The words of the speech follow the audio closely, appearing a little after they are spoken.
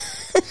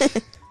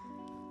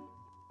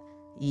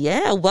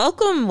Yeah,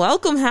 welcome.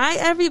 Hi,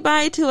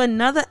 everybody, to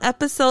another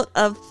episode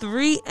of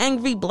Three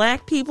Angry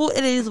Black People.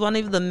 It is one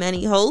of the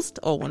many hosts,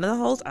 or one of the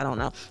hosts, I don't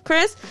know,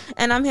 Chris,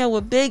 and I'm here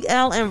with Big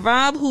L and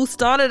Rob, who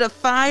started a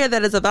fire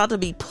that is about to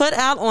be put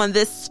out on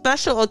this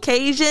special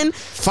occasion.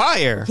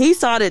 Fire? He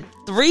started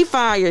 3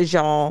 fires,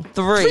 y'all.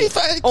 3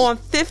 on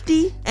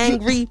 50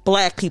 angry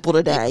black people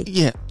today.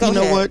 Yeah. Go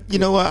ahead. You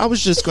know what? I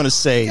was just going to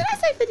say, Did I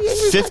say 50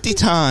 angry 50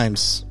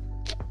 times.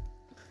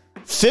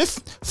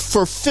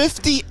 For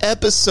 50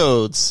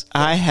 episodes,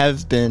 I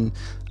have been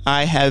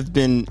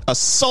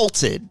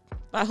assaulted.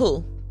 By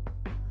who?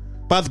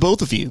 By the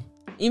both of you.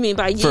 You mean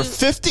by you? For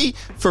 50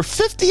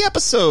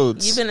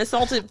 episodes. You've been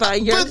assaulted by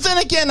your... But then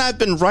again, I've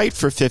been right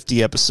for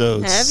 50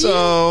 episodes. Have you?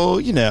 So,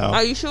 you know.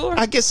 Are you sure?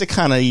 I guess it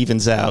kind of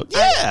evens out.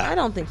 Yeah. I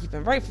don't think you've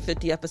been right for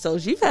 50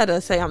 episodes. You've had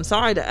to say I'm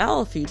sorry to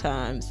L a few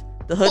times.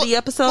 The hoodie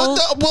episode?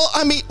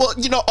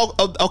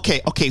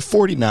 Okay,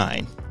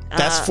 49.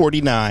 That's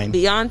 49.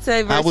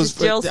 Beyonce versus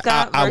Jill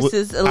Scott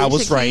versus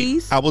Alicia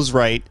Keys. I was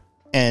right.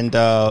 And,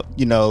 Al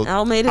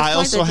made his I point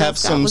also that have Jill Scott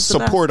some was the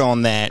support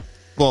on that.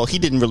 Well, he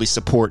didn't really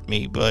support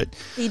me, but...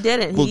 He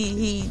didn't. Well,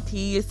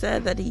 he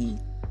said that he,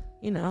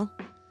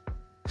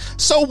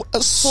 So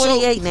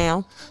 48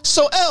 now.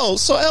 So L,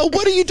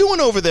 what are you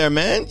doing over there,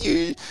 man?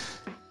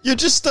 You're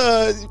just...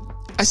 I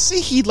see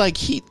he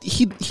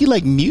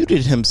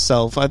muted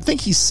himself. I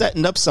think he's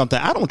setting up something.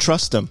 I don't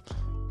trust him.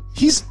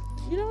 You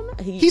don't know.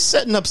 He's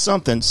setting up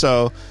something,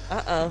 so...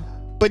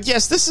 But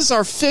yes, this is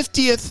our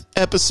 50th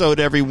episode,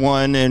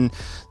 everyone, and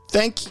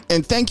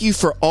thank you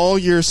for all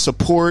your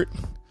support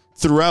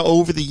throughout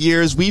over the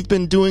years. We've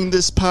been doing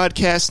this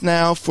podcast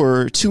now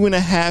for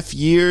 2.5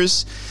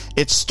 years.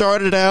 It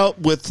started out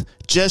with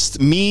just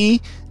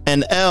me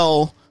and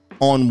L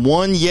on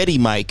one Yeti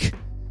mic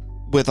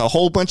with a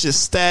whole bunch of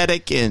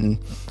static and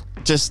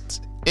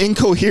just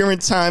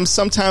incoherent times.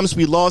 Sometimes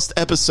we lost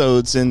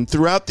episodes, and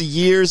throughout the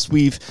years,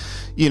 we've,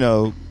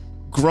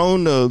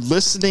 grown a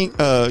listening,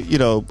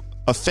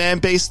 a fan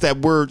base that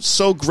we're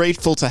so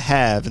grateful to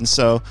have. And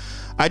so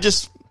I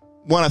just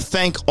want to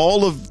thank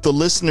all of the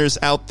listeners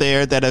out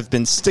there that have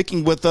been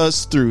sticking with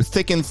us through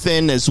thick and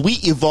thin as we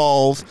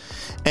evolve,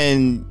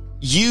 and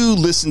you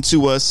listen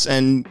to us,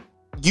 and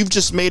you've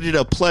just made it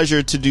a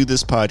pleasure to do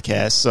this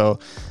podcast. So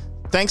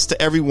thanks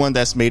to everyone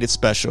that's made it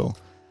special.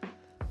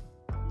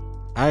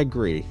 I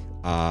agree.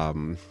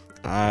 I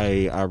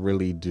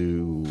really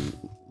do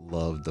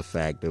love the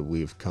fact that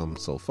we've come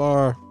so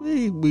far.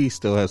 We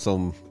still have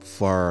some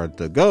far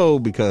to go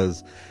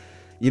because,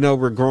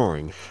 we're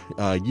growing.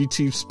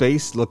 YouTube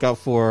space, look out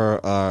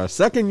for our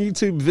second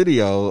YouTube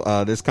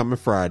video this coming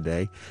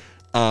Friday.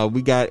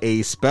 We got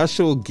a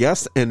special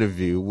guest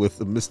interview with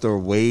Mr.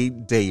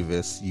 Wade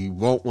Davis. You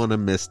won't want to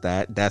miss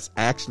that. That's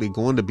actually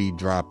going to be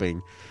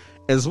dropping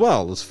as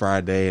well as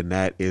Friday, and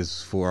that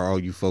is for all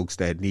you folks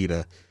that need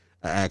a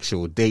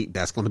actual date.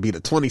 That's going to be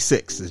the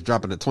 26th. It's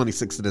dropping the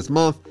 26th of this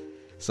month.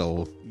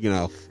 So,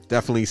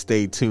 definitely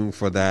stay tuned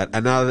for that.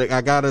 And now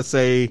I gotta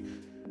say,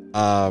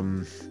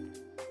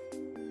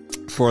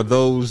 for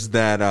those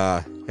that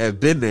have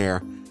been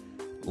there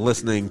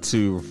listening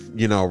to,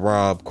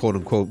 Rob, quote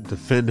unquote,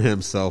 defend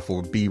himself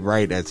or be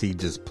right, as he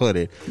just put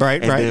it.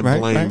 Right.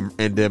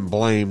 And then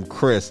blame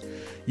Chris.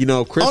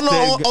 Chris.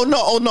 Oh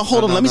no!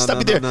 Hold on. Let me stop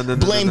you there.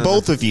 Blame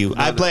both of you.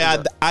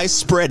 I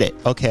spread it.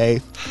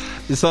 Okay.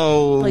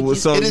 So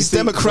it is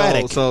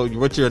democratic. So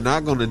what you're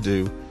not going to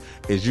do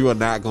is you are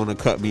not going to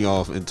cut me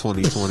off in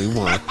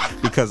 2021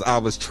 because I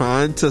was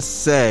trying to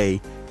say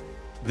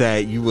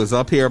that you was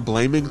up here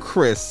blaming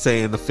Chris,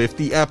 saying the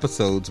 50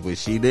 episodes, which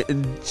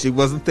she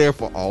wasn't there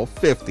for all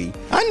 50.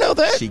 I know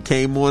that. She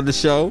came on the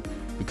show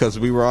because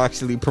we were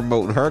actually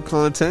promoting her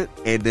content,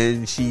 and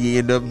then she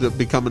ended up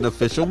becoming an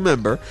official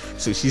member.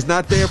 So she's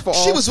not there for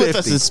all 50. She was with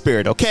us in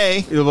spirit,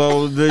 okay?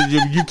 Well,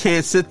 you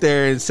can't sit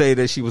there and say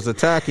that she was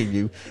attacking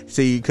you.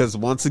 See, because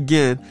once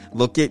again,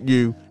 look at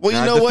you. Well,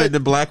 you know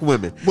defending what? Black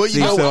women. Well,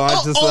 you know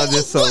what?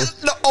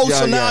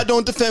 So now I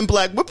don't defend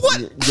black women. What?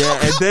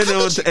 Yeah,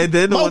 and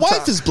then my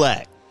wife is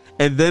black.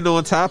 And then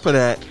on top of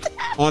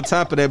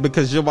that,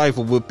 because your wife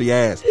will whip your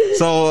ass.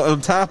 So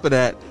on top of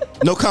that,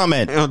 no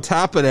comment. On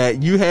top of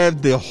that, you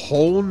have the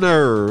whole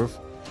nerve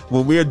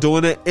when we're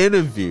doing an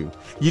interview.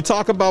 You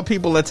talk about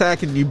people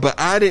attacking you, but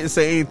I didn't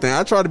say anything.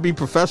 I try to be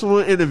professional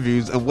in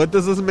interviews, and what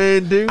does this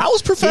man do? I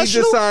was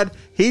professional.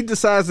 He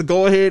decides to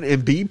go ahead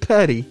and be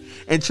petty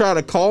and try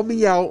to call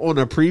me out on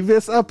a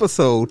previous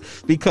episode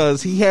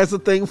because he has a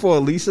thing for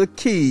Alicia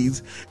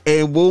Keys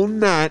and will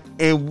not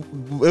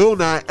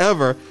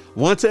ever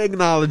want to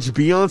acknowledge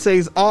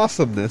Beyonce's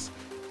awesomeness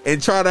and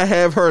try to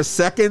have her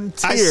second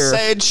tier. I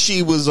said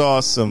she was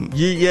awesome.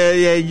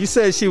 You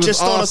said she was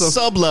just awesome. On a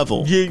sub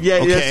level.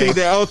 Yeah. See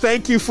that? Oh,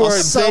 thank you for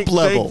sub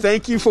level.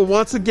 Thank you for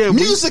once again.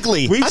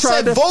 Musically, I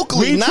said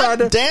vocally,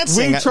 not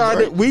dancing.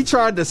 We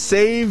tried to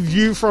save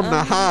you from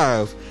the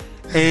hive,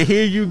 and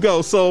here you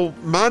go. So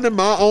minding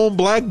my own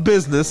black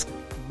business,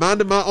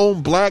 minding my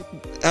own black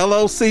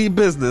LLC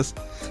business.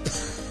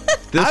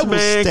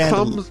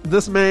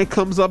 This man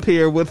comes up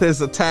here with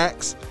his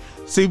attacks.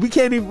 See, we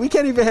can't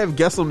even have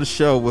guests on the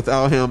show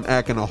without him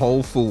acting a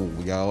whole fool,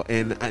 y'all.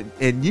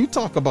 And you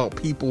talk about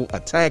people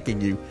attacking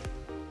you.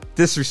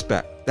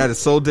 Disrespect. That is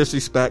so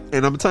disrespect.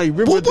 And I'm gonna tell you,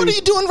 what are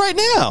you doing right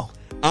now?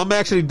 I'm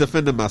actually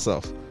defending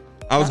myself.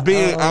 I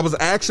was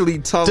actually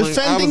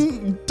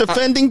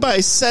defending by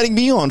setting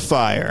me on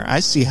fire. I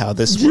see how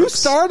this works. You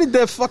started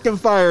that fucking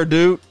fire,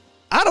 dude.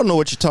 I don't know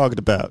what you're talking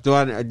about.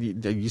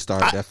 You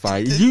started that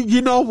fire.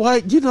 You know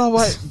what?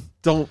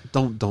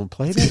 Don't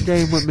play that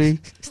game with me.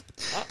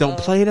 Don't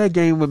play that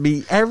game with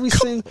me.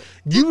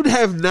 You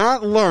have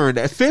not learned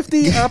at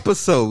 50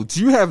 episodes.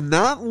 You have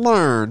not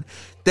learned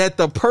that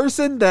the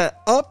person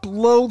that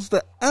uploads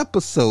the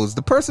episodes,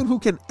 the person who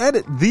can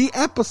edit the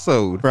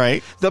episode,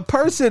 right? The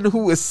person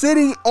who is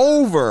sitting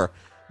over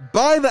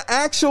by the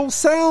actual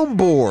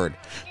soundboard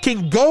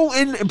can go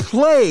and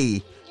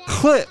play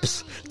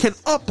clips, can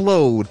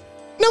upload.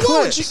 Now,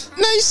 why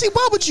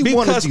would you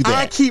want to do that?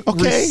 I keep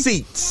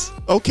receipts.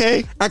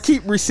 Okay. I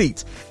keep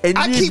receipts. And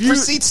I keep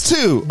receipts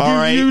too. All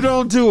right. You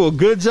don't do a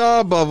good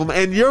job of them.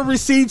 And your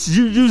receipts,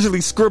 you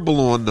usually scribble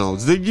on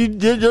those.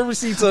 Your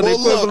receipts are the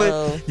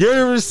equivalent.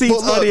 Your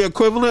receipts are the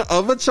equivalent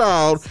of a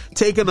child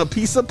taking a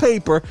piece of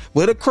paper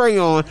with a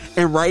crayon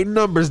and writing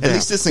numbers down. At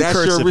least it's in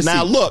cursive.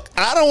 Now, look,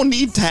 I don't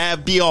need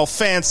to be all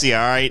fancy.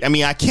 All right. I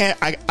mean, I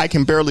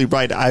can barely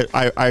write.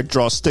 I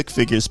draw stick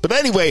figures. But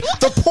anyway,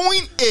 the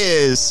point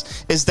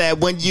is that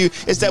when you're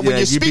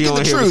speaking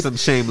the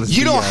truth,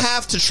 you don't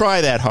have to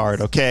try that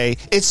hard. Okay,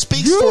 it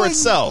speaks for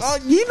itself.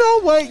 You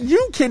know what?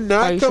 You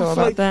cannot conflate. Sure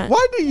about that?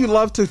 Why do you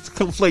love to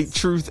conflate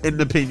truth and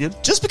opinion?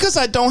 Just because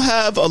I don't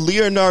have a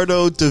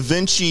Leonardo da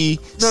Vinci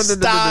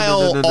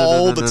style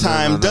all the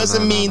time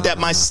doesn't mean that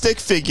my stick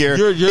figure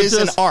is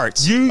an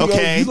art. You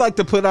like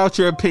to put out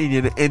your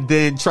opinion and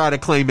then try to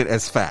claim it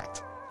as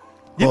fact.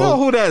 You know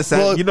who that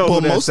sounds. You know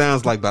who that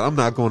sounds like. But I'm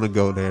not going to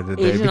go there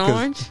today Agent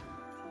Orange.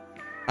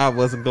 I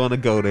wasn't going to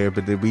go there,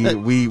 but we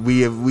have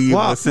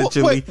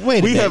essentially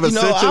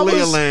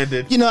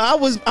landed. You know,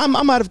 I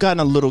might have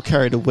gotten a little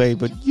carried away,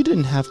 but you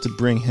didn't have to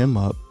bring him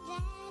up.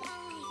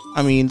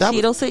 I mean, that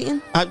Cheeto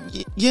Satan.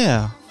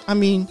 Yeah, I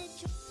mean,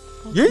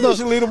 you're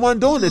usually the one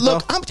doing it.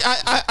 Look,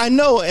 I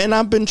know, and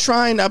I've been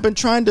trying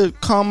to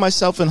calm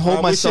myself and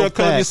hold myself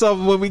back. Yourself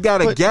when we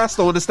got a guest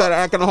on to start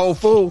acting a whole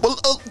fool. Well,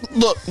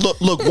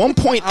 look. One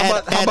point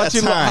at a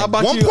time. How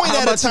about you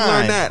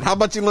learn that? How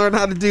about you learn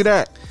how to do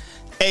that?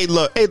 Hey,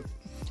 look,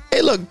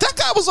 that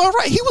guy was all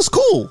right. He was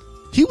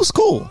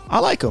cool. I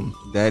like him.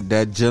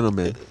 That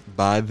gentleman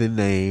by the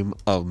name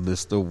of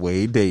Mr.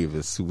 Wade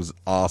Davis, who was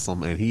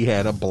awesome, and he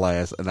had a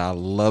blast, and I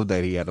love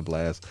that he had a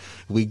blast.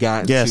 We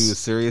got into a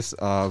serious,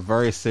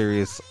 very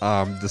serious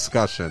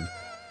discussion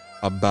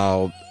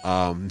about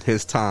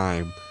his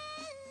time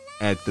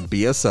at the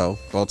BSO,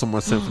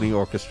 Baltimore Symphony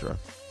Orchestra,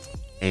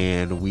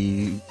 and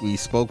we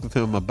spoke with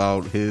him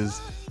about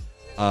his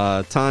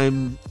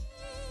time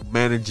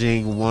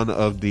managing one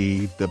of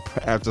the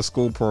after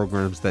school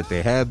programs that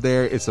they have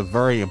there. It's a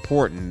very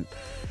important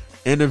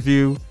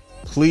interview.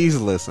 Please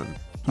listen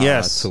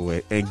to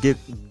it and get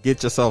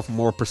yourself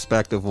more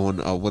perspective on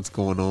what's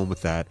going on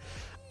with that.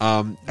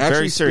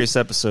 Very serious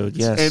episode.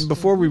 Yes. And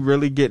before we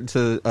really get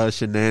into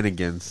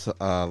shenanigans,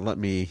 let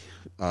me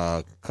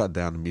cut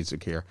down the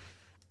music here.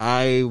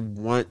 I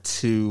want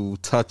to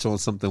touch on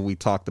something we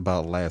talked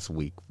about last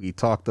week. We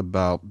talked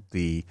about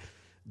the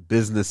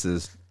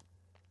businesses,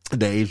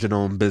 the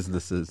Asian-owned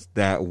businesses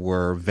that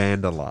were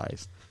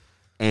vandalized,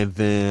 and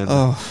then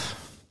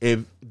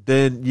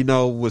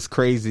what's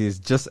crazy is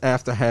just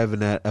after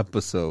having that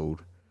episode,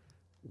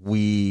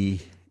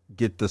 we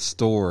get the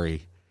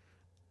story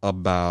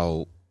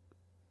about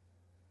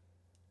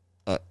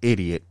an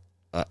idiot,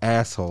 an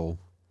asshole,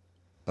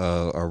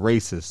 a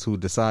racist who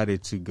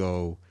decided to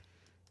go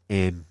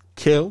and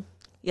kill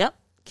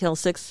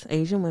 6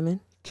 Asian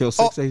women.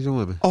 Asian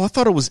women. Oh, I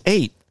thought it was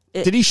 8.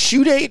 Did he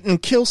shoot 8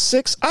 and kill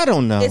 6? I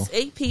don't know. It's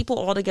 8 people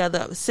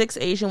altogether, 6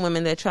 Asian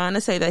women. They're trying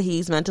to say that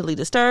he's mentally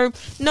disturbed.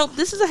 Nope,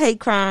 this is a hate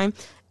crime.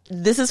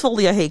 This is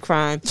fully a hate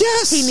crime.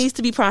 Yes. He needs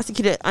to be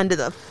prosecuted under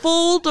the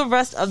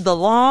rest of the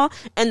law.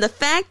 And the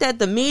fact that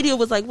the media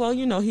was like, well,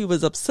 he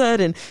was upset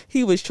and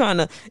he was trying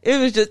to, it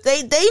was just,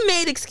 they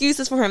made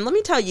excuses for him. Let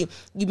me tell you,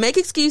 you make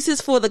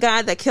excuses for the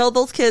guy that killed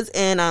those kids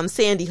in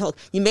Sandy Hook.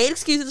 You made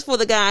excuses for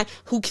the guy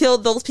who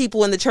killed those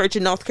people in the church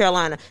in North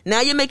Carolina.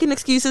 Now you're making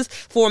excuses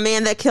for a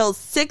man that killed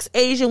 6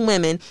 Asian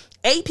women,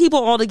 8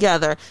 people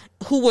altogether,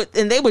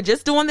 and they were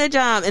just doing their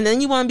job. And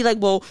then you want to be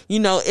like, well,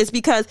 it's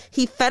because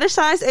he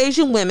fetishized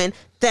Asian women.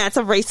 That's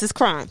a racist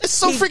crime. It's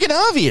so freaking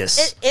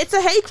obvious. It's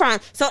a hate crime.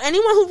 So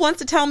anyone who wants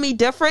to tell me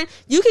different,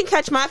 you can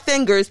catch my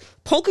fingers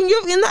poking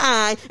you in the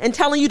eye and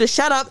telling you to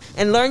shut up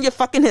and learn your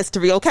fucking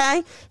history,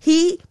 okay?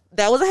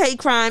 That was a hate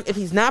crime. If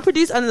he's not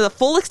produced under the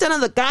full extent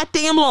of the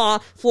goddamn law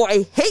for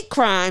a hate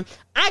crime,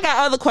 I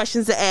got other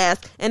questions to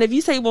ask. And if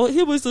you say, well,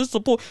 he was just a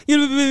poor,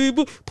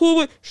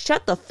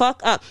 shut the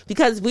fuck up,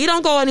 because we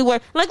don't go anywhere.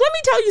 Like, let me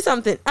tell you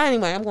something.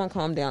 Anyway, I'm going to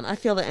calm down. I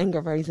feel the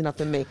anger rising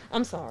up in me.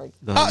 I'm sorry.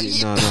 No,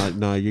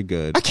 you're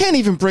good. I can't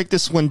even break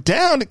this one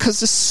down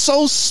because it's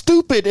so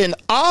stupid and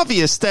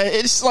obvious that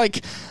it's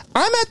like,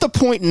 I'm at the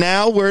point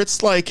now where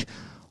it's like,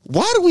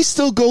 why do we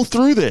still go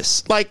through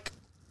this? Like,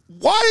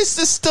 why is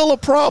this still a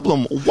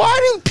problem?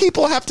 Why do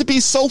people have to be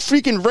so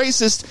freaking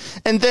racist?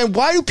 And then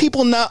why do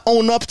people not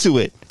own up to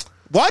it?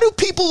 Why do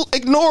people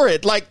ignore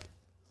it? Like,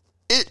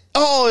 it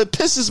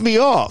pisses me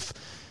off.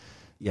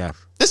 Yeah.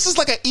 This is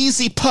like an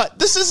easy putt.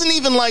 This isn't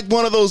even like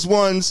one of those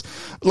ones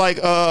like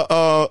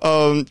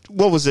what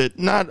was it?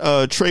 Not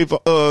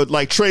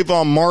like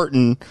Trayvon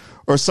Martin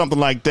or something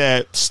like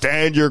that.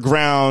 Stand your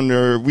ground,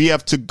 or we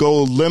have to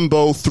go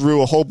limbo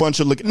through a whole bunch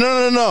of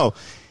no.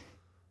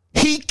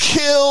 He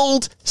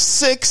killed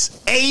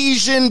 6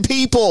 Asian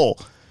people.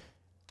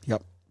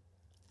 Yep.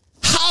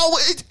 How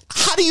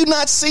do you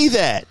not see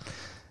that?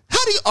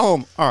 How do you?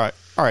 All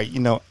right. You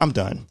know, I'm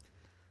done.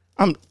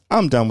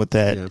 I'm done with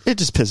that. Yeah. It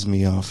just pisses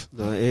me off.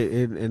 No,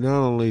 it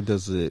not only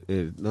does it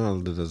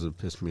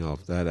piss me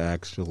off. That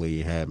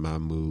actually had my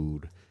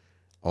mood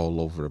all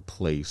over the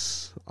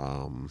place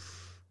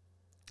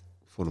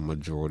for the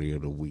majority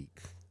of the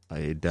week.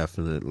 It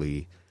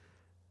definitely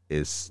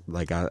is.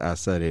 Like I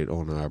said it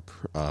on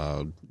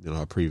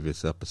our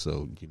previous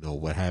episode. You know,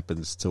 what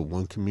happens to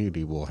one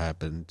community will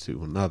happen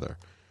to another.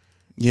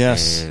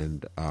 Yes,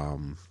 and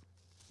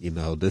you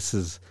know, this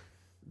is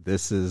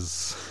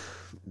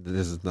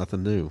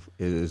nothing new.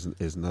 It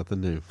is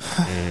nothing new,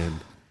 and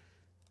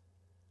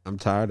I'm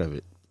tired of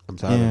it. I'm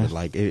tired of it.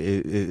 Like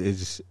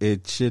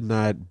it should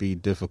not be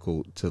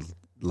difficult to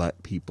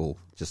let people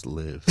just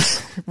live.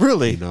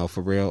 Really, you know,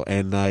 for real.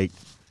 And like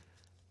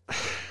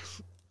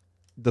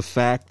the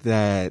fact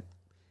that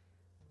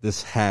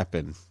this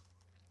happened,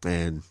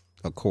 and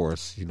of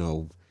course, you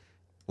know,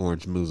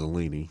 Orange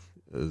Mussolini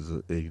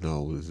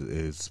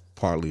is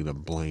partly to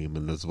blame,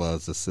 and as well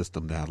as the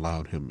system that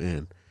allowed him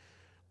in.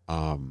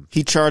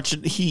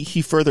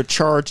 He further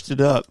charged it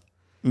up,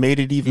 made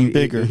it even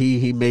bigger.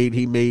 He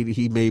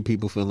made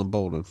people feel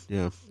emboldened.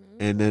 Yeah.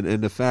 And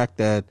the fact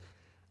that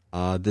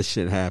this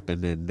shit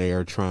happened and they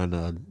are trying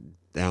to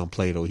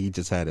downplay it, or he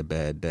just had a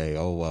bad day.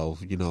 Oh well,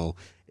 you know,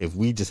 if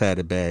we just had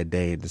a bad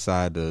day and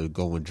decide to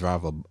go and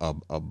drive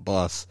a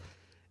bus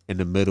in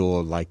the middle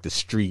of like the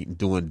street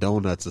doing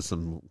donuts or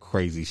some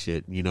crazy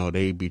shit, you know,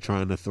 they'd be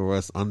trying to throw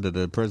us under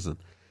the prison.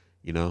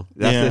 You know,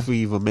 that's if we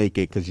even make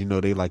it, because you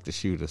know they like to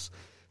shoot us.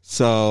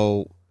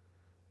 So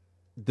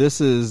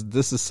this is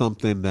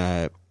something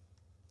that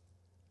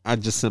I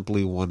just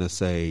simply want to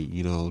say,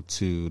 you know,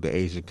 to the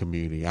Asian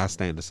community, I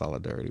stand in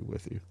solidarity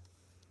with you.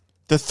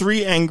 The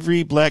 3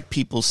 angry black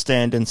people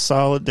stand in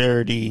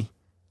solidarity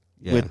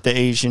with the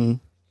Asian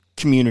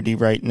community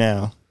right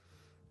now.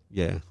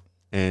 Yeah.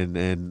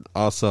 And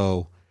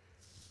also,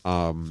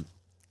 I'm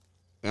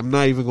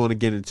not even going to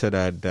get into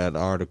that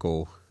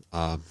article,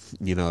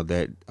 you know,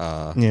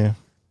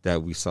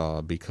 that we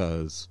saw,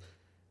 because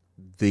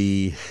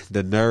the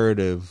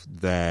narrative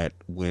that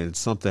when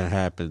something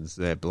happens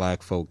that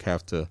black folk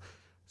have to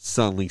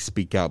suddenly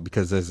speak out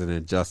because there's an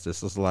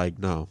injustice, it's like,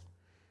 no,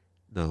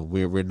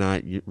 we're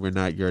not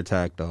your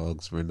attack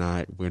dogs. We're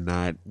not,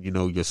 you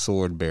know, your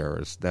sword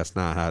bearers. That's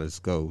not how this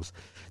goes.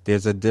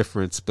 There's a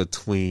difference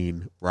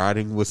between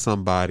riding with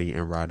somebody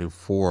and riding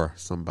for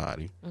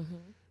somebody. Mm-hmm.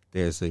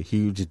 There's a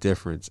huge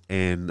difference.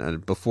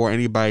 And before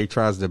anybody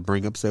tries to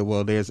bring up, say,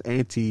 well, there's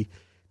anti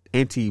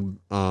you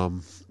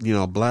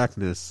know,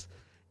 blackness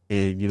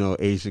in, you know,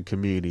 Asian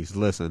communities.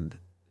 Listen,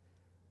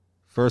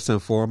 first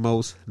and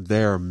foremost,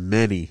 there are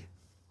many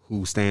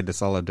who stand in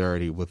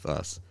solidarity with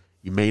us.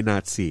 You may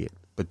not see it,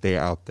 but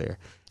they're out there.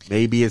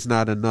 Maybe it's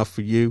not enough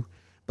for you,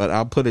 but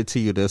I'll put it to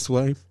you this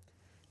way.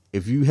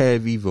 If you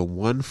have even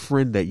one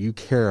friend that you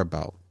care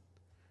about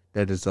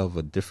that is of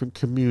a different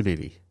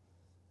community,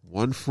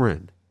 one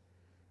friend,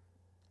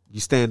 you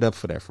stand up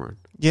for that friend.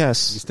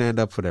 Yes. You stand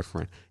up for that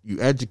friend.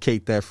 You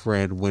educate that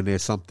friend when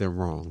there's something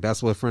wrong.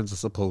 That's what friends are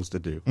supposed to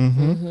do.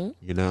 Mm-hmm. Mm-hmm.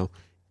 You know?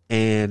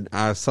 And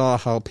I saw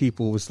how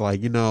people was like,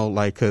 you know,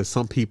 like, because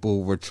some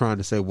people were trying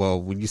to say,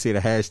 well, when you say the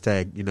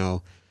hashtag, you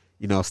know,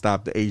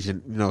 stop the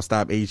Asian, you know,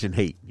 stop Asian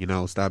hate, you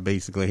know, stop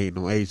basically hating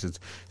on Asians.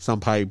 Some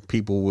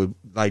people would,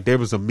 like, there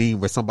was a meme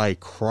where somebody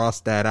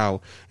crossed that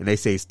out and they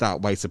say, stop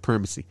white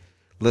supremacy.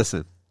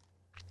 Listen,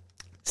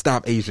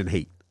 stop Asian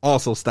hate.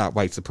 Also stop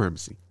white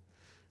supremacy.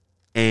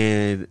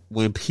 And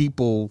when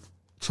people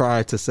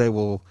try to say,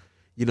 well,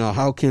 you know,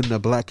 how can the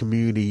black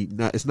community,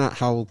 it's not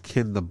how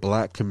can the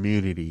black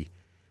community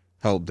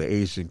help the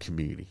Asian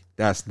community.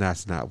 That's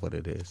not what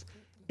it is.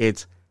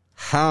 It's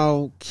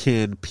how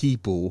can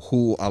people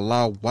who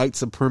allow white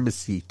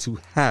supremacy to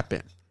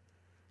happen,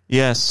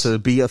 to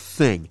be a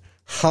thing,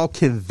 how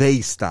can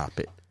they stop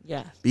it?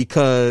 Yeah.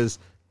 Because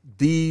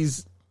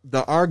the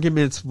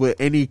arguments with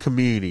any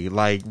community,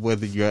 like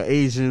whether you're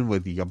Asian,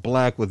 whether you're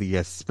black, whether you're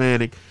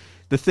Hispanic,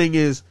 the thing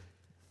is,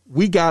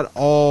 we got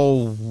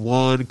all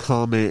one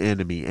common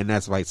enemy, and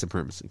that's white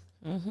supremacy.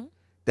 Mm-hmm.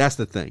 That's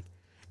the thing.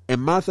 And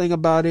my thing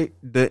about it,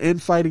 the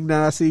infighting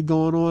that I see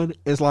going on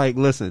is like,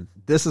 listen,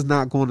 this is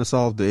not going to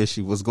solve the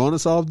issue. What's going to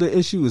solve the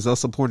issue is us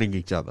supporting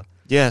each other.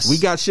 Yes. We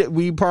got shit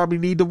we probably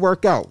need to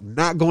work out.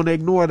 Not going to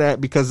ignore that,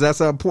 because that's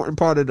an important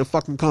part of the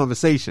fucking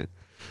conversation.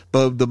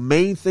 But the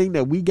main thing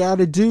that we got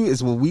to do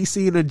is when we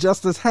see an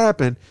injustice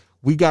happen,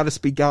 we got to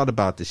speak out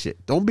about the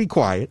shit. Don't be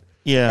quiet.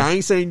 Yeah. I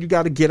ain't saying you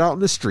got to get out in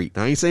the street.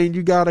 I ain't saying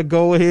you got to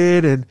go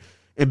ahead and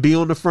be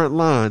on the front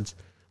lines.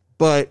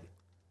 But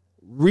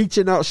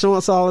reaching out,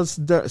 showing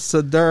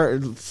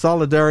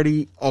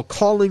solidarity, or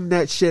calling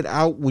that shit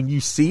out when you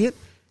see it,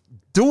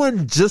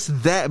 doing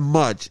just that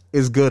much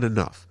is good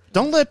enough.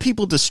 Don't let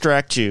people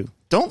distract you.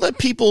 Don't let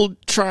people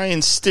try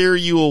and steer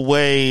you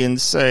away and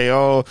say,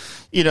 oh,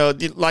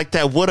 like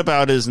that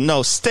whataboutism.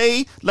 No,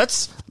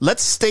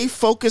 let's stay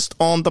focused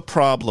on the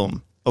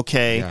problem,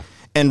 okay? Yeah.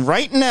 And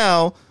right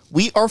now,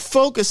 we are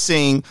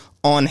focusing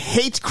on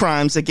hate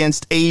crimes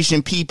against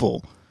Asian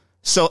people.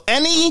 So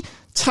any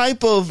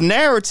type of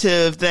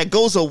narrative that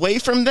goes away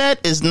from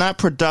that is not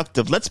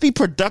productive. Let's be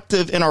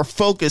productive in our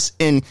focus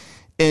in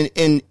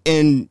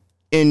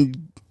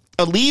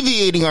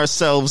alleviating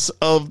ourselves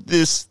of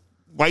this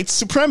white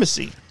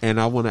supremacy. And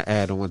I want to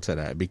add on to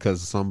that,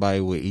 because somebody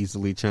would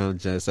easily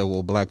challenge that and say,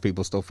 well, black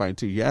people still fighting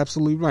too. You're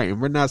absolutely right.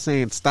 And we're not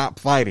saying stop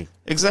fighting.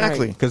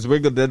 Exactly. Because we're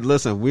going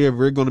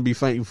to be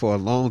fighting for a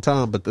long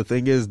time. But the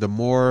thing is, the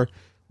more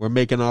we're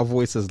making our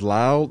voices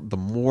loud, the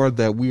more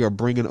that we are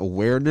bringing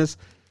awareness,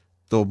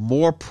 the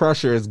more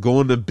pressure is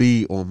going to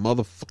be on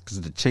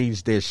motherfuckers to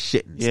change their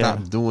shit and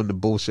stop doing the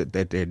bullshit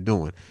that they're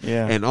doing.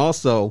 Yeah. And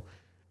also,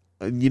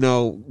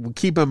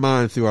 keep in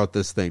mind throughout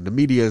this thing, the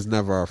media is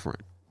never our friend.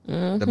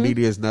 Mm-hmm. The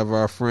media is never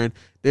our friend.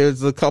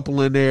 There's a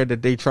couple in there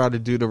that they try to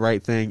do the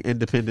right thing.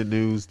 Independent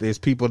news. There's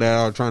people that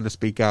are trying to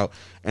speak out,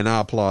 and I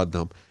applaud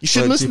them. You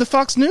shouldn't listen to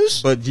Fox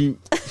News? But you...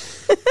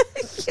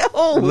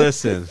 Yo.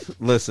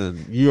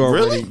 Listen. You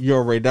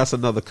already. That's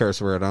another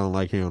curse word I don't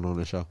like hearing on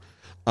the show.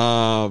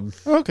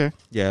 Okay.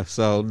 Yeah.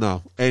 So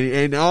no,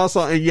 and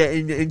also,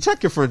 and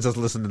check your friends that's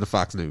listening to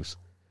Fox News.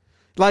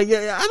 Like,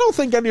 I don't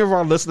think any of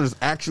our listeners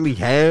actually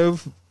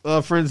have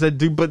friends that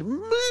do, but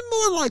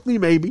more likely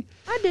maybe.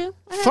 I do.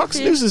 Fox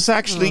News is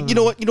actually, you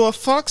know what?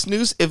 Fox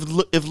News, if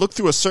looked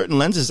through a certain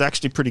lens, is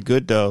actually pretty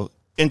good though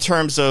in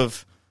terms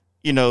of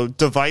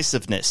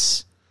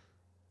divisiveness.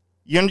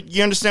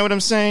 You understand what I'm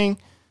saying?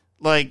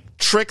 Like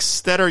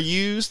tricks that are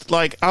used.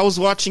 Like I was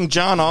watching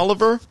John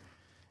Oliver,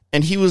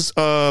 and he was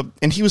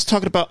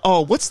talking about,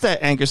 what's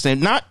that anchor's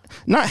name? Not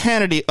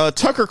Hannity,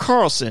 Tucker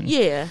Carlson.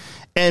 Yeah.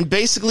 And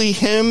basically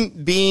him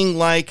being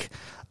like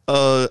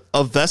a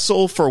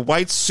vessel for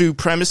white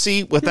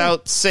supremacy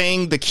without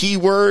saying the key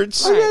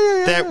words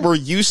that we're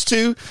used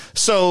to.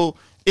 So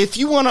if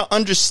you want to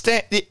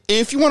understand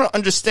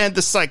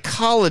the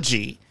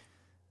psychology,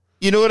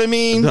 you know what I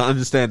mean? To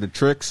understand the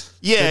tricks.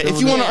 Yeah, if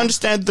you want to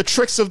understand the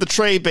tricks of the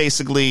trade,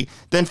 basically,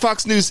 then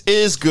Fox News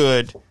is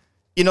good.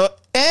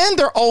 And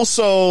they're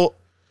also,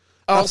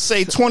 I'll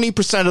say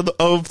 20%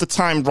 of the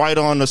time right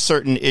on a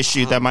certain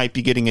issue that might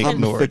be getting ignored.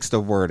 I'm going to fix the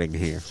wording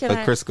here.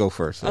 But Chris, go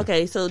first.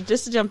 Okay, so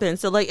just to jump in.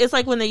 So it's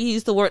like when they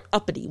use the word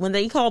uppity. When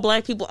they call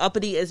black people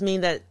uppity, it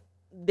means that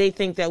they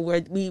think that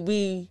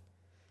we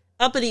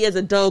uppity is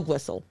a dog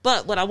whistle.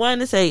 But what I wanted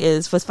to say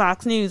is for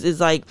Fox News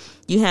is like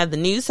you have the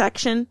news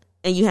section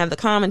and you have the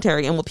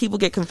commentary, and what people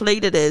get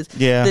conflated is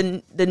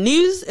the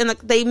news and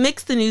they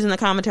mix the news and the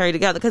commentary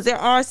together, because there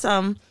are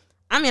some.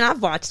 I mean,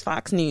 I've watched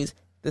Fox News.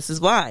 This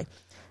is why.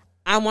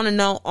 I want to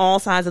know all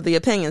sides of the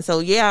opinion. So,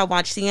 I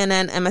watch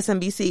CNN,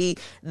 MSNBC,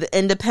 The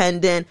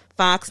Independent,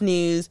 Fox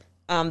News,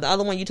 the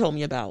other one you told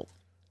me about.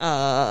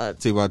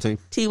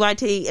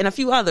 TYT, and a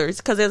few others,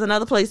 because there's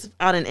another place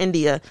out in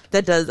India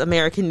that does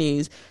American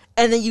news.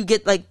 And then you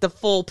get, like, the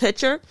full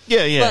picture.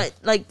 Yeah. But,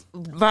 like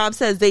Rob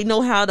says, they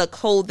know how to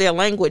code their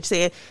language,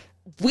 saying,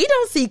 we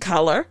don't see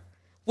color.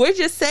 We're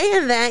just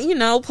saying that,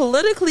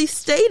 politically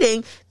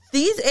stating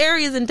these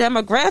areas and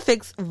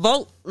demographics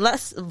vote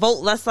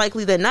less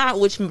likely than not,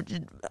 which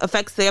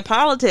affects their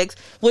politics,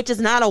 which is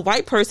not a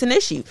white person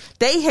issue.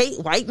 They hate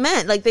white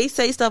men. Like, they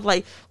say stuff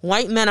like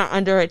white men are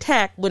under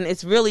attack when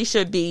it really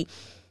should be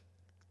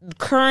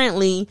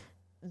currently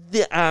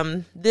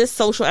this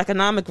social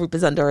economic group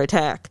is under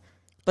attack,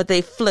 but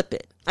they flip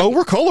it.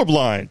 We're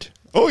colorblind.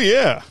 Oh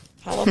yeah.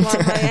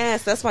 Colorblind my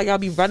ass. That's why y'all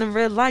be running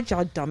red lights,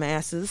 y'all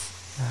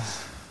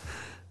dumbasses.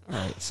 All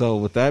right. So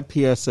with that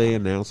PSA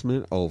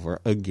announcement over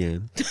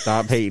again,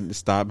 stop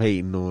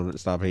hating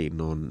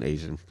on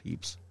Asian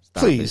peeps.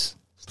 Please.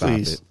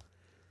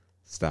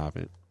 Stop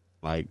it.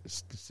 Like,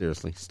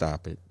 seriously,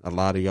 stop it. A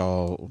lot of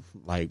y'all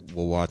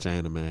will watch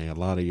anime. A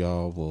lot of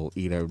y'all will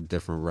eat at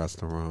different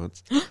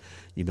restaurants.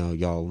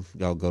 Y'all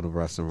go to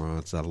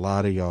restaurants. A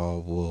lot of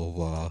y'all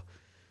will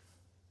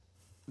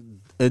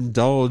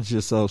indulge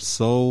yourself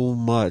so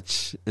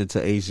much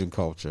into Asian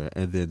culture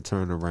and then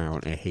turn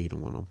around and hate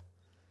on them.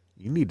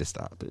 You need to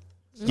stop it.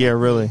 Yeah,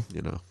 really.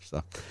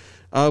 So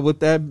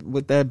with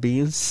that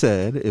being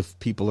said, if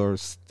people are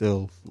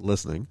still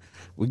listening,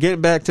 we're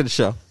getting back to the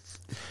show.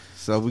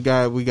 So we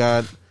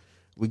got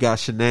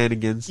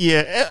shenanigans.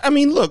 Yeah, I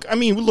mean, look,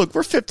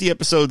 we're 50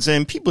 episodes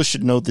in. People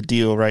should know the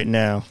deal right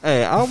now.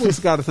 Hey, I always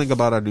got to think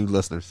about our new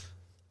listeners.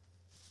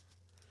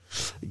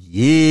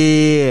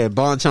 Yeah,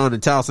 Bonchon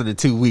and Towson in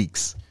 2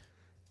 weeks.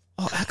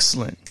 Oh,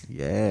 excellent.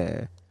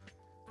 Yeah.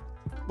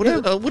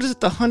 What is it?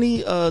 The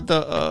honey?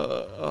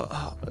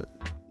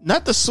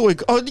 Not the soy.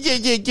 Oh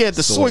yeah.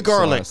 The soy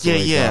garlic.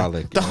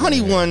 Garlic. The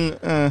honey one,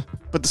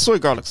 but the soy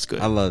garlic's good.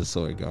 I love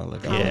soy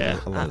garlic. Yeah.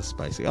 I love the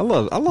spicy. I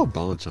love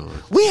bonchon.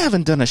 We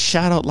haven't done a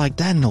shout out like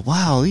that in a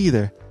while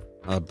either.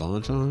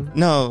 Bonchon?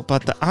 No,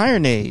 but the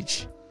Iron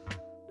Age.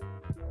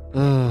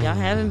 Y'all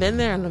haven't been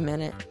there in a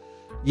minute.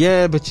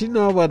 Yeah, but you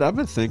know what? I've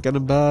been thinking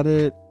about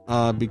it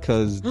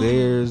because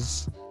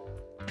they've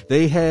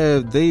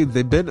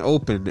been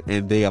open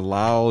and they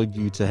allow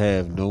you to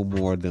have no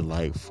more than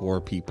like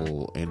 4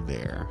 people in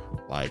there.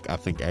 Like I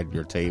think at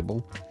your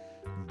table.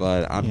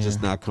 But I'm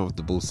just not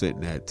comfortable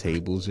sitting at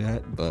tables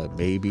yet. But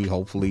maybe,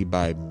 hopefully,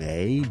 by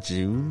May,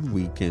 June,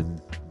 we can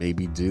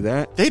maybe do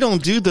that. They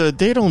don't do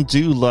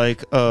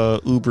like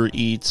Uber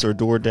Eats or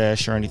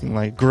DoorDash or anything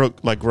like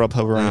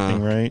Grubhub or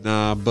anything, right?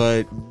 Nah,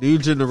 but New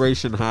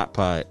Generation Hot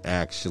Pot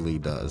actually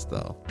does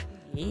though.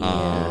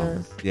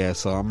 Yeah.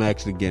 So I'm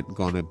actually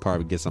going to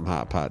probably get some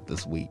Hot Pot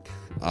this week.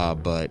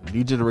 But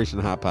New Generation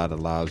Hot Pot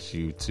allows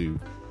you to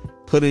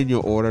put in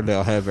your order.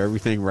 They'll have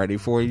everything ready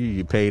for you.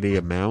 You pay the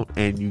amount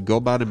and you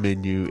go by the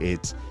menu.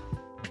 It's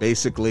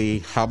basically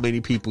how many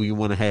people you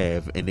want to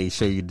have, and they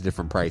show you the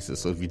different prices.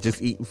 So if you're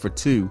just eating for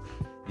 2,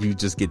 you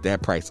just get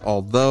that price.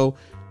 Although,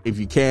 if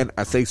you can,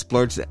 I say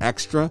splurge the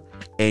extra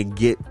and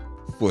get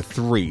for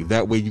 3.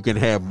 That way you can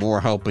have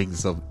more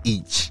helpings of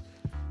each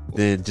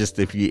than just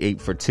if you ate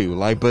for 2.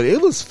 Like, but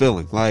it was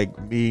filling. Like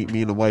me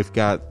and the wife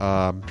got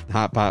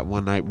hot pot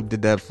one night. We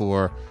did that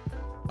for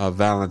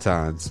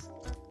Valentine's.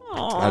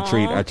 I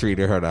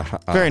treated her to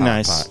very hot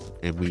nice pot,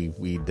 and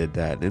we did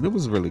that, and it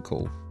was really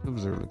cool.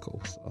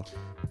 So,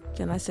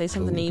 can I say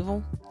something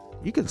evil?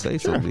 You can say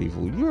something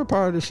evil. You're a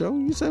part of the show.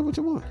 You say what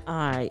you want. All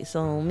right.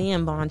 So me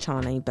and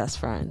Bonchon ain't best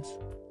friends.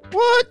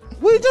 What?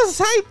 We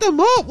just hyped them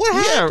up.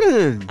 What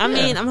happened? I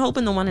mean, I'm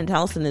hoping the one in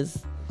Towson is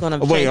gonna.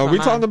 Wait, are we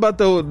talking about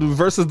the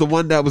versus the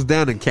one that was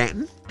down in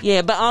Canton?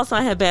 Yeah, but also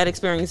I had bad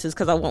experiences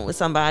because I went with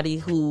somebody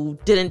who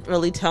didn't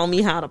really tell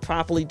me how to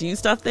properly do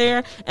stuff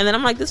there. And then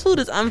I'm like, this food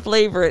is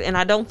unflavored, and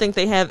I don't think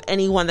they have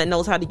anyone that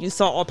knows how to use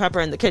salt or pepper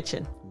in the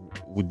kitchen.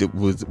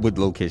 What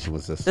location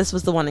was this? This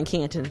was the one in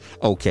Canton.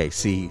 Okay,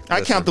 see.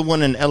 I count the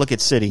one in Ellicott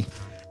City.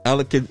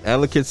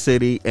 Ellicott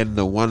City and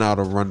the one out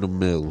of Rundle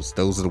Mills.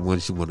 Those are the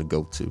ones you want to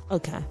go to.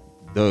 Okay.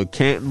 The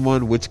Canton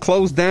one, which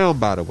closed down,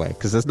 by the way,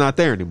 because it's not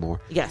there anymore.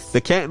 Yes.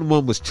 The Canton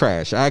one was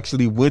trash. I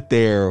actually went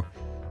there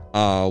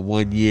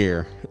 1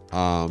 year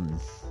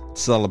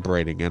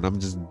celebrating, and I'm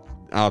just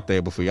out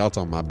there before y'all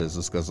talking my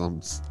business because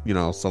I'm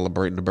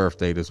celebrating the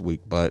birthday this week.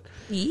 But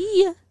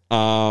yeah,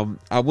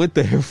 I went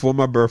there for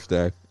my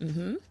birthday,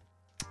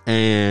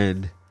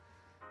 and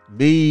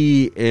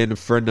me and a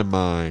friend of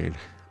mine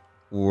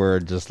were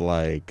just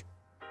like,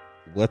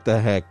 what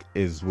the heck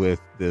is with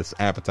this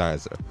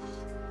appetizer?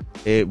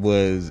 It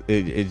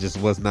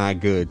just was not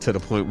good, to the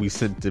point we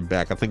sent it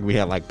back. I think we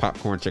had like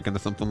popcorn chicken or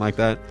something like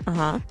that.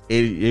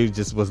 It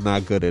just was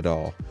not good at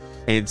all.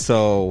 And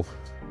so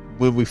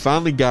when we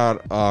finally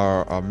got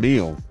our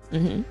meal,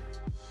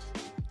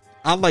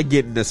 I like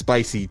getting the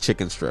spicy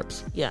chicken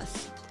strips.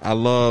 Yes, I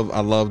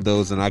love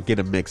those, and I get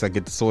a mix. I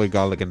get the soy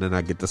garlic, and then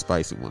I get the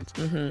spicy ones.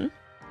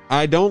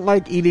 I don't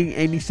like eating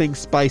anything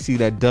spicy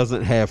that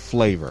doesn't have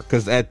flavor,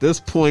 because at this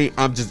point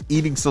I'm just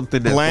eating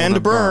something that's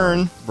bland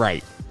burn.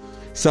 Right.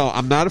 So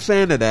I'm not a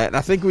fan of that.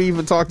 I think we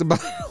even talked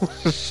about it on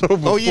the show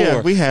before. Oh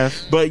yeah, we have.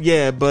 But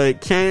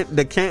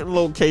the Canton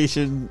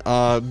location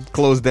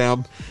closed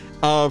down.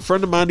 A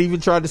friend of mine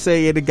even tried to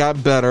say it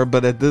got better,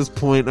 but at this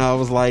point I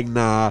was like,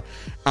 nah.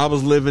 I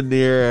was living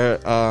near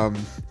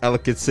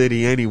Ellicott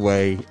City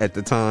anyway at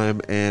the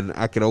time, and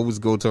I could always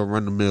go to a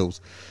Rundle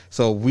Mills.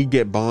 So we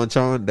get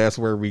Bonchon, that's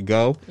where we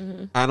go.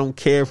 I don't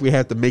care if we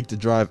have to make the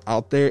drive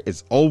out there.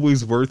 It's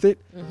always worth it.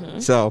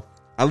 So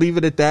I'll leave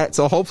it at that.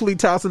 So hopefully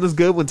Towson is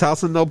good. When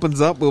Towson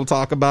opens up, we'll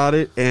talk about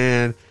it.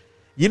 And,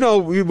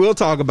 we will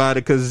talk about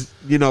it because,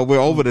 we're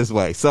over this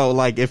way. So,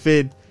 like, if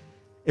it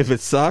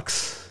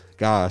sucks,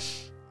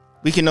 gosh.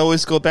 We can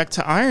always go back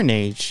to Iron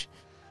Age.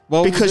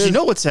 Well, because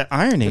what's at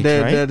Iron Age,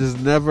 right? There is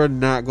never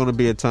not going to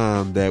be a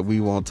time that we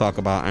won't talk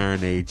about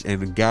Iron Age.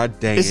 And god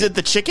dang it. Is it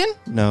the chicken?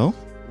 No.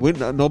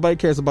 Nobody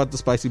cares about the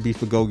spicy beef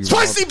bulgogi.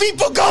 Spicy beef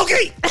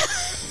bulgogi!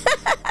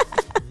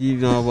 You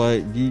know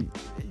what?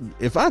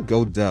 If I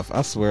go deaf,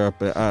 I swear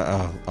up.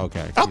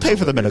 Okay. I'll pay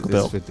for the medical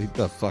bill. 50,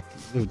 the fuck.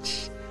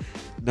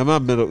 Now my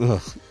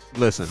middle.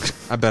 Listen,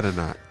 I better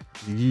not.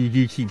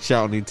 You keep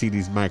shouting into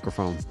these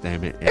microphones,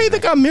 damn it. Hey, they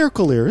got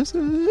miracle ears.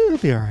 It'll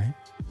be all right.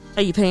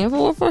 Are you paying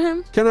for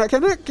him? Can I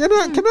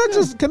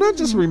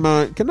just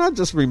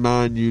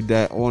remind you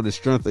that on the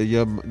strength of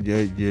your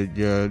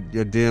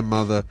dear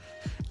mother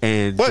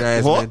and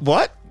Jasmine.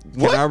 What?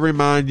 Can I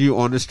remind you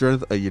on the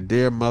strength of your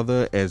dear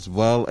mother as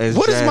well as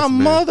what Jasmine, does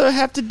my mother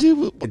have to do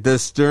with the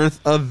strength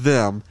of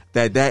them?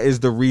 That is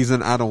the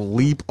reason I don't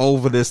leap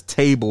over this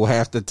table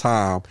half the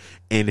time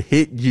and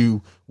hit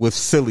you with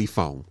silly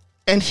phone.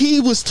 And he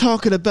was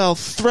talking about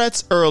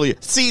threats earlier.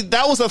 See,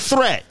 that was a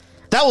threat.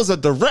 That was a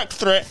direct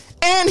threat.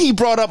 And he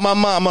brought up my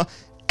mama.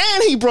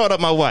 And he brought up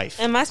my wife.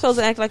 Am I supposed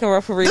to act like a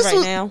referee This right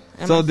was- now?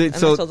 Am So I did-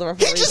 supposed so- to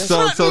referee He just this?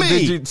 threatened So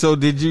me.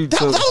 did you?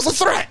 That was a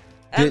threat.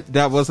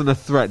 That wasn't a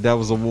threat. That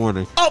was a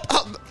warning.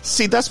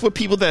 See, that's what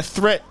people that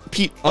threat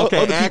Okay,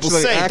 other people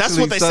say. That's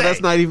what they so say.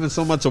 that's not even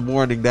so much a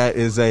warning. That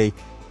is a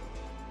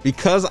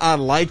because I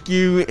like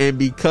you and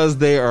because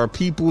there are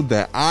people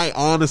that I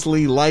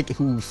honestly like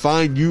who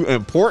find you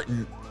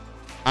important.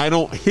 I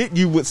don't hit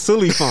you with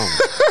silly phone.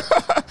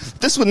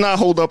 This would not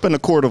hold up in a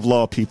court of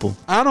law, people.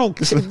 I don't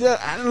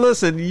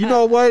listen. You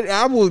know what?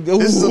 I will.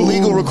 This is a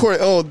legal recording.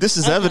 Oh, this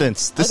is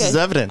evidence. This is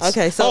evidence.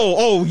 Okay,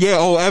 so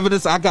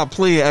Evidence. I got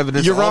plenty of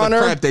evidence. Your of all the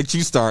Honor, crap that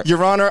you start.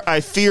 Your Honor, I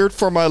feared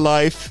for my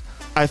life.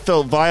 I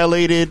felt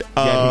violated.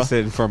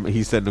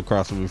 He's sitting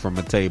across from me from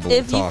a table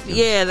if you, talking.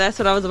 yeah, that's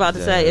what I was about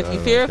to say. If you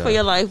fear for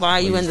your life, why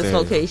are you in this Please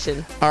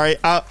location? All right,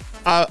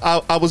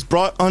 I was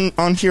brought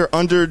on here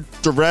under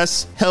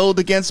duress, held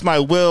against my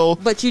will.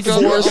 But you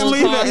drove your own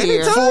car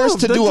here.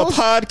 Forced to do a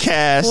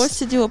podcast. Forced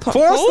to do a podcast.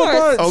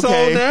 Forced.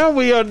 Okay. So now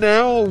we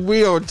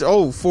are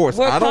forced.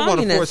 We're I don't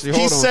want to communists. force you. He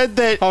Hold on. said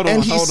that, Hold on.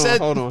 and he hold said,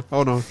 on.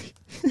 Hold on.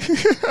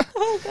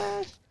 Oh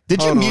gosh.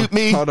 "Did you mute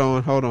me?" Hold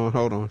on.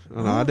 No,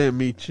 I didn't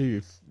mute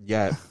you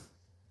yet.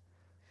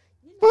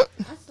 What?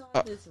 I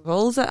saw this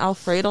Rosa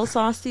Alfredo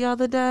sauce the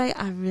other day.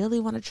 I really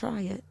want to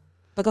try it.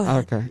 But go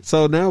ahead. Okay,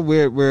 so now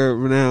we're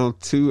now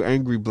two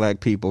angry black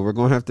people. We're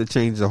gonna have to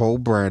change the whole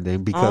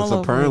branding because All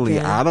over apparently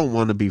again. I don't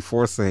want to be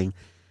forcing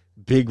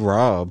Big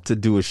Rob to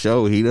do a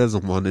show he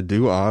doesn't want to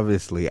do.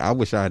 Obviously, I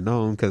wish I had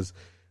known because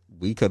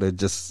I could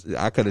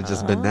have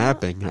just been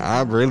napping.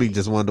 I really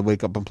just wanted to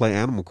wake up and play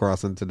Animal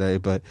Crossing today,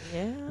 but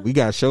Yeah. we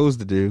got shows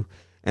to do.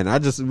 And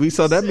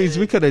so that means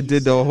we could have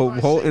did the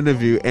whole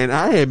interview, and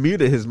I had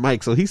muted his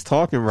mic, so he's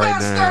talking right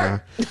now.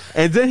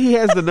 And then he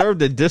has the nerve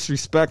to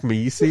disrespect me.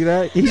 You see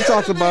that? He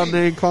talks about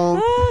name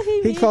calling.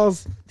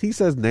 He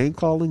says name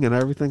calling and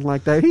everything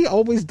like that. He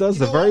always does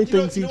the very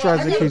things he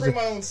tries to accuse. bring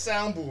my own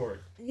soundboard.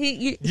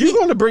 You're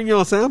going to bring your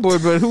own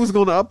soundboard, but who's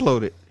going to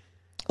upload it?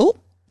 Oh,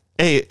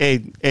 Hey,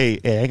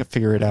 I can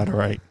figure it out. All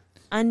right.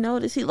 I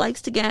noticed he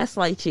likes to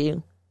gaslight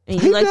you, and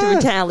He you like to does.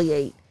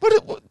 retaliate.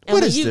 What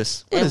And is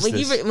this? What is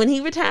this? when he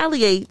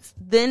retaliates,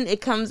 then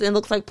it comes and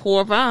looks like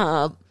poor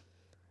Rob.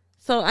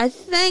 So I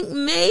think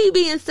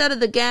maybe instead of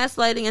the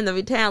gaslighting and the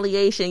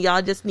retaliation,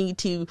 y'all just need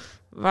to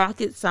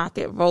rocket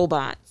socket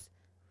robots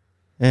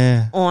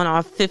Yeah, on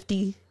our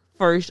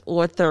 51st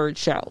or 3rd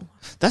show.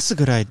 that's a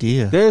good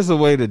idea. There's a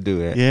way to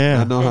do it. Yeah.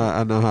 I know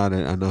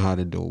how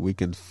to do it. We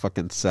can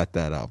fucking set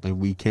that up, and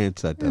we can't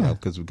set that up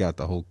because we got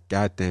the whole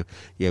goddamn.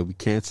 Yeah, we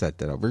can't set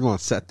that up. We're gonna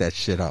set that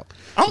shit up.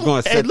 We're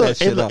gonna set that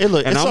shit up,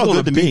 look, and it's I'm all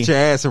gonna good to beat me. your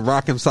ass and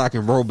rock 'em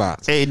socking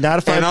robots. Hey, not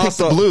if And I pick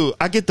also- the blue.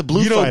 I get the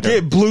blue You don't fighter.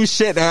 get blue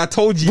shit. I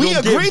told you, We you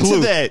don't agreed get to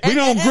blue. that. We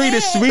don't agree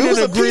to. We It was didn't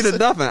a agree piece to of-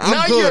 nothing.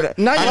 Now I'm good.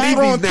 You're I need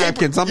throwing these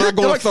napkins. I'm not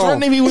going you're to throw.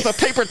 threatening me with a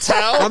paper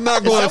towel. I'm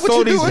not Is going that to what throw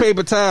you're these doing?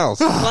 paper towels.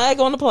 Flag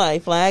on the play.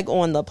 Flag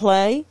on the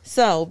play.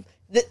 So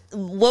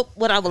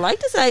what I would like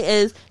to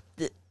say is,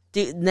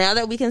 now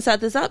that we can set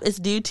this up, it's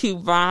due to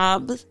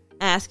Rob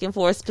asking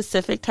for a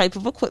specific type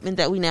of equipment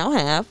that we now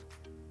have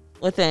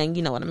within,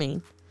 you know what I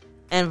mean.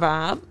 And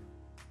Rob,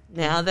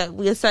 now that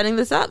we are setting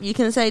this up, you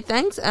can say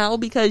thanks, Al,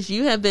 because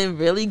you have been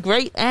really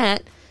great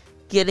at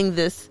getting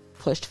this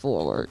pushed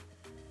forward.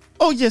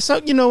 Oh yes,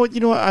 you know what?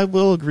 I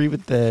will agree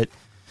with that.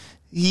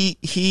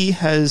 He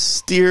has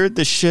steered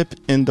the ship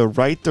in the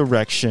right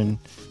direction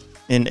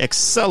in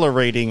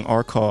accelerating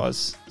our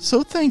cause.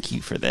 So thank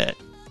you for that.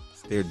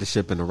 Steered the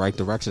ship in the right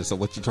direction. So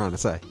what you trying to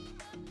say?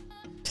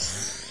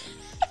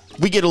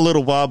 We get a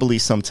little wobbly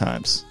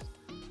sometimes.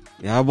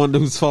 Yeah, I wonder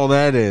whose fault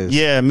that is.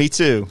 Yeah, me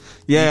too.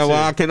 Yeah, Me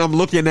well, too. I'm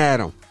looking at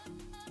him.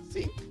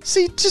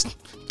 See, just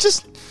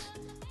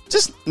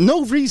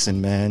no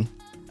reason, man.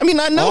 I mean,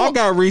 I know I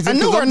got reason. I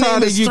know 'cause our I'm tired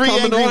name of is you Three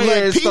coming Angry on here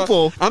Black and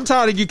People. I'm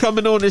tired of you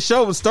coming on the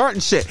show and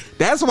starting shit.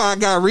 That's why I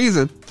got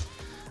reason.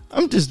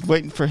 I'm just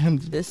waiting for him.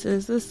 This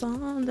is the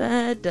song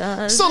that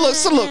does. So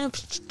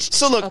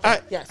look. Okay,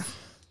 yes.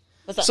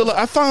 What's up? So look,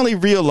 I finally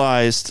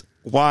realized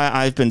why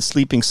I've been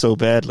sleeping so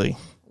badly.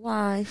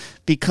 Why?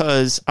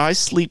 Because I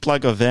sleep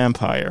like a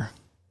vampire.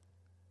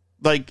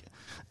 Like,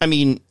 I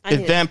mean, I if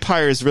hear.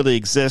 vampires really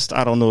exist,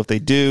 I don't know if they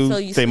do. So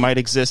you They sleep- might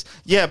exist.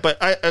 Yeah, but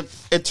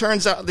it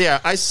turns out,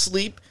 I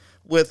sleep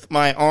with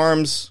my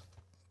arms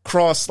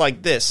crossed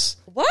like this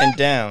What? and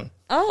down.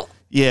 Oh,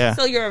 Yeah.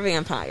 so you're a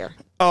vampire.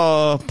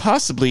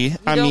 Possibly. You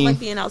I don't mean, like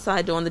being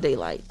outside during the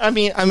daylight. I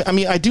mean,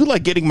 I do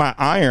like getting my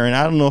iron.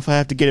 I don't know if I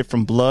have to get it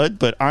from blood,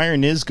 but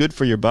iron is good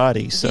for your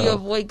body. So Do you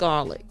avoid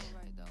garlic?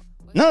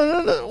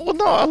 no. Well,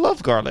 no, I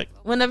love garlic.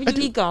 Whenever you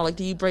eat garlic,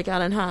 do you break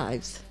out in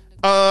hives?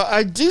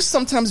 I do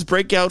sometimes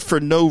break out for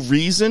no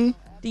reason.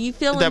 Do you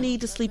feel a That-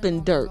 need to sleep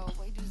in dirt?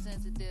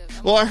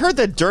 Well, I heard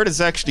that dirt is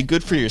actually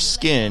good for your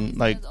skin,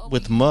 like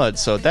with mud,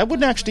 so that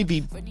wouldn't actually be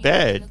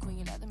bad.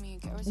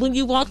 When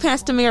you walk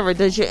past a mirror,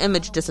 does your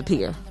image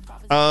disappear?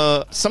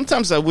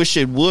 Sometimes I wish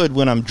it would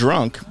when I'm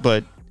drunk,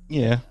 but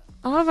yeah.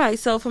 All right,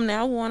 so from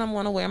now on, I'm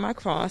going to wear my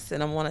cross,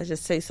 and I'm going to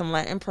just say some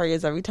Latin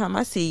prayers every time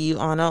I see you.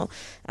 I don't know,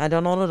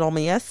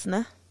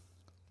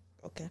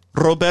 Okay.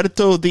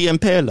 Roberto the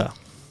Impaler.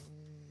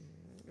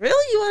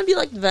 Really? You want to be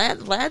like that,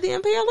 Vlad the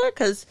Impaler?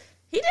 Because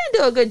he didn't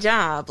do a good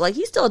job. Like,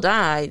 he still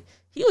died.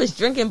 He was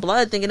drinking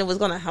blood thinking it was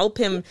going to help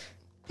him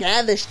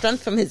gather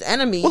strength from his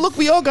enemies. Well, look,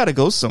 we all got to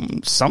go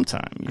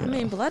sometime. I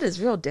mean, blood is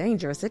real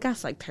dangerous. It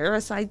got, like,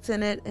 parasites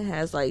in it. It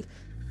has, like,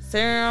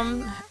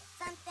 serum,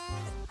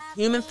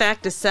 human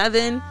factor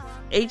 7,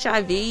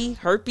 HIV,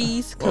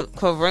 herpes,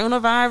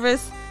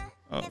 coronavirus.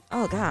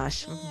 Oh,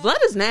 gosh. Blood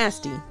is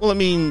nasty. Well, I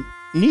mean,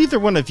 neither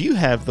one of you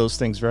have those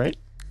things, right?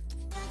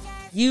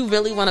 You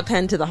really want a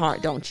pen to the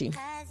heart, don't you?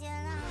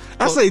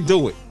 I say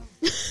do it.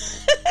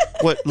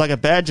 What, like a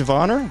badge of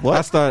honor?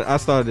 What? I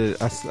started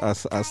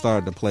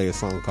to play a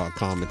song called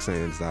Comic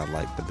Sans that I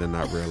like, but then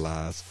I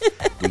realized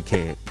we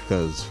can't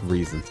because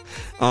reasons.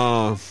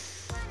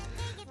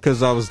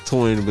 Because I was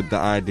toying with the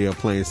idea of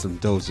playing some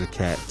Doja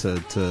Cat to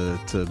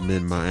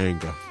mend my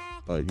anger,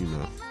 but you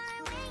know.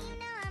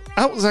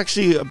 I was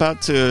actually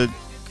about to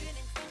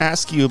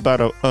ask you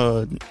about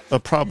a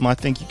problem I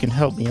think you can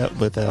help me out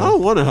with. I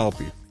don't want to help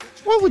you.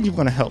 Why would you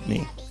want to help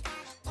me?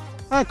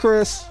 Hi,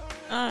 Chris.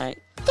 All right.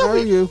 How are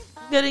you?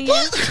 Good in you.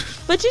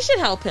 But you should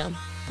help him.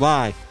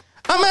 Why?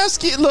 I'm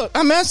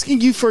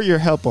asking you for your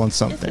help on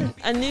something.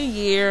 A new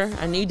year,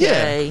 a new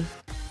day.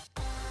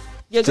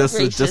 You're Just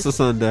a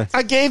Sunday.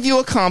 I gave you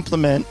a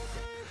compliment.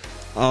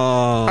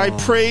 I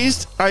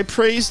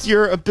praised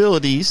your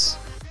abilities.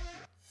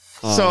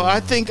 So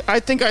I think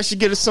I should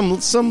get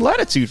some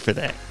latitude for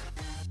that.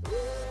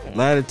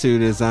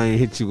 Latitude is I ain't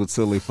hit you with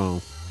silly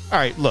phone. All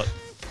right, look.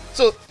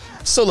 So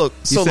look.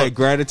 You said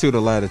gratitude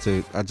or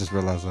latitude? I just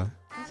realized that.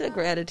 He said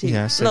gratitude.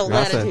 Yeah, I said no,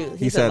 gratitude. latitude.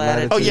 He said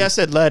latitude. Oh yeah, I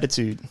said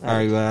latitude. All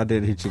right, well, I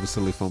didn't hit you with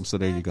silly foam, so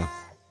there you go.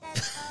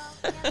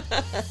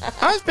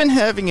 I've been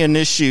having an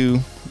issue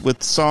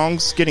with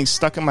songs getting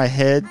stuck in my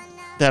head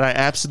that I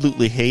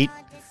absolutely hate.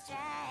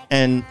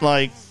 And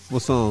like,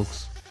 what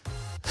songs?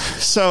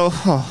 So,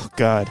 oh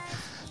god.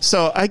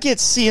 So I get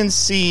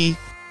CNC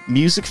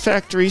Music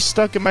Factory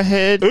stuck in my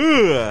head.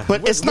 Ugh.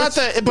 But it's not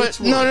that. But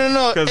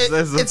no.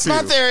 It's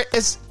not their.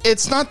 It's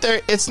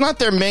not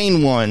their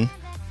main one.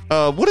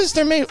 What is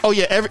their main? Oh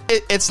yeah,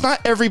 it's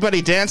not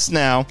Everybody Dance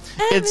Now.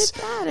 It's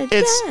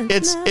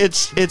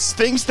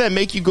things that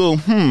make you go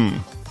Ooh.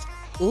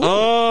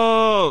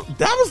 Oh,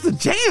 that was the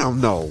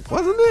jam, though,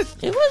 wasn't it?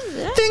 It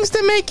was things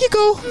that make you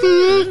go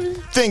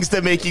things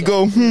that make you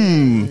go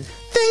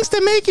things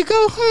that make you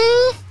go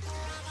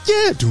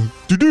yeah,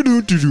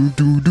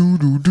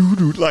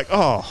 like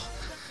oh.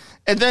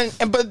 And then,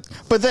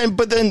 but then,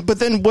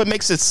 what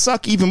makes it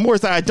suck even more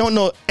is that I don't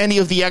know any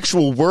of the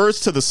actual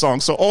words to the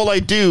song. So all I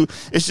do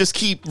is just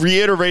keep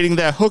reiterating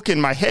that hook in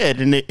my head,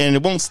 and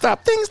it won't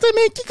stop. Things that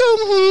make you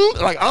go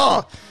like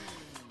oh.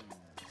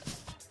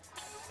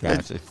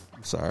 Gotcha.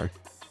 I'm sorry.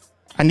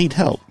 I need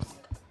help.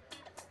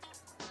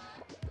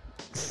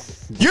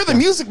 You're the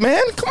music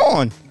man. Come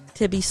on.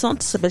 to be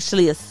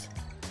specialist.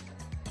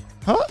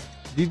 Huh?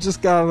 You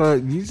just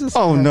gotta.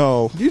 Oh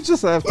no. You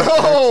just have to.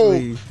 No.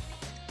 Actually,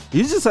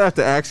 you just have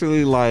to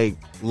actually like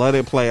let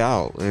it play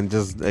out and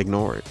just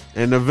ignore it,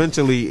 and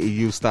eventually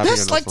you stop.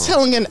 That's like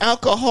telling an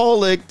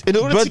alcoholic in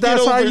order to get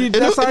over.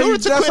 That's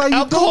how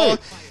you do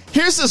it.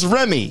 Here's this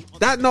Remy.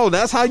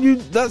 That's how you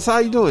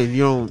do it.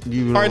 You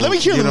don't. All right, let me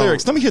hear the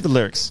lyrics. Let me hear the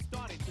lyrics.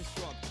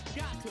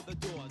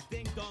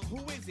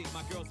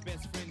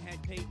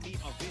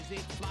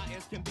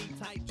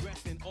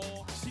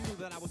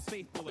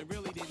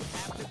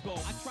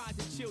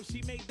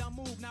 She made the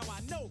move. Now I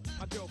know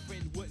my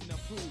girlfriend wouldn't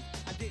approve.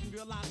 I didn't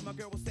realize my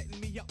girl was setting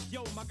me up.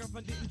 Yo, my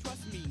girlfriend didn't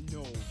trust me.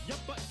 No. Yep,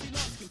 but she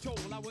lost control.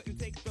 I wouldn't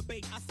take the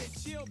bait. I said,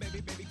 chill,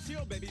 baby,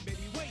 chill, baby,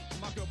 wait.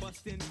 My girl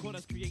busted in, caught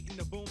us creating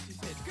the boom. She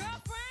said,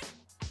 girlfriend,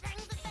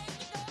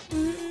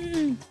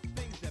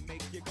 things that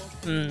make you go.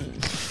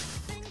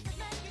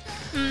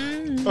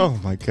 Oh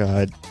my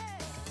god.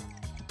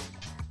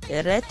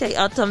 Rete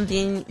autumn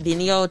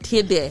vinio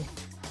tibe.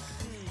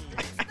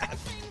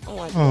 Oh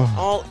my god!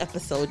 All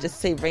episode, just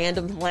say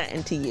random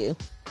Latin to you.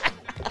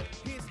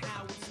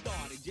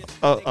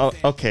 Oh,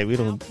 okay. We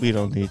don't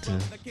need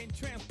to.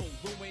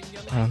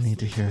 I don't need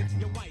to hear it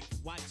anymore.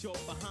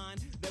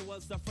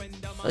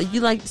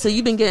 So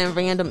you've been getting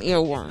random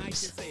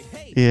earworms.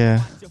 Yeah.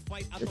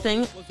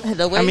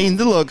 The way.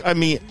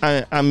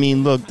 I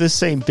mean, look.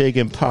 This ain't Big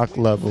and Pac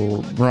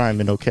level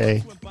rhyming,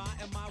 okay?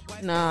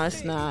 No,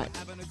 it's not.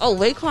 Oh,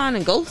 Raekwon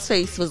and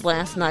Ghostface was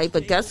last night,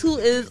 but guess who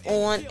is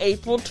on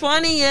April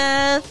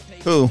 20th?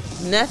 Who?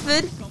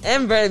 Method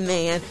and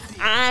Redman.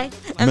 I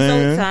am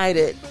so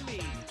excited.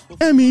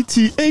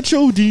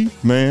 METHOD,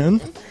 man.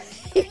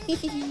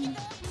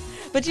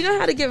 But you know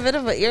how to get rid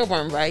of an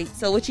earworm, right?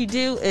 So what you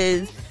do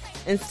is,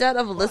 instead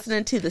of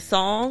listening to the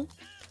song,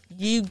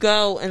 you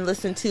go and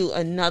listen to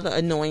another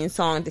annoying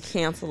song to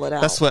cancel it out.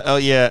 That's what. Oh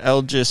yeah,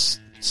 Elle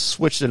just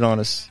switched it on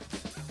us.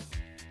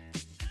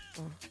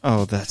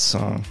 Oh, that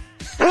song.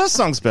 Well, that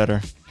song's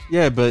better.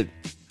 Yeah, but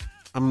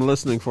I'm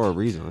listening for a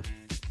reason.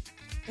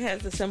 It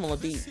has a similar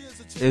beat.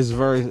 It's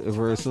very,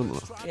 very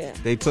similar. Yeah.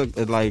 They took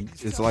it like,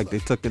 it's like they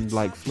took and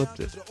like flipped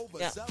it.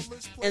 Yeah.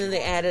 And then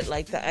they added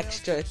like the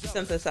extra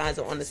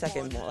synthesizer on the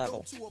second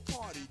level.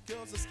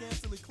 Girls are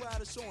scantily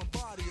clad, showing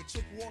body. A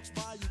chick walks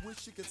by, you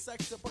wish you could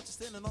sex her, but you're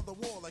standing on the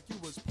wall like you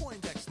was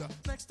Poindexter.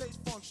 Next day's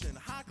function,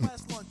 high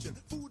class luncheon.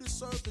 Food is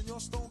served and you're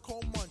stone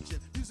cold munching.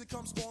 Music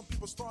comes on,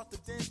 people start to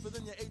dance, but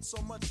then you ate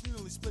so much you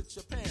nearly split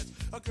your pants.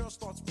 A girl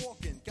starts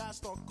walking, guys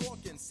start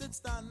gawking, sits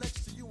down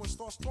next to you and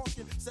starts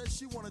talking. Says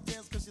she wanna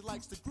dance cause she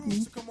likes the groove.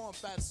 So come on,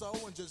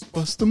 fatso, and just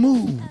Bust the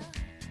move.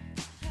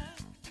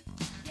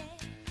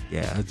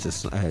 Yeah,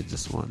 I had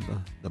just wanted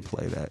to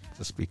play that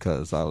just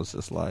because I was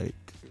just like,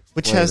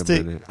 Which wait has a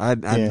the minute.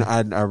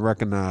 I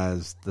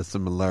recognize the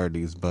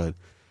similarities, but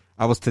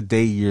I was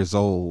today years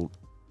old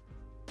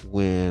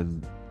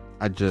when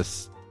I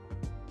just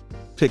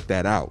picked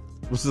that out.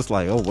 It was just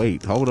like, oh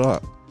wait, hold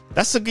up.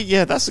 That's a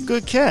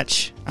good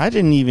catch. I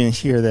didn't even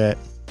hear that.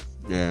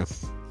 Yeah.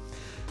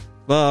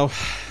 Well,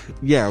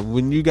 yeah,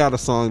 when you got a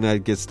song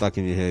that gets stuck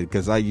in your head,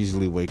 because I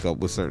usually wake up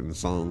with certain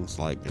songs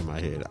like in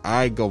my head,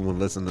 I go and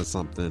listen to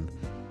something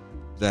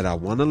that I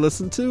want to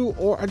listen to,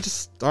 or I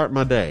just start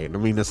my day. I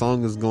mean, the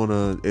song is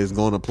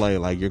gonna play,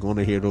 like you're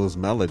gonna hear those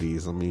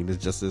melodies. I mean, it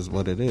just is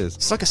what it is.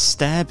 It's like a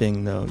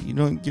stabbing, though. You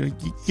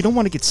don't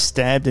want to get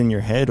stabbed in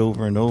your head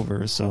over and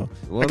over. So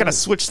Well, I gotta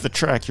switch the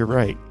track. You're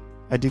right.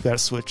 I do gotta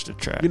switch the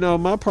track. You know,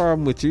 my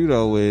problem with you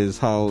though is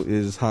how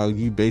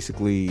you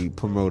basically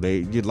promote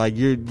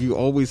you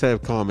always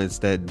have comments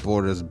that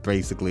borders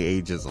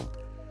basically ageism.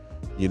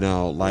 You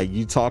know, like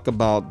you talk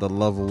about the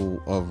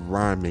level of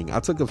rhyming.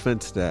 I took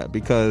offense to that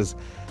because,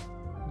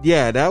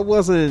 yeah, that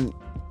wasn't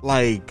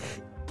like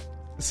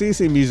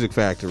CC Music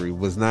Factory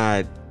was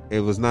not. It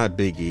was not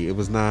Biggie. It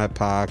was not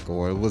Pac,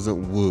 or it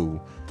wasn't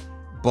Wu.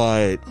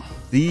 But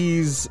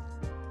these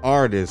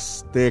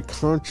artists, their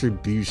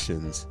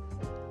contributions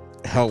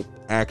help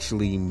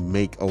actually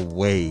make a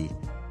way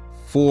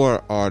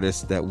for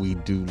artists that we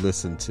do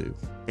listen to,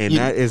 and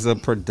that is a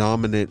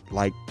predominant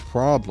like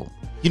problem.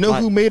 You know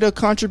who made a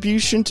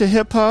contribution to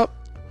hip hop,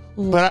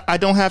 but I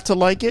don't have to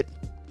like it?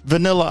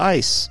 Vanilla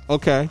Ice.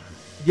 Okay,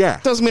 yeah,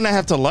 Doesn't mean I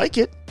have to like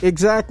it.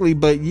 exactly.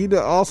 But you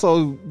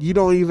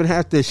don't even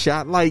have to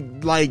shout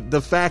like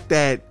the fact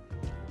that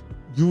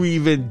you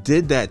even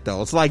did that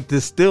though. It's like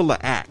there's still an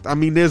act. I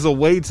mean, there's a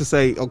way to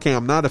say, okay,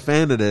 I'm not a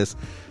fan of this,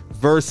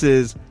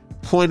 versus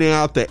pointing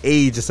out the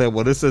age and say,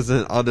 well, this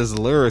isn't this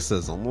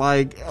lyricism.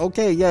 Like,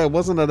 okay, yeah, it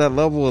wasn't at that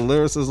level of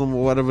lyricism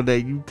or whatever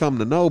that you come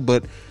to know,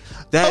 but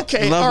that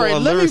level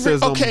of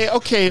lyricism.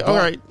 All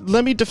right.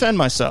 Let me defend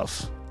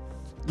myself.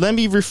 Let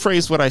me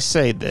rephrase what I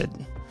say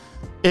then.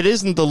 It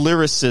isn't the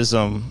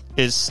lyricism.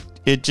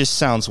 It just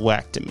sounds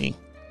whack to me.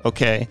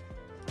 Okay.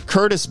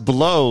 Curtis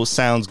Blow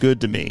sounds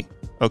good to me.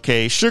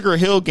 Okay. Sugar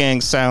Hill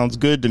Gang sounds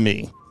good to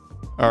me.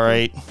 All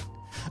right.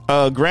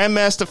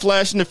 Grandmaster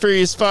Flash and the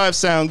Furious 5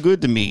 sound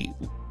good to me.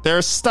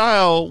 Their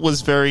style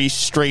was very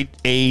straight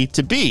A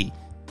to B.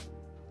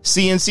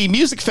 CNC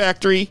Music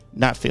Factory,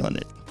 not feeling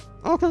it.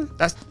 Okay.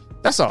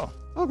 That's all.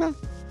 Okay.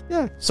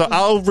 Yeah. So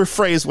I'll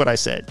rephrase what I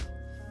said.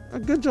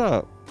 Good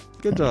job.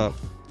 Good job.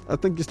 I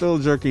think you're still a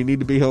jerky. You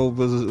need to be held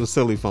with a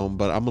silly phone,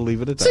 but I'm gonna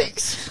leave it at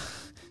that.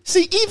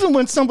 See, even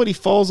when somebody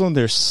falls on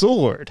their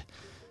sword,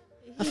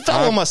 I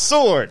fell on my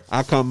sword.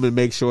 I come and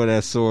make sure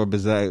that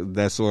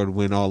sword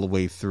went all the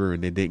way through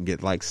and it didn't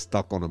get like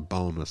stuck on a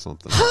bone or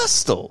something.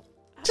 Hostile.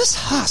 Just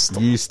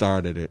hostile. You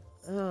started it.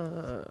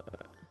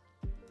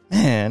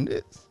 Man.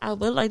 I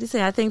would like to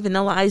say I think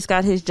Vanilla Ice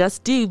got his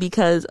just due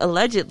because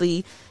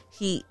allegedly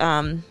he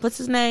what's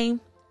his name?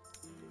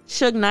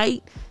 Suge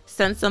Knight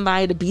sent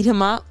somebody to beat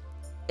him up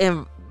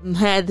and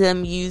had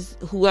them use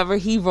whoever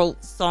he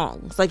wrote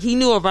songs. Like he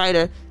knew a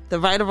writer. The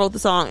writer wrote the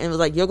song and was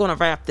like, "You're gonna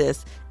rap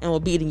this, and we're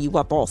beating you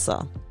up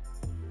also."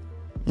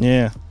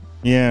 Yeah.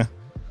 I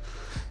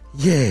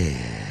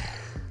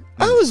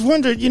always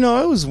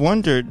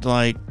wondered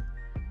like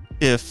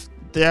if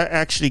that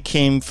actually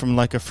came from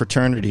like a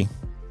fraternity.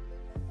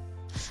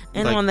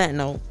 And Like- on that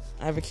note,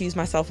 I recused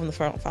myself from the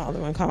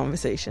following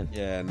conversation.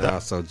 Yeah, no, I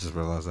also just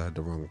realized I had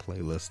the wrong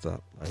playlist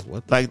up. Like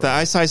what? Like the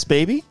Ice Ice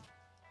Baby?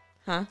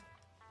 Huh?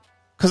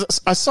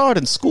 Because I saw it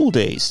in School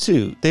Days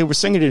too. They were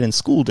singing it in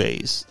School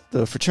Days,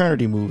 the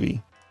fraternity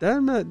movie.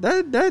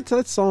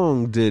 That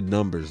song did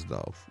numbers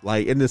though.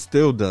 Like, and it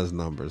still does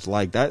numbers.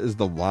 Like, that is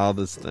the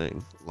wildest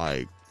thing.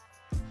 Like,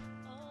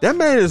 that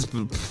man is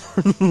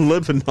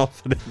living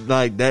off of it.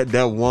 Like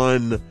that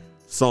one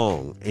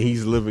song, and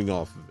he's living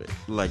off of it.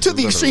 Like To the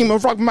literally. extreme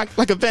of rock mic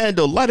like a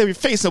vandal, light up your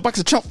face and wax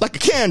a chump like a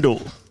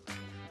candle.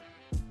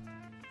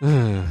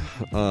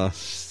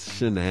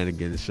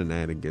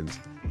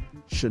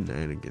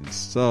 Shenanigans.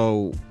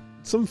 So,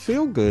 some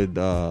feel good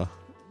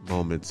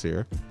moments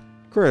here.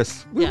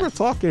 Chris, we were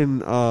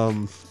talking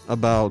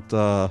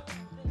about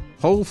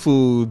Whole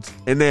Foods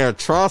and their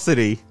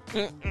atrocity,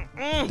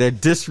 their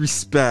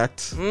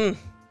disrespect.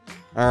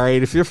 All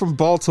right, if you're from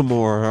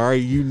Baltimore, all right,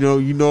 you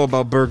know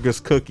about Burger's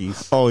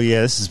Cookies. Oh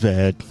yeah, this is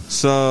bad.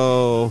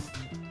 So,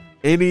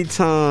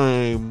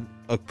 anytime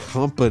a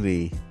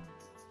company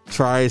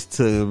tries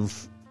to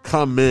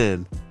come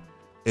in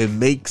and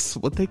makes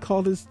what they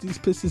call these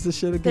pieces of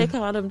shit They again.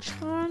 call them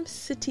Charm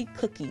City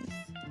cookies.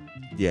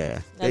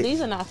 Yeah, Now,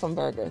 these are not from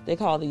Burger. They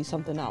call these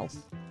something else.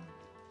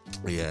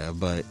 yeah,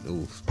 but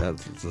oof,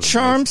 that's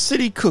Charm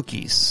City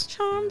cookies.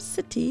 Charm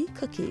City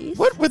cookies.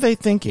 What were they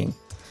thinking?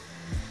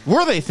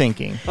 Were they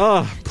thinking?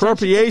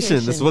 Appropriation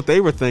is Gentrification. what they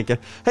were thinking.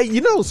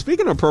 Hey,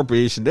 speaking of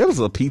appropriation, there was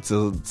a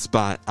pizza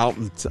spot out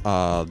in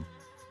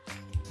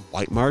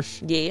White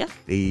Marsh. Yeah.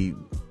 They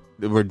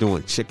were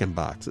doing chicken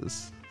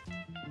boxes.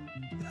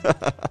 I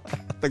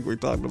think we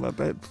talked about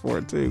that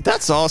before too.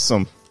 That's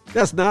awesome.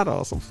 That's not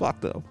awesome.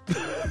 Fuck them.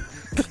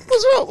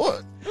 What's wrong?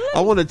 What?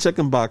 I want a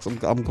chicken box. I'm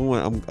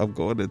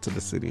going into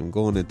the city. I'm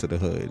going into the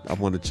hood. I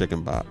want a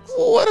chicken box.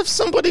 What if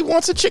somebody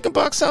wants a chicken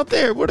box out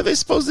there? What are they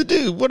supposed to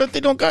do? What if they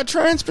don't got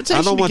transportation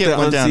I don't to want get the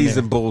one down there?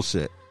 unseasoned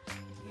bullshit.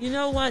 You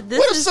know what? This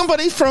What if is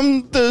somebody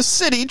from the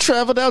city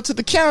traveled out to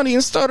the county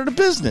and started a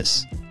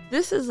business?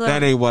 this is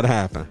That ain't what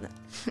happened.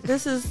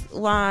 this is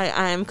why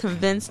I am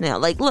convinced now.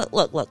 Like, look.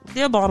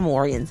 They're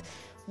Baltimoreans.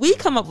 We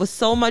come up with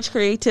so much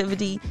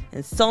creativity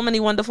and so many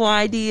wonderful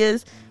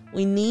ideas.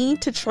 We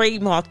need to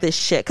trademark this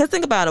shit. Because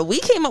think about it. We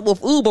came up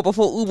with Uber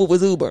before Uber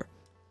was Uber.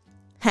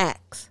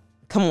 Hacks.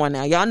 Come on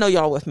now. Y'all know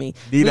y'all with me.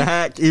 Need a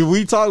hack.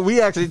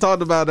 We actually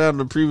talked about that in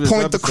the previous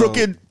Point the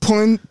episode.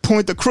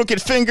 point the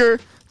crooked finger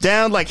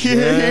down like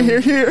here.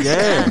 Yeah.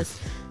 Yes.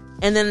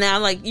 And then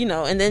now,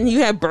 and then you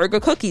have burger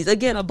cookies.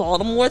 Again, a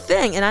Baltimore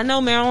thing. And I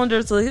know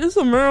Marylanders like, it's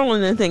a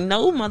Maryland thing.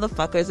 No,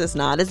 motherfuckers, it's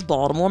not. It's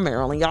Baltimore,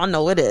 Maryland. Y'all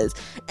know it is.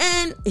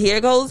 And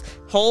here goes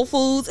Whole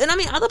Foods. And I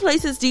mean, other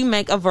places do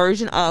make a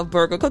version of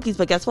burger cookies.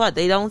 But guess what?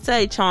 They don't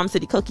say Charm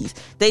City cookies.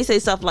 They say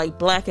stuff like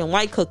black and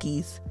white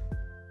cookies.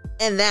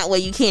 And that way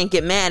you can't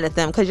get mad at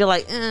them because you're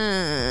like,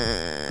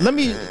 Let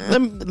me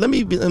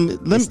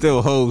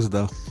Still hoes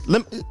though.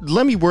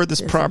 let me word this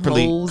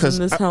properly because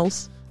in this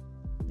house.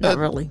 Not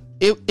really.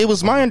 It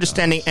was my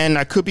understanding, and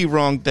I could be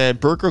wrong, that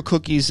burger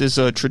cookies is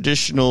a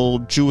traditional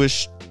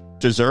Jewish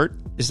dessert.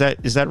 Is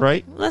that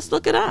right? Let's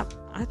look it up.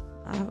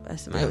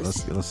 Let's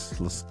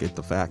get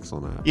the facts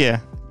on that.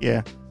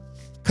 Yeah.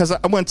 Because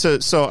I went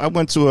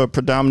to a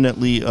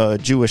predominantly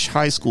Jewish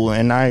high school,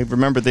 and I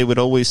remember they would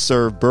always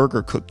serve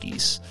burger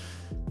cookies.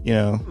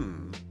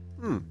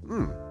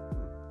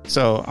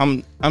 So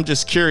I'm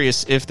just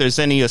curious if there's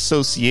any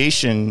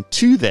association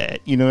to that.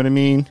 You know what I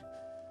mean?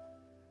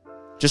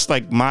 Just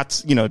like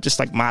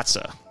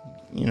matzah.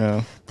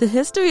 The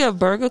history of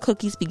burger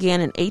cookies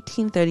began in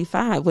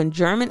 1835 when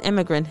German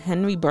immigrant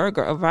Henry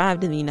Berger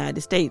arrived in the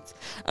United States.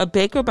 A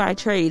baker by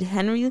trade,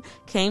 Henry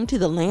came to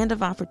the land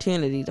of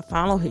opportunity to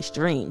follow his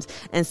dreams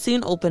and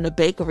soon opened a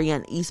bakery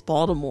in East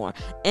Baltimore.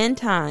 In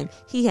time,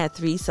 he had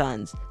 3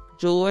 sons,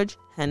 George,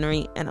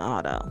 Henry, and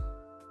Otto.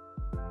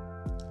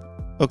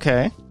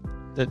 Okay.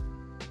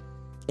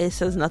 It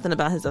says nothing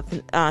about his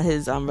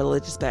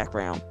religious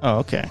background. Oh,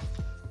 okay.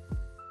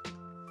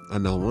 I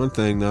know one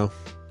thing though.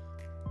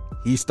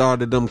 He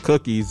started them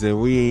cookies,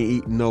 and we ain't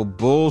eating no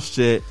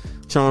bullshit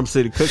Charm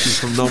City cookies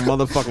from no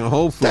motherfucking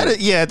Whole Foods.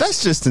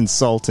 That's just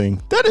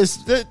insulting. That is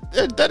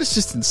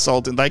just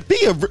insulting. Like,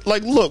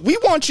 look, we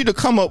want you to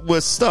come up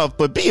with stuff,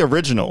 but be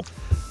original.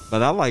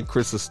 But I like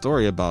Chris's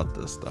story about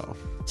this though.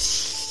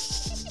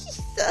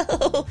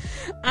 So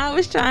I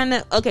was trying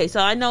to. Okay, so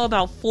I know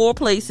about 4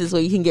 places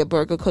where you can get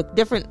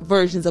different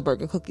versions of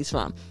burger cookies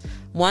from.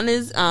 One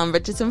is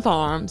Richardson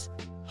Farms,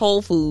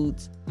 Whole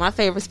Foods, my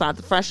favorite spot,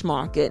 the Fresh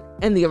Market,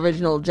 and the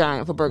Original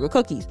Giant for burger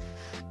cookies.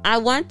 I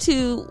went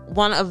to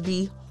one of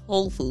the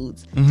Whole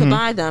Foods to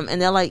buy them, and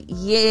they're like,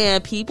 yeah,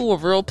 people were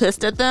real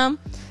pissed at them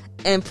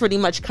and pretty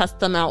much cussed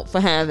them out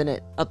for having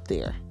it up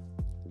there.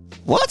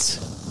 What?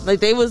 Like,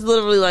 they was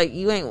literally like,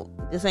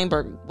 this ain't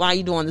burger. Why are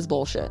you doing this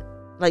bullshit?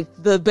 Like,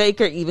 the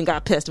baker even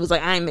got pissed. It was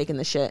like, I ain't making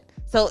this shit.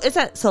 So it's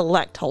at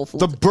select Whole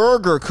Foods. The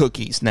burger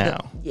cookies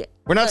now. Yeah.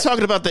 We're not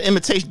talking about the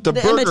imitation. The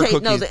burger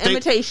cookies. No, the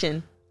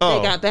imitation. Oh.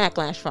 They got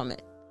backlash from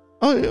it.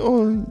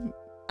 Oh,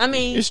 I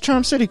mean, it's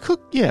Charm City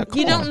cook. Yeah,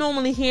 you don't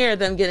normally hear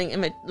them getting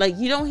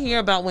you don't hear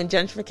about when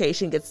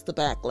gentrification gets the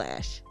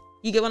backlash.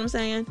 You get what I'm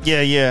saying?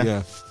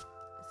 Yeah.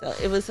 So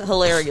it was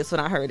hilarious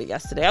when I heard it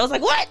yesterday. I was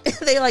like, "What?"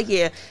 They like,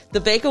 "Yeah, the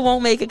baker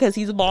won't make it because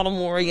he's a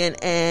Baltimorean,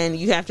 and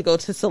you have to go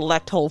to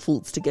select Whole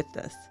Foods to get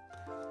this."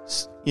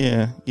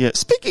 Yeah.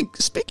 Speaking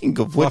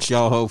of Fuck which,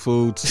 y'all Whole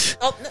Foods.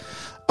 Oh,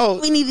 no.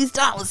 We need these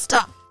dollars.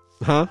 Stop.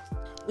 Huh?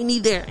 We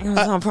need their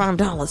Amazon Prime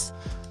dollars.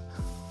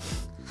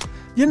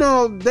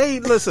 They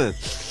listen.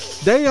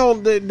 They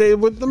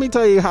let me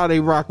tell you how they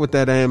rock with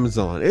that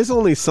Amazon. It's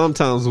only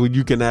sometimes when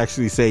you can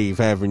actually save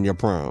having your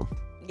Prime.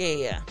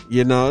 Yeah.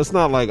 It's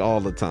not like all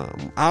the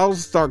time. I'll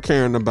start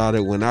caring about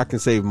it when I can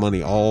save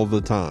money all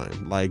the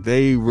time. Like,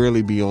 they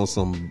really be on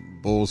some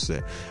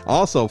bullshit.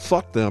 Also,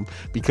 fuck them,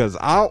 because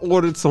I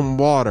ordered some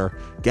water.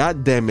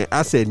 God damn it.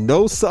 I said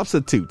no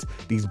substitutes.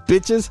 These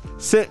bitches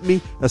sent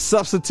me a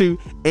substitute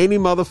any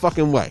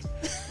motherfucking way.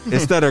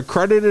 Instead of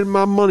crediting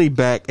my money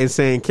back and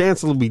saying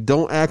cancel, we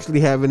don't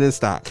actually have it in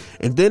stock.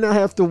 And then I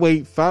have to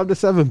wait 5 to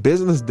 7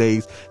 business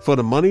days for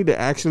the money to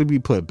actually be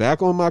put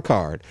back on my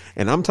card.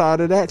 And I'm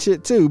tired of that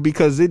shit too,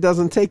 because it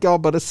doesn't take y'all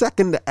but a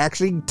second to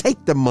actually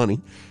take the money.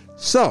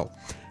 So,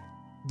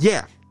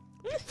 yeah,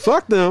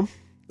 fuck them.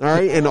 All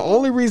right. And the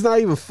only reason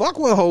I even fuck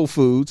with Whole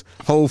Foods,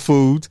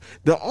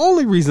 the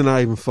only reason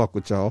I even fuck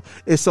with y'all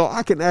is so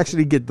I can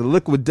actually get the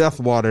Liquid Death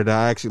water that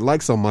I actually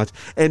like so much.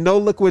 And no,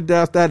 Liquid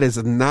Death, that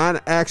is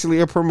not actually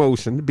a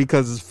promotion,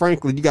 because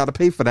frankly, you got to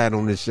pay for that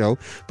on this show.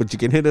 But you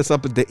can hit us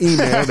up at the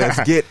email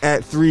that's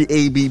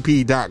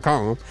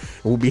get@3abp.com. And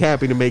we'll be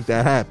happy to make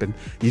that happen.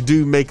 You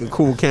do make a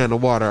cool can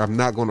of water. I'm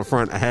not going to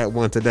front. I had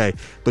one today,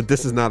 but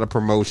this is not a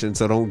promotion.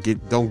 So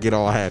don't get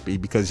all happy,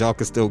 because y'all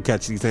can still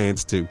catch these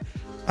hands too.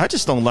 I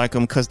just don't like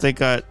them because they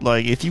got,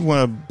 like, if you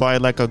want to buy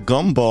like a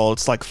gumball,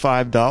 it's like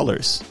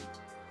 $5,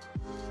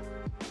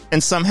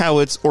 and somehow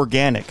it's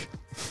organic.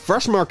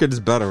 Fresh Market is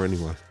better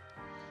anyway.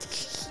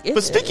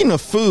 But speaking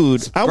of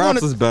food, I want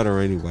Sprouts is better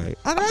anyway.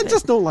 I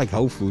just don't like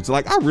Whole Foods.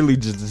 Like, I really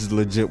just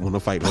legit want to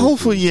fight Whole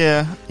Foods.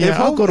 Yeah.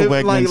 I'll go to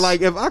Wegmans. Like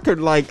if I could,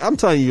 like, I'm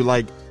telling you,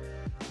 like,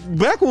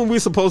 back when we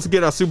were supposed to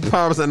get our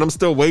superpowers, and I'm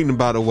still waiting,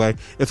 by the way,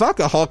 if I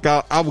could Hulk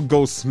out, I would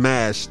go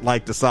smash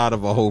like the side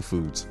of a Whole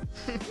Foods.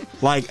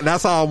 Like,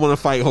 that's how I want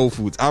to fight Whole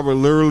Foods. I would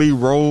literally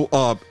roll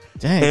up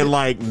and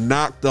like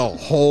knock the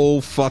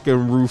whole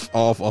fucking roof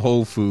off a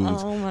Whole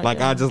Foods. Oh my like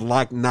God. I just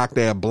knock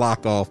that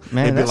block off,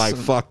 Man, and be that's like,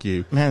 some- fuck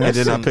you. man, And that's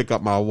then I some- pick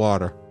up my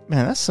water.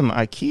 Man, that's some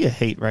IKEA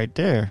hate right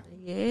there.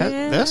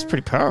 Yeah. That's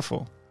pretty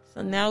powerful.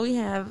 So now we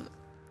have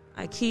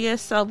IKEA,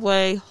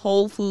 Subway,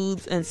 Whole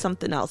Foods, and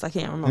something else. I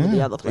can't remember the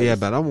other place. Yeah,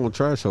 but I won't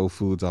trash Whole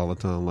Foods all the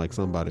time like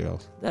somebody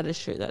else. That is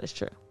true. That is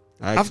true.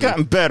 I've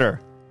gotten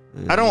better.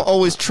 I don't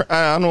always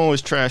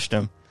trash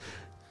them.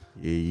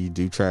 Yeah, you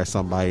do trash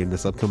somebody in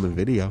this upcoming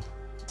video.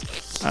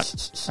 I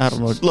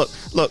don't know. Look.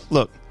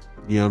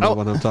 You don't know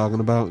what I'm talking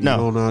about? No. You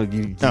don't know?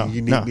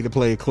 You need me to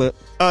play a clip?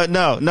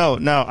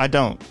 No, I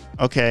don't.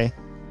 Okay.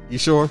 You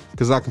sure?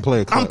 Because I can play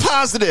a clip. I'm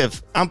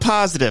positive.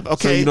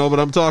 Okay. So you know what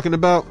I'm talking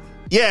about?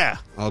 Yeah.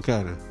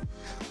 Okay then.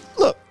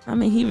 Look. I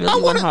mean, he really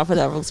went hard for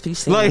that roast beef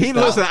sandwich. Like,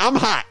 listen, I'm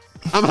hot.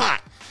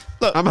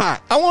 Look, I'm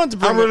hot. I wanted to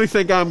bring I really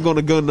think I'm going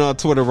to go on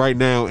Twitter right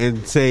now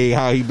and say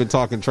how he been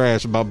talking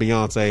trash about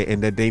Beyonce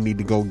and that they need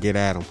to go get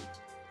at him.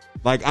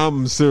 Like,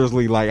 I'm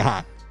seriously like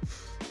hot.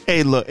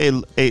 Hey, look. I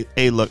love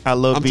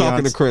Beyonce. I'm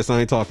talking to Chris.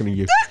 I ain't talking to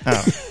you.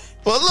 Oh.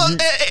 Well, look.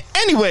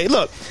 Anyway,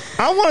 look.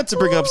 I wanted to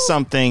bring up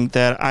something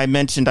that I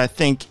mentioned, I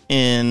think,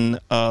 in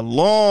a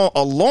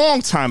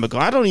long time ago.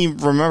 I don't even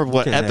remember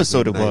what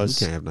episode it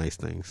was. You can't have nice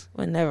things.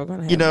 We're never going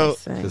to have You know, nice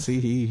things. Because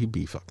he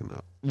be fucking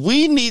up.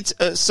 We need to,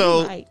 We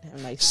might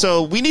have nice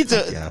so we need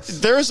to. Yes.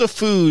 There's a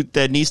food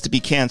that needs to be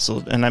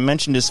canceled, and I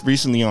mentioned this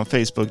recently on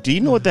Facebook. Do you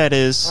know what that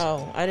is?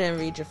 Oh, I didn't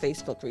read your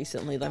Facebook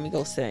recently. Let me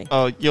go say.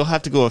 Oh, you'll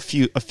have to go a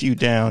few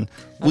down.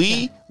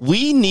 Okay.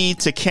 We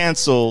need to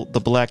cancel the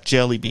black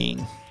jelly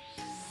bean.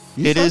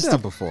 You It said is that the-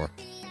 before.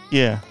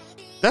 Yeah,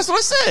 that's what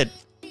I said.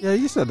 Yeah,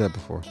 you said that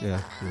before.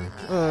 Yeah.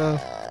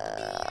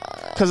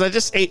 Because I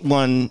just ate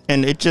one,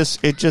 and it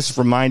just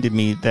reminded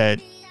me that,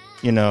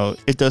 you know,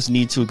 it does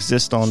need to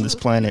exist on this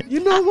planet. You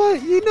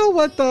know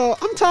what though?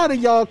 I'm tired of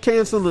y'all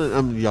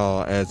canceling.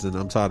 Y'all as in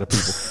I'm tired of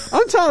people.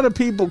 I'm tired of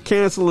people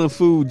canceling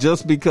food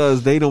just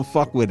because they don't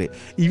fuck with it.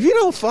 If you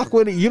don't fuck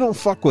with it, you don't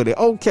fuck with it.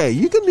 Okay,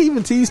 you can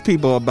even tease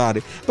people about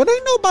it, but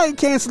ain't nobody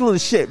canceling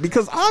shit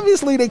because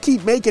obviously they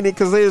keep making it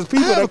because there's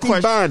people that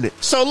keep buying it.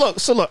 So look,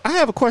 I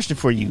have a question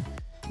for you.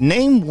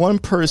 Name one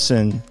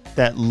person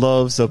that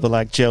loves a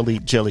black jelly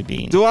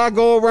bean. Do I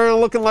go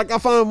around looking like I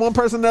find one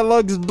person that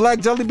loves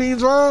black jelly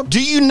beans, Rob?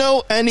 Do you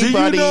know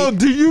anybody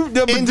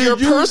in your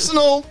you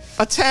personal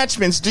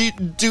attachments? Do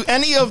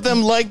any of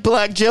them like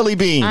black jelly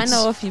beans? I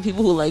know a few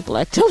people who like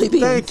black jelly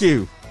beans. Thank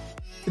you.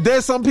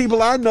 There's some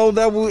people I know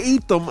that will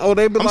eat them, or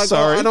they be I'm like,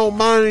 sorry. "Oh, I don't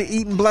mind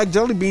eating black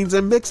jelly beans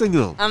and mixing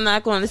them." I'm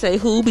not going to say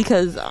who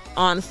because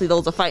honestly,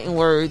 those are fighting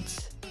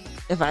words.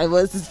 If I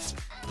was to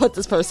put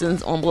this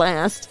person's on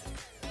blast.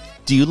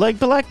 Do you like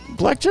black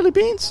jelly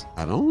beans?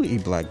 I don't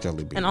eat black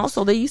jelly beans. And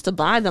also, they used to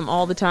buy them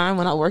all the time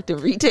when I worked in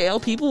retail.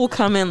 People would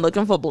come in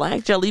looking for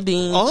black jelly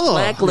beans, Oh,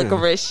 black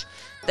licorice.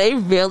 They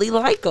really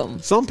like them.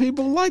 Some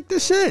people like the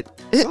shit.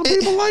 Some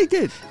people like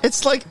it.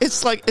 It's like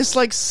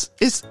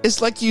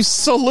you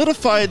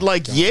solidified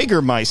like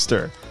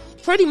Jägermeister.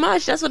 Pretty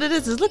much, that's what it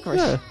is. It's licorice.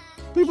 Yeah,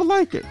 people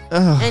like it.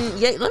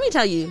 And let me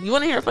tell you, you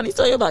want to hear a funny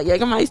story about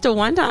Jägermeister?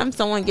 One time,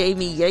 someone gave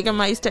me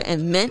Jägermeister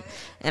and mint,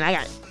 and I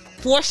got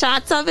 4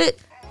 shots of it.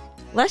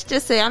 Let's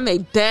just say I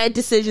made bad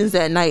decisions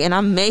that night, and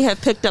I may have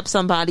picked up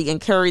somebody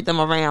and carried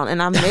them around,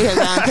 and I may have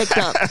gotten picked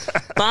up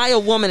by a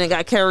woman and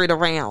got carried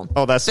around.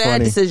 Oh, that's bad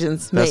funny.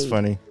 decisions made. That's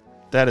funny.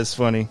 That is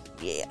funny.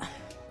 Yeah.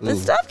 But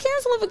stop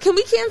canceling. Can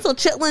we cancel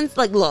chitlins?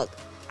 Like, look,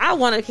 I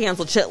want to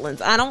cancel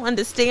chitlins. I don't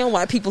understand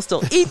why people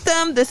still eat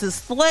them. This is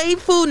slave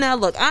food. Now,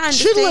 look, I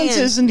understand. Chitlins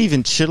isn't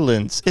even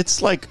chitlins.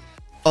 It's like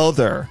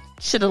other.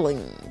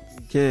 Chitlins.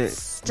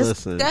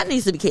 Listen, that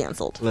needs to be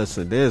canceled.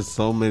 Listen, there's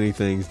so many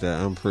things that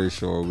I'm pretty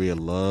sure we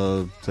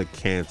love to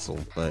cancel,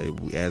 but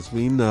as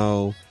we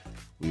know,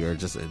 we are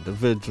just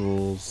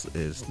individuals.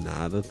 It's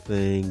not a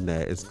thing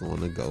that is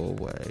going to go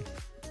away.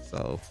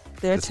 So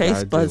their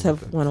taste buds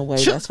have went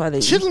away. That's why they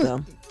eat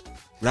them.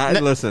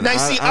 Listen, now,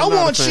 see, I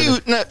want you.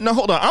 No,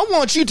 hold on. I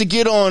want you to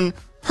get on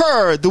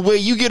her the way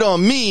you get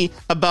on me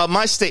about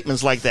my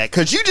statements like that,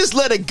 because you just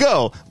let it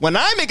go. When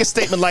I make a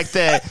statement like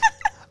that,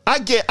 I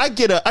get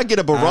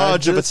a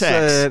barrage of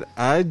attacks.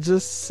 I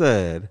just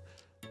said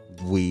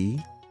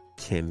we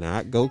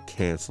cannot go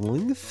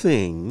canceling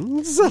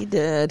things. He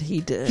did.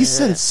 He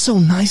said it so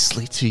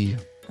nicely to you.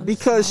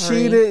 Because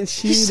she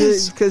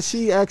didn't, because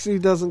she actually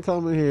doesn't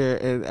come in here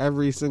and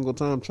every single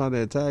time trying to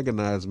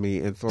antagonize me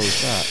and throw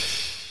shots.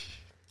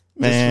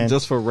 Man.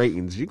 Just for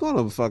ratings. You're going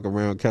to fuck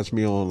around, catch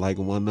me on like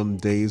one of them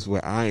days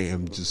where I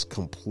am just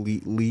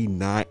completely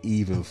not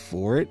even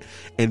for it.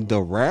 And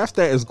the wrath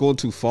that is going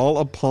to fall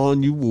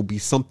upon you will be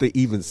something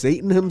even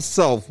Satan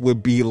himself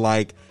would be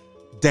like,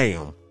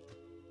 damn,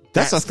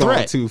 that's a threat.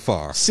 Gone too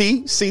far.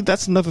 See,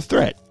 that's another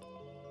threat.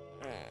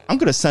 I'm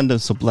going to send them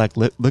some black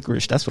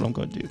licorice. That's what I'm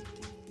going to do.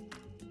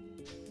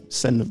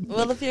 Send them.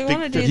 Well, if you're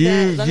going to do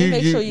that, let me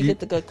make sure you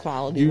get the good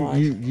quality one.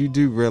 You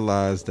do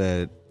realize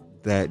that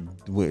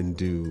wouldn't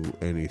do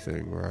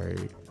anything, right?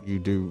 You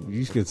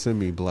can send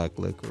me black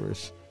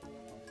licorice.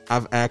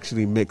 I've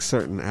actually mixed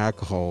certain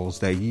alcohols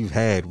that you've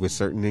had with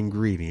certain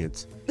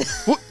ingredients.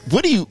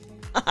 What do you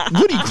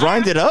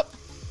grind it up?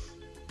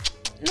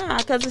 Nah,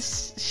 because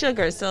it's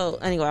sugar. So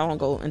anyway, I won't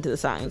go into the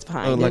science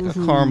behind it. Like a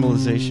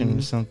caramelization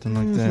or something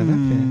like that.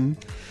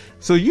 Okay.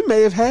 So you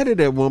may have had it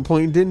at one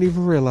point and didn't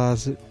even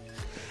realize it.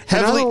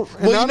 Well,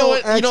 you know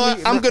what?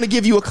 I'm going to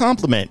give you a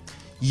compliment.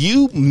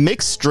 You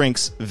mix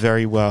drinks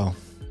very well,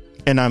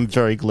 and I'm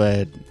very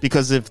glad,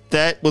 because if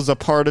that was a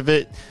part of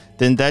it,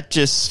 then that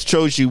just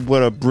shows you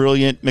what a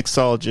brilliant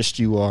mixologist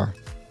you are.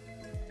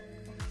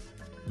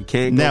 We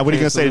can't. Now, what are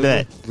you going to say to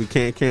that? We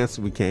can't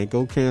cancel. We can't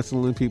go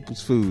canceling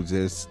people's foods.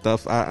 There's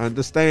stuff I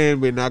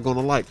understand we're not going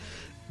to like,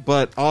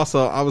 but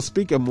also I was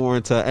speaking more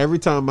into every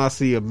time I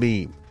see a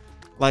meme.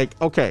 Like,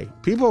 okay,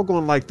 people are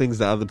going to like things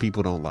that other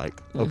people don't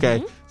like. Okay.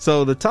 Mm-hmm.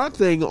 So the top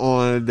thing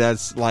on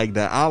that's like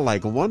that I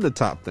like, one of the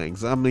top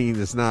things, I mean,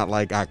 it's not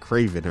like I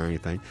crave it or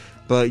anything,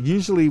 but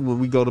usually when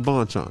we go to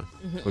Bonchon,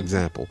 for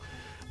example,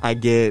 I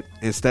get,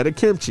 instead of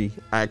kimchi,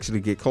 I actually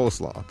get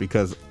coleslaw,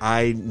 because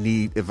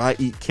if I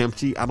eat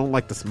kimchi, I don't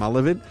like the smell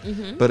of it.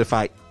 Mm-hmm. But if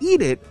I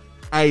eat it,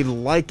 I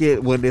like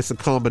it when it's a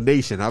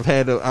combination. I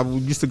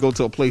used to go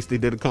to a place, they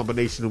did a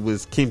combination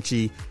with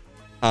kimchi,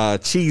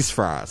 cheese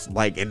fries,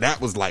 and that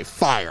was like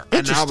fire.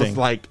 And I was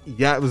like,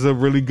 yeah, it was a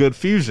really good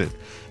fusion,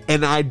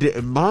 and I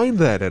didn't mind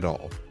that at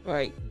all.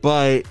 Right.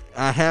 But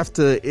I have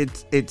to,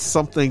 it's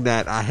something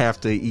that I have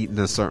to eat in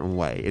a certain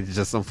way. It's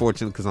just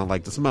unfortunate because I don't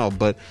like the smell,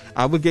 but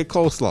I would get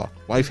coleslaw.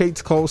 Wife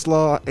hates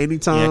coleslaw.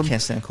 Anytime I can't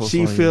stand coleslaw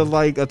she feel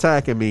like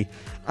attacking me,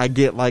 I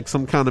get like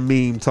some kind of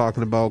meme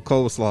talking about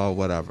coleslaw or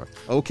whatever.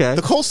 Okay.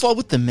 The coleslaw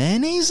with the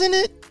mayonnaise in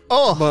it?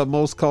 Oh. But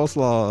most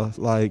coleslaw,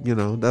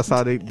 that's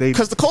how they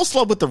because the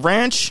coleslaw with the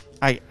ranch,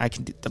 I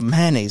can do the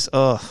mayonnaise.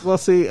 Ugh. Well,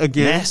 see,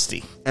 again,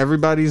 nasty.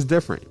 Everybody's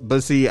different.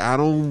 But see, I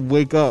don't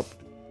wake up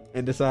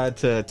and decide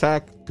to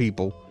attack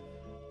people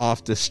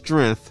off the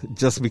strength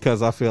just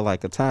because I feel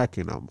like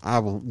attacking them. I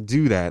won't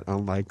do that,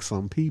 unlike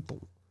some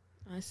people.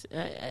 And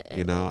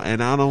I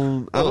got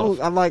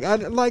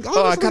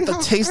the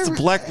taste of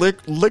black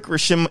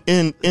licorice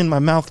in my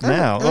mouth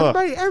now.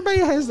 Everybody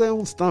has their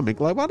own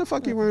stomach. Like, why the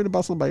fuck are you worrying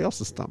about somebody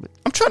else's stomach?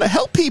 I'm trying to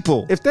help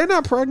people. If they're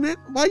not pregnant,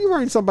 why are you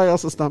worrying somebody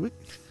else's stomach?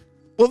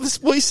 Well,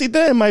 you see,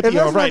 then it might be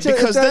all right,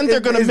 because then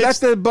they're going to mix.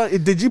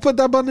 Did you put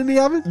that bun in the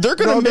oven? They're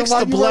going to mix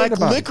the black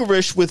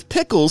licorice with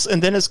pickles,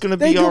 and then it's going to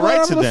be all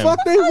right to them. They do whatever the fuck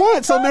they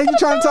want. So now you're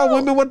trying to tell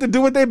women what to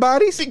do with their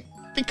bodies?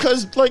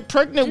 Because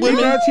pregnant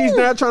women, he's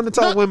not trying to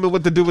tell women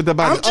what to do with their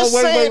bodies.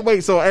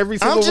 Wait. So every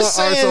single I'm just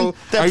one. Saying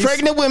that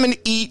pregnant women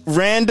eat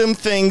random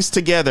things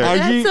together.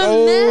 That's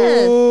a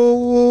myth.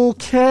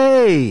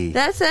 Okay.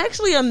 That's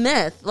actually a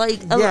myth.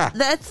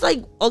 That's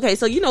like, okay.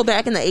 So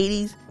back in the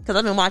 80s, because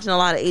I've been watching a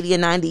lot of 80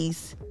 and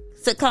 90s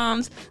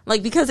sitcoms,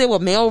 because there were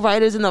male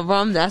writers in the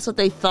room, that's what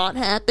they thought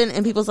happened,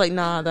 and people's like,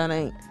 nah, that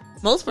ain't.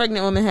 Most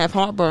pregnant women have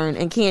heartburn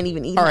and can't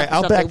even eat. All right,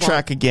 I'll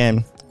backtrack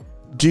again.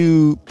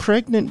 Do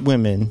pregnant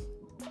women,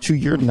 to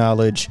your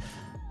knowledge,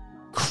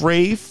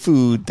 crave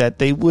food that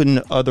they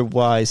wouldn't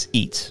otherwise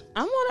eat?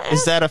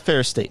 Is that a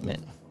fair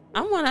statement?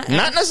 Not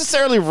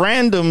necessarily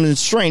random and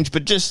strange,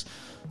 but just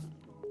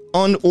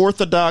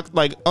unorthodox,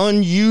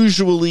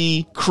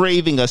 unusually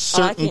craving a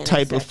certain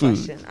type of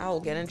food. Question. I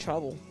will get in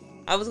trouble.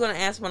 I was going to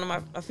ask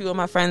a few of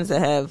my friends that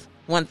have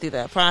went through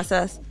that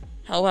process.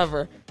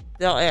 However,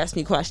 they'll ask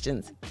me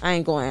questions. I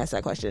ain't going to ask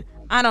that question.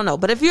 I don't know.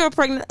 But if you're a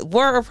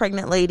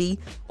pregnant lady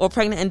or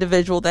pregnant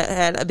individual that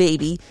had a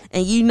baby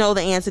and you know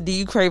the answer, do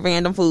you crave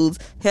random foods?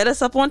 Hit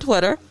us up on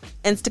Twitter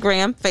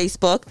Instagram,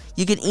 Facebook.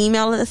 You can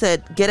email us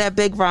at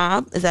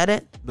get@BigRob. Is that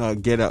it? No,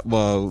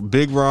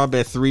 Big Rob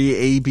at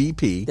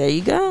 3ABP. There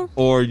you go.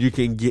 Or you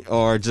can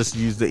just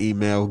use the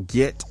email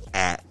get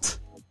at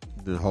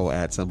the whole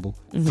at symbol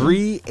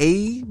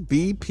 3abp.com.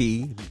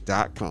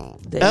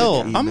 There you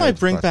Oh, go. I might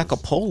bring back a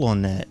poll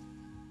on that.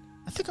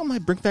 I think I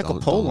might bring back a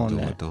poll on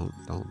that. Don't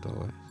do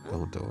it.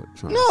 Don't do it.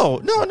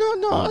 No.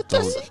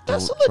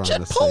 That's a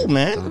legit poll,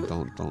 man.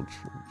 Don't try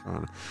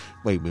to.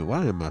 Wait a minute.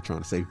 Why am I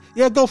trying to say?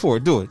 Yeah, go for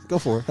it. Do it. Go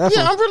for it. Have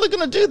Yeah, fun. I'm really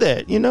gonna do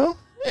that. You know,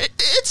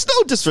 it's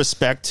no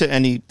disrespect to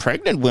any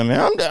pregnant women.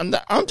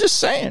 I'm just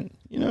saying.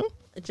 You know,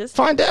 Just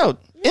find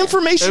out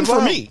information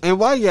for me. And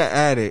while you're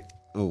at it,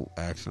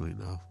 actually,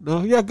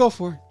 no. Yeah, go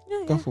for it.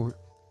 Go for it.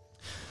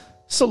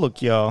 So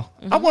look, y'all.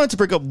 I wanted to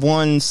bring up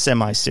one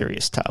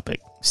semi-serious topic.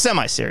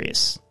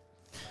 Semi-serious.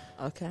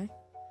 okay.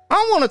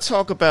 I want to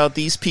talk about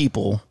these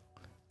people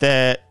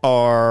that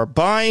are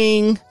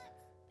buying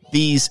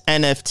these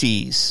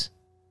NFTs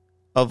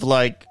of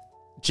like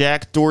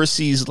Jack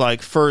Dorsey's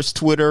like first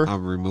Twitter.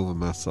 I'm removing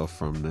myself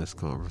from this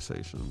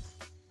conversation.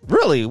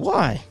 Really?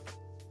 Why?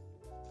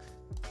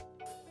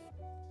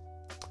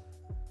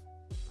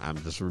 I'm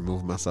just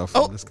removing myself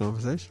from this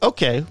conversation.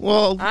 Okay.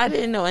 Well, I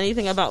didn't know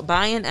anything about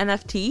buying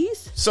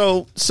NFTs.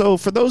 so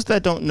for those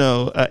that don't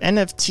know,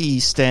 NFT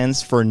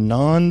stands for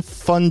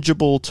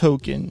non-fungible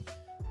token,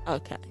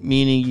 Okay.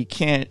 meaning you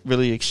can't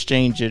really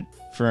exchange it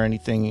for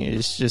anything.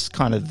 It's just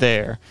kind of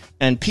there.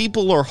 And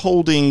people are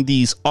holding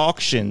these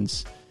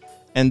auctions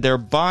and they're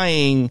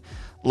buying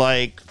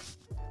like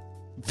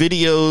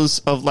videos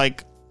of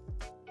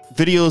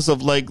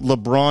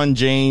LeBron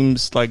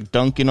James like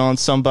dunking on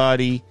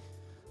somebody.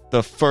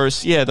 The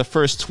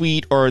first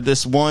tweet, or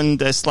this one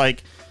that's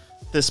like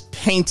this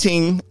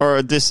painting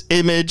or this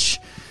image,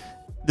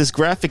 this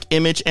graphic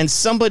image, and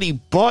somebody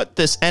bought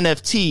this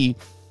NFT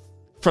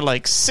for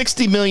like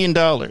 $60 million.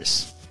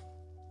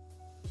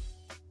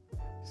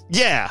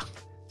 Yeah,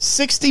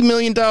 $60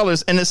 million.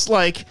 And it's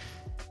like,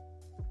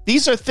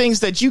 these are things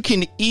that you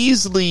can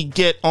easily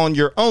get on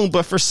your own,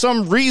 but for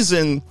some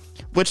reason,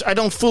 which I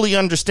don't fully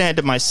understand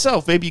it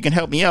myself, maybe you can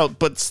help me out,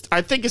 but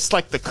I think it's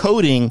like the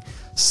coding.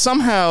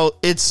 Somehow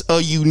it's a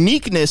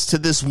uniqueness to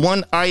this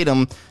one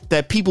item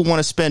that people want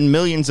to spend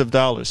millions of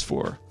dollars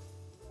for.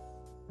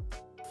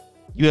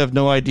 You have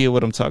no idea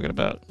what I'm talking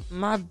about.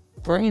 My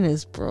brain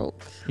is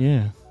broke.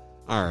 Yeah.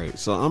 All right,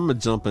 so I'm gonna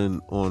jump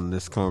in on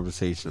this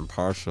conversation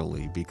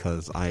partially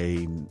because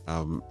I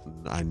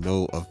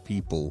know of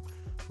people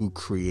who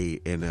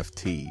create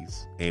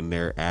NFTs, and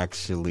they're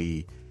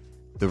actually,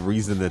 the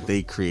reason that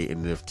they create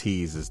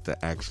NFTs is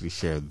to actually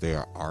share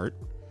their art,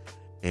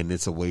 and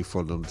it's a way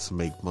for them to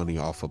make money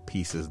off of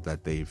pieces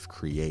that they've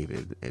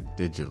created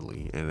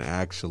digitally. And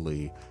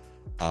actually,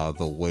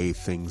 the way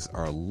things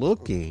are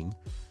looking,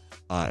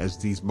 as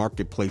these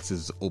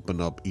marketplaces open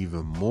up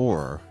even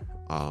more,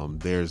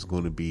 there's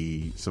going to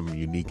be some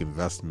unique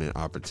investment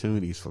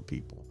opportunities for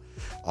people.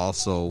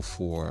 Also,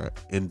 for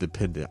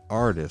independent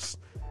artists,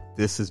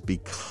 this is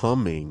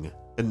becoming,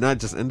 and not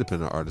just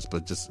independent artists,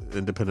 but just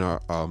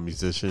independent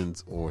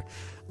musicians or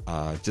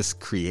just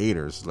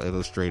creators,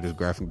 illustrators,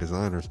 graphic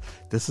designers.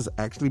 This is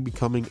actually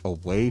becoming a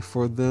way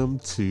for them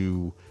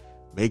to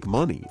make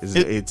money. It's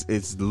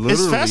literally,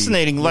 it's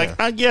fascinating. Yeah.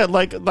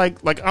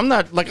 I'm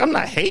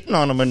not hating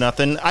on them or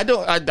nothing. I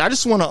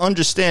just want to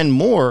understand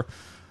more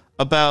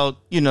about,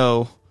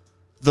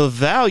 the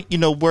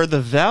value, where the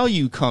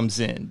value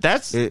comes in.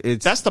 That's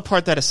the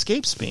part that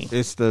escapes me.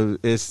 It's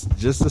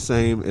just the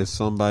same as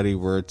somebody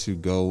were to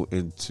go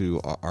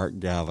into an art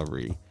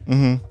gallery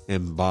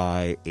and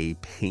buy a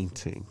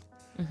painting.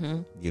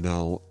 And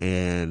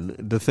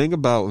the thing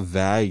about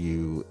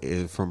value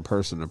is, from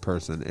person to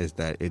person, is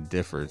that it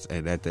differs.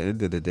 And at the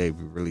end of the day,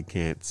 we really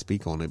can't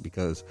speak on it,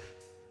 because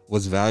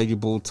what's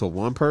valuable to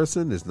one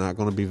person is not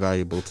going to be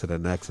valuable to the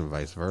next, and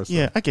vice versa.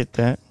 Yeah, I get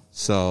that.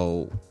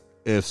 So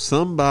if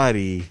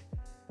somebody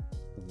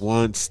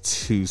wants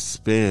to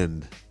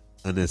spend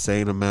an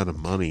insane amount of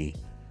money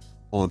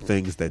on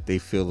things that they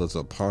feel is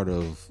a part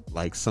of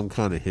like some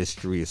kind of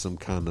history or some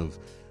kind of,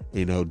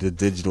 the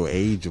digital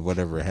age or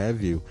whatever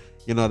have you,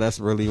 that's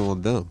really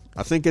on them.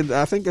 I think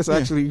it's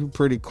actually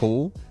pretty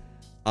cool,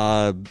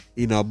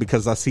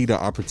 because I see the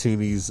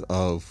opportunities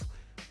of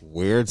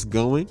where it's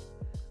going.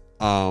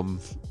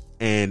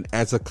 And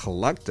as a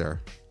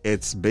collector,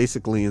 it's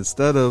basically,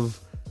 instead of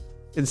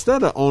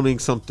owning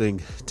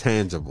something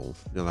tangible,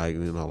 like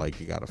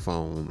you got a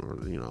phone, or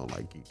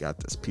like you got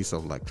this piece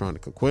of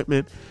electronic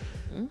equipment,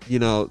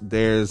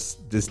 there's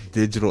this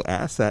digital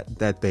asset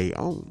that they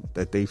own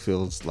that they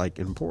feel is like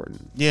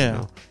important.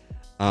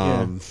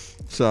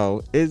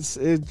 So it's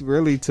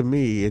really, to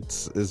me,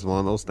 it's one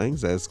of those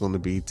things that's going to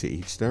be to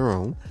each their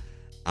own.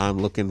 I'm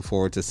looking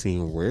forward to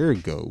seeing where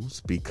it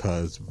goes,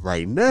 because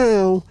right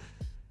now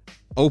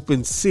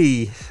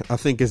OpenSea, I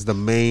think, is the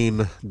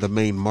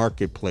main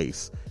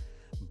marketplace.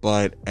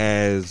 But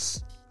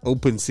as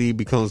OpenSea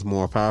becomes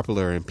more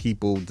popular and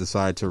people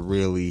decide to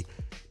really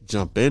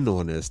jump in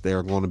on this, there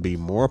are going to be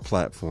more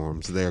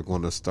platforms. They're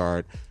going to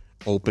start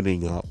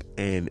opening up,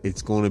 and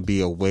it's going to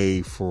be a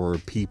way for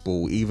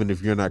people, even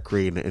if you're not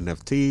creating an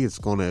NFT, it's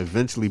going to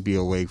eventually be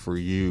a way for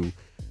you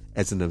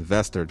as an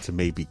investor to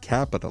maybe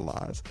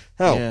capitalize.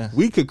 Hell, Yeah.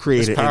 we could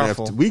create It's an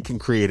powerful. NFT. We can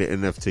create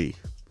an NFT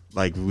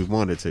like we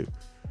wanted to.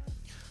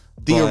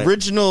 The But-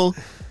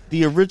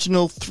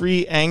 original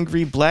 3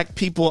 angry black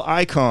people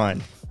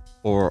icon.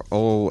 Or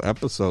old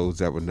episodes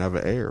that were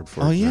never aired,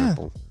 for Oh, yeah.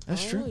 example.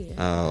 That's true. Oh,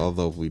 yeah.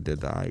 Although if we did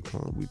the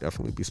icon, we'd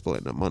definitely be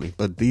splitting up money.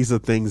 But these are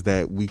things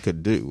that we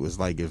could do. It's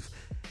like if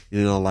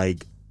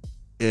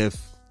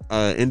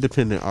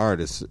independent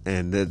artists,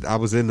 and I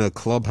was in a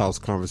Clubhouse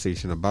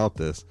conversation about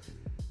this.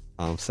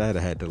 I'm sad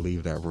I had to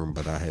leave that room,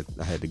 but I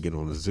had to get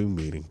on a Zoom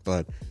meeting.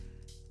 But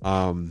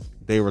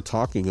they were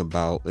talking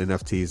about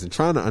NFTs and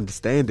trying to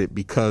understand it,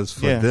 because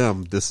for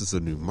them, this is a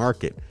new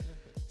market.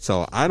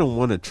 So I don't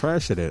want to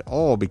trash it at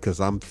all, because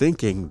I'm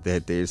thinking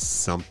that there's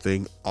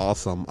something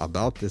awesome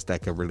about this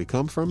that could really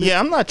come from it.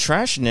 Yeah, I'm not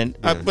trashing it.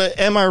 But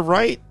am I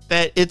right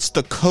that it's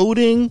the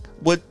coding?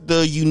 What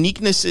the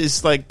uniqueness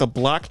is, like the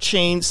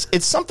blockchains?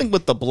 It's something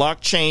with the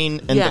blockchain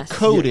and Yes. the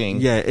coding.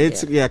 Yeah,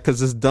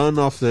 because it's done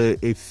off the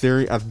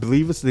Ethereum. I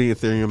believe it's the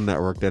Ethereum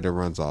network that it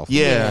runs off.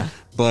 Yeah.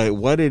 But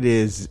what it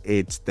is,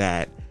 it's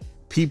that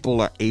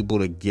people are able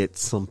to get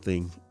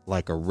something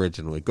like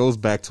original. It goes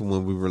back to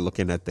when we were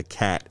looking at the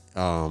cat the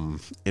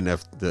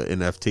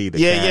NFT. The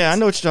Yeah, cats. I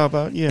know what you're talking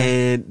about. Yeah.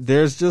 And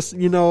there's just,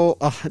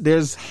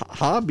 there's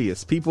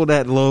hobbyists, people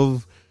that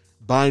love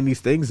buying these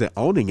things and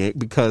owning it,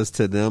 because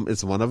to them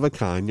it's one of a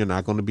kind. You're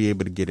not going to be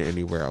able to get it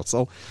anywhere else.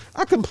 So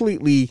I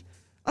completely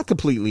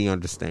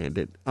understand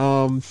it.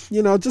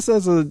 Just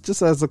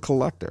as a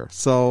collector.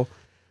 So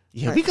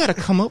Yeah, we got to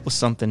come up with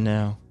something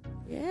now.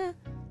 Yeah.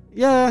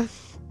 yeah,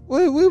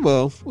 we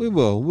will.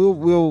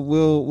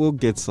 We'll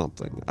get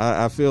something.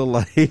 I feel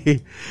like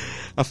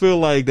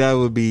that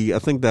would be. I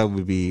think that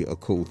would be a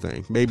cool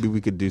thing. Maybe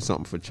we could do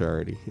something for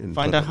charity and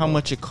Find put out it how up.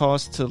 much it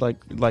costs to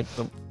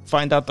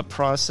find out the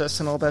process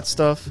and all that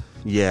stuff.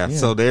 Yeah.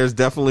 So there's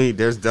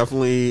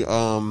definitely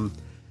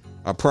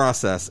a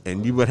process,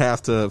 and you would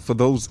have to, for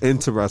those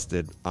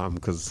interested,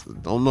 because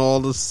don't know all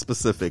the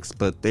specifics,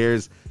 but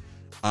there's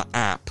an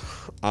app.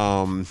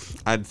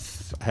 I'd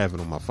have it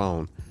on my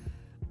phone.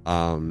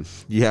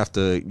 You have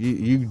to,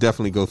 you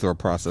definitely go through a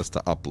process to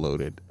upload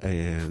it,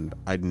 and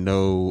I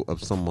know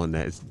of someone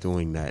that's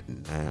doing that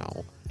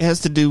now. It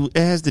has to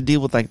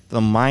deal with like the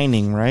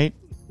mining, right?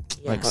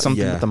 Like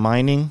something Yeah. with the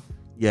mining.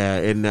 Yeah,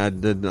 and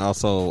then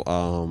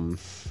also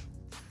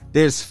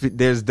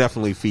there's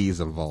definitely fees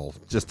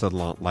involved just to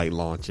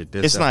launch it.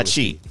 There's It's not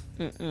definitely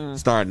cheap.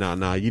 Start now.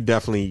 No, you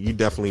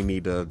definitely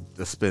need to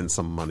spend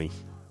some money.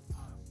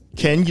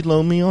 Can you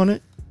loan me on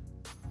it?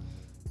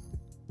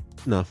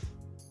 No.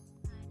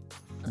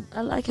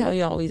 I like how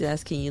you always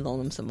ask, can you loan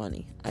him some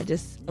money? I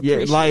just Yeah,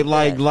 appreciate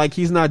that. like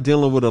he's not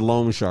dealing with a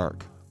loan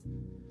shark.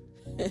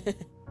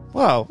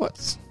 Wow,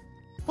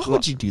 why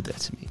would you do that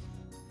to me?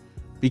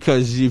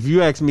 Because if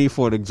you ask me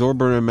for an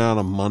exorbitant amount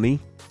of money,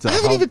 I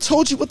haven't even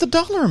told you what the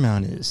dollar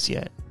amount is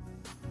yet.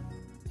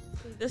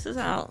 This is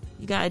how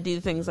you gotta do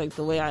things like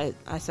the way I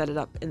set it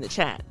up in the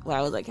chat, where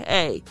I was like,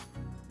 hey,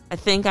 I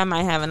think I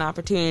might have an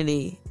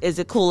opportunity. Is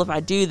it cool if I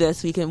do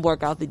this? We can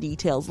work out the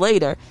details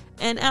later.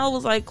 And Elle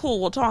was like, cool,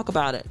 we'll talk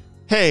about it.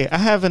 Hey, I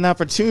have an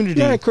opportunity.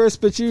 Yeah, Chris,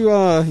 but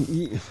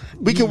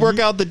We can work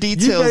out the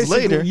details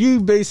later. You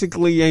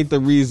basically ain't the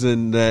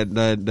reason that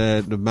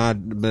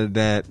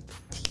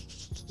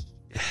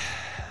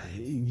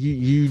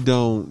you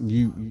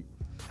don't.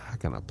 How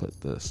can I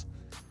put this?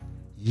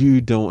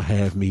 You don't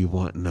have me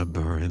wanting to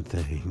burn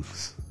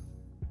things.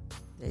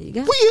 There you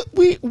go.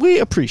 We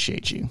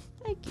appreciate you.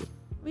 Thank you.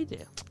 We do.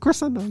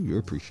 Chris, I know you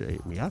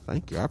appreciate me. I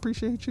thank you. I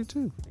appreciate you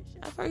too.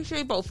 I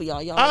appreciate both of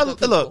y'all. Y'all are good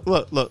people.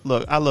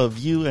 Look. I love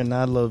you and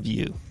I love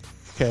you.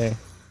 Okay.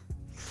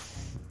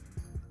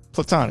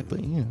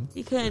 Platonically, you know.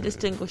 He couldn't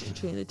distinguish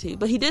between the two,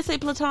 but he did say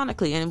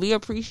platonically, and we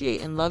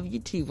appreciate and love you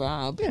too,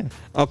 Rob. Yeah.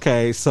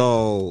 Okay,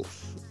 so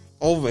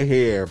over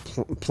here,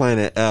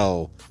 Planet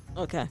L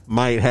Okay.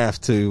 might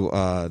have to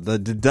the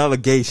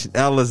delegation.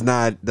 L is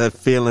not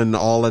feeling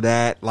all of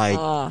that. Like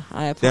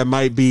I there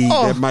might be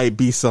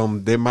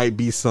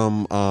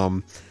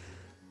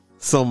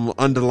some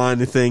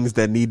underlying things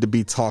that need to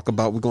be talked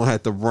about. We're gonna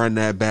have to run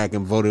that back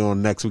and vote it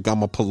on next week.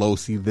 I'm a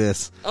Pelosi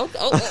this.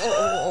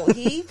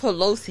 He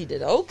Pelosi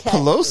did. Okay.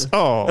 Pelosi.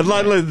 Oh,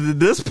 Like,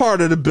 this part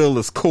of the bill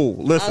is cool.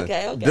 Listen,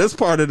 Okay. this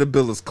part of the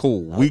bill is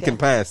cool. We Okay. can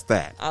pass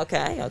that.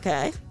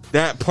 Okay.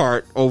 That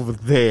part over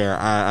there,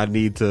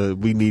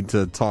 we need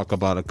to talk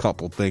about a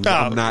couple things.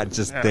 I'm not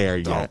just there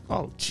yet.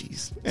 Oh,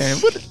 jeez. And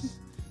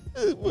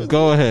what?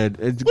 Go ahead.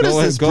 What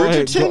is this,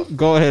 Bridgerton?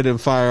 Go ahead and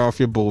fire off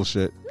your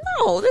bullshit.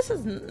 No, this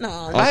is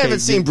no. I haven't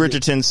seen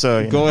Bridgerton, so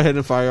you Go know. ahead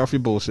and fire off your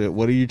bullshit.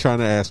 What are you trying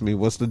to ask me?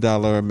 What's the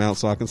dollar amount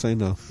so I can say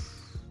no?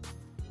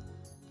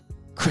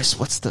 Chris,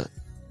 what's the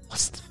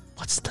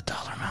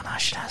dollar amount I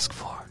should ask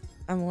for?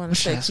 I want What to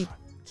should I say ask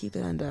keep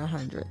it under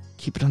 100.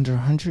 Keep it under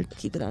 100.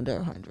 Keep it under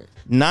 100.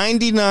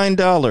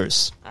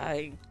 $99.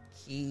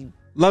 He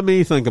Let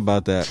me think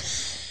about that.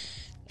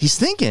 He's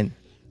thinking.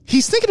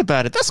 He's thinking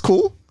about it. That's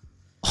cool.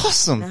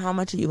 Awesome. Now, how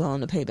much are you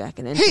willing to pay back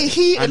in interest?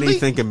 I need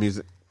thinking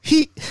music.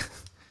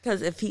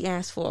 Because if he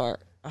asks for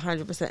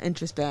 100%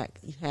 interest back,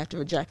 you have to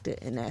reject it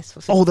and ask for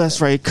 50%. Oh,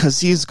 that's right. Because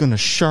he's gonna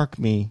shark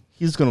me.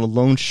 He's gonna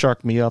loan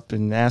shark me up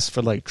and ask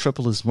for like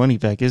triple his money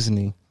back, isn't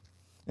he?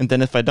 And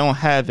then if I don't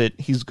have it,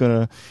 he's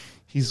gonna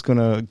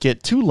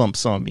get 2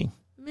 lumps on me.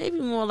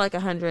 Maybe more like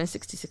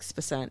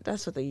 166%.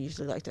 That's what they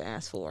usually like to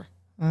ask for.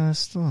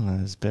 Still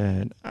not as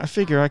bad. I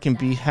figure I can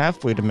be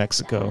halfway to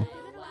Mexico.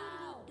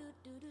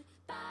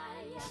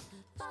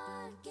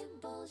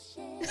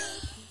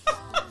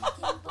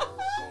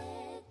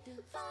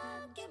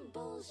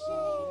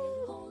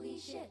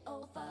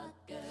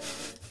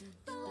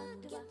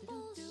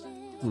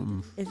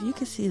 If you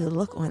could see the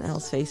look on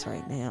L's face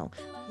right now,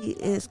 he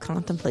is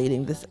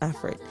contemplating this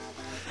effort.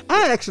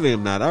 I actually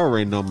am not. I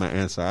already know my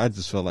answer. I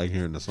just felt like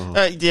hearing the song.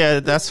 Yeah,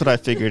 that's what I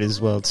figured as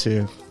well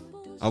too.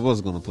 I was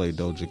going to play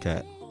Doja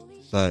Cat,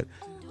 but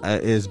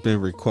it's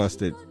been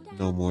requested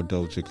no more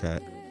Doja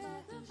Cat.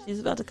 She's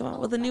about to come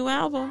out with a new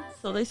album,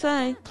 so they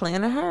say.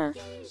 Plan to her.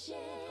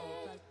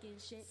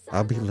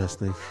 I'll be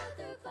listening.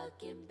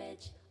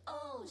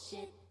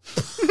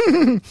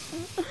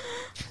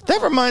 That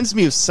reminds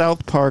me of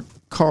South Park.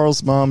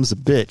 Carl's mom's a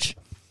bitch.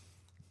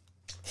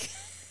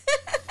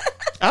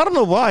 I don't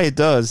know why it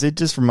does. It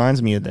just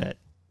reminds me of that.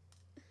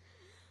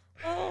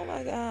 Oh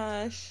my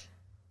gosh.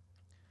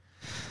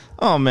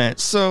 Oh man.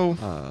 So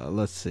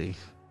let's see.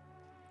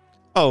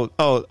 I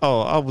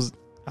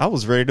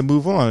was ready to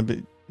move on, but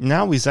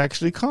now he's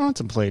actually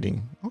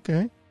contemplating.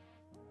 Okay.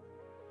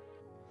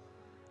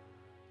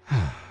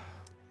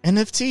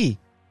 NFT.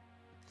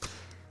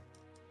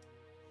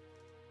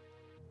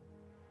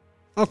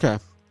 Okay.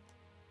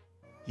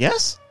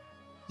 Yes?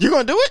 You're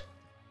going to do it?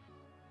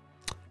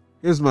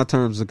 Here's my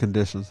terms and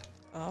conditions.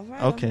 All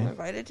right. Okay. I'm gonna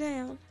write it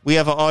down. We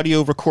have an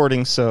audio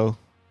recording, so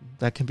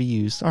that can be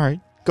used. All right.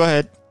 Go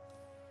ahead.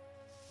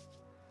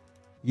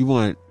 You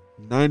want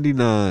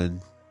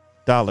 $99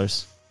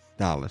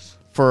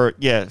 for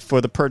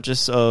the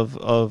purchase of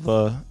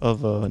a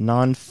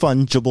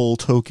non-fungible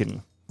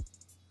token.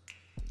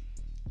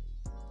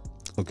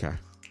 Okay.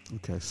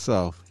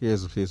 So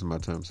here's my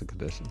terms and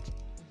conditions.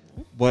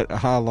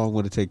 How long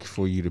would it take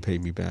for you to pay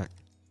me back?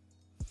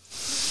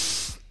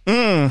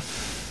 How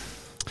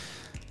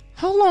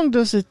long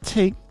does it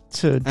take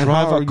to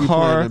drive a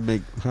car?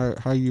 How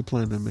are you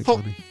planning to make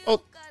money?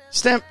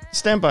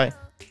 Stand by.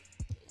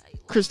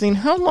 Christine,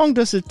 how long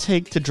does it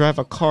take to drive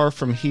a car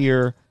from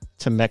here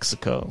to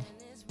Mexico?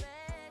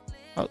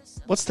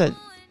 What's that?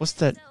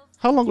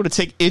 How long would it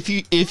take if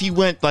you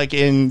went like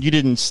and you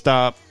didn't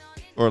stop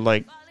or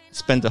like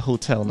spend a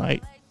hotel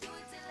night?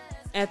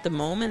 At the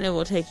moment, it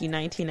will take you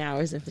 19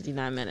 hours and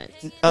 59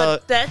 minutes.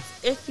 But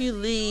that's if you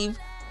leave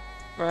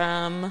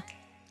from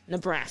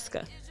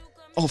Nebraska.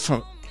 All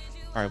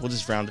right, we'll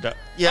just round it up.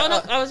 Yeah, Oh,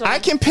 no, I was wrong. I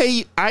can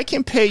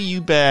pay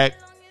you back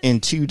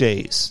in 2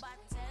 days.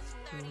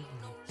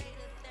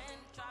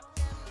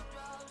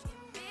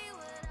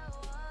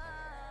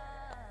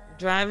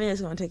 Driving is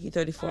going to take you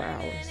 34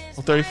 hours.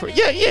 Oh, 34.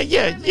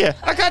 Yeah.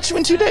 I got you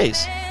in 2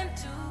 days.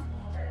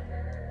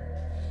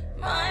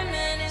 My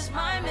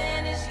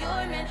man is your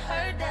man,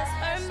 her that's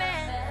her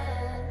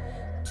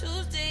man.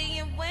 Tuesday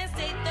and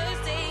Wednesday,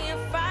 Thursday and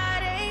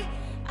Friday,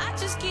 I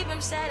just keep him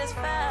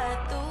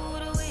satisfied through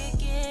the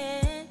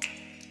weekend.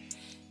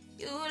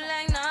 You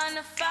like 9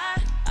 to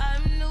 5,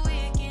 I'm the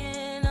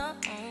weekend.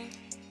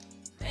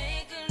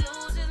 Make him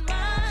lose his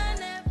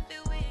mind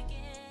every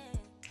weekend.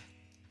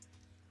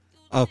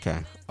 Okay.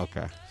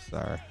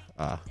 Sorry.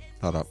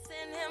 Hold up.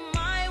 Send him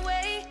my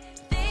way,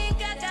 think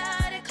I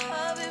got it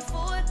covered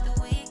for the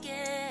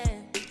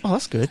weekend. Oh,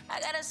 that's good.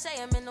 I gotta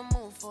say I'm in the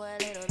mood for a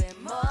little bit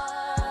more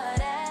of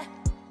that.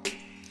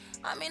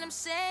 I mean, I'm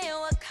saying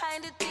what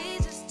kind of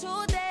these is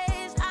 2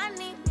 days. I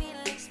need me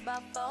at least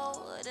about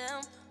 4 of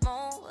them,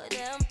 more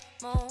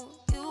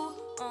you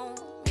on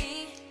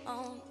me,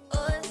 on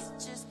us.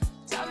 Just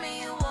tell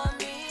me you want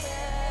me,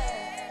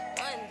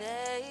 yeah, one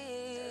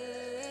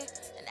day,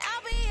 and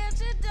I'll be at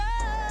your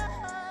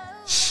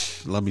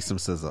door. Love me some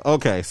scissor.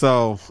 Okay,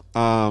 so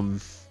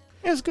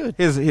It's good.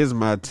 here's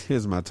my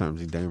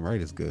terms. You damn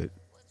right it's good.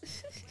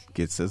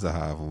 Get scissor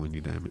high when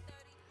you damn it.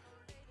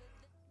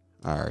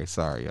 All right,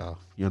 sorry y'all.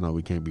 You know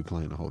we can't be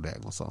playing the whole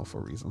daggone song for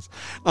reasons.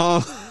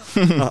 All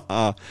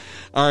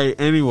right.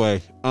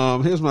 Anyway,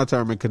 here's my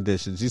term and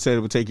conditions. You said it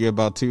would take you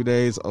about 2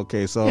 days.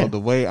 Okay, so the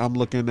way I'm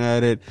looking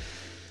at it,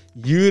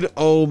 you'd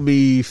owe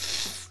me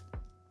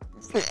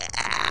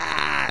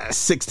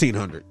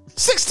 $1,600.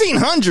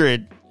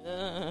 $1,600.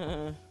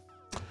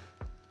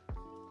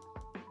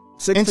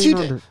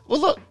 $1,600. Well,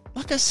 look,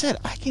 like I said,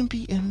 I can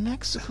be in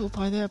Mexico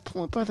by that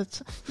point. By the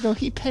time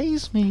he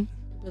pays me.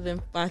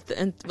 But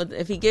then, but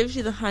if he gives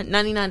you the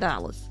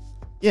 $99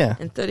 Yeah.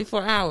 in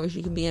 34 hours,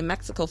 you can be in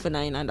Mexico for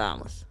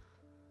 $99.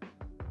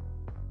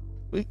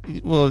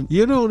 Well,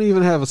 You don't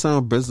even have a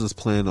sound business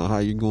plan on how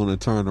you're going to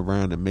turn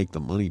around and make the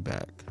money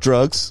back.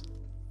 drugs.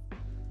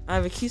 I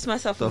recuse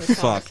myself from The this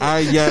fuck?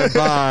 conversation.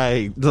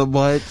 Bye. The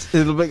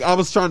what? I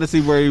was trying to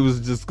see where he was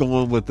just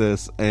going with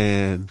this,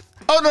 and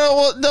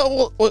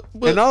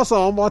and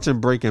also I'm watching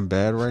Breaking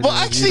Bad right Well,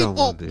 now. actually, You don't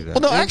want to do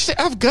that. well, no, actually,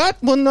 I've got.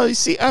 Well, no, you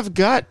see, I've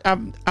got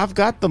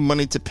the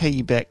money to pay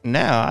you back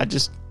now. I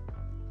just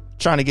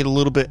trying to get a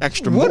little bit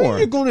extra What more. are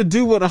you going to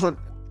do with $100?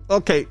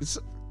 Okay,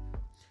 so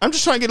I'm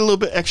just trying to get a little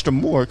bit extra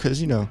more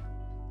because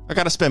I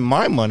got to spend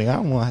my money. I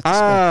don't want to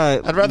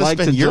spend. I'd rather like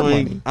spend to your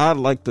join- money. I'd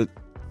like to.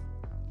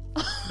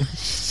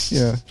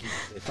 Yeah.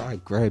 If I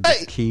grab Hey.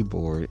 his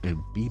keyboard and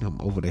beat him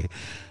over the head.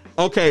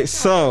 Okay,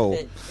 so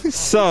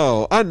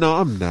I know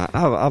I'm not.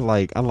 I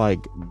like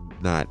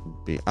not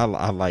being. I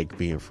like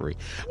being free.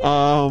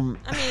 I mean,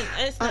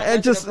 it's not I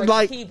worth just it to break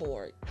like- the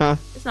keyboard. Huh?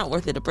 It's not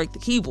worth it to break the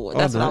keyboard. Oh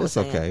That's what I no, was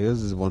it's saying. okay.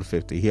 This is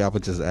 150. Yeah, I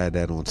would just add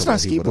that on to It's what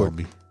not he would owe keyboard.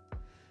 me.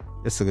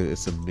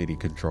 It's a MIDI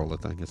controller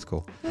thing. It's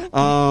cool.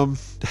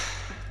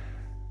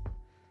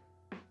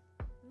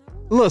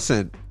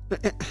 Listen.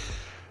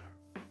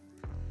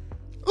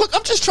 Look,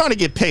 I'm just trying to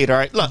get paid. All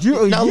right. Look, You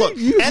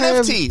NFT.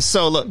 have-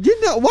 So look, You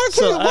know why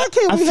So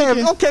can't I we have?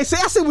 figured- Okay, see,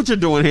 I see what you're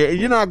doing here.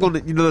 You're not going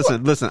to.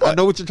 Listen. I What?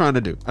 know what you're trying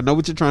to do. I know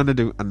what you're trying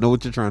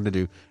to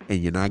do. And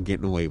you're not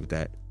getting away with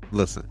that.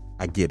 Listen,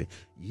 I get it.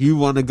 You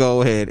want to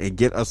go ahead and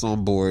get us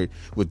on board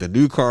with the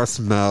new car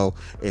smell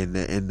and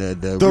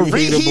the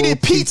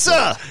reheated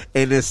pizza.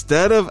 And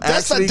instead of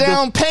that's actually a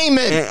down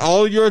payment. and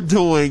all you're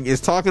doing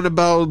is talking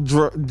about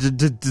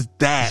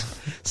that.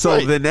 So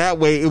Right. then that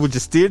way it would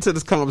just steer to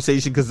this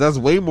conversation because that's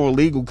way more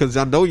legal. Because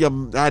I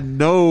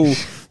know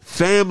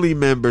family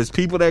members,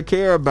 people that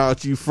care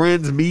about you,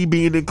 friends, me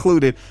being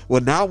included,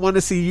 will not want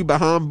to see you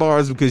behind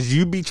bars because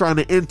you be trying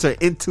to enter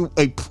into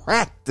a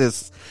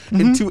practice,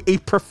 into a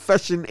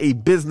profession, a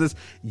business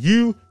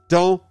you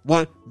don't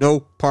want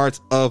no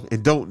parts of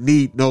and don't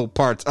need no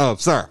parts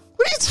of, sir.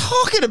 What are you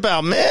talking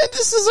about, man?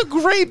 This is a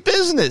great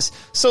business.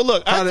 So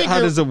look, How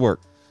does it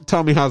work?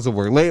 Tell me, how's it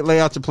work? Lay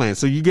out your plan.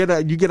 So you get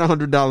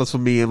 $100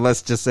 from me, and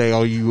let's just say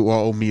all you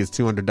owe me is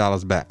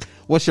 $200 back.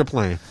 What's your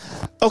plan?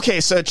 Okay,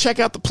 so check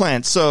out the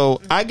plan.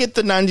 So I get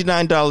the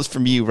 $99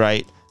 from you,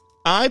 right?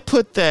 I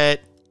put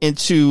that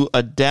into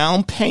a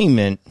down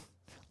payment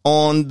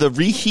on the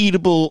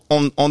reheatable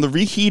on the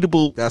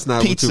reheatable. That's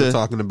not pizza what you were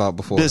talking about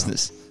before.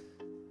 business.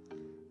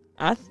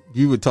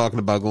 You were talking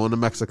about going to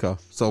Mexico.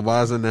 So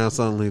why is it now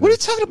suddenly? What are you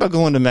talking about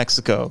going to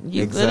Mexico?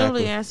 You Exactly.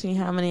 literally asked me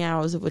how many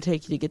hours it would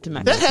take you to get to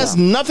Mexico. That has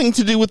nothing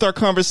to do with our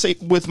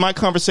conversation with my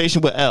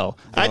conversation with L.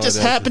 I just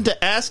that's- happened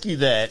to ask you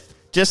that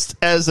just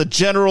as a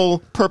general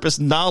purpose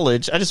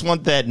knowledge. I just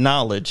want that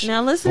knowledge.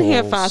 Now listen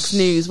here, Fox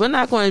News. We're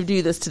not going to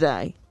do this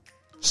today.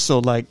 So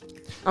like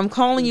I'm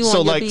calling you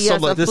on your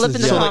BS. I'm this flipping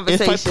is the so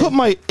conversation.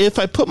 if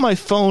I put my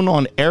phone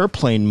on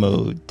airplane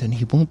mode, then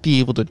he won't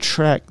be able to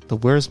track the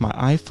where's my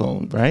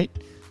iPhone, right?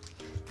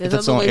 There's if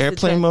it's other on ways to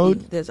airplane track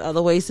mode? you. There's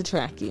other ways to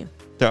track you.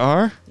 There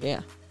are? Yeah.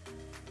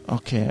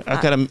 Okay.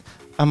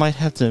 I might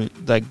have to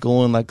like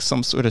go in like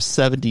some sort of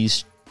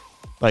 70s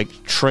like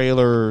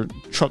trailer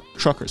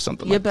truck or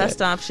something Your like best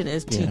that. option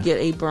is to Yeah. get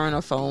a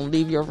burner phone.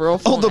 Leave your real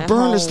phone. Oh, the at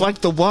burn is home. like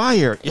the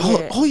wire.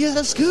 Yeah. Oh yeah,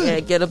 that's good. Yeah,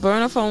 get a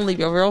burner phone, leave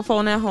your real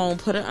phone at home,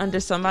 put it under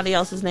somebody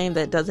else's name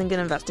that doesn't get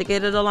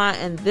investigated a lot,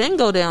 and then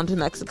go down to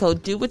Mexico.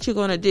 Do what you're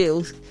going to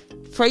do.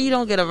 Pray you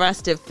don't get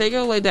arrested. Figure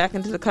a way back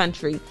into the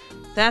country.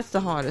 That's the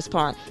hardest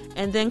part.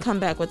 And then come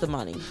back with the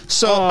money.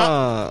 So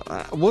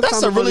what That's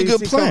kind a of really money is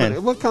good he coming-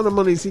 plan. What kind of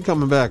money is he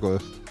coming back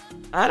with?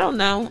 I don't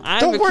know. I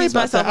don't worry recuse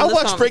about myself that. from I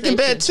this watch Breaking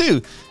Bad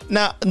conversation. too.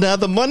 Now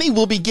the money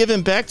will be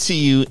given back to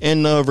you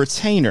in a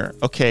retainer.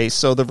 Okay,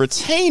 so the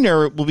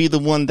retainer will be the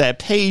one that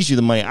pays you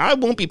the money. I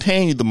won't be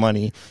paying you the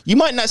money. You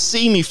might not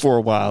see me for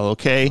a while.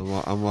 Okay.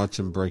 I'm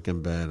watching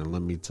Breaking Bad, and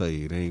let me tell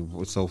you, it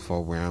ain't so far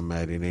where I'm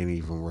at. It ain't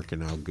even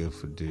working out good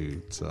for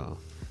dude. So,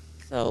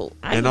 So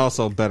and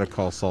also, Better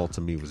Call Saul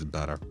to me was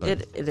better.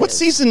 But it What is.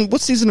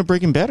 season of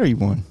Breaking Bad are you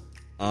on?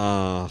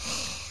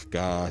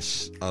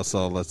 gosh.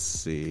 So let's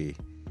see.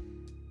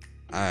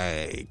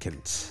 I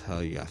can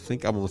tell you, I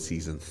think I'm on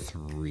season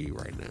 3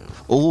 right now.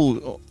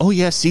 Oh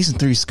yeah, season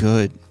 3 is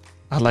good.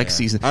 I like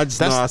season. I just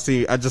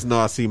know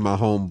I see my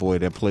homeboy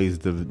that plays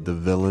the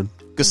villain.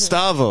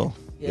 Gustavo.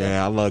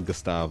 Yeah, I love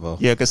Gustavo.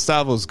 Yeah,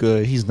 Gustavo's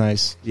good. He's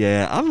nice.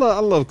 Yeah, I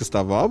love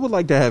Gustavo. I would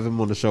like to have him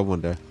on the show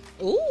one day.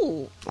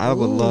 Ooh. I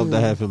would love to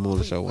have him on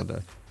the show one day.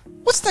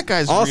 What's that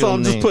guy's Also, real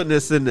I'm name? just putting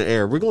this in the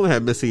air. We're going to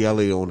have Missy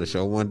Elliott on the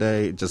show one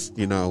day. Just,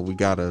 we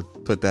got to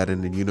put that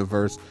in the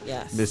universe.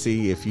 Yes.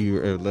 Missy, if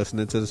you are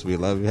listening to this, we'd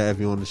love to have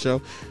you on the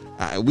show.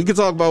 We can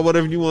talk about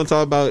whatever you want to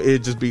talk about.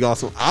 It'd just be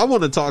awesome. I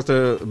want to talk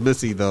to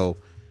Missy, though,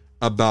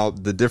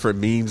 about the different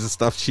memes and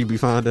stuff she be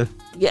finding.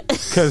 Yeah.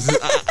 Because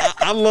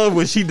I love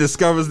when she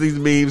discovers these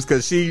memes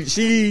because she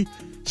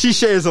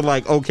shares it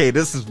like, okay,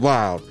 this is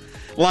wild.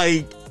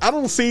 Like, I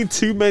don't see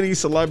too many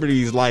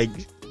celebrities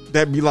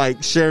that be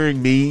like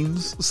sharing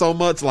memes so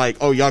much. Like,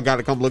 oh, y'all got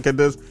to come look at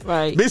this.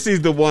 Right.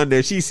 Missy's the one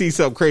that she sees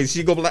something crazy.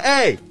 She go be like,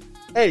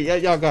 hey,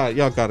 y'all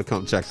got to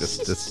come check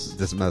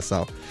this mess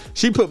out.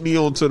 She put me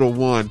onto the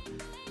one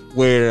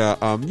where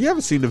you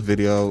ever seen the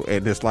video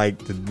and it's like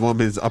the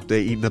woman's up there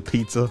eating a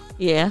pizza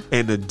Yeah.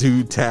 and the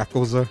dude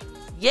tackles her?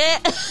 Yeah.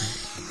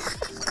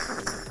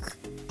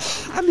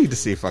 I need to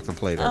see if I can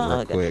play that real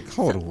okay. quick.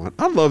 Hold on.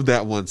 I love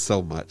that one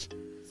so much.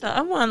 So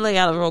I want to lay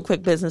out a real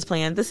quick business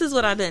plan. This is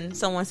what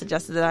someone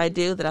suggested that I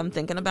do that I'm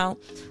thinking about.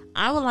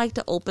 I would like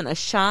to open a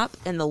shop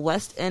in the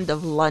West End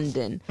of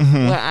London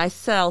where I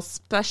sell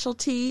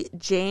specialty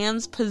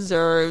jams,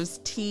 preserves,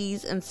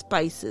 teas, and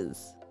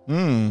spices.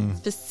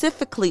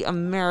 Specifically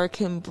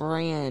American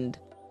brand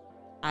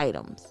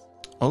items.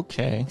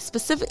 Okay.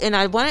 And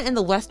I want it in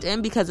the West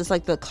End because it's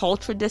like the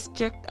culture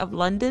district of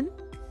London.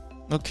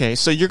 Okay.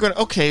 So you're gonna.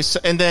 Okay. So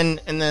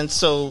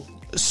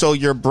so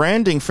your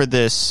branding for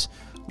this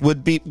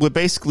would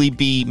basically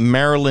be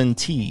Maryland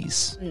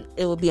teas.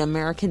 It would be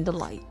American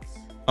Delights.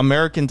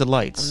 American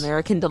Delights.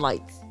 American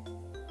Delights.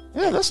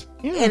 Yeah,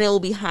 And it will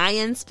be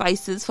high-end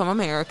spices from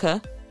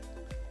America.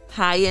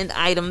 High-end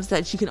items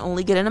that you can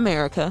only get in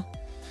America.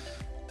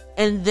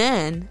 And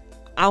then,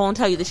 I won't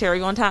tell you the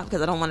cherry on top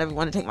because I don't want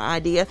everyone to take my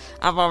idea.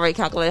 I've already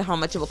calculated how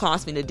much it will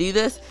cost me to do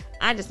this.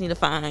 I just need to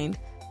find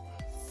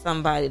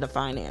somebody to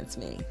finance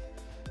me.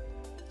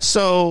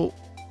 So,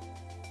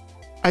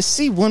 I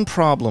see one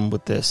problem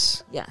with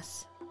this.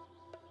 Yes.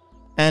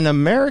 An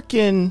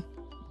American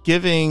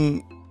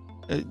giving...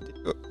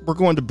 we're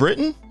going to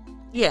Britain?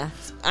 Yeah.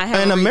 I have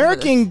An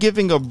American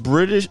giving a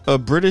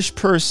British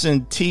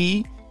person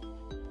tea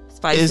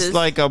spices, is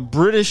like a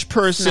British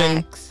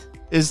person... snacks.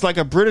 Is like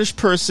a British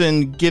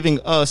person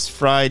giving us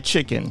fried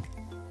chicken.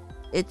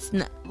 It's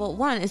not... Well,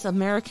 one, it's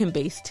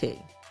American-based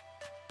tea.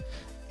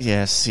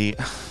 Yeah, see...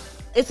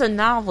 It's a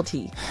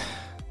novelty.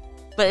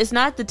 But it's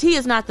not, the tea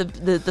is not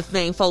the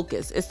main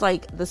focus. It's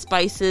like the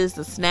spices,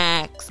 the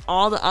snacks,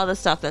 all the other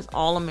stuff that's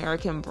all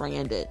American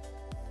branded.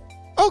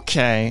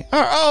 Okay.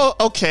 Oh,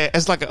 okay.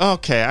 It's like,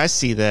 okay, I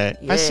see that.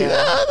 I see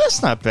that. Oh,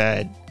 that's not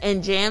bad.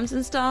 And jams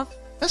and stuff.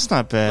 That's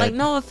not bad. Like,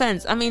 no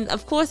offense. I mean,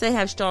 of course they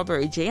have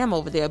strawberry jam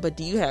over there, but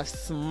do you have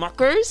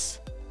Smuckers?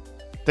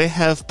 They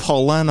have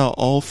Paulana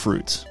all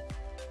fruits.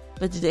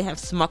 But do they have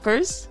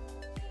Smuckers?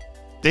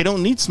 They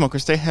don't need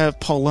Smuckers. They have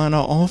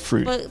Paulana all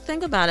fruit. But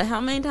think about it.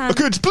 How many times...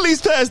 Could you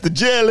please pass the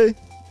jelly?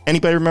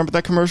 Anybody remember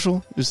that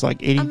commercial? It was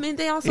like 80. I mean,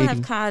 they also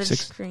have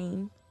cottage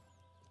cream.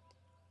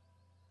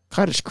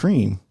 Cottage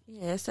cream?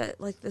 Yeah, it's that,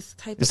 like this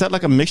type Is that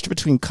like a mixture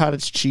between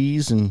cottage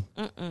cheese and...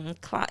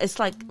 It's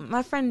like,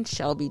 my friend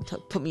Shelby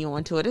put me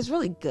onto it. It's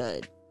really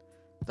good.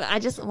 But I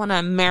just want an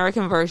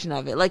American version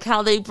of it. Like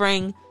how they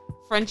bring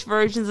French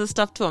versions of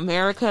stuff to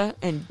America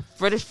and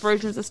British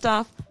versions of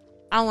stuff.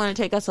 I want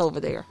to take us over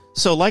there.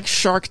 So like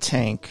Shark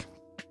Tank,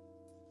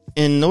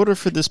 in order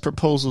for this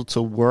proposal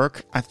to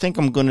work, I think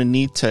I'm going to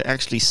need to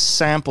actually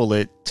sample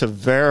it to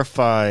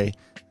verify,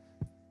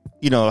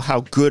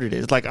 how good it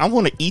is. Like, I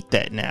want to eat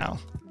that now.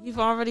 You've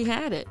already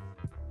had it.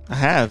 I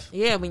have.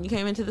 Yeah, when you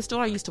came into the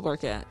store I used to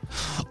work at.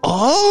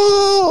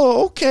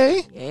 Oh,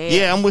 okay.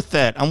 Yeah. I'm with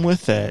that. All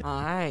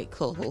right,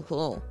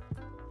 cool.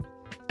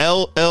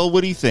 L,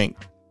 what do you think?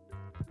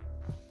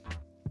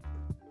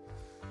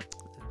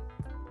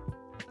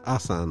 I'll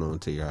sign on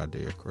to your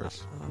idea,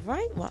 Chris. All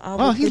right.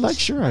 Well, he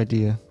likes your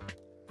idea.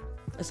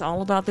 It's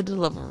all about the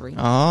delivery.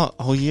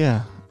 Oh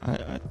yeah.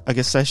 I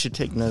guess I should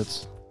take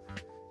notes.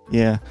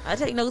 Yeah. I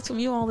take notes from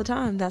you all the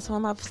time. That's why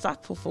my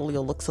stock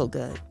portfolio looks so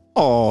good.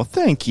 Oh,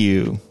 thank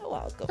you. You're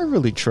welcome. I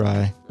really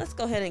try. Let's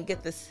go ahead and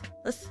get this.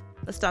 Let's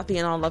stop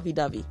being all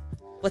lovey-dovey.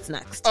 What's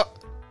next? All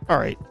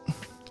right.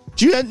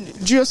 Do you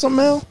have something,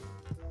 Mel?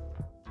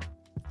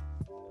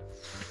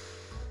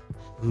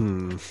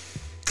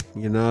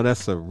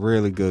 That's a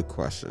really good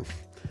question.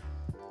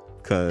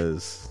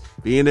 Because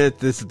being that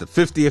this is the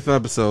 50th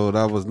episode,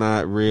 I was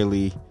not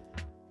really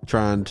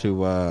trying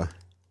to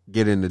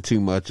get into too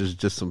much. It's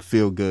just some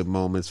feel-good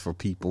moments for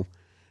people.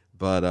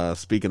 But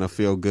speaking of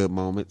feel-good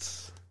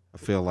moments, I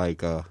feel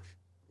like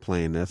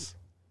playing this.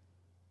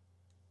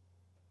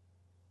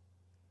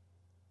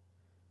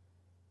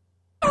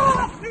 He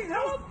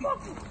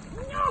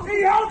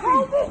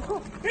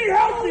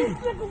healthy!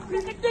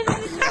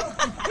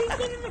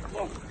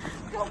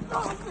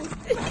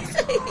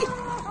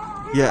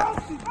 Yeah.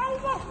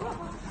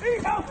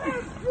 He's healthy!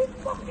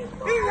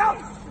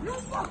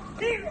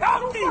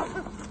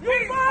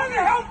 He's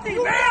healthy,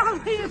 man!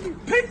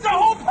 Pizza, a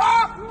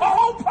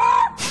whole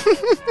pot!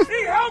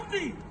 He's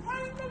healthy! I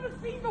ain't never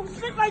seen no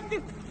shit like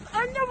this!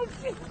 I never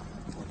seen...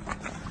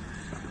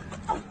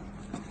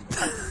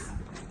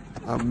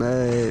 I'm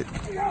mad.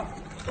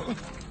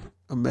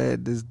 I'm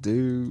mad this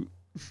dude.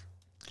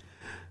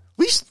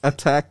 We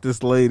attacked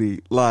this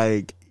lady.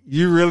 Like,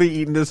 you really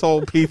eating this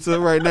whole pizza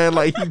right now?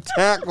 Like, you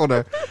tackled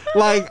her.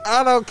 Like,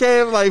 I don't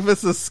care if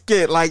it's a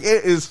skit. Like,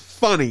 it is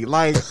funny.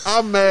 Like,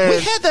 I'm mad.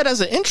 We had that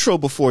as an intro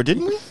before,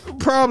 didn't we?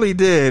 Probably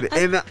did.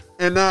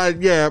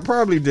 Yeah,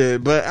 probably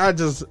did. But I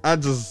just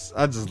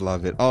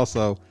love it.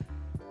 Also,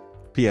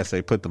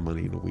 PSA, put the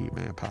money in the weed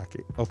man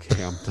pocket.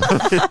 Okay, I'm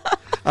done.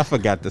 I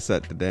forgot to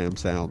set the damn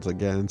sounds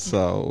again,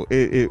 so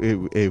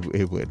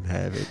it wouldn't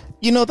have it.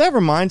 You know, that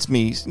reminds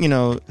me, you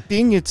know,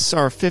 being it's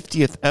our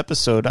 50th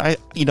episode, I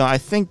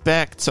think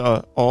back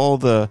to all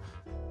the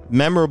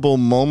memorable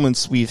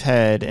moments we've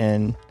had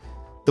and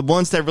the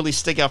ones that really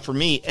stick out for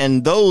me.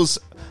 And those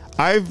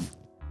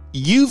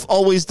you've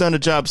always done a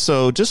job.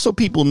 So just so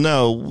people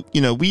know,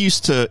 you know, we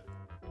used to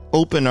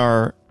open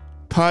our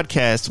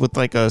podcast with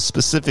like a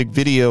specific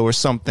video or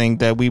something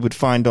that we would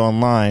find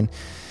online.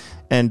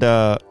 And,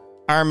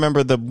 I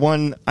remember the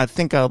one I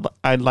think I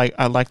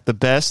liked the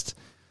best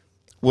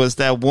was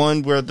that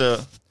one where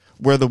the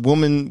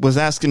woman was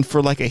asking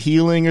for like a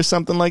healing or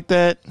something like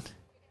that.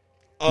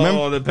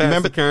 Oh,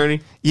 remember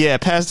Kearney? Yeah,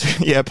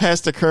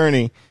 Pastor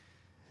Kearney.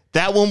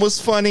 That one was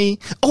funny.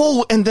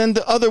 Oh, and then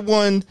the other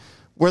one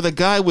where the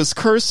guy was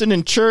cursing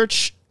in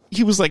church.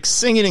 He was like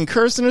singing and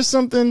cursing or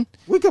something.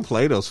 We could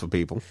play those for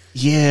people.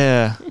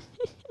 Yeah.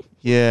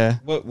 Yeah.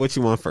 What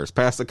you want first,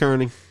 Pastor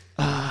Kearney?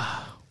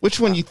 Which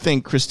one you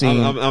think,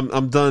 Christine?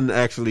 I'm done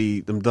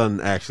actually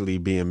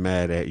being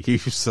mad at you.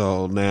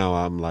 So now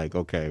I'm like,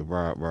 okay,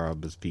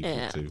 Rob is people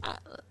too.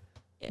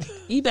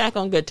 You back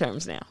on good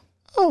terms now.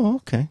 Oh,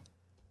 okay.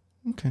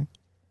 So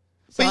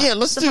but yeah,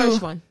 let's do the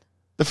first one.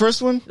 The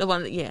first one? The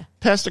one that, yeah.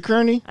 Pastor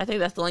Kearney? I think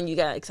that's the one you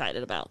got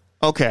excited about.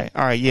 Okay.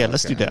 All right. Yeah,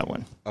 let's do that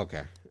one.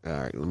 Okay. All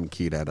right. Let me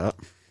key that up.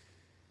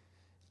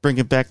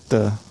 Bringing back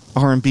the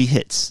R&B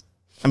hits.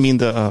 I mean,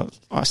 I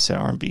said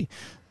R&B.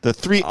 The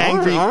three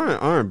angry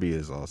R&B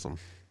is awesome.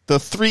 The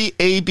 3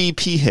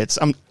 ABP hits.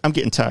 I'm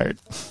getting tired.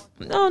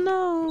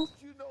 No.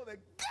 You know that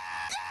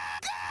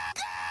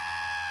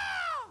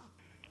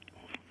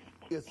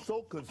is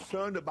so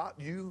concerned about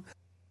you.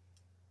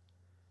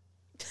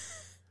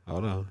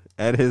 Hold on.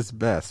 At his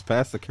best.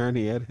 Pastor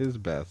Kearney at his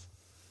best.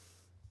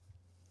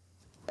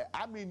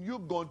 I mean, you're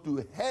going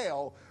through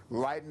hell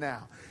right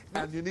now,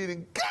 and you're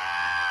needing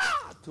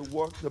God to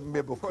work the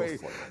miracle. Pray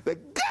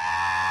that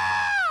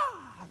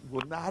God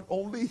will not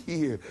only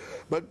hear,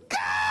 but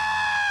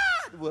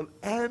God will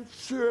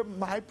answer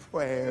my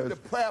prayers. The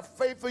prayer of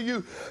faith for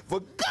you,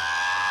 for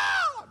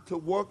God to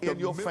work in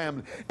your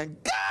family, and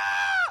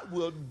God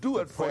will do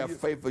it for you.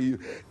 Faith for you.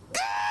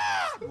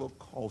 God will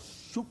cause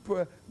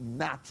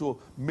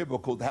supernatural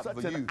miracles to happen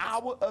for you. Such an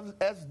hour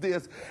as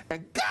this,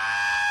 and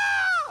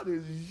God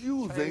is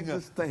using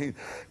this thing,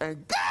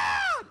 and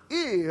God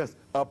is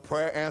a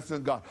prayer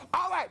answering God.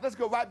 All right, let's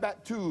go right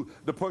back to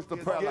the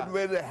personal prayer. Getting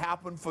ready to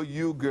happen for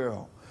you,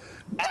 girl.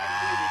 Okay.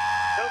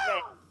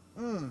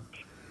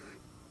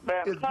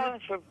 But I'm calling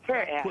for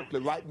prayer.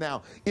 Quickly, right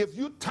now. If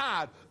you're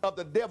tired of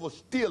the devil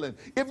stealing,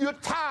 if you're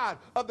tired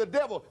of the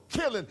devil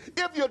killing,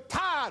 if you're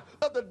tired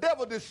of the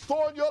devil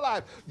destroying your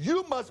life,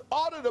 you must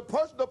order the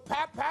personal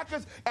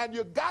package, and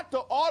you got to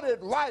order it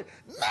right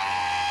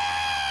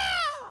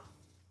now.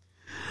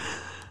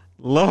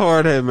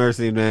 Lord have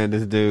mercy, man,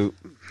 this dude.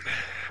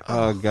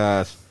 Oh,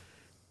 gosh.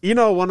 You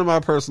know, one of my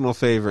personal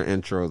favorite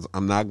intros,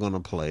 I'm not going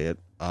to play it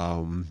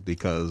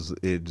because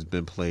it's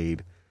been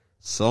played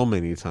so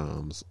many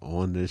times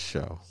on this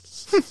show.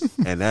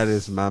 And that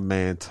is my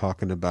man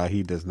talking about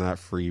he does not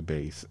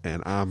freebase.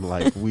 And I'm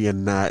like, we are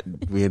not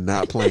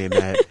playing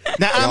that.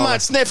 Now, I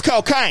might sniff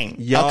cocaine,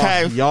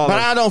 okay? But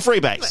I don't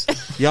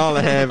freebase. Y'all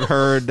have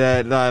heard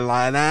that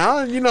line.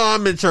 Now, you know,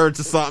 I'm in church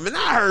or something, and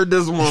I heard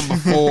this one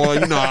before.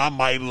 You know, I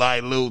might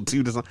like little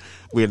too to something.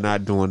 We're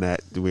not doing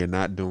that. We're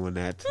not doing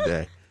that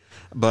today.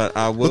 But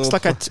I will. Looks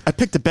like I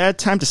picked a bad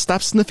time to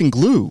stop sniffing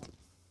glue.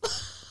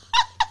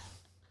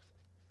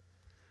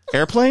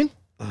 Airplane?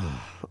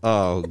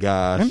 Oh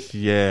gosh,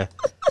 yeah.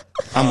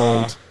 I'm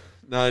old.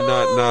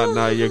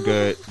 No, you're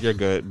good. You're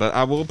good. But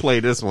I will play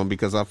this one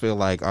because I feel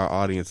like our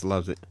audience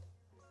loves it.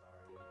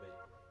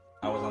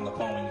 I was on the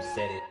phone when you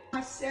said it.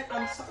 I said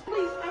I'm sorry.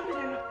 Please, I've been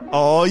in a...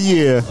 Oh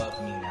yeah. It's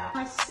above me now.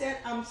 I said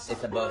I'm sorry.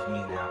 It's above me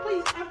now.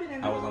 Please, I've been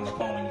in a... I was on the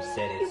phone when you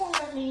said it. You won't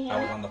let me in.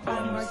 I was on the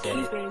phone when you said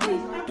it.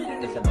 Please, I've been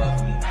in a... It's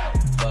above me now.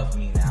 Above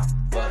me now.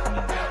 Above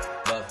me now.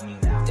 Above me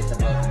now. It's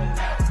above me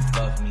now.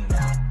 Above me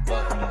now.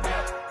 Above me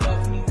now.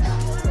 Above me now.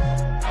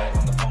 I was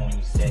on the phone when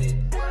you said it.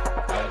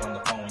 I was on the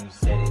phone when you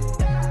said it.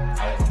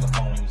 I was on the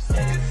phone when you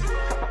said it.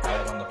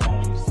 I was on the phone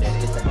when you said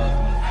it. It's above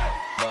me now.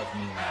 Above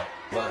me now.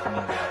 Above me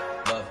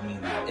now. Above me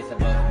now. It's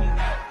above me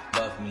now.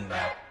 Above me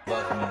now.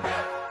 Above me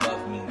now.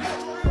 Above me now.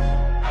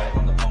 I was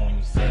on the phone when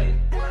you said it.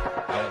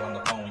 I was on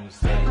the phone when you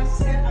said it. I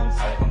said I'm I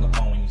sorry. was on the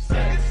phone when you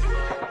said it.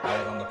 I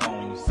was on the phone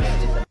when you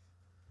said it.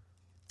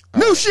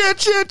 No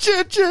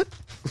shit.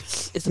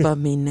 It's above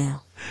me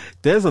now.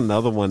 There's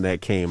another one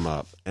that came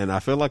up, and I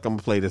feel like I'm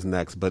gonna play this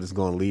next, but it's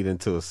gonna lead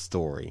into a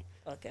story,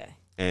 Okay.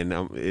 and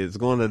it's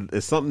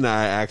something that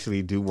I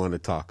actually do want to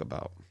talk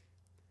about.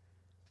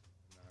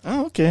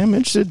 Oh, okay. I'm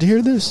interested to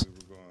hear this. We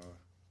were going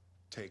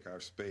to take our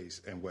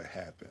space, and what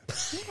happened?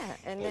 Yeah,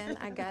 and then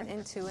I got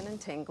into an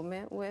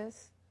entanglement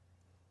with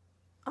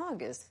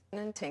August, an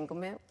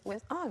entanglement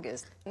with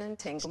August, an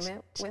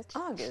entanglement with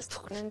August,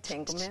 an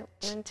entanglement,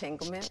 an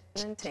entanglement,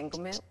 an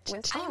entanglement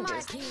with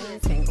August, an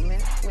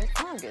entanglement with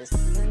August,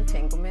 an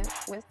entanglement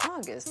with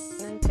August,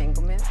 an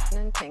entanglement, an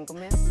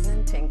entanglement, an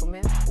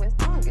entanglement with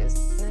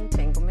August, an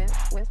entanglement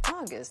with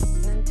August,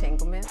 an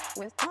entanglement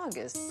with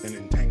August, An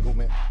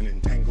entanglement, an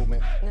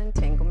entanglement. an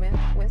entanglement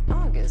with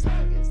August.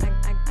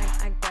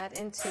 I got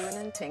into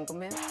an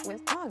entanglement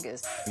with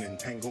August, An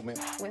entanglement,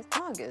 with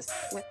August,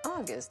 with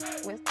August,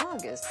 with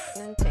August,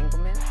 an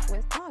entanglement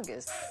with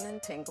August, an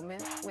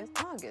entanglement with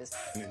August,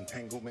 an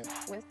entanglement.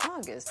 with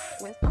August,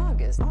 with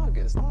August,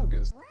 August,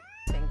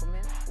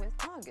 entanglement with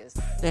August,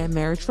 And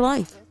Marriage for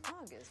Life. with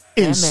August.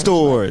 In man.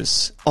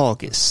 stores,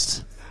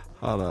 August.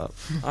 Hold up.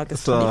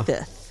 August So-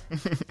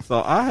 25th.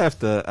 So I have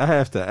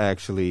to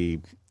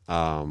actually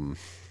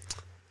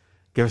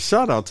give a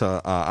shout out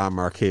to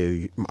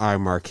iMarquez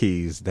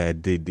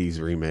that did these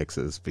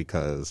remixes,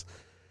 because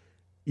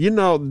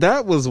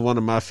that was one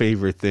of my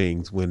favorite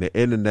things when the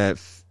internet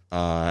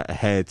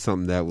had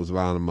something that was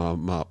rounding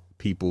them up.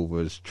 People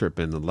was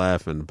tripping and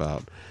laughing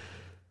about.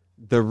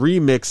 The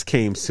remix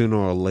came sooner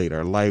or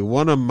later. Like,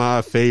 one of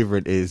my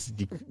favorite is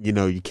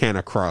you Can't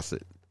Across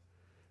It.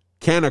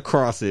 Can't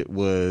Across It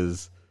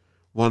was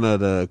one of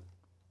the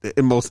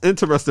most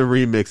interesting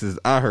remixes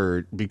I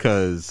heard,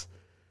 because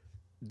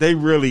they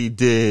really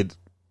did.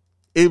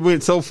 It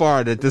went so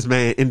far that this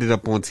man ended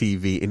up on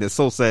TV, and it's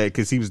so sad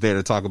because he was there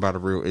to talk about a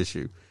real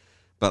issue.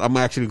 But I'm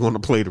actually going to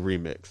play the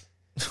remix.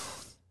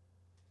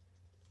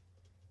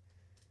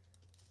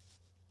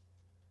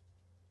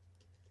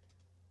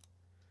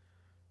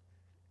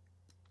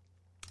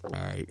 All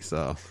right,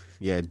 so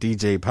yeah,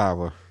 DJ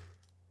Power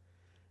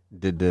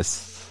did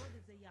this.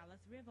 The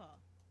Yalas River.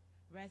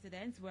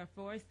 Residents were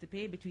forced to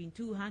pay between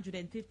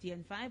 $250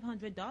 and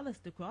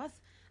 $500 to cross,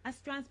 as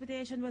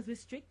transportation was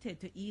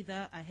restricted to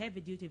either a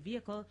heavy-duty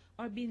vehicle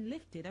or being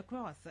lifted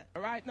across.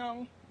 Right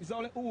now, it's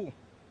only who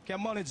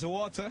can manage the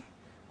water,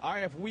 or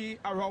if we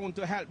around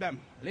to help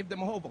them, lift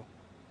them over.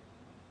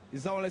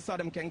 It's only so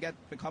them can get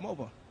to come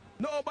over.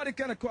 Nobody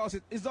can cross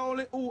it. It's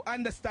only who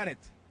understand it.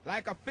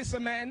 Like a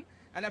fisherman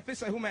and a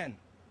fisherwoman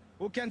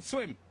who can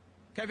swim.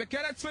 If you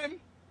cannot swim,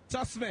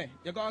 trust me,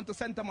 you're going to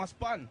St. Thomas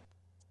Pond.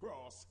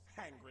 Gross,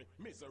 hangry,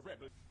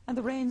 miserable. And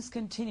the rains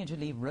continue to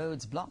leave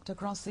roads blocked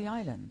across the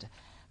island.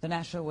 The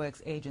National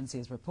Works Agency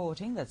is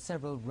reporting that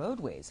several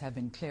roadways have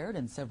been cleared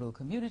in several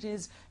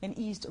communities in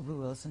East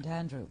Rural St.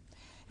 Andrew.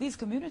 These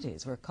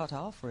communities were cut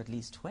off for at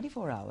least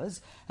 24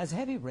 hours as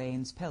heavy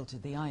rains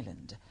pelted the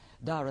island.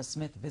 Dara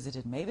Smith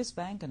visited Mavis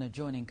Bank and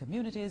adjoining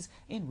communities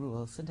in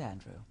rural St.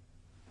 Andrew.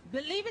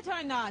 Believe it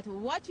or not,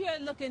 what you're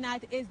looking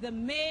at is the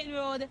main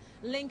road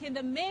linking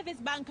the Mavis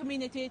Bank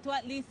community to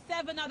at least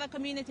 7 other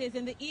communities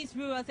in the East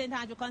Rural St.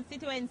 Andrew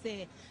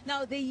constituency.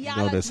 Now, the Yalas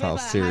Notice how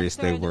River serious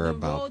has they turned were the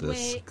about roadway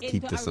this.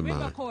 Keep into this a in river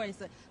mind. course,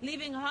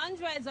 leaving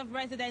hundreds of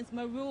residents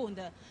marooned.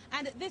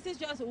 And this is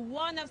just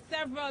one of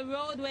several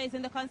roadways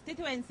in the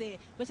constituency,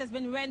 which has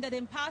been rendered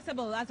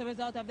impassable as a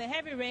result of the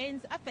heavy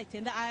rains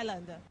affecting the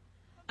island.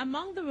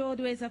 Among the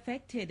roadways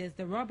affected is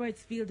the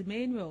Robertsfield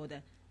Main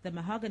Road, the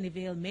Mahogany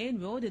Vale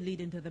Main Road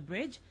leading to the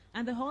bridge,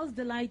 and the Hall's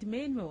Delight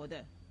Main Road.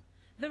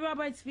 The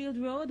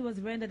Robertsfield Road was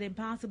rendered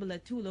impassable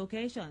at 2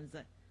 locations.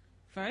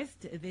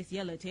 First, this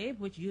yellow tape,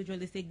 which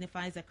usually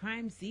signifies a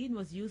crime scene,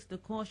 was used to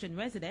caution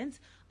residents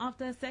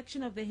after a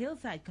section of the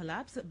hillside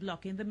collapsed,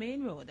 blocking the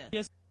main road.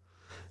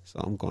 So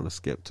I'm going to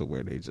skip to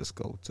where they just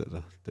go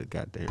to the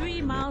goddamn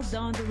 3 remix. miles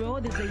down the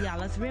road is the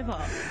Yalas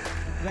River.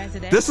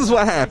 Residents This is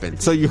what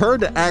happened. So you heard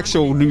the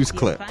actual news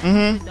clip.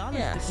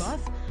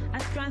 Yes.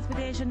 As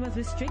transportation was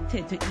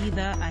restricted to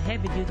either a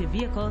heavy-duty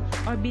vehicle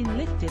or being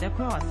lifted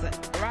across.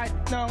 Right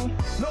now,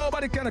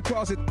 nobody can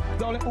cross it.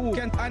 It's only who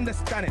can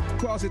understand it.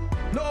 Cross it.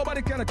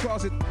 Nobody can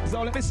cross it. It's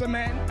only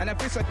fisherman and a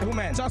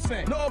fisherwoman. Trust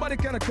me. Nobody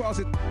can cross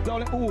it. It's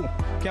only who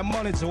can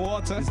manage the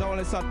water. It's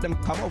only so them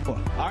come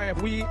over. Or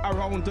if we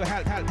around to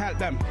help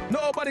them.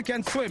 Nobody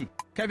can swim.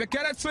 If you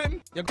cannot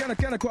swim, you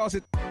cannot cross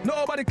it.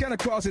 Nobody can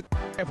cross it.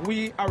 If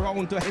we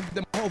around to lift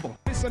them over.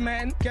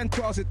 Fisherman can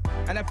cross it,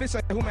 and a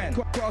fisherwoman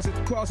cross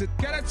it.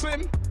 Cannot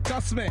swim?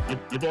 Trust me.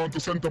 You're going to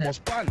St. Thomas.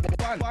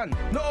 One.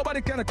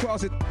 Nobody can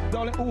cross it. It's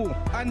only who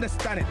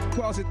understand it.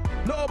 Cross it.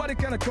 Nobody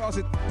can cross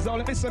it. It's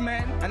only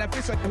fisherman and a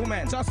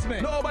fisherwoman. Trust me.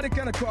 Nobody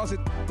can cross it.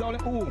 It's only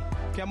who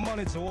can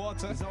manage the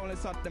water. It's only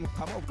so them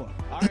come over.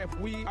 Or if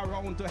we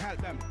around to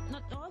help them.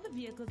 Not all the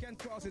vehicles Can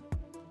cross it.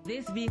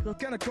 This vehicle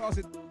Can cross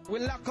it. We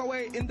lock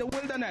away in the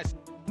wilderness.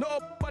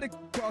 Nobody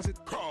cross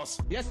it. Cross.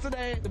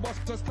 Yesterday, the bus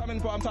was coming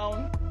from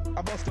town.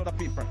 A bus to the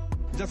people.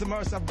 Just the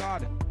mercy of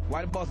God.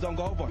 Why the bus don't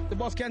go over? The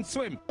bus can't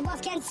swim. The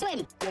bus can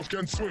swim. Bus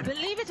can swim.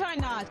 Believe it or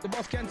not, The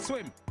bus can't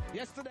swim.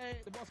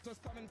 Yesterday, the bus was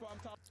coming from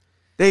town.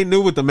 They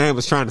knew what the man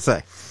was trying to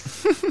say.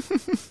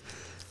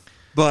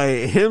 But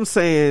him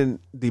saying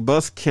the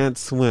bus can't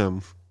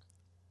swim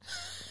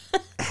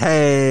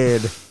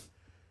had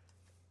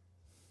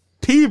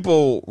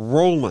people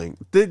rolling.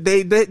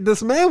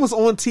 This man was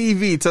on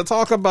TV to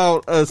talk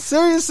about a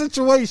serious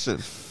situation.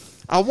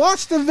 I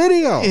watched the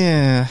video.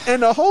 Yeah.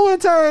 And the whole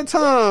entire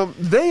time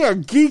they are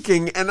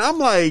geeking, and I'm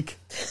like,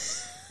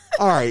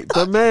 all right,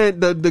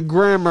 the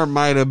grammar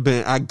might have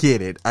been, I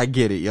get it,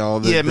 y'all.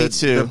 Me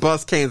too. The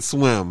bus can't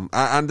swim.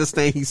 I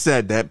understand he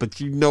said that, but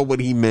you know what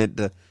he meant.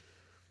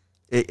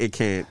 It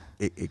can't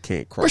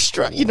cross.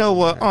 You know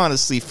what?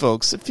 Honestly,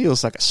 folks, it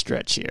feels like a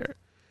stretch here.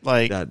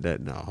 Like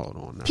no, hold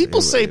on. No.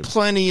 People say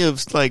plenty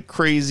of like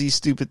crazy,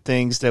 stupid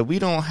things that we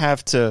don't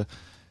have to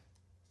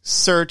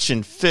search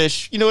and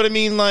fish. You know what I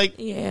mean? Like,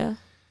 yeah,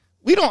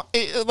 we don't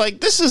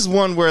like. This is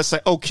one where it's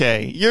like,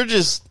 okay, you're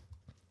just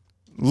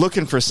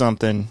looking for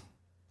something,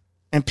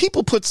 and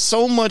people put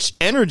so much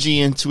energy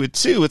into it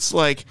too. It's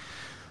like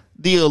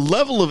the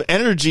level of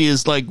energy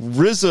is like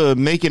RZA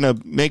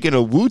making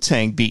a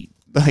Wu-Tang beat.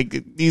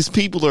 Like, these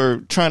people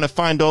are trying to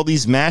find all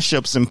these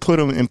mashups and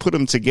put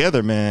them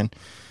together, man.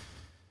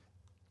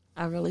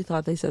 I really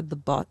thought they said the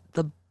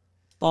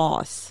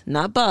boss,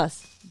 not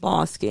bus.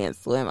 Boss can't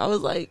swim. I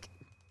was like,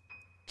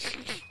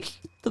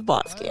 the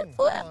boss can't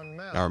swim.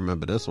 I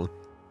remember this one.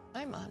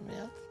 I'm on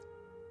meth.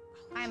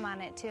 I'm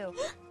on it too.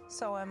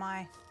 So am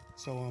I.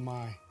 So am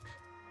I.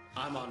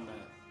 I'm on meth.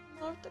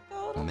 North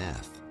Dakota.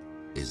 Meth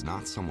is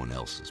not someone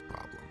else's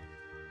problem.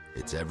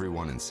 It's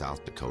everyone in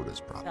South Dakota's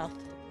problem.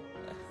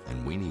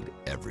 And we need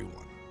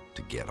everyone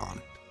to get on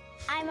it.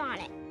 I'm on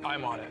it.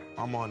 I'm on it.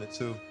 I'm on it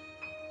too.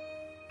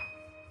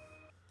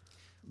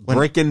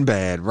 Breaking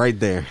Bad, right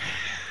there.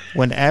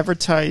 When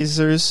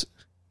advertisers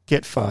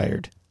get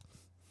fired.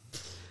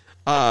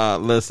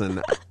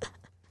 Listen.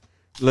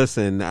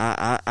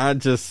 I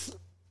just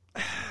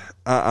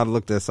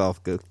looked at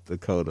South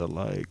Dakota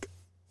like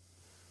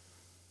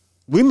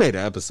we made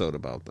an episode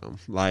about them.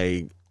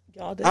 Like,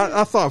 y'all did.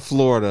 I thought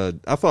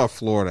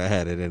Florida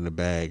had it in the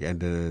bag, and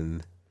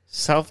then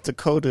South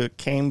Dakota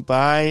came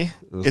by.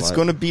 It's like,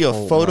 going to be a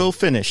photo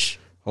finish.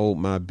 Hold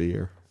my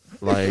beer,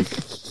 like.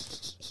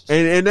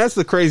 And that's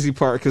the crazy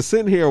part, because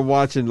sitting here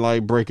watching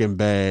like Breaking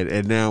Bad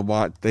and now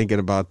thinking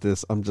about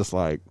this, I'm just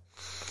like,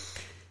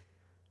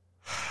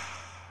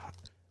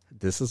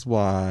 this is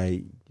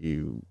why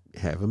you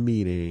have a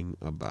meeting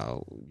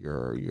about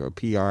your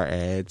PR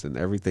ads and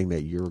everything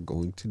that you're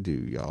going to do,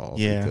 y'all.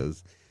 Yeah.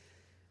 Because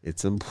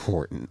it's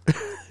important.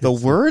 The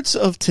words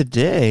of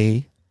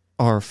today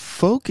are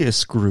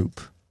focus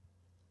group.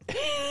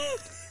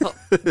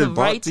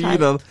 Brought to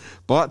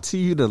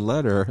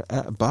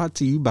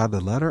you by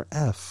the letter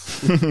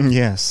F.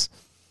 Yes.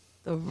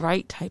 The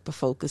right type of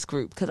focus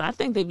group, because I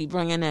think they be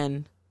bringing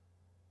in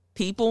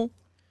people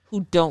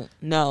who don't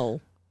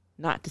know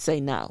not to say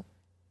no.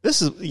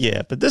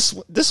 But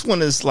this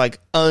one is like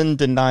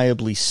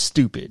undeniably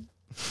stupid.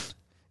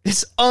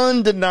 It's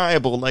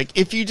undeniable. Like,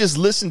 if you just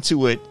listen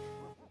to it,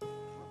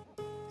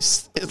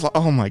 it's like,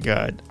 oh my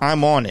God,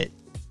 I'm on it.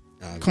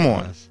 Come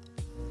on.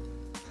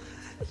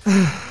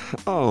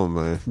 Oh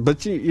man,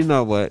 but you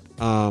know what?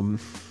 I'm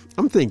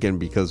thinking,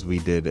 because we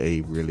did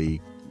a really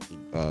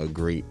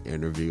great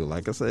interview.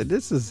 Like I said,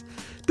 this is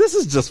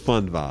just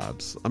fun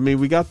vibes. I mean,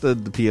 we got the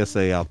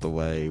PSA out the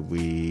way.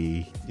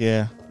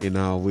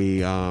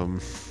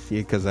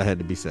 Because I had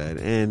to be said,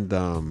 and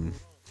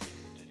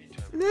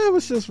it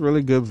was just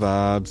really good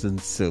vibes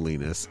and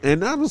silliness,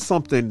 and that was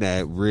something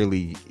that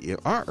really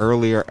our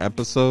earlier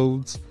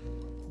episodes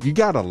you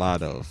got a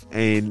lot of.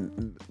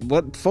 And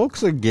what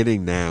folks are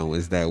getting now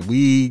is that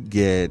we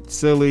get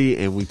silly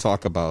and we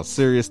talk about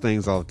serious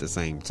things all at the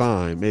same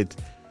time.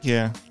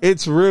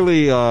 It's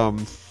really I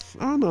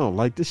don't know,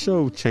 like the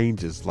show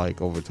changes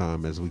like over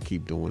time as we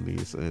keep doing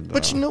these.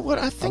 But you know what?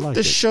 I think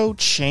the show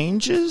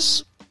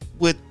changes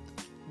with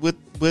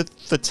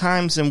the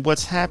times and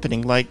what's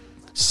happening. Like,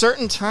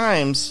 certain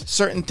times,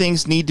 certain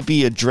things need to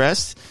be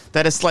addressed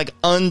that it's like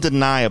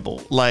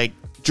undeniable. Like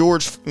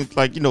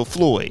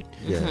Floyd.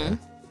 Yeah. Mm-hmm.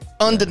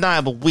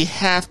 Undeniable. We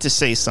have to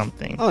say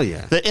something. Oh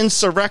yeah. The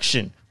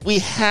insurrection. We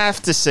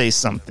have to say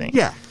something.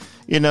 Yeah.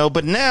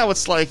 But now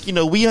it's like,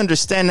 we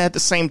understand that at the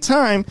same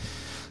time,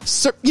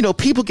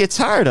 people get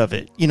tired of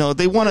it.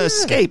 They want to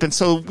escape. And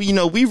so,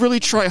 we really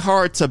try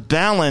hard to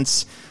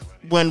balance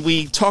when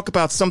we talk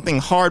about something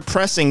hard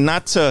pressing,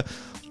 not to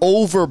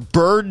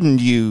overburden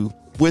you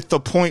with the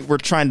point we're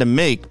trying to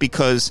make,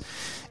 because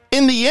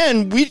in the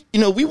end, we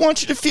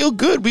want you to feel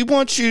good. We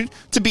want you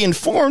to be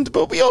informed,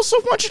 but we also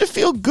want you to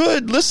feel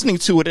good listening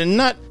to it and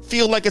not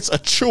feel like it's a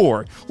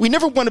chore. We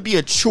never want to be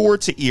a chore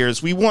to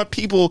ears. We want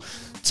people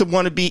to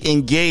want to be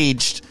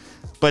engaged,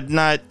 but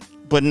not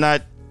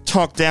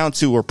talked down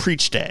to or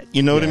preached at.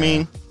 You know what I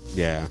mean?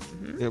 Yeah.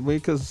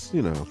 Because,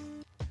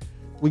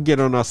 we get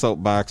on our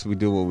soapbox, we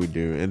do what we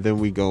do, and then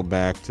we go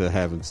back to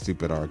having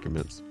stupid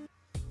arguments.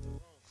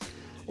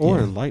 Or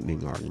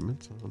enlightening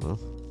arguments. I don't know.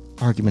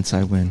 Arguments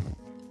I win.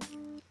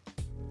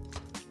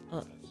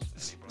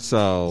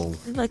 So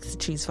he likes to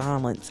choose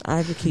violence. I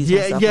accuse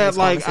myself. Yeah.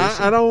 Like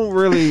I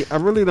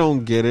really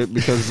don't get it,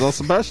 because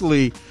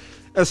especially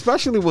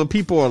when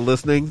people are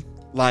listening,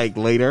 like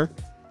later,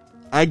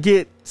 I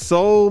get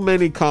so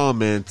many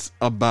comments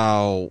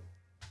about,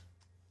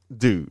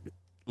 dude,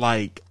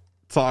 like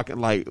talking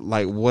like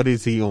what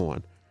is he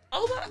on?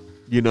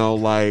 You know,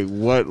 what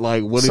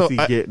So is he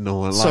getting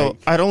on? So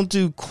I don't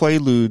do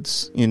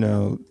Quaaludes, you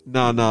know.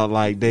 No,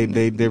 like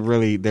they're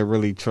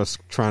really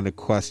trying to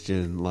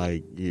question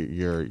like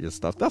your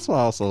stuff. That's why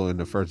also in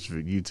the first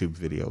YouTube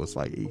video it's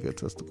like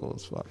egotistical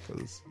as fuck.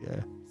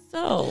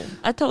 So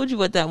I told you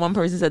what that one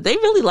person said. They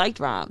really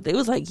liked Rob. They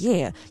was like,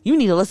 "Yeah, you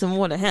need to listen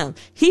more to him.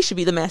 He should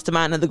be the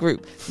mastermind of the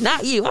group,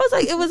 not you." I was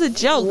like, "It was a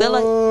joke." They're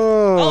like,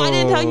 "Oh, I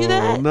didn't tell you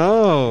that."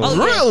 No,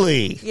 oh,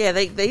 really? Yeah,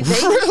 they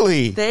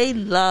really they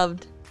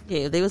loved.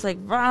 Yeah, they was like,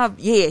 "Rob,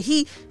 yeah,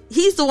 he's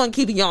the one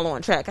keeping y'all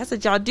on track." I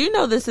said, "Y'all do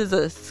know this is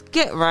a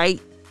skit, right?"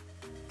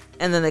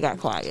 And then they got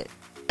quiet.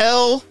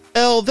 L,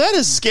 that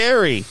is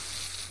scary.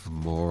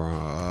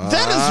 Moron.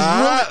 That is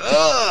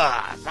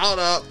really. Hold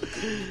up.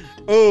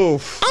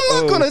 Oof. I'm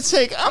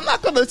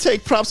not gonna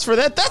take props for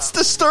that. That's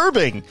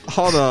disturbing.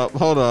 Hold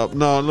up.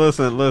 No,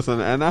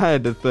 listen. And I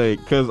had to think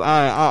because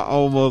I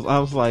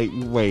was like,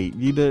 wait,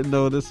 you didn't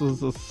know this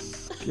was a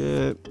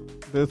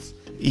skit? This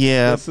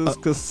is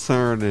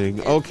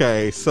concerning.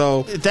 Okay,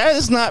 so that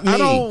is not me. I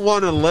don't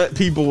want to let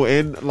people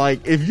in.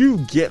 Like, if you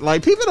get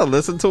like people that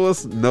listen to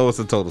us know it's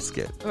a total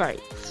skit, right?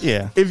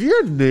 Yeah. If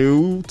you're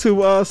new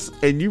to us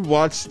and you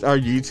watched our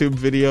YouTube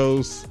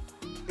videos,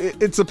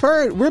 it's a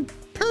we're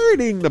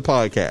parodying the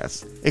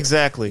podcast.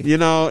 Exactly. You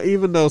know,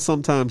 even though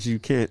sometimes you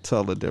can't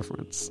tell the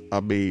difference. I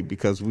mean,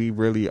 because we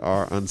really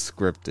are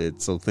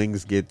unscripted, so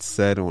things get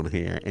said on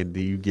here, and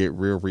you get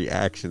real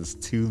reactions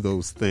to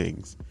those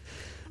things.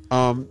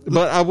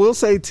 But I will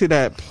say to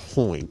that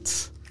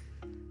point,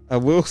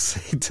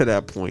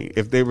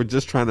 if they were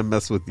just trying to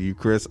mess with you,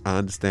 Chris, I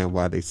understand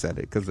why they said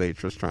it, because they're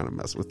just trying to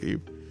mess with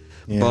you.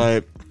 Yeah.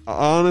 But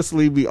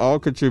honestly, we all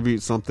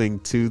contribute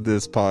something to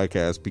this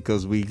podcast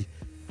because we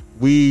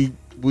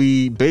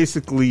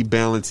basically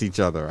balance each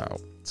other out.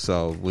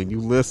 So when you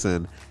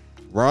listen,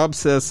 Rob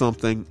says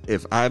something.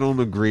 If I don't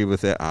agree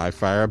with it, I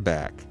fire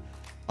back.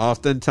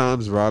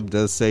 Oftentimes, Rob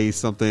does say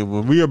something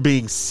when we are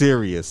being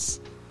serious.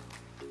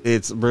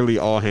 It's really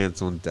all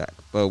hands on deck.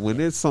 But when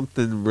it's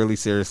something really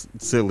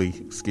silly,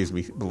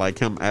 like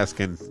him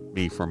asking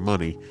me for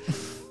money,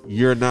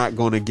 you're not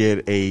going to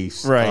get a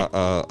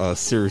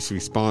serious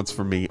response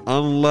from me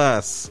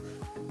unless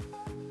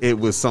it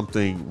was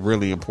something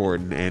really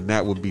important, and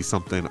that would be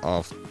something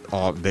off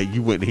that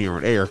you wouldn't hear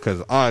on air,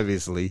 because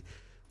obviously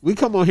we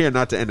come on here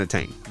not to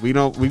entertain. We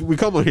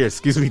come on here,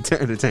 to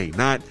entertain,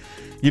 not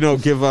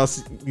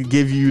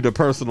give you the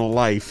personal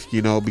life,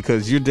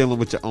 because you're dealing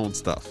with your own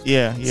stuff.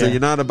 Yeah. So you're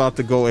not about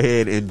to go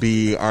ahead and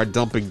be our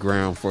dumping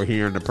ground for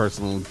hearing the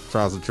personal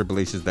trials and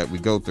tribulations that we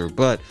go through.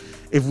 But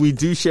if we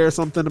do share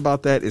something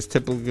about that, it's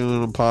typically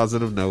on a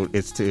positive note.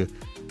 It's to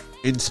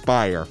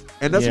inspire,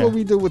 and that's what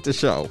we do with the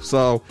show.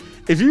 So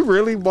if you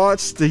really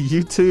watch the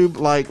YouTube,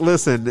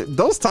 listen,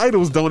 those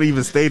titles don't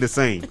even stay the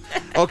same.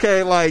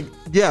 Okay,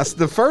 yes,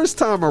 the first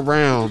time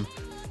around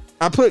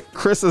I put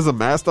Chris as a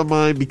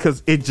mastermind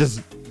because it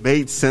just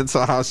made sense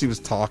of how she was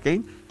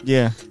talking.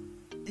 Yeah.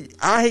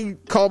 I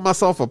called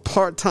myself a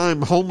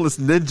part-time homeless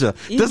ninja.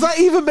 Does that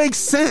even make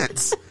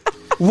sense?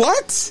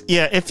 What?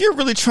 Yeah, if you're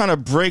really trying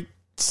to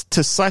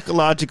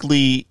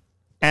psychologically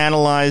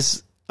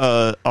analyze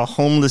a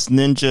homeless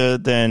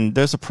ninja, then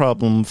there's a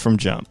problem from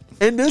jump.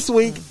 And this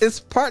week,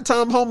 it's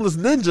part-time homeless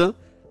ninja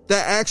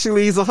that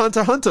actually is a Hunter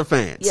x Hunter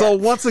fan. Yeah. So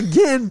once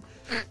again,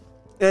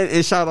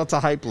 and shout out to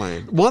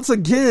Hypeland. Once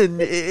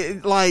again,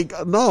 I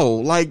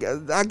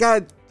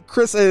got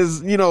Chris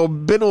has, been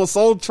on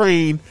Soul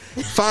Train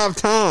 5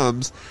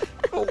 times.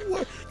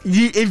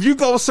 If you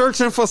go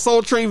searching for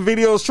Soul Train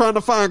videos trying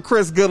to find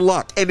Chris, good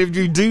luck. And if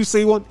you do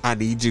see one, I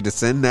need you to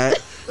send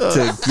that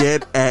to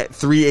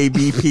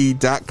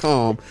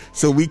get@3abp.com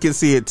so we can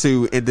see it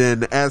too, and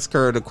then ask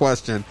her the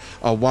question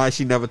of why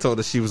she never told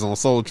us she was on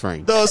Soul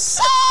Train. The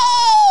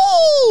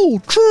Soul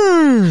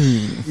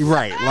Train,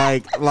 right?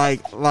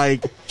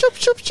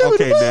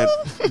 Okay,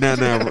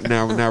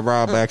 now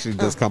Rob actually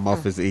does come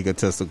off as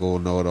egotistical,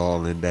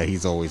 know-it-all, and that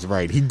he's always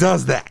right. He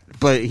does that,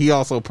 but he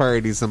also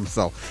parodies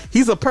himself.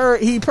 He's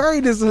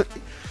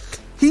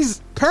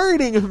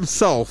parodying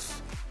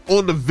himself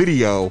on the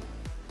video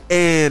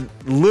and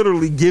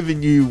literally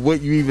giving you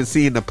what you even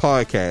see in the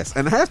podcast.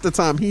 And half the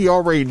time he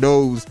already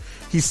knows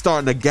he's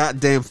starting a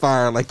goddamn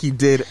fire like he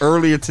did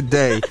earlier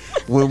today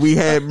when we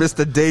had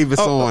Mr. Davis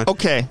on.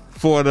 Okay.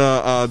 For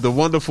the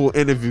wonderful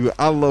interview.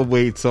 I love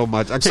Wade so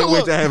much. I can't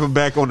wait to have him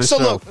back on the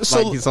show.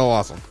 He's so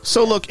awesome.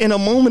 So look, in a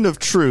moment of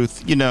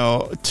truth,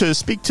 to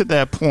speak to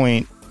that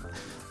point,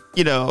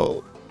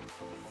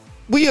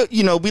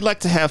 we like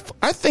to have,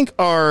 I think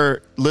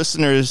our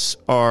listeners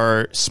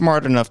are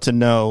smart enough to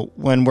know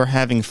when we're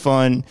having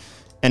fun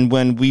and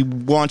when we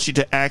want you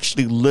to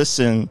actually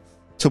listen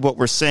to what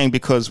we're saying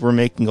because we're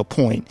making a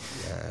point.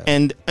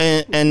 Yeah.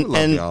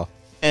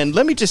 And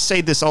let me just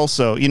say this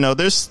also,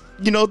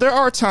 there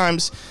are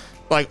times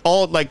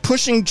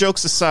pushing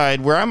jokes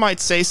aside where I might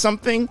say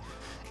something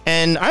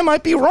and I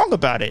might be wrong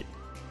about it,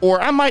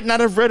 or I might not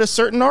have read a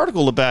certain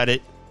article about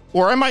it,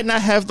 or I might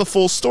not have the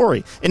full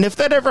story. And if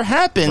that ever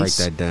happens...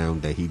 Write that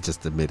down, that he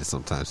just admitted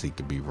sometimes he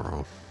could be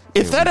wrong.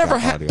 if and that we ever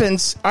got audio.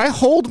 happens, I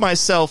hold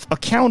myself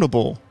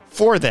accountable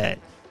for that.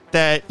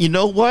 That, you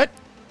know what?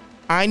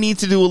 I need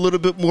to do a little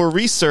bit more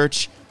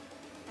research.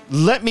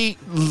 Let me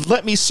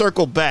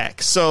circle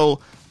back. So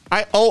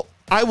I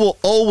will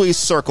always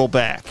circle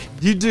back.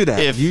 You do that.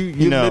 If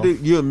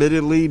you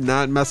admittedly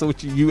not messing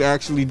with you. You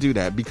actually do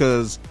that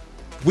because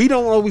we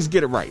don't always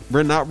get it right.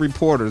 We're not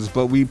reporters,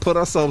 but we put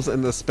ourselves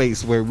in the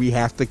space where we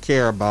have to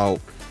care about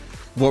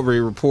what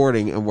we're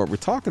reporting and what we're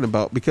talking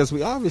about because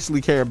we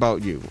obviously care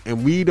about you,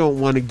 and we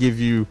don't want to give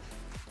you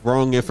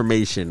wrong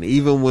information.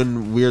 Even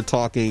when we're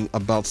talking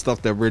about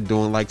stuff that we're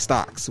doing, like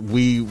stocks,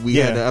 we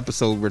had an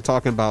episode we're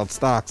talking about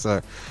stocks,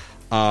 and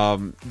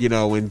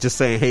just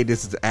saying, hey,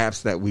 this is the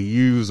apps that we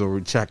use or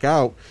we check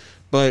out,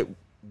 but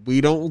we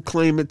don't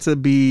claim it to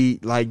be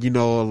like,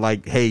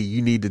 hey,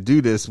 you need to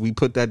do this. We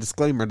put that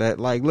disclaimer that,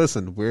 like,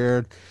 listen,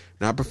 we're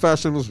not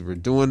professionals. We're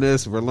doing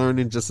this. We're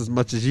learning just as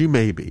much as you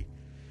may be.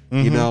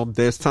 Mm-hmm.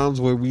 There's times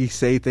where we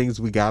say things,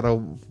 we got to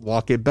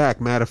walk it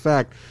back. Matter of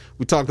fact,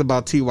 we talked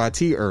about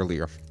TYT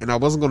earlier, and I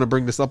wasn't going to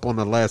bring this up on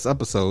the last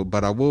episode,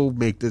 but I will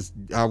bring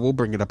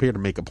it up here to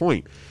make a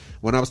point.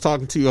 When I was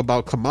talking to you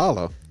about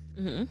Kamala,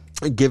 and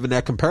given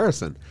that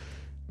comparison,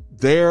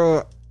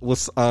 there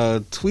was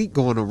a tweet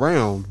going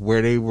around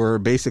where they were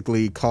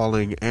basically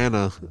calling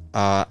Anna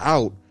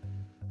out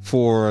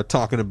for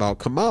talking about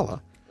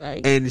Kamala.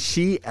 Right. And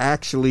she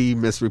actually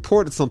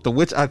misreported something,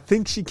 which I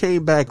think she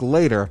came back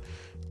later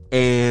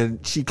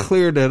and she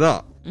cleared it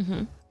up.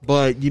 Mm-hmm.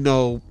 But,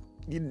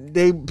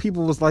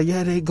 people was like,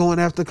 yeah, they going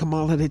after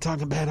Kamala. They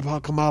talking bad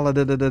about Kamala.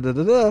 Da, da, da, da,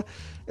 da, da.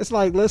 It's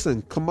like,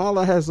 listen,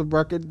 Kamala has a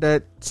record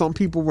that some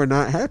people were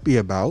not happy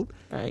about.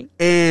 Right.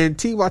 And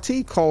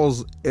TYT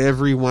calls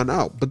everyone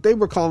out. But they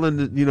were calling,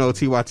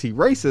 TYT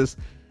racist.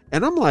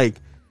 And I'm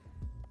like,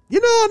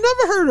 I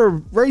never heard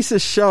a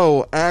racist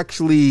show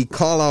actually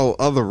call out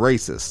other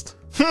racists.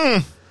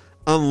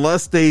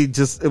 Unless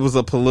it was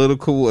a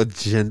political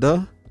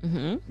agenda.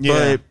 Mm-hmm.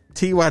 Yeah. But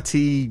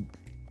TYT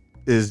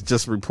is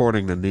just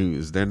reporting the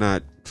news. They're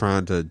not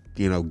trying to,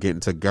 get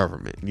into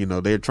government.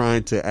 They're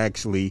trying to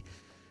actually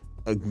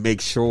make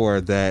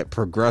sure that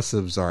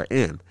progressives are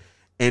in.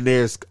 And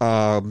there's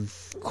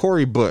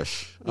Cori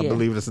Bush, I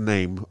believe it's the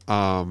name.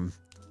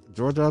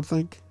 Georgia, I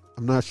think.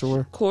 I'm not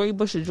sure. Cori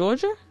Bush of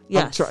Georgia?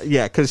 Yes.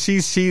 Because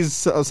she's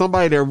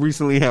somebody that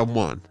recently had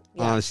won.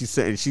 Yeah. She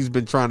said she's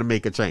been trying to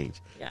make a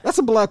change. Yeah. That's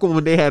a black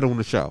woman they had on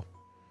the show.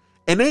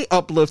 And they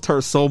uplift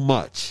her so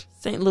much.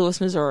 St. Louis,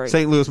 Missouri.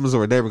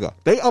 There we go.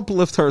 They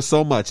uplift her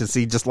so much, and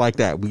see, just like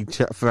that, we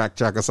fact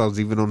check ourselves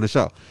even on the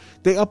show.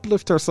 They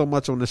uplift her so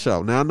much on the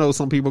show. Now, I know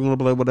some people are going to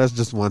be like, well, that's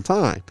just one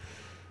time.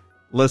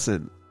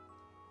 Listen,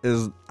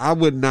 I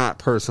would not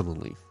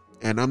personally,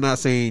 and I'm not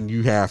saying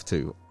you have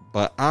to,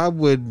 but I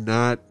would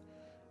not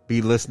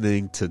be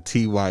listening to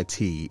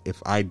TYT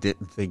if I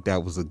didn't think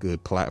that was a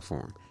good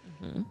platform.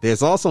 Mm-hmm.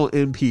 There's also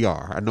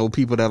NPR. I know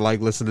people that like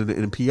listening to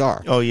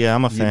NPR. Oh yeah,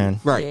 I'm a fan.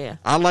 Right. Yeah.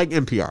 I like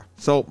NPR.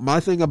 So my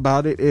thing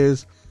about it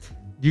is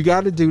you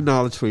got to do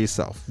knowledge for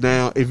yourself.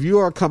 Now, if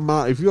you're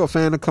a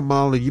fan of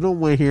Kamala, you don't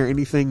want to hear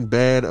anything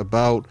bad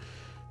about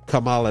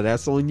Kamala.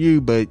 That's on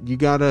you, but you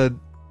got to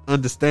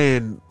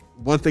understand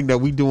one thing that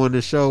we do on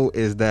this show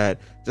is that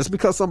just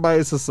because somebody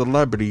is a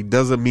celebrity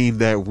doesn't mean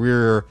that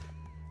we're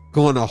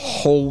going to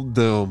hold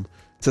them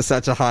to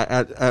such a high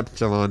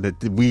echelon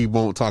that we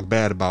won't talk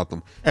bad about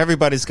them.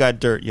 Everybody's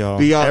got dirt,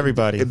 y'all.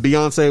 Everybody.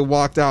 Beyonce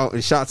walked out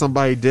and shot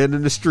somebody dead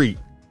in the street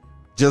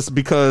just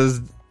because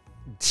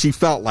she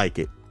felt like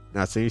it.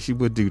 Not saying she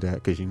would do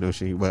that because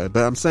she would,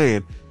 but I'm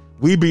saying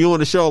we be on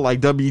the show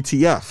like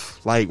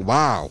WTF, like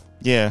wow,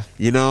 yeah,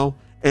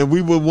 and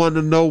we would want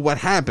to know what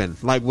happened.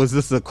 Like, was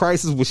this a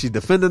crisis? Was she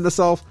defending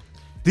herself?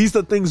 These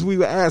are things we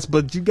would ask,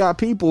 but you got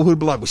people who'd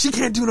be like, well, she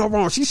can't do no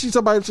wrong. She shoots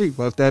somebody in the street.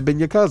 Well, if that had been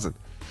your cousin.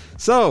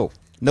 So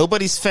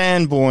nobody's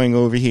fanboying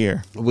over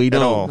here. We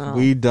don't. No.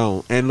 We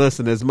don't. And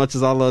listen, as much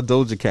as I love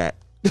Doja Cat,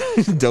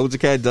 Doja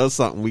Cat does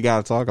something. We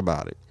got to talk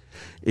about it.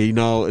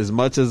 As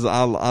much as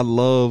I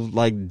love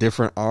like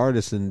different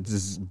artists and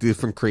just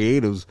different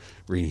creatives,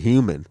 we're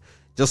human.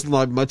 Just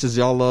like much as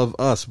y'all love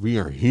us, we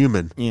are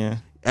human. Yeah.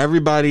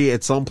 Everybody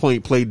at some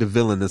point played the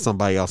villain in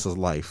somebody else's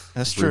life.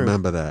 That's true.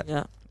 Remember that.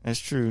 Yeah. That's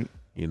true.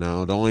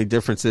 The only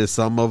difference is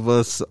some of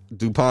us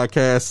do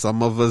podcasts,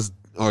 some of us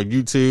are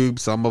YouTube,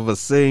 some of us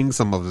sing,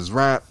 some of us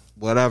rap,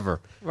 whatever.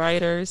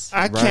 Writers.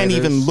 I can't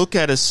even look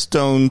at a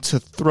stone to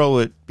throw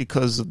it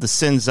because of the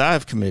sins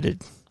I've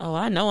committed. Oh,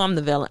 I know I'm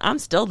the villain. I'm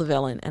still the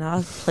villain, and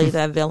I'll play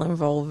that villain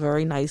role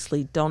very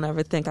nicely. Don't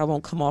ever think I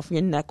won't come off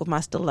your neck with my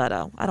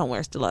stiletto. I don't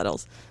wear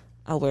stilettos.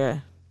 I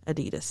wear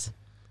Adidas.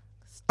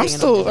 I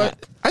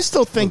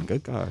still think. Oh,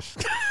 good gosh.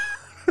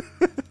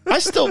 I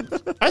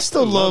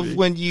still love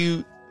when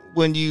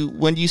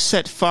you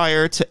set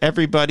fire to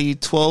everybody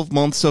 12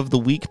 months of the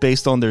week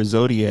based on their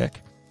zodiac.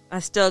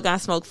 I still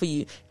got smoke for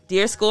you.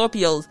 Dear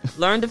Scorpios,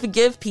 learn to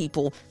forgive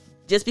people.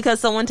 Just because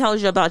someone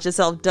tells you about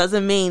yourself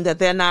doesn't mean that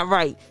they're not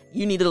right.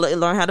 You need to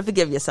learn how to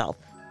forgive yourself.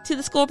 To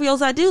the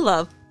Scorpios I do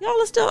love, I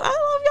love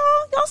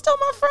y'all. Y'all still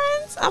my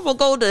friends. I will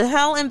go to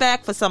hell and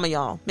back for some of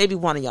y'all. Maybe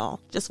one of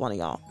y'all. Just one of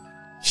y'all.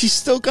 She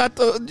still got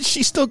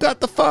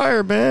the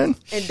fire, man.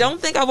 And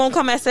don't think I won't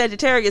come at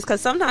Sagittarius,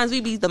 because sometimes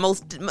we be the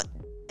most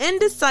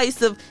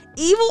indecisive,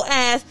 evil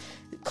ass,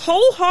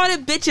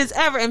 cold-hearted bitches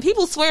ever. And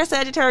people swear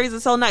Sagittarius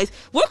is so nice.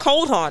 We're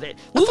cold-hearted.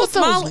 I thought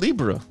that was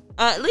Libra.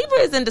 Libra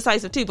is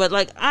indecisive too, but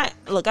I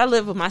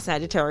live with my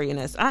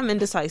Sagittarianness. I'm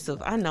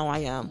indecisive. I know I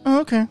am.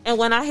 Oh, okay. And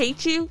when I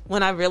hate you,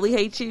 when I really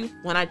hate you,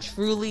 when I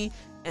truly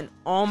and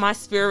all my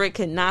spirit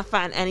cannot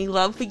find any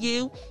love for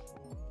you,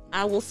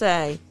 I will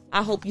say,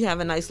 I hope you have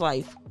a nice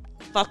life.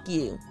 Fuck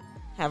you.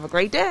 Have a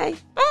great day.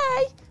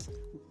 Bye.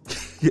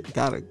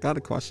 Got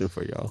a question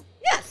for y'all.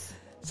 Yes.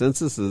 Since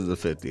this is the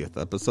 50th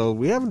episode,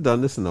 we haven't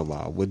done this in a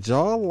while. Would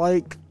y'all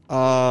like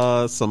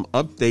some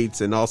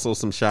updates and also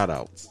some shout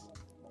outs?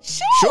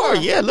 Sure,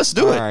 yeah, let's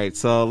do it. All right,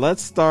 so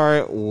let's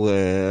start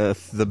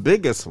with the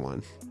biggest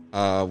one,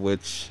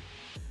 which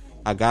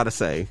I gotta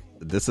say,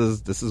 this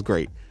is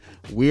great.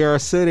 We are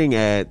sitting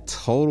at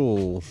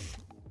total,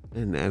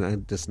 and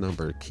this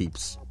number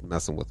keeps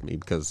messing with me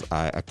because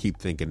I keep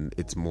thinking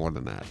it's more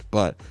than that,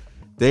 but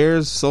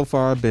there's so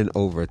far been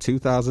over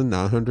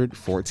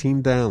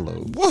 2,914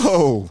 downloads.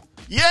 Whoa!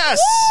 Yes.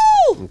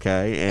 Woo!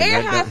 Okay,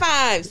 and high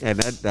fives. And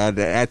that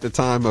at the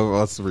time of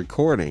us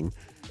recording.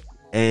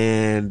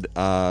 And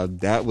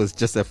that was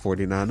just at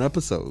 49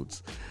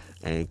 episodes.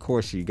 And of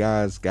course, you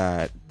guys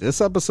got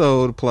this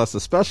episode plus a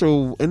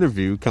special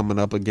interview coming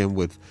up again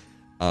with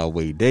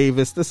Wade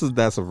Davis.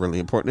 That's a really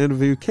important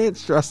interview. Can't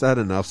stress that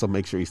enough, so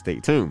make sure you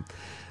stay tuned.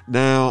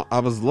 Now, I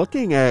was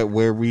looking at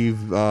where we've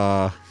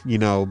been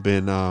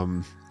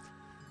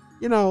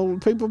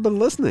people have been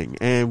listening,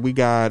 and we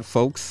got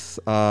folks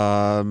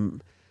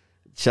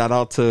shout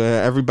out to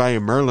everybody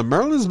in Maryland.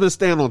 Maryland's been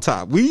staying on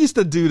top. We used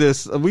to do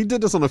this. We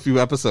did this on a few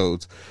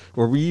episodes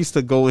where we used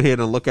to go ahead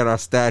and look at our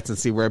stats and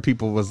see where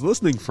people was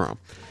listening from.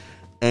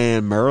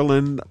 And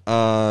Maryland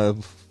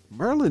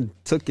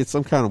took it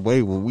some kind of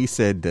way when we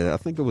said, I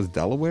think it was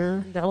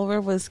Delaware.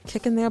 Delaware was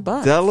kicking their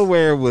butt.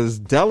 Delaware was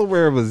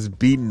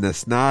beating the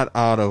snot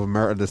out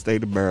of the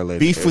state of Maryland.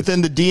 Beef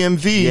within the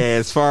DMV. Yeah,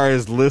 as far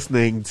as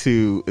listening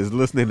to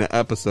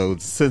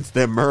episodes, since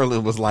then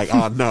Maryland was like,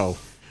 oh no,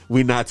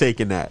 we're not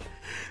taking that.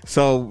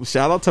 So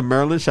shout out to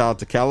Maryland, shout out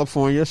to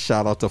California,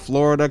 shout out to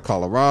Florida,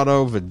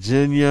 Colorado,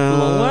 Virginia.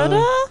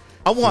 Florida?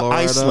 I want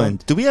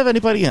Iceland. Do we have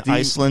anybody in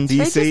Iceland?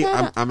 DC.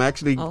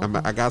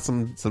 I got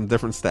some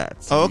different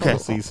stats. Oh, okay. We'll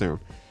see you soon.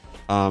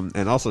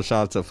 And also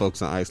shout out to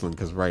folks in Iceland,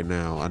 because right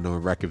now I know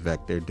in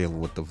Reykjavik they're dealing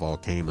with the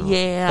volcano.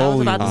 Yeah, I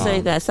was about to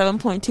say that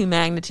 7.2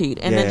 magnitude,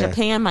 and then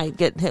Japan might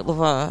get hit with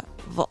I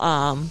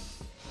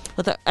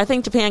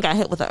think Japan got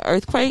hit with an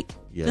earthquake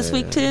this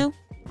week too.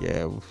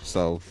 Yeah,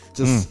 so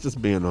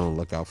just being on the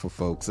lookout for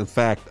folks. In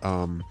fact,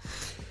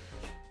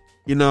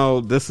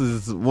 this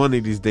is one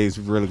of these days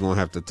we're really gonna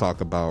have to talk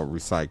about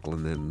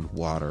recycling and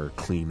water,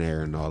 clean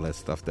air, and all that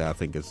stuff that I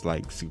think is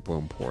like super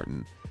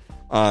important.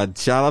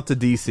 Shout out to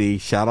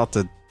DC. Shout out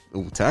to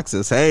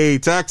Texas. Hey,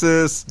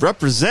 Texas,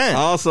 represent.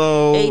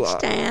 Also,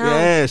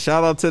 H-Town.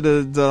 shout out to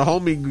the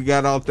homie we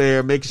got out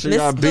there making sure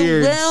y'all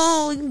beards.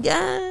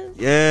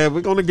 Yeah, we're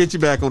gonna get you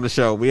back on the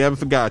show. We haven't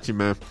forgot you,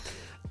 man.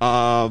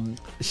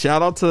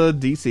 Shout out to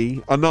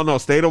DC. Oh no,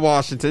 state of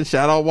Washington.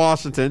 Shout out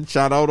Washington.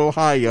 Shout out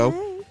Ohio.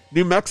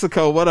 New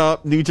Mexico, what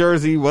up? New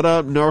Jersey, what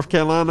up? North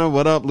Carolina,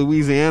 what up?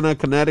 Louisiana,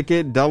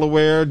 Connecticut,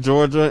 Delaware,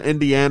 Georgia,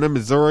 Indiana,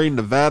 Missouri,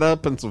 Nevada,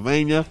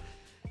 Pennsylvania.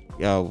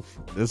 Yo,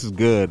 this is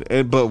good.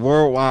 But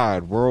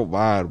worldwide,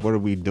 what are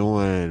we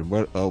doing?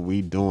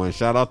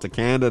 Shout out to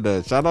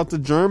Canada. Shout out to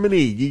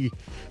Germany.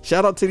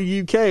 Shout out to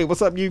the UK.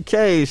 What's up,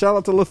 UK? Shout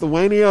out to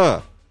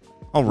Lithuania.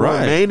 All right.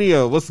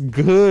 Romania, what's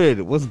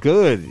good?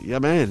 Yeah,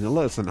 man,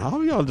 listen,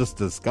 how y'all just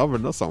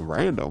discovered us on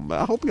random?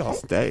 I hope y'all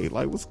stay.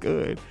 Like, what's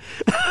good?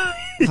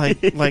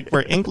 like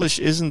where English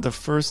isn't the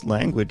first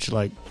language,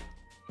 like,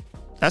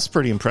 that's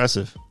pretty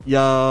impressive.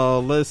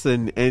 Y'all,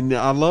 listen, and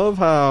I love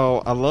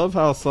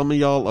how some of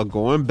y'all are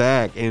going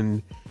back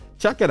and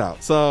check it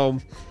out. So,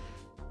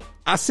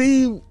 I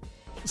see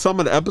some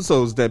of the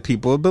episodes that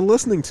people have been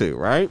listening to,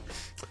 right?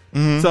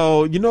 Mm-hmm.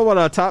 So, you know what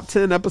our top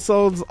 10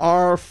 episodes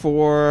are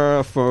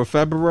for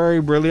February,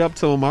 really up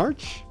till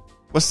March?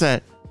 What's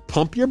that?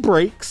 Pump Your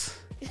Brakes.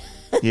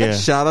 Yeah.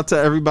 Shout out to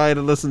everybody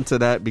to listen to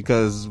that,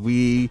 because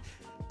we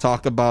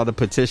talk about a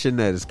petition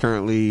that is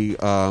currently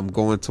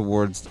going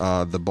towards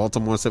the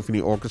Baltimore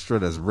Symphony Orchestra.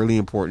 That's really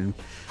important.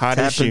 Hot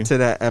Tap issue. into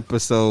that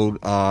episode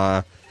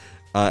at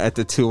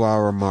the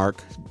 2-hour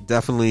mark.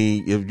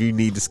 Definitely, if you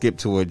need to skip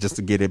to it just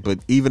to get it, but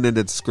even in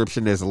the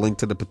description there's a link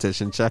to the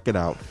petition. Check it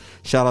out.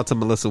 Shout out to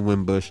Melissa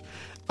Wimbush.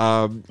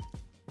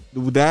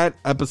 That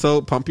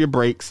episode, Pump Your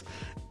Brakes,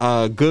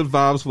 good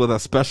vibes with a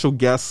special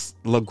guest,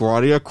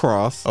 LaGuardia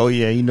Cross. Oh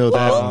yeah, you know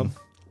that.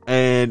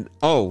 And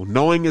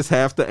knowing is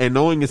half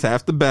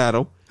the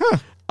battle.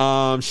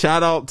 Huh.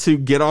 Shout out to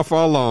Get Off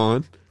Our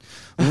Lawn.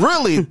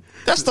 Really?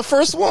 That's the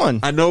first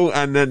one. I know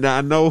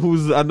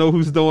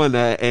who's doing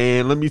that,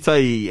 and let me tell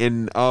you,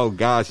 and oh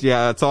gosh,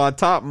 yeah. So our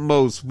top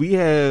most, we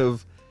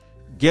have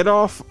Get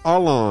Off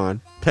Our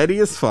Lawn, Petty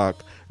as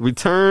Fuck,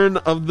 Return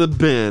of the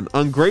Ben,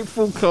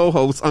 Ungrateful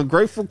Co-Host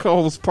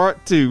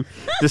Part 2,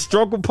 The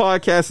Struggle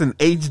Podcast in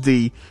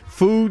HD,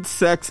 Food,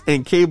 Sex,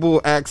 and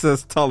Cable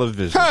Access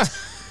Television. Oh,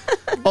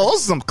 those are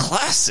some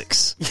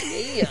classics.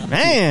 Yeah.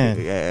 Man.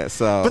 Yeah,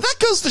 so. But that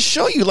goes to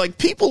show you, like,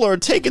 people are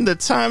taking the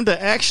time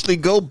to actually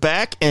go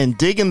back and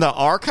dig in the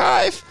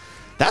archive.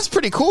 That's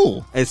pretty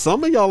cool. And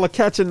some of y'all are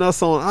catching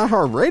us on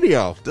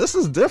iHeartRadio. This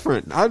is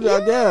different.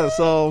 Yeah,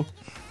 so...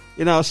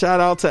 You know, shout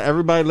out to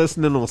everybody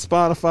listening on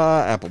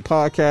Spotify, Apple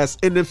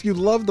Podcasts. And if you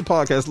love the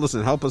podcast,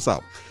 listen, help us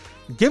out.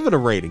 Give it a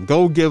rating.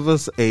 Go give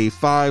us a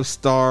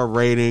 5-star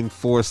rating,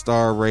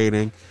 4-star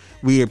rating.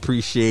 We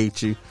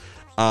appreciate you.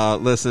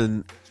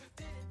 Listen,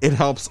 it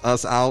helps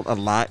us out a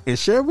lot. And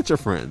share with your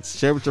friends.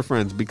 Share with your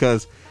friends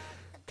because,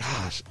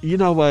 gosh, you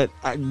know what?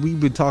 We've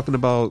been talking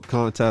about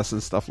contests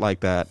and stuff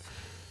like that.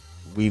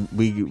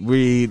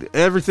 We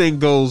everything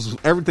goes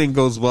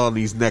well in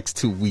these next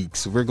 2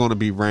 weeks. We're going to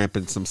be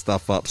ramping some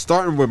stuff up,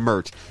 starting with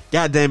merch.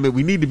 God damn it,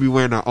 we need to be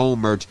wearing our own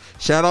merch.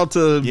 Shout out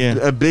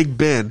to Big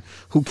Ben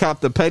who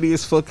copped the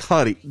pettiest fuck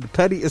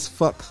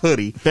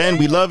hoodie. Ben,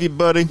 we love you,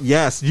 buddy.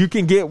 Yes, you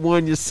can get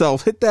one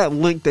yourself. Hit that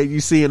link that you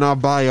see in our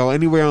bio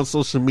anywhere on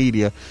social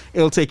media.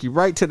 It'll take you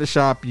right to the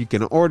shop. You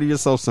can order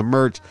yourself some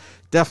merch.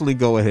 Definitely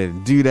go ahead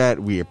and do that.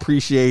 We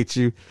appreciate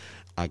you.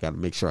 I got to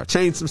make sure I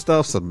change some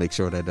stuff, so make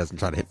sure that doesn't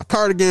try to hit my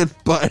card again.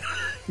 But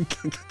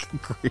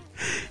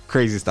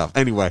crazy stuff.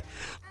 Anyway,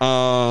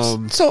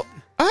 so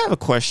I have a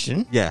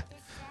question. Yeah.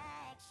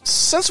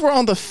 Since we're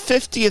on the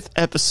 50th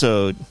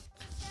episode,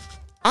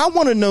 I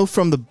want to know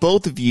from the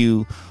both of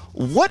you,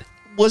 what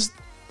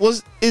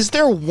is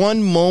there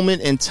one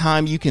moment in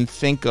time you can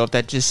think of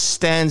that just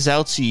stands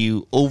out to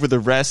you over the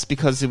rest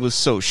because it was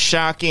so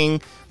shocking,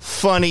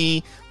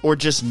 funny, or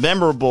just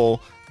memorable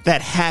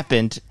that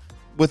happened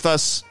with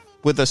us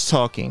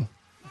talking?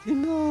 You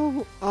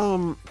know,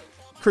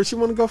 Chris, you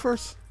want to go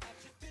first?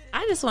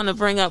 I just want to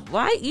bring up,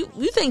 why you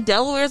think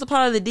Delaware is a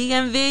part of the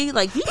DMV?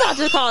 Like, you got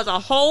to cause a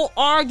whole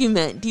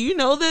argument. Do you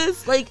know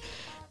this? Like,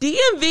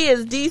 DMV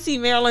is DC,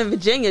 Maryland,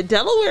 Virginia.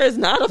 Delaware is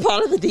not a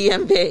part of the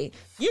DMV.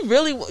 You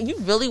really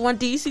want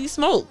DC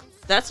smoke.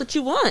 That's what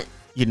you want.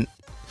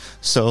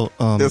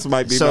 This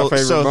might be my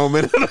favorite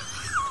moment.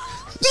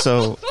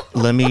 So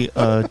let me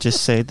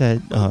just say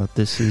that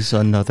this is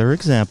another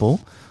example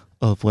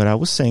of what I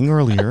was saying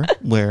earlier,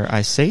 where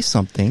I say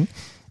something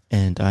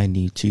and I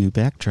need to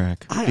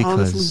backtrack. I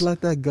honestly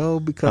let that go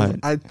because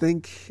I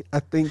think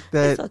that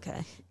it's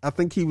okay. I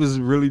think he was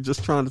really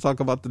just trying to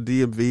talk about the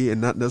DMV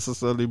and not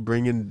necessarily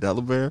bring in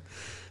Delaware.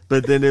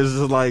 But then there's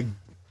just like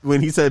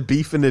when he said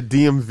beef in the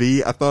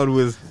DMV, I thought it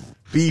was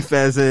beef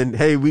as in,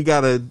 hey, we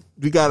gotta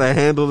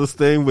handle this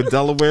thing with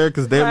Delaware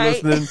because they're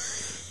listening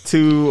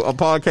to a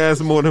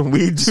podcast more than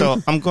we do.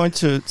 So I'm going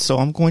to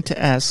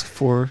ask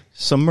for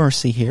some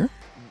mercy here.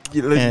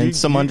 And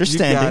some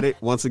understanding. You got it.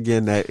 Once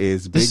again, that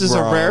is Big This is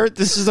Rob.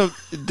 this is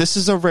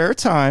a rare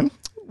time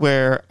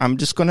where I'm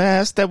just going to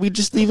ask that we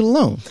just leave it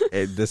alone.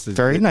 This is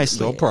very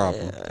nicely. No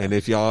problem. And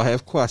if y'all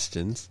have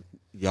questions,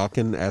 y'all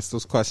can ask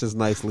those questions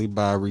nicely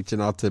by reaching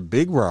out to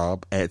Big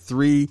Rob at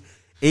 3abp.com.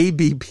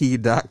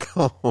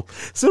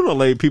 Sooner or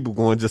later, people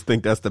going to just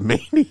think that's the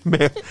main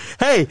email.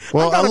 Hey,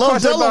 well, I love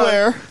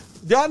Delaware.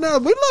 Y'all know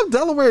we love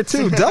Delaware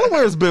too.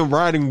 Delaware's been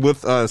riding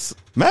with us.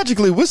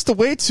 Magically whisked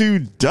away to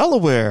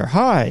Delaware.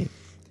 Hi,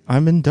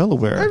 I'm in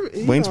Delaware.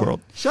 Wayne's World.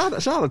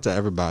 Shout out to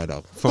everybody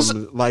though.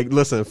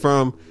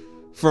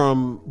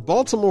 From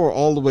Baltimore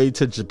all the way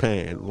to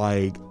Japan,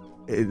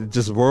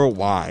 just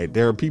worldwide.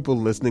 There are people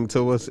listening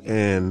to us,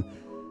 and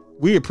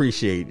we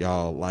appreciate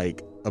y'all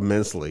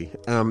immensely.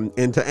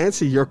 And to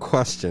answer your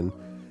question,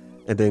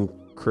 and then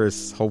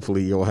Chris,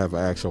 hopefully you'll have an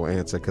actual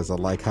answer because I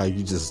like how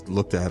you just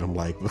looked at him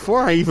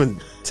before I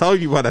even tell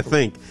you what I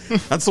think.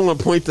 I just want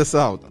to point this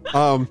out.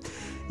 My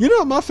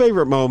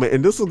favorite moment,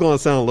 and this is going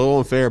to sound a little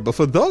unfair, but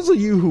for those of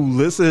you who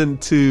listen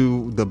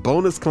to the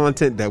bonus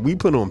content that we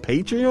put on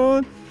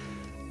Patreon,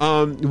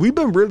 we've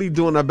been really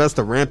doing our best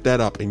to ramp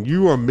that up, and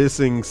you are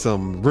missing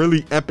some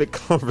really epic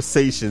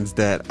conversations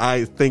that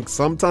I think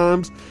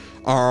sometimes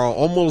are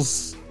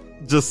almost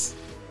just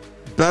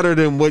better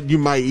than what you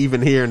might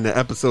even hear in the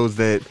episodes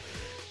that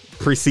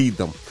precede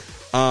them.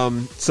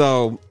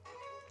 So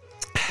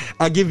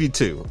I'll give you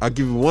two. I'll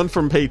give you one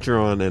from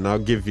Patreon, and I'll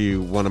give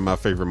you one of my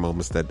favorite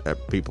moments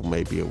that people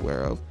may be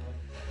aware of.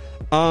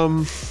 I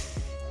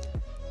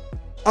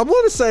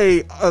want to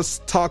say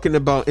us talking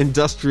about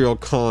industrial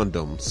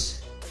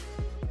condoms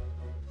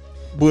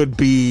would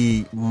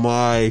be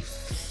my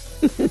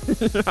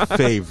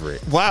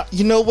favorite. Wow,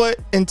 you know what?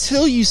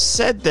 Until you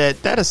said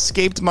that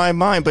escaped my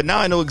mind, but now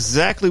I know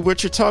exactly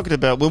what you're talking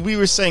about. When we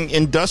were saying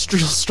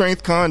industrial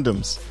strength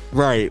condoms.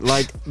 Right,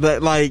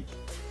 that.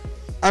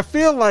 I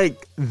feel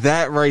like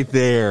that right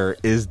there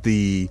is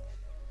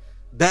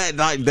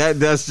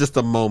that's just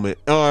a moment.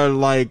 Or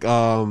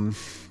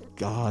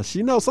gosh,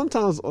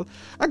 sometimes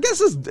I guess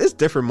it's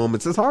different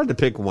moments. It's hard to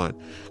pick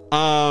one.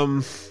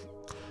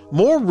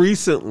 More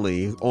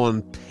recently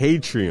on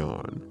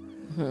Patreon,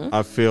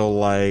 I feel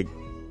like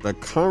the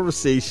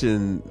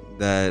conversation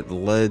that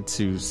led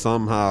to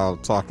somehow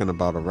talking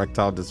about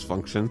erectile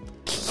dysfunction.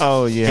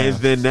 Oh yeah. And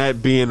then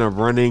that being a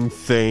running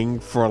thing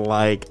for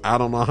like I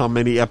don't know how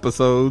many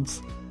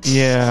episodes.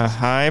 Yeah,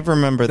 I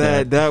remember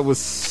that. That was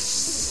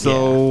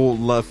so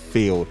left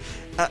field.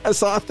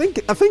 So I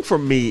think for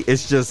me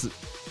it's just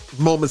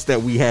moments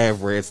that we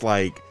have where it's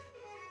like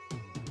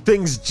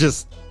things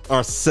just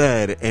are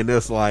said and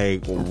it's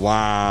like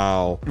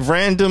wow,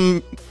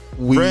 random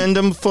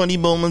funny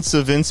moments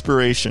of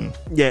inspiration.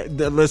 Yeah,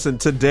 listen,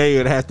 today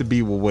it had to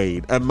be with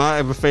Wade. And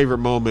my favorite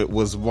moment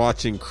was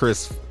watching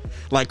Chris.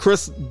 Like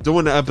Chris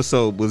during the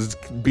episode was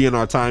being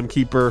our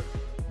timekeeper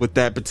with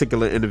that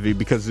particular interview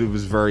because it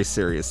was very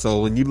serious.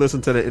 So when you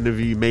listen to the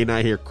interview, you may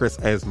not hear Chris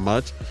as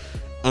much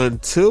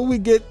until we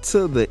get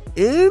to the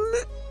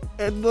end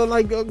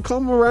and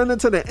come around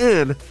into the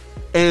end.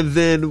 And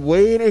then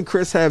Wade and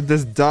Chris have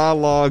this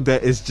dialogue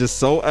that is just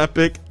so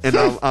epic, and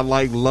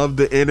I love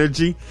the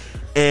energy.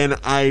 And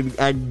I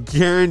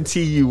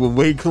guarantee you, when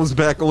Wade comes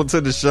back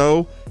onto the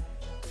show,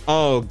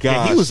 oh god,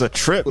 yeah, he was a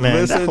trip,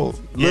 man.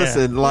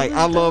 Listen, like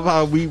I love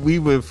how we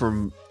went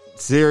from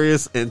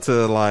serious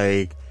into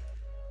like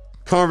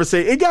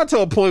conversation. It got to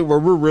a point where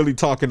we're really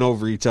talking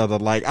over each other.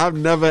 Like I've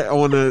never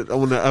on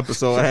the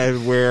episode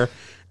had where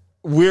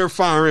we're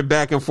firing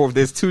back and forth.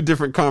 There's two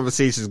different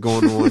conversations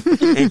going on,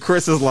 and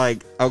Chris is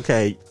like,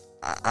 "Okay,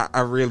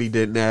 I really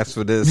didn't ask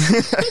for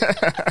this.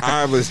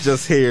 I was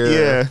just here.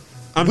 Yeah,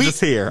 I'm just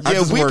here. I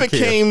just work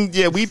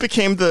here." We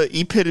became the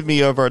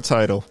epitome of our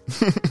title.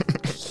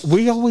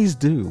 We always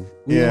do.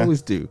 We Yeah.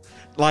 always do.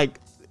 Like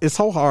it's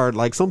so hard.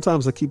 Like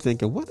sometimes I keep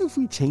thinking, what if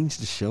we change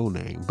the show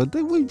name? But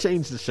then when we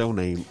change the show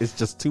name, it's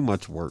just too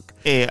much work.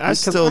 Yeah, I Because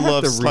still have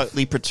love to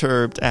slightly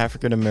perturbed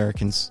African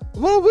Americans.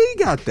 Well, we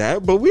got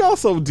that, but we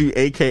also do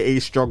AKA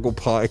Struggle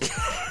Podcast.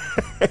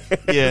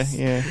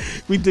 Yeah.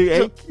 We do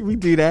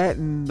that,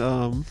 and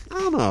I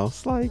don't know.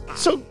 It's like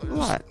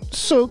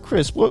So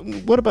Chris,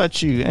 what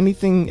about you?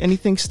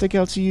 Anything stick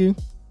out to you?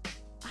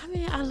 I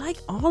mean, I like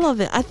all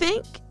of it. I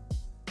think.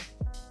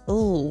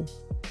 Oh.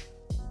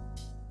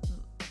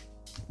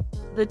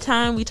 The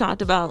time we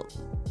talked about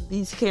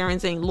these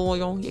Karens ain't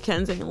loyal, your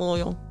Kens ain't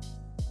loyal.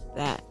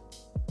 That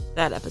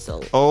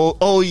episode.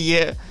 Oh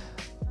yeah.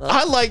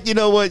 I like, you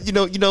know what,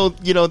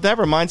 that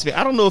reminds me.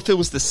 I don't know if it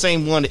was the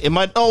same one. It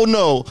might. Oh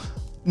no,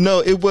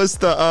 it was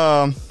the.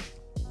 Oh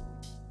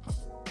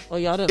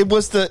y'all don't. It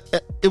was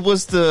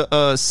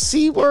the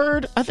C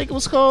word. I think it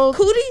was called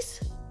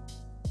Cooties.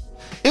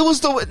 It was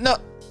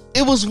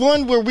It was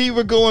one where we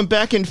were going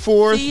back and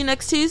forth. See you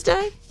next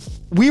Tuesday.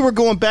 We were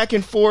going back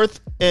and forth,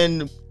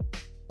 and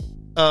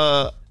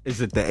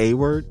is it the A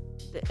word?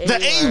 The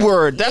A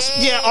word. That's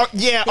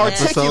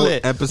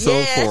articulate.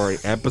 Episode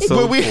 40.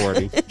 Episode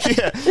 40.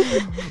 Yeah.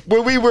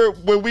 When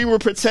we were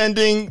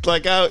pretending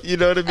like out, you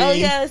know what I mean? Oh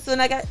yes,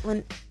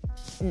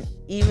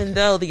 even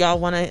though y'all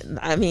want to,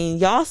 I mean,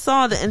 y'all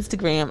saw the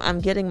Instagram.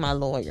 I'm getting my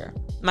lawyer.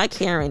 My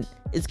Karen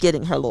is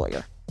getting her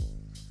lawyer.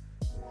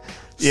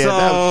 Yeah,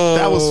 so,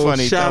 that was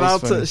funny.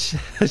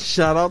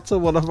 Shout out to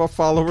one of our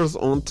followers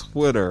on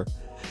Twitter,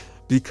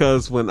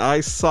 because when I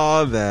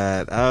saw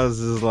that, I was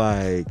just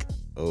like,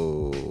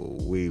 "Oh,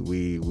 we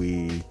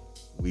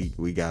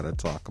gotta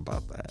talk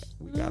about that.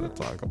 We gotta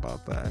talk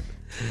about that."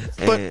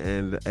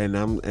 And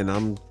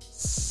I'm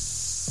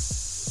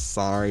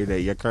sorry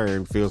that your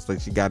Karen feels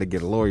like she got to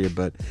get a lawyer,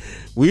 but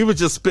we were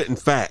just spitting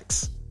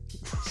facts.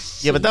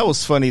 Yeah, but that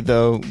was funny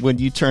though when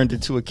you turned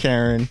into a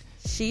Karen.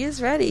 She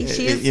is ready.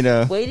 She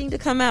is waiting to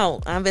come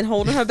out. I've been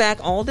holding her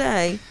back all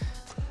day.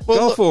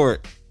 Go for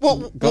it.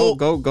 Well,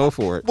 go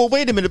for it. Well,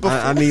 wait a minute.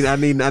 I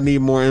need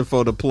more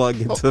info to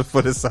plug into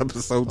for this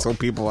episode so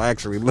people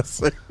actually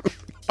listen.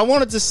 I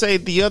wanted to say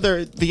the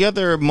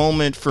other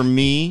moment for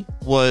me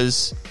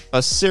was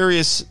a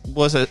serious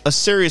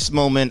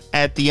moment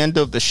at the end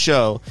of the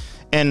show,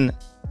 and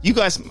you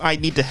guys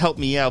might need to help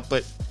me out,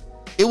 but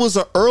it was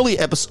an early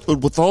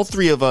episode with all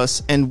three of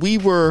us, and we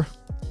were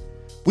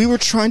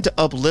trying to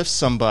uplift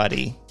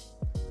somebody,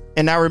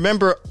 and I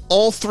remember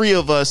all three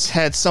of us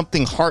had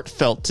something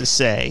heartfelt to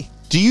say.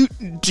 Do you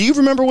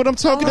remember what I'm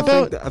talking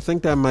about? I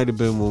think that might have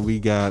been when we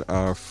got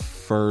our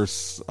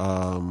first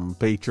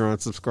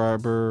Patreon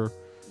subscriber.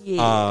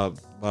 Yeah.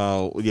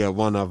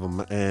 One of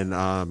them,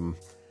 and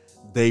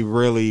they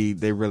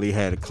really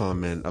had a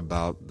comment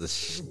about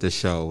the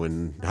show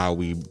and how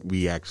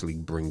we actually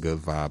bring good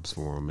vibes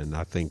for them, and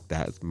I think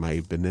that might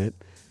have been it.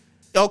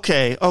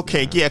 Okay,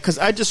 yeah, because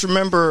I just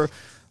remember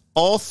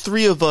all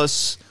three of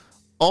us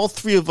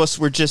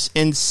were just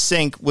in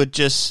sync with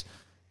just,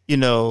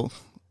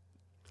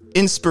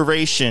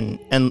 inspiration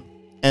and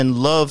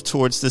love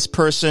towards this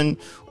person,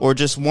 or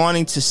just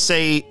wanting to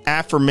say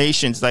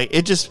affirmations. Like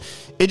it just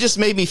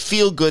made me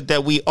feel good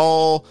that we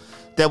all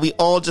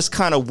just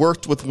kind of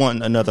worked with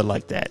one another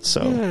like that.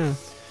 So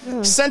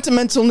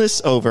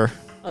sentimentalness over.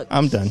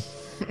 I'm done.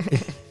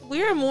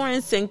 We are more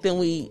in sync than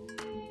we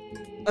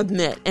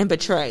admit and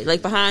betray.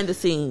 Like behind the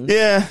scenes,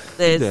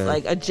 there's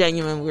like a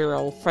genuine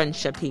real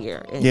friendship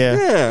here. And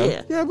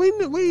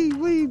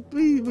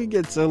we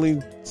get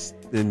silly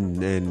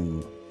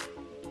and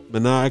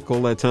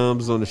maniacal at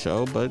times on the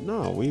show, but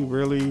no, we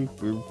really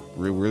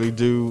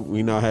do.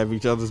 We now have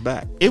each other's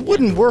back. It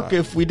wouldn't work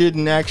if we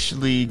didn't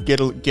actually get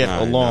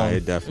along. No,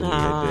 it definitely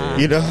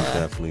did. You know,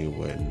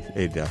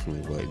 It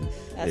definitely wouldn't.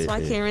 That's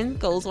why Karen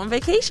goes on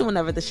vacation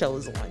whenever the show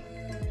is on.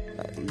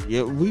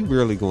 Yeah, we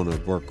really going to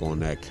work on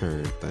that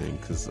Karen thing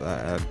because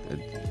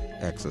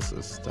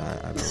Exorcist.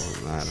 I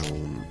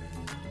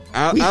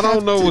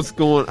don't know what's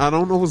going. I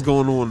don't know what's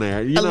going on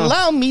there.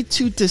 Allow me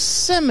to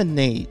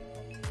disseminate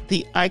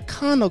the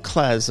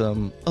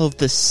iconoclasm of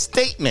the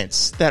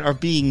statements that are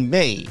being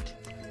made.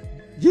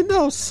 You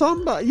know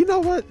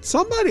what?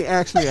 Somebody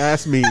actually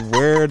asked me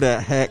where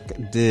the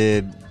heck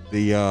did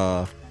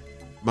the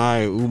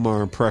my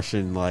Umar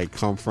impression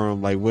come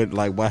from?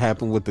 What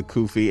happened with the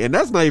Kufi? And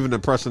that's not even an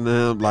impression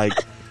of him.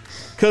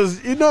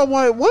 Because you know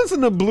what? Once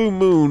in a blue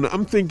moon,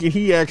 I'm thinking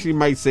he actually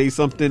might say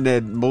something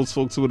that most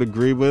folks would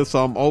agree with.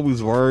 So I'm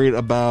always worried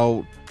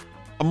about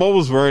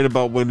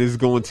when it's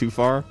going too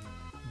far.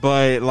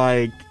 But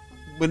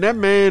when that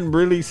man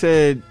really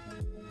said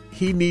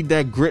he need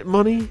that grit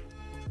money,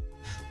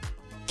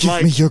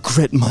 give me your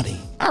grit money.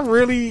 I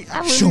really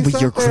show me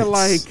your grit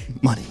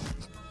money.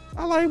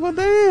 I well,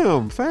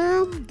 damn,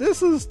 fam,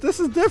 this is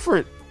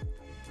different.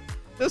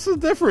 This is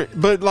different.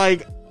 But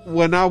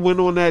when I went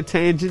on that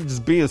tangent,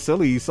 just being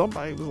silly,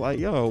 somebody was like,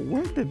 "Yo,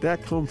 where did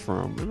that come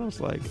from?" And I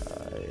was like,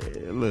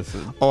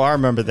 "Listen." Oh, I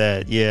remember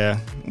that. Yeah,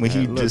 when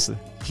he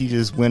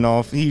just went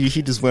off. He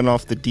just went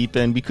off the deep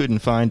end. We couldn't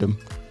find him.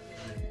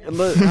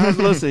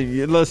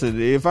 Listen.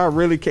 If I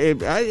really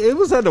came, it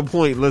was at a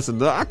point.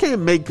 Listen, I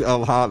can't make a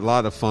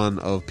lot of fun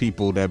of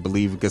people that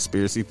believe in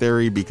conspiracy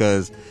theory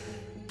because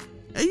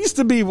I used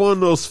to be one of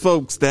those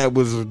folks that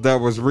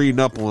was reading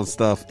up on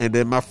stuff, and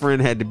then my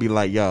friend had to be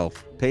like, "Yo,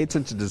 pay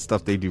attention to the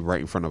stuff they do right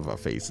in front of our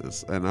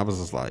faces," and I was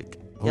just like,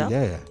 "Oh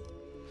yeah."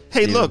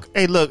 Hey, look!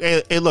 I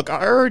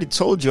already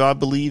told you I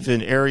believe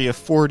in Area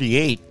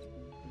 48.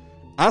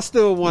 I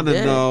still want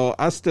to know.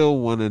 I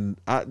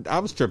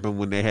was tripping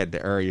when they had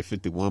the Area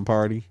 51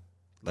 party,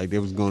 they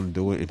was going to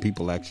do it, and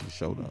people actually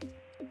showed up.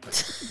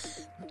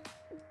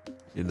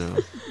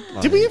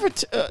 Did we ever?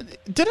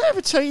 Did I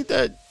ever tell you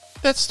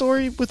that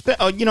story with Ben?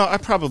 Oh, I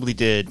probably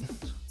did.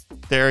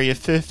 The Area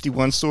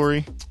 51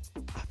 story.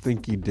 I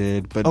think you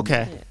did, but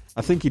okay.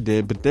 I think you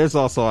did, but there's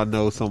also I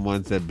know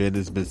someone that Ben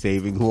has been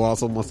saving who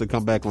also wants to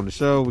come back on the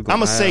show.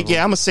 I'm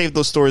gonna save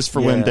those stories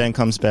for when Ben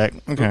comes back.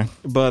 Okay,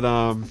 but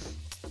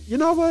you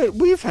know what?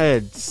 We've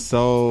had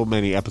so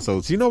many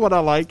episodes. You know what I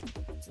like?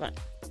 What?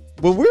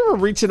 When we were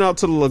reaching out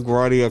to the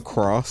LaGuardia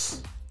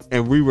Cross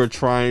and we were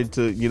trying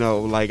to,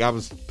 I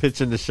was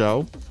pitching the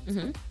show.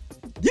 Mm-hmm.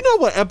 You know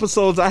what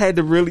episodes I had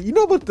to really,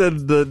 what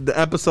the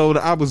episode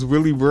I was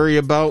really worried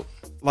about,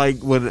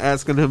 when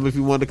asking him if he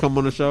wanted to come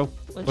on the show?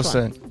 What's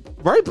that?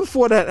 Right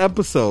before that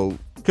episode,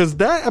 because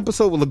that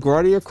episode with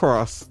LaGuardia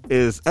Cross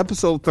is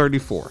episode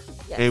 34.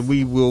 Yes. And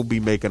we will be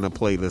making a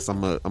playlist.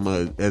 I'm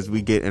as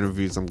we get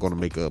interviews, I'm going to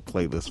make a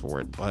playlist for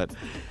it. But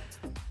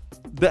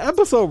the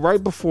episode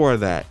right before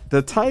that,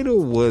 the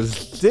title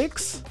was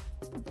Dicks,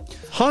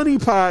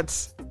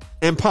 Honeypots,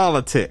 and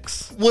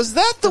Politics. Was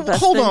that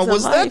hold on?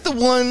 Was that the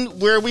one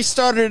where we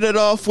started it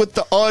off with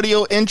the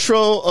audio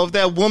intro of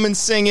that woman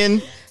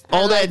singing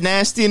all that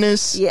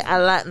nastiness? Yeah, I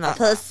like my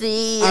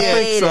pussy. I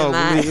think so.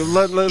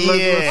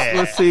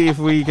 Let's see if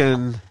we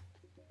can.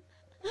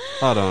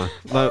 Hold on.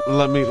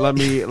 Let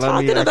me.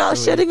 Talking about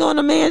shitting on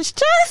a man's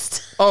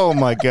chest. Oh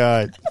my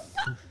god!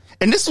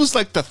 And this was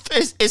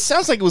it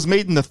sounds like it was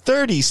made in the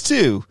 30s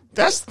too.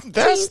 That's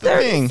the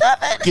thing.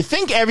 You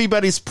think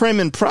everybody's prim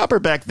and proper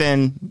back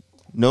then?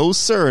 No,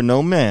 sir.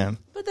 No, ma'am.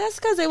 But that's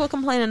because they were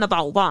complaining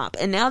about WAP,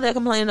 and now they're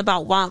complaining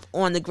about WAP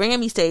on the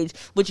Grammy stage.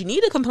 What you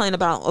need to complain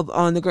about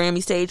on the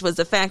Grammy stage was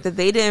the fact that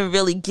they didn't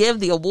really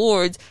give the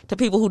awards to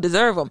people who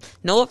deserve them.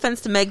 No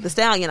offense to Meg Thee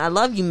Stallion. I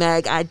love you,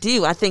 Meg. I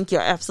do. I think you're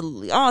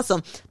absolutely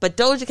awesome. But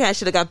Doja Cat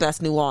should have got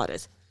Best New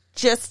Artist.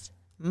 Just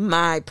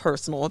my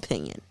personal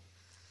opinion.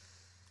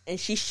 And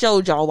she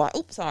showed y'all why.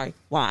 Oops, sorry.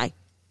 Why?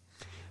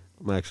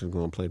 I'm actually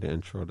going to play the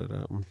intro to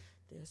that one.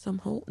 There's some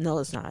hope. No,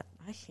 it's not.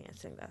 I can't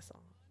sing that song.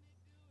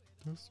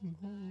 I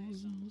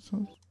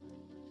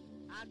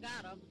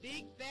got a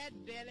big fat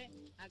belly,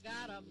 I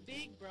got a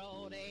big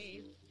broad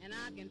ass, and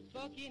I can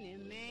fuck any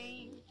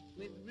man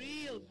with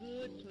real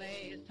good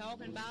plays.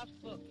 Talking about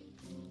fucking,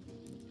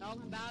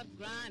 talking about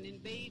grinding,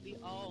 baby,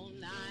 all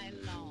night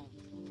long.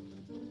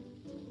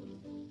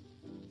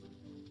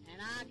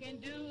 And I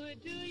can do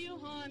it to you,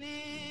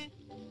 honey,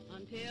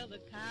 until the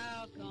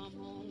cow come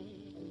home.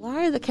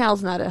 Why are the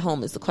cows not at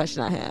home is the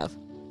question I have.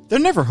 They're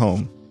never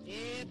home.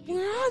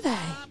 Where are they?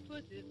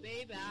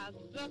 Baby, I'll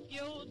suck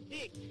your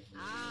dick.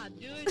 I'll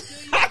do it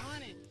to you,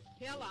 honey,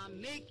 till I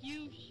make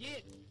you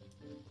shit.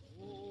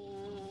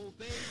 Oh,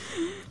 baby.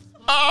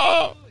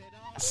 Oh!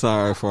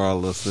 Sorry for our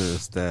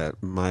listeners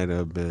that might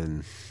have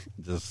been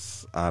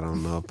just, I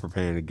don't know,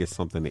 preparing to get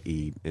something to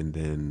eat, and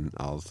then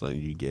all of a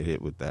sudden you get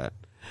hit with that.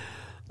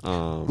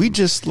 We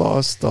just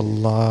lost a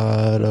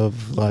lot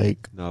of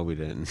No, we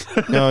didn't.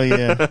 Oh,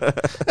 yeah.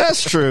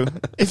 That's true.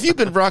 If you've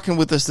been rocking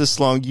with us this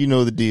long, you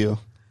know the deal.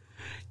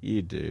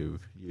 You do.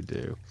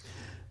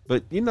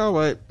 But you know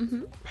what?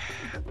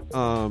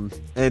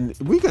 And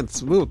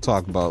we'll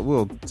talk about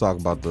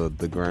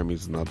the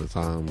Grammys another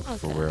time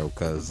for real,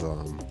 because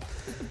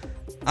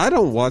I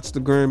don't watch the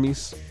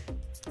Grammys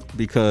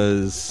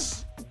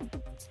because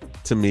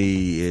to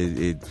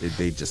me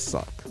they just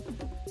suck.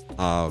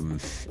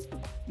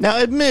 Now,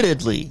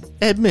 admittedly,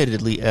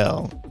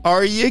 Elle,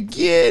 are you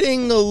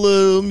getting a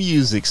little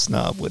music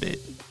snob with it?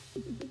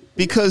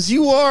 Because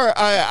you are,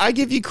 I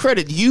give you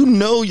credit. You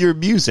know your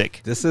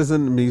music. This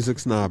isn't music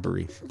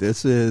snobbery.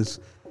 This is,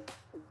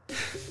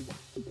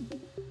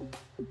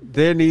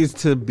 there needs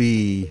to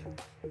be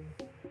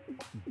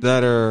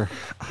better,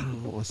 I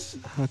don't know,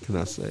 how can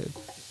I say it?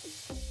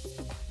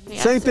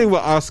 Same thing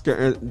with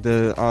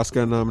the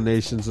Oscar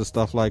nominations and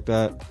stuff like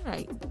that.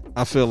 Right.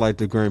 I feel like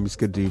the Grammys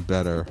could do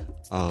better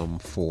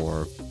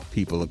for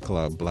people of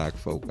color, black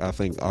folk. I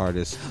think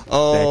artists that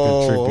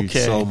contribute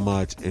so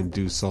much and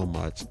do so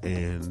much,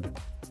 and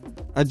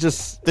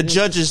the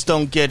judges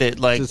don't get it.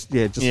 Like,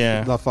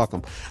 fuck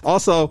them.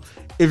 Also,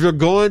 if you're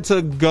going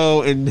to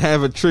go and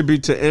have a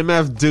tribute to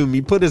MF Doom,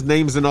 you put his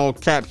names in all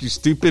caps. You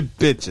stupid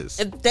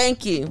bitches.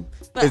 Thank you.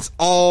 But it's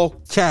all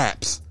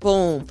caps.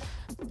 Boom.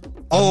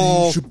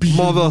 All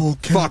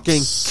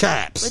motherfucking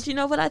caps. But you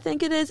know what I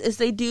think it is? Is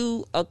they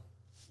do an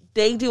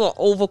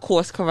over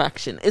course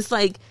correction. It's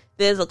like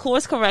there's a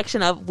course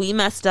correction of we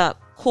messed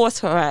up, course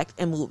correct,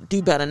 and we'll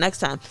do better next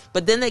time.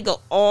 But then they go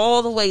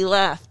all the way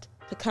left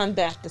to come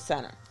back to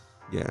center.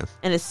 Yeah.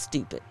 And it's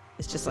stupid.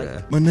 It's just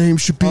like my name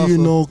should be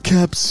in all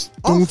caps.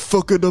 Don't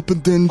fuck it up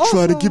and then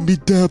try to give me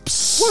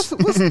daps. What's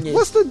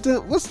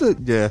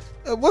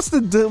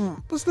the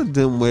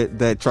dimwit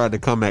that tried to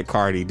come at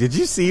Cardi? Did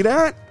you see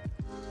that?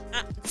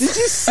 Did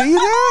you see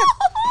that?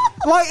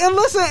 Like, and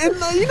listen, and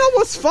you know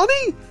what's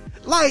funny?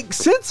 Like,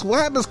 since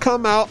WAP has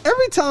come out,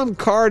 every time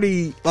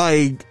Cardi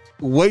like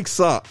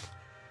wakes up,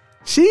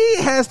 she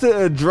has to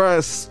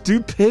address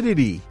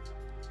stupidity.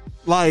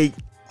 Like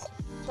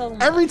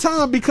every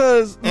time,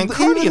 because and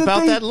Cardi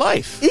about that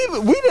life.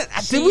 Even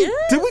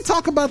did we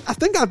talk about? I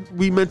think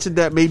we mentioned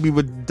that maybe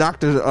with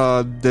Dr.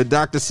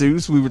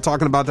 Seuss. We were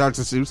talking about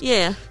Dr. Seuss.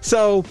 Yeah.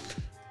 So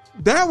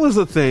that was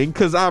a thing,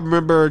 because I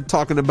remember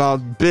talking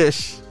about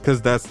Bish,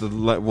 because that's the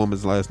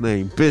woman's last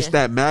name. Bish,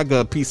 that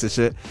MAGA piece of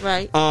shit.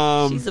 Right.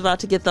 She's about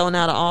to get thrown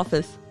out of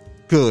office.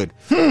 Good.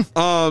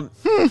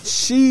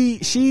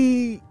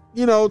 She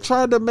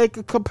tried to make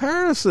a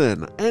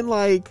comparison, and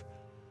like,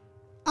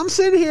 I'm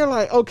sitting here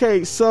like,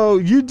 okay, so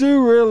you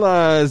do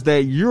realize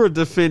that you're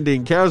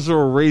defending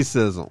casual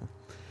racism,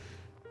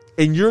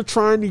 and you're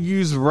trying to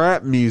use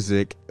rap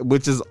music,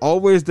 which is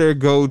always their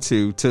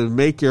go-to, to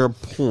make your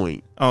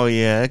point. Oh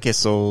yeah, it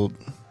gets old.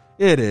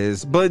 It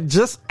is. But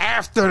just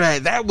after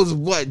that was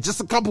what? Just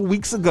a couple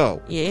weeks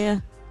ago. Yeah.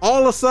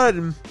 All of a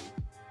sudden,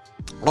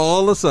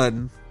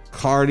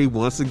 Cardi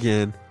once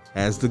again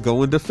has to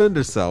go and defend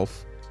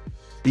herself,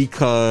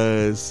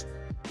 because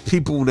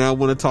people now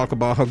want to talk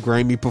about her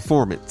Grammy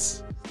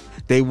performance.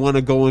 They want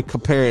to go and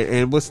compare it.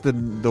 And what's the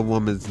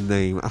woman's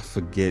name? I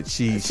forget.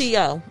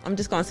 C.O. I'm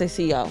just going to say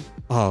C.O.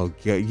 Oh,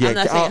 yeah. I'm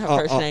not saying her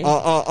first name.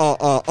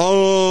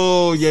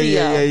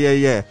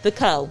 Yeah. The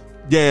co.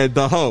 Yeah,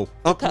 the hoe.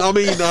 But I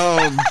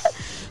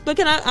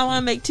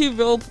want to make two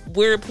real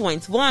weird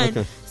points.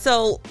 One,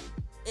 so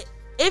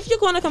if you're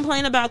going to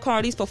complain about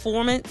Cardi's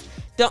performance,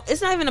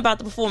 it's not even about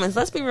the performance.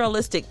 Let's be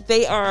realistic.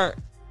 They are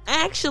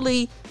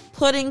actually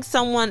putting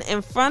someone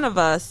in front of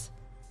us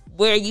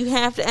where you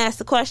have to ask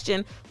the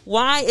question,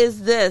 why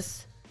is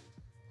this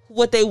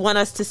what they want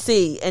us to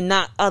see and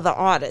not other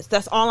artists?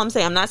 That's all I'm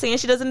saying. I'm not saying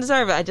she doesn't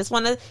deserve it. I just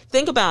want to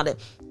think about it.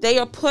 They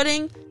are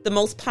putting the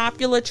most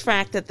popular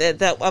track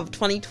that of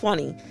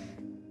 2020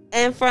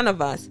 in front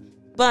of us,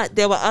 but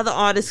there were other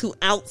artists who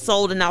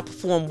outsold and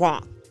outperformed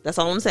rock. That's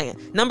all I'm saying.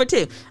 Number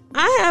two,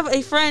 I have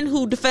a friend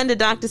who defended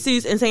Dr.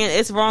 Seuss and saying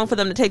it's wrong for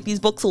them to take these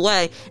books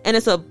away, and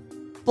it's a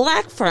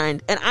black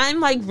friend, and I'm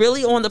like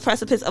really on the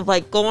precipice of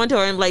like going to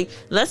her and like,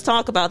 let's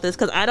talk about this,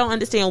 because I don't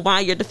understand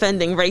why you're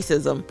defending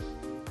racism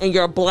and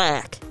you're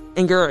black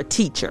and you're a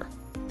teacher.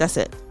 That's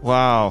it.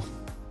 Wow.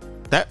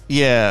 That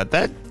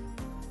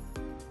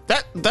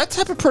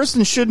type of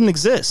person shouldn't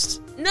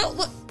exist.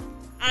 No,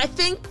 I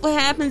think what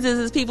happens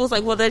is people's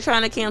like, well, they're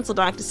trying to cancel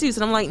Dr. Seuss,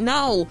 and I'm like,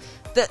 no,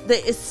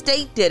 the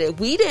estate did it.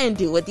 We didn't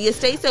do it. The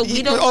estate said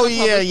we don't. Oh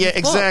yeah,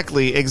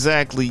 exactly.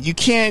 You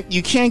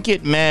can't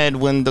get mad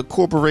when the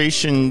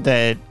corporation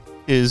that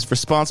is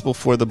responsible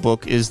for the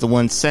book is the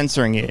one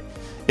censoring it.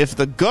 If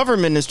the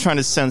government is trying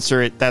to censor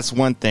it, that's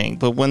one thing.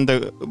 But when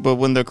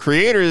the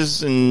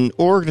creators and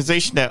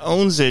organization that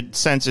owns it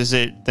censors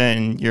it,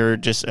 then you're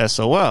just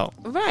SOL.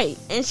 Right.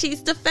 And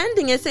she's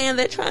defending it, saying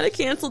they're trying to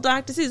cancel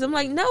Dr. Seuss. I'm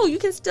like, no, you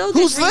can still.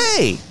 Who's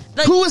they?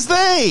 Like, who is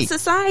they?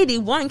 Society.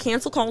 One,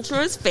 cancel culture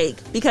is fake,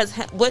 because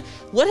what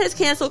has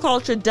cancel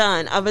culture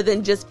done other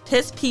than just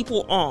piss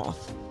people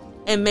off?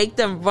 and make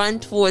them run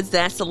towards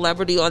that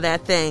celebrity or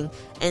that thing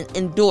and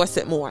endorse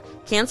it more.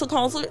 Cancel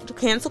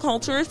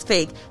culture is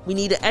fake. We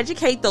need to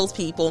educate those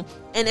people.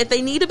 And if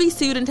they need to be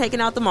sued and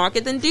taken out the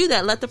market, then do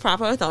that. Let the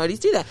proper authorities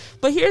do that.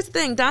 But here's the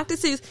thing, Dr.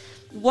 Seuss,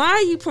 why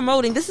are you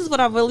promoting, this is what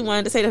I really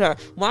wanted to say to her,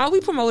 why are we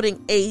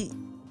promoting a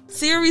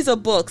series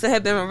of books that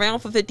have been around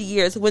for 50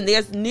 years when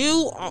there's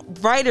new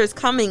writers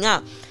coming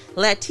up,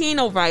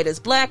 Latino writers,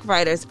 Black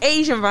writers,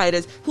 Asian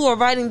writers, who are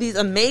writing these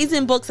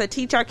amazing books that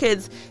teach our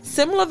kids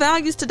similar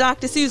values to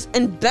Dr. Seuss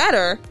and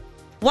better?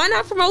 Why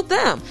not promote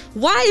them?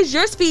 Why is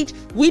your speech,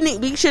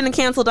 we shouldn't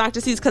cancel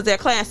Dr. Seuss because they're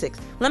classics?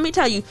 Let me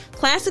tell you,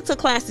 classics are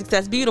classics.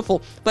 That's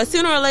beautiful. But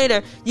sooner or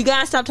later, you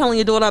gotta stop telling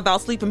your daughter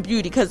about Sleeping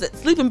Beauty, because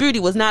Sleeping Beauty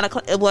was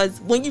not it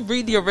was, when you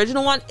read the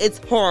original one, it's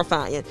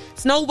horrifying.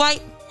 Snow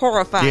White,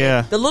 horrifying.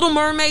 Yeah. The Little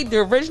Mermaid, the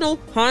original,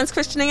 Hans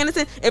Christian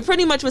Andersen, it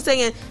pretty much was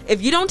saying,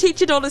 if you don't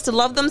teach your daughters to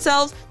love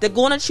themselves, they're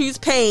going to choose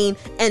pain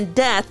and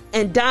death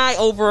and die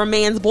over a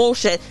man's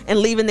bullshit and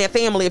leaving their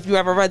family. If you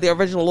ever read the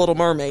original Little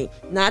Mermaid,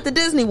 not the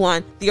Disney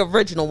one, the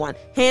original one.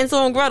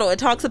 Hansel and Gretel, it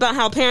talks about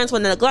how parents were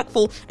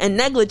neglectful and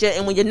negligent,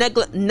 and when you're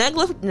negligent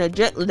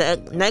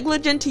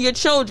to your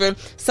children,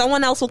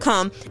 someone else will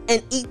come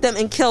and eat them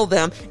and kill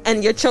them,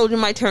 and your children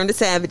might turn to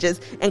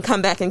savages and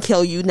come back and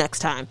kill you next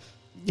time.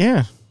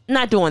 Yeah.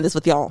 Not doing this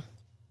with y'all.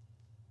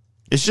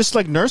 It's just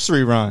like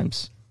nursery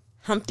rhymes.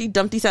 Humpty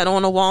Dumpty sat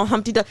on a wall.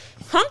 Humpty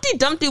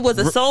Dumpty was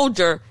a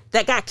soldier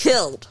that got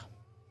killed.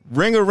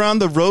 Ring around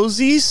the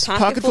rosies.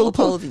 Pocket full of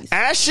posies.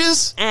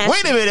 Ashes?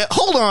 Wait a minute.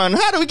 Hold on.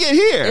 How do we get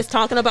here? It's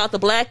talking about the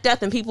Black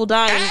Death and people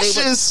dying.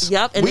 Ashes?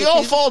 And we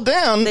all fall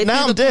down.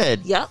 Now I'm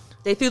dead. Yep.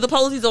 They threw the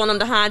posies on them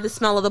to hide the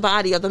smell of the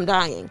body of them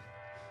dying.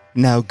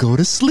 Now go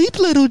to sleep,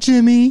 little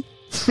Jimmy.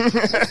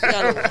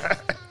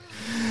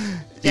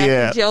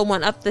 Jack Joe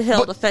went up the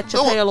hill to fetch a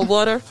pail of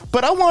water.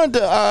 But I want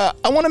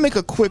to make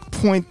a quick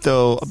point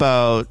though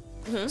about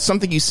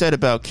something you said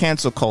about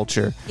cancel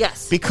culture.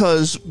 Yes.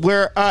 Because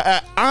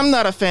I'm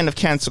not a fan of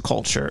cancel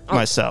culture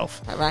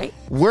myself. All right.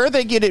 Where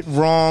they get it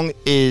wrong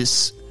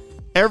is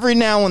every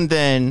now and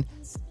then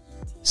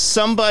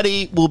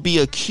somebody will be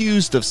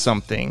accused of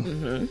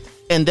something,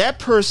 and that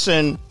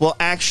person will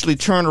actually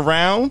turn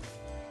around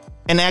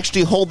and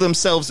actually hold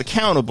themselves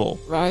accountable.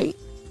 Right.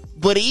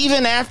 But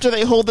even after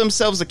they hold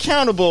themselves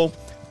accountable,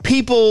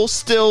 people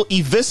still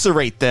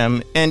eviscerate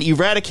them and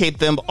eradicate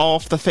them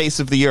off the face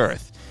of the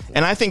earth.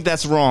 And I think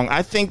that's wrong.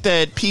 I think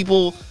that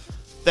people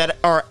that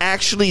are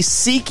actually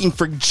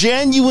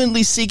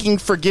genuinely seeking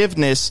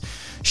forgiveness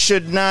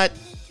should not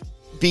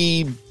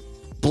be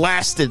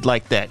blasted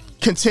like that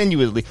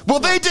continually. Well,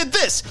 they did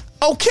this.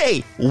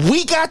 Okay,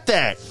 we got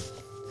that.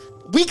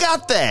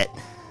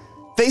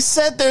 They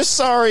said they're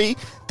sorry.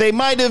 They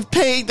might have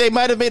paid. They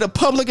might have made a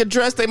public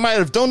address. They might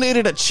have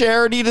donated a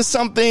charity to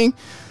something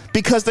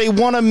because they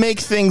want to make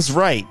things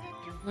right.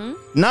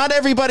 Not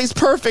everybody's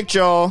perfect,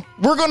 y'all.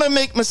 We're going to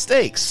make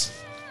mistakes.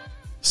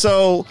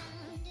 So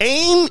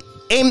aim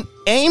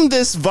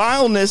this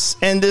vileness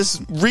and this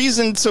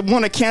reason to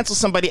want to cancel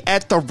somebody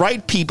at the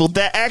right people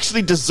that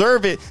actually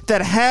deserve it,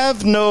 that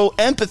have no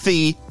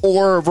empathy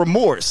or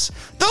remorse.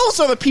 Those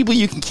are the people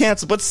you can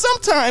cancel. But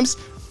sometimes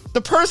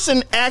the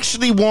person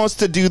actually wants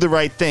to do the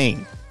right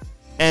thing.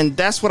 And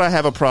that's what I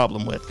have a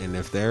problem with. And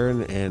if they're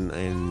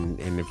and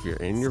if you're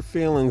in your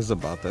feelings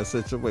about that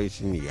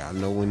situation, you gotta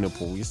know when to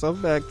pull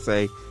yourself back.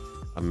 Say,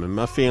 I'm in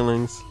my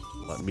feelings.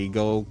 Let me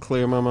go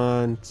clear my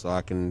mind so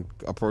I can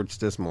approach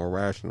this more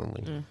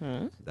rationally.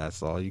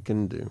 That's all you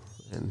can do,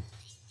 and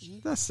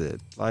that's it.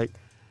 Like,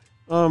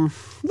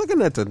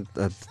 looking at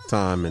the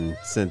time, and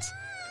since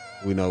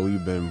we know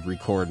we've been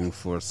recording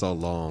for so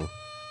long,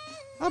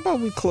 how about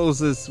we close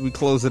this? We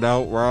close it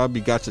out. Rob,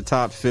 you got your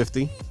top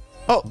 50.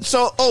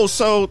 So,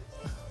 do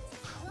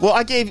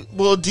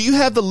you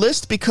have the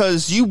list?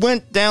 Because you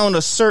went down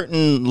a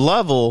certain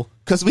level,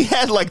 because we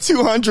had like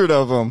 200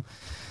 of them.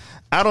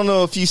 I don't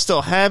know if you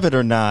still have it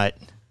or not,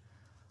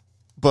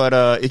 but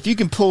if you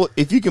can pull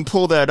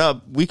that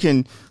up, we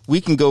can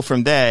go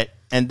from that,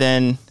 and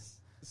then.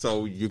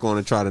 So you're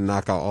going to try to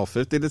knock out all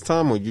 50 this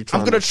time, or you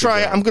trying? I'm going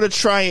to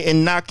try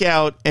and knock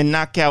out.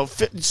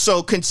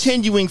 So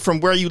continuing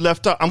from where you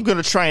left off, I'm going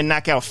to try and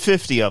knock out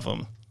 50 of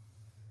them.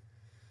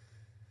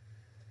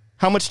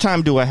 How much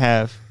time do I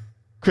have,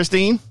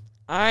 Christine?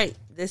 All right,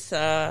 this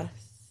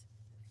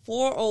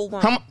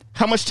 4:01.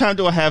 How much time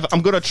do I have?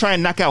 I'm going to try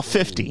and knock out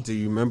 50. Do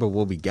you remember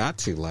what we got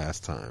to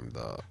last time,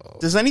 though?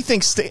 Does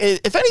anything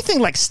if anything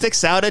like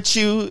sticks out at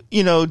you,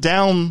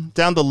 down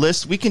the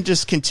list, we can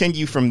just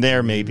continue from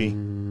there, maybe.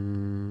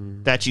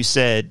 That you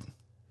said.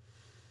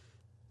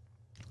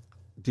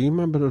 Do you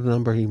remember the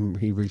number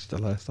he reached the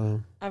last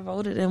time? I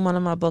wrote it in one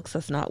of my books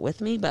that's not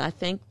with me, but I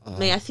think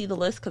may I see the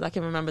list because I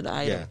can remember the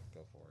item. Yeah.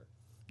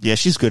 Yeah,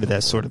 she's good at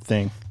that sort of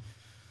thing.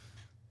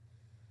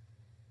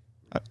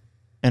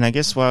 And I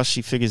guess while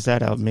she figures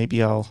that out,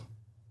 maybe I'll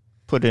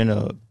put in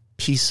a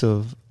piece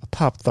of a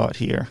pop thought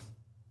here.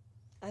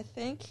 I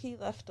think he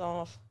left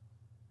off.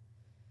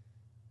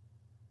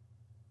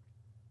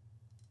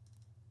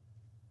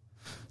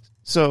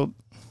 So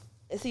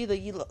It's either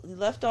you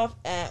left off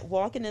at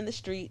walking in the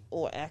street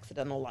or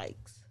accidental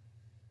likes.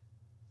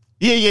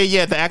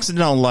 Yeah. The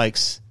accidental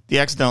likes. We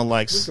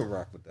can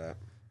rock with that.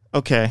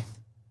 Okay.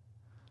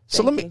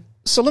 So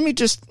let me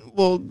just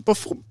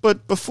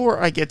before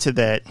I get to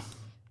that,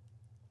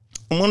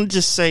 I want to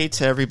just say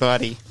to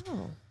everybody,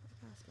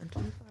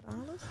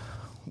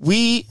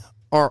 we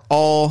are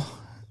all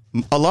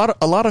a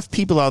lot of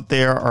people out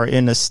there are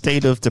in a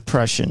state of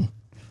depression.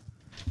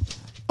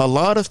 A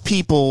lot of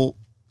people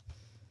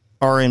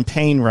are in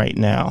pain right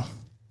now,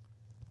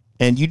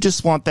 and you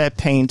just want that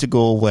pain to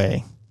go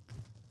away.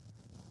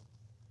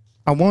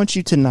 I want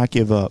you to not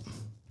give up.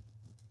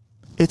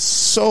 It's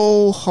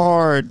so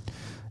hard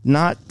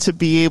not to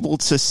be able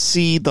to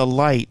see the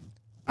light.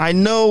 I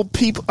know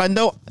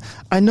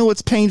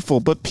it's painful,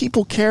 but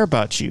people care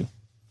about you.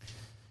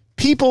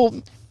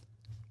 People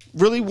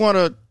really want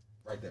to.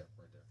 Right there.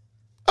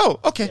 Oh,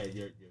 okay.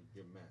 Yeah,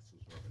 your mask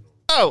was rubbing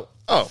on.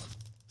 Oh,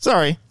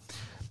 sorry.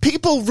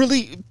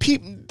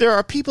 There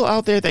are people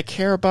out there that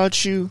care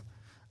about you.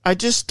 I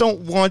just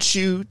don't want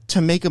you to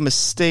make a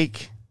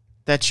mistake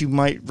that you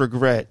might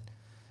regret.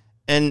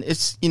 And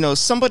it's,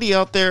 somebody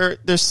out there,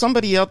 there's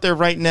somebody out there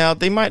right now,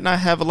 they might not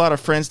have a lot of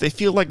friends. They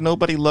feel like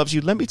nobody loves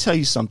you. Let me tell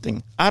you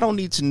something. I don't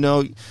need to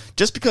know.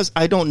 Just because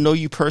I don't know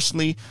you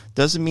personally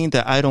doesn't mean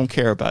that I don't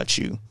care about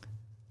you.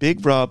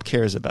 Big Rob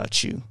cares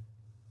about you.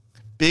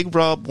 Big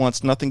Rob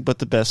wants nothing but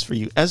the best for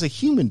you as a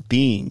human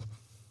being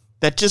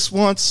that just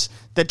wants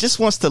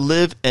to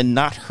live and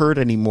not hurt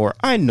anymore.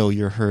 I know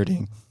you're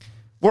hurting.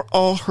 We're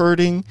all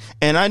hurting.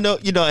 And I know,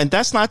 and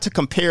that's not to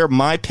compare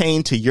my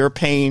pain to your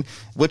pain.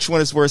 Which one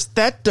is worse?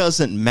 That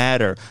doesn't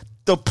matter.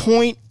 The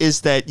point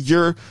is that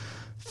you're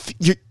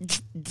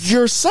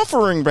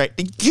suffering, right?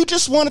 You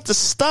just want it to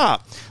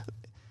stop.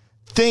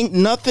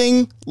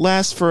 Nothing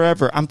lasts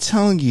forever. I'm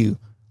telling you,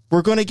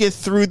 we're going to get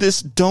through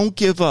this. Don't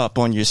give up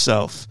on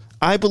yourself.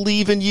 I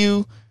believe in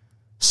you.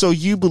 So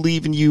you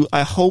believe in you.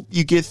 I hope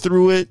you get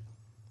through it.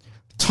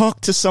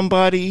 Talk to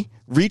somebody.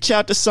 Reach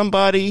out to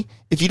somebody.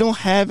 If you don't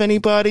have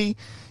anybody,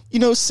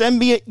 you can send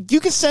me an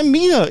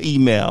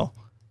email.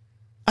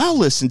 I'll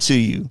listen to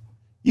you.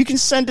 You can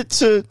send it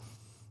to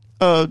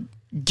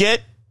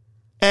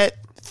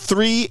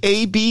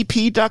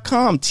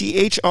get@3abp.com.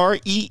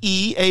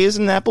 THREE, A as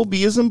in apple,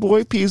 B as in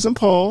boy, P as in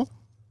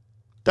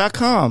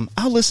Paul.com.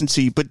 I'll listen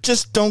to you, but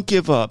just don't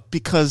give up,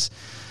 because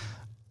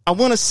I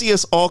want to see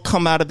us all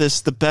come out of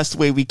this the best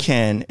way we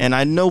can, and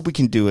I know we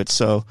can do it.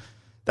 So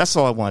that's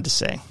all I wanted to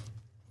say.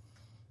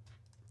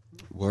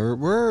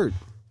 Word.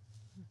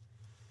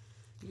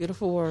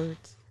 Beautiful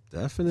words.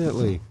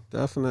 Definitely.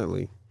 All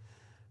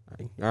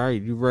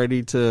right, you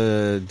ready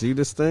to do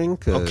this thing?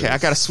 Okay, I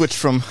gotta switch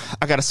from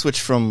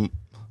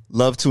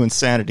love to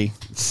insanity.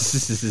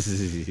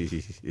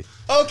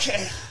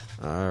 Okay.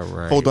 All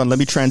right. Hold on, let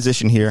me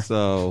transition here.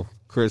 So,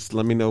 Chris,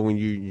 let me know when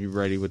you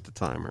ready with the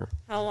timer.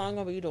 How long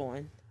are we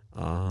doing?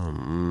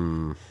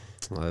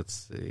 Let's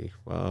see.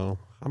 Well,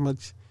 how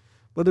much?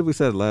 What did we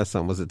say last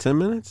time? Was it 10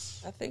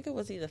 minutes? I think it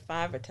was either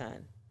 5 or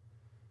 10.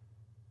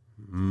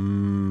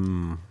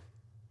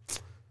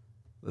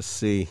 Let's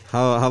see.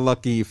 How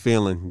lucky are you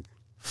feeling?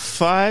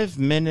 5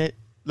 minute.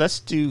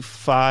 Let's do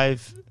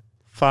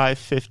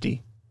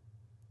 5:50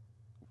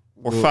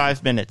 or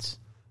 5 minutes.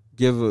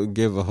 Give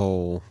a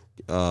whole.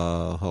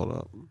 Hold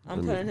up.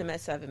 I'm putting him at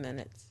 7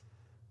 minutes.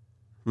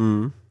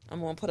 I'm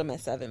gonna put him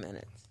at 7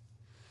 minutes.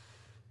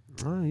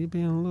 Oh, you're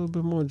being a little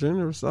bit more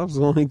generous. I was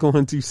only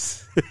going to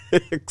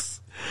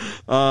 6.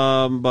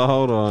 But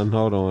hold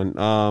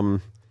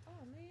on.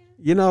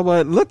 You know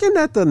what? Looking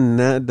at the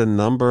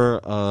number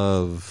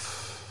of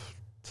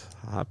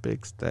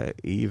topics that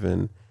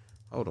even,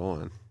 hold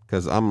on,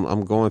 because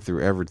I'm going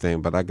through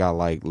everything, but I got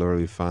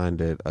literally find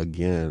it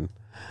again.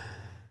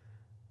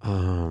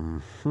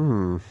 Oh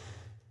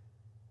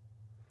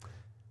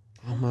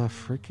my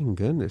freaking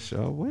goodness,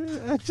 y'all! Where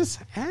I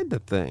just had the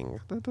thing.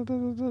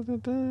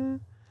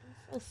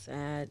 So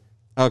sad.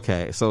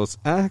 Okay, so it's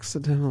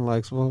accidental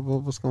likes.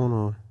 What's going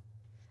on?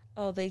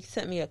 Oh, they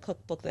sent me a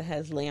cookbook that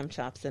has lamb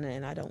chops in it,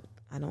 and I don't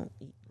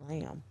eat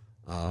lamb.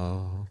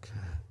 Oh,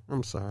 okay.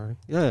 I'm sorry.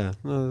 Yeah,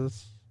 no,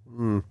 that's.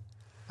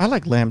 I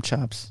like lamb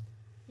chops.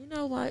 You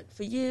know what?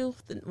 For you,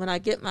 when I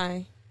get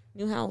my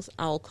new house,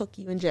 I'll cook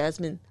you and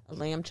Jasmine a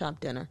lamb chop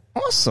dinner.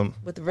 Awesome.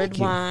 With red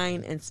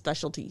wine and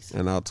specialties.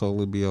 And I'll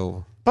totally be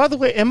over. By the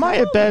way, am I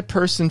a bad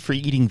person for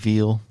eating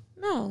veal?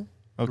 No.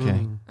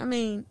 Okay. I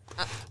mean,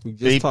 we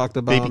just talked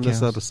about in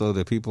this episode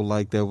that people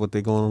like that what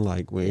they're going to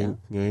like. We ain't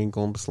going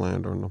to be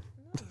slandering them.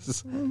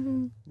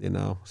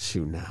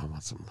 Shoot, now I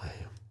want some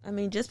lamb. I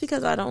mean, just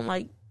because I don't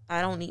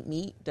eat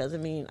meat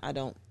doesn't mean I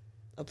don't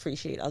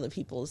appreciate other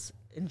people's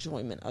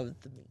enjoyment of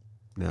the meat.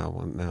 Now I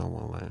want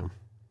lamb.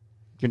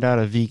 You're not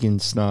a vegan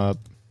snob.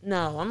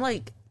 No, I'm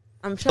trying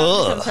to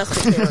become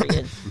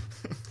pescatarian.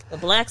 The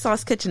Black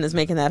Sauce Kitchen is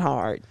making that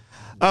hard.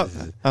 Oh,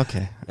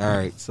 okay. All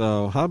right.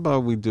 So how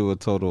about we do a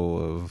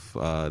total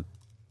of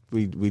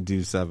we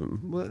do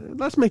 7.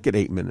 Let's make it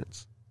 8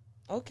 minutes.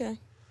 Okay.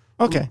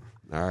 Okay.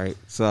 All right.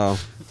 So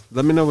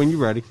let me know when you're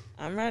ready.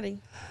 I'm ready.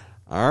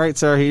 All right,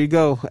 sir. Here you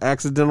go.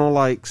 Accidental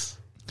likes.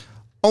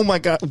 Oh my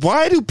God.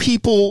 Why do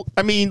people,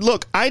 I mean,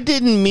 look, I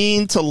didn't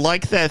mean to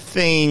like that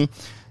thing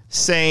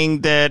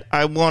saying that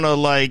I want to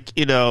like,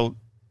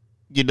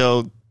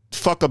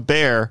 fuck a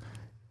bear.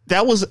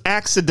 That was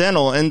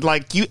accidental. And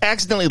like you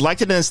accidentally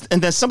liked it.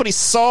 And then somebody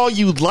saw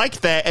you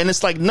like that. And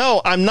it's like, no,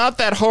 I'm not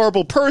that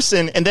horrible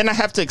person. And then I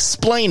have to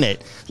explain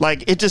it.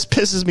 Like it just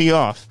pisses me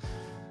off.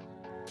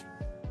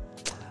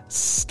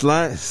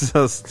 Stapling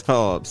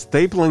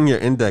your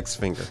index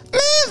finger.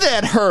 Man,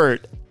 that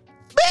hurt.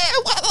 Man,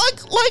 why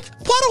do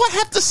I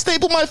have to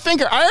staple my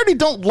finger? I already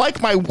don't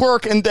like my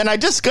work, and then I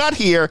just got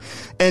here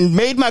and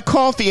made my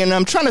coffee, and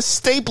I'm trying to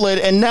staple it,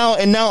 and now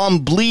I'm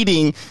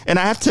bleeding, and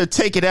I have to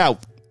take it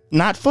out.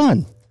 Not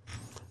fun.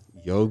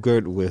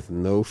 Yogurt with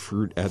no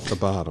fruit at the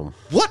bottom.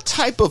 What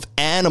type of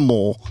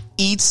animal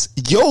eats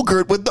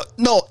yogurt with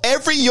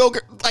every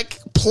yogurt like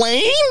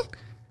plain?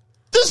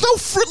 There's no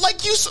fruit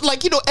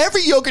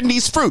every yogurt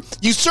needs fruit.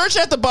 You search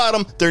at the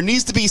bottom, there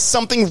needs to be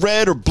something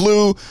red or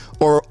blue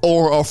or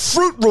a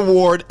fruit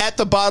reward at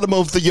the bottom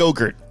of the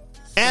yogurt.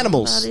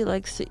 Animals. Somebody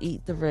likes to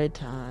eat the red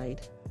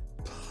tide.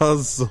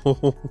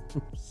 Puzzles.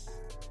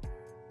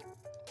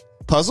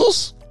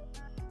 Puzzles?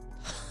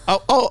 You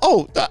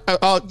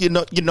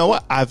know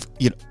what? I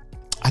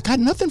got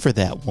nothing for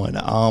that one.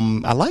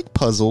 I like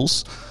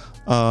puzzles.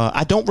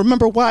 I don't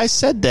remember why I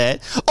said that.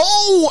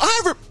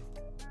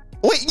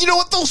 Wait, you know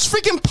what? Those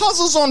freaking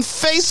puzzles on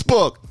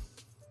Facebook.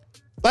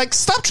 Like,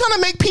 stop trying to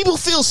make people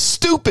feel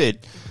stupid.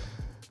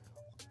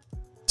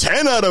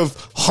 10 out of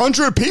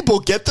 100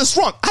 people get this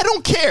wrong. I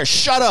don't care.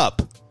 Shut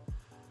up.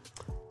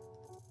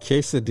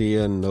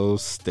 Quesadilla, no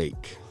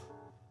steak.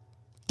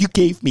 You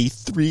gave me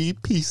 3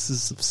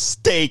 pieces of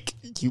steak,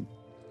 you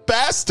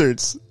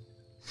bastards.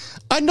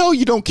 I know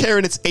you don't care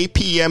and it's 8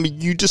 p.m.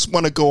 and you just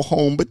want to go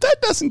home, but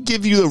that doesn't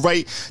give you the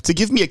right to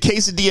give me a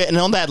quesadilla. And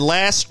on that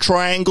last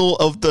triangle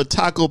of the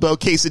Taco Bell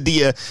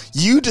quesadilla,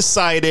 you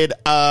decided,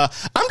 I'm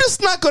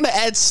just not going to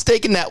add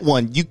steak in that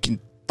one. You can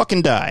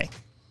fucking die.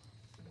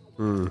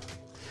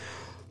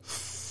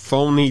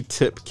 Phony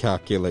tip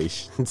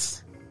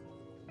calculations.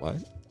 What?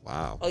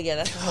 Wow. Oh, yeah,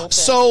 that's the whole thing.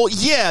 So,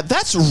 yeah,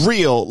 that's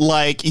real.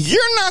 Like,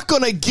 you're not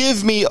going to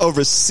give me a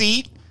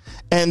receipt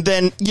and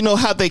then, you know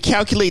how they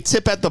calculate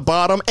tip at the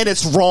bottom and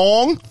it's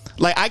wrong?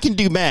 Like, I can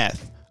do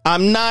math.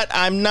 I'm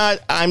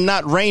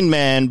not Rain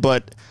Man,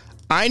 but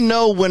I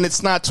know when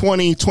it's not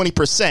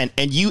 20%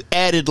 and you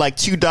added like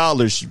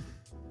 $2, you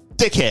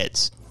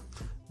dickheads.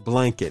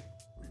 Blanket.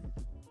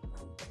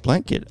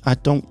 I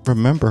don't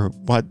remember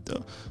what.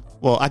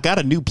 Well, I got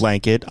a new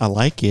blanket. I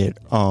like it.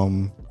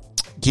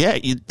 Yeah,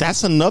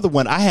 that's another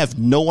one. I have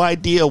no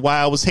idea why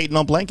I was hating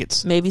on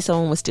blankets. Maybe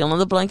someone was stealing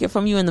the blanket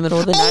from you in the middle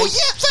of the night. Oh,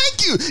 yeah,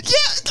 thank you.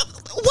 Yeah,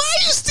 why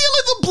are you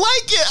stealing the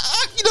blanket?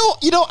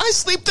 I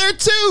sleep there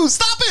too.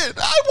 Stop it.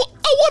 I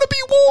want to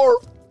be warm.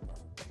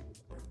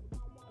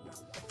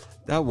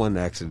 That one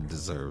actually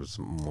deserves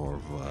more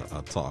of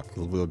a talk.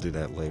 We'll do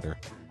that later.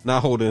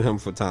 Not holding him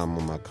for time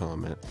on my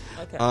comment.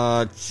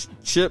 Okay.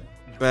 Chip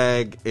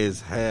bag is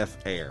half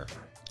air.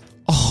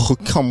 Oh,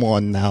 come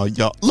on now,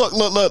 y'all. Look.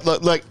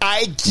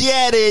 I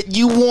get it.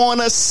 You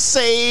want to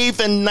save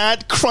and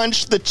not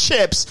crunch the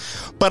chips.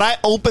 But I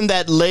opened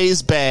that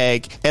Lay's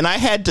bag and I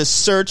had to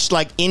search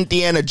like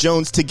Indiana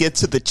Jones to get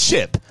to the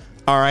chip.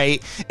 All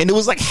right. And it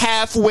was like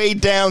halfway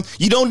down.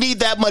 You don't need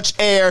that much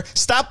air.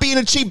 Stop being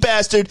a cheap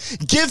bastard.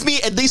 Give me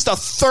at least a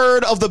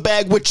third of the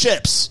bag with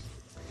chips.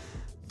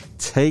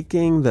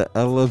 Taking the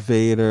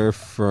elevator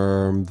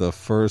from the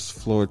first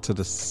floor to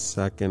the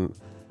second.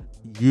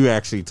 You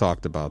actually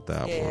talked about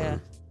that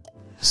one.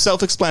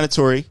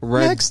 Self-explanatory.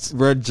 Next.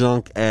 Red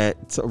junk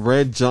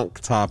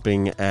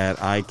topping at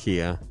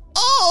IKEA.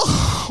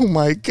 Oh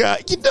my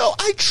God.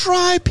 I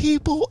try,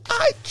 people.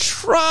 I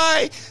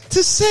try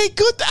to say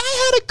good.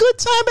 I had a good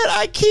time at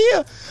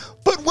IKEA.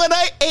 But when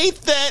I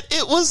ate that,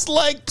 it was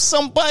like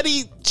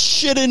somebody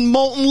shitting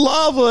molten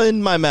lava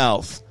in my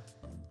mouth.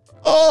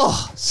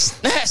 Oh,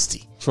 it's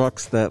nasty.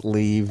 Trucks that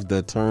leave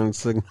the turn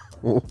signal.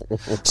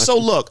 So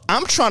look,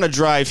 I'm trying to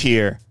drive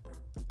here.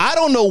 I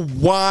don't know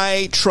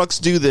why trucks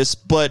do this,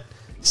 but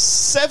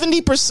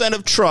 70%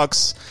 of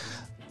trucks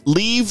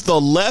leave the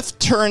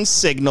left turn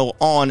signal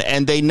on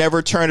and they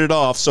never turn it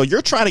off. So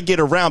you're trying to get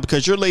around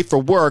because you're late for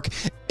work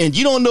and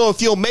you don't know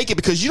if you'll make it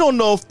because you don't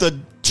know if the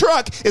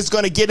truck is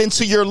going to get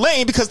into your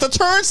lane because the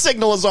turn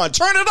signal is on.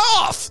 Turn it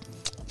off.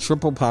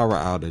 Triple power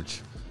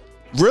outage.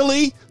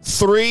 Really?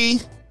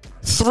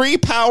 Three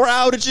power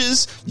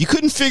outages? You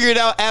couldn't figure it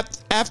out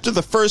after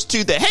the first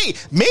two that, hey,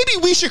 maybe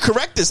we should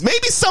correct this.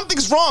 Maybe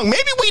something's wrong.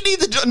 Maybe we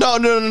need to... No.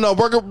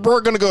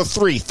 We're going to go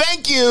 3.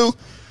 Thank you.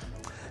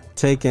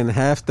 Taking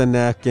half the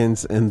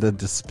napkins in the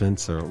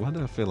dispenser. Why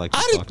do I feel like...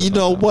 You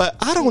know what?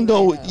 I don't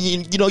know.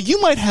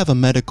 You might have a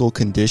medical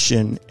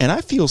condition, and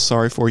I feel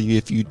sorry for you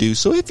if you do.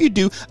 So if you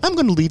do, I'm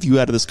going to leave you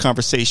out of this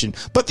conversation.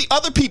 But the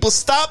other people,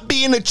 stop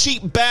being a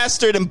cheap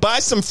bastard and buy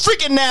some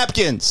freaking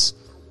napkins.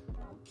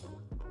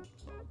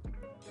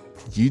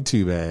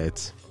 YouTube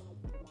ads.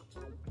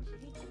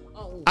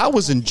 I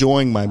was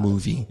enjoying my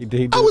movie.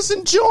 I was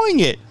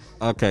enjoying it.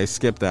 Okay,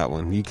 skip that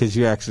one because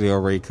you actually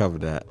already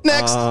covered that.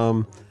 Next.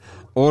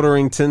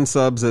 Ordering 10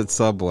 subs at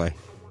Subway.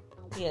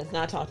 He has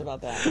not talked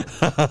about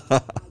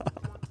that.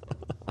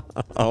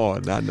 Oh,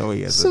 and I know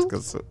he has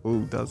because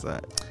who does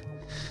that?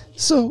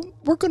 So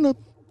we're going to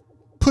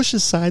push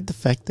aside the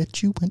fact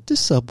that you went to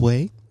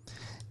Subway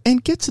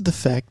and get to the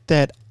fact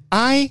that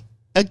I'm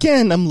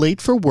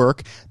late for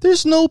work.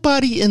 There's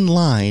nobody in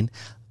line.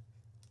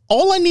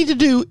 All I need to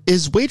do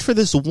is wait for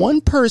this one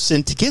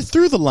person to get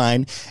through the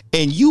line,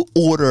 and you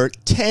order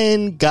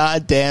 10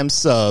 goddamn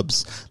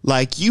subs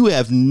like you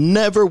have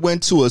never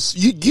went to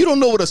you don't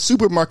know what a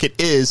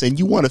supermarket is, and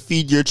you want to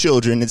feed your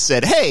children and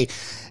said, hey,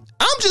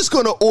 I'm just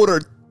going to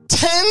order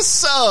 10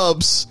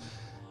 subs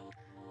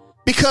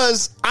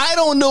because I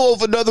don't know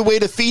of another way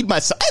to feed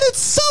myself. And it's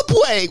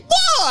Subway.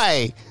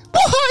 Why?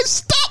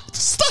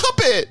 Stop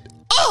it.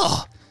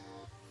 Oh.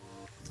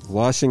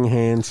 Washing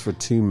hands for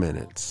 2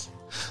 minutes.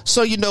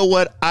 So you know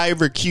what? I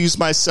recuse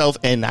myself,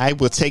 and I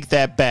will take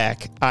that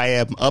back. I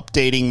am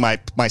updating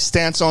my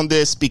stance on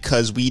this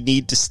because we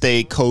need to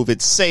stay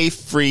COVID safe,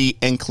 free,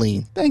 and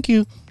clean. Thank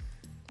you.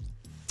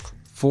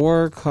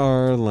 4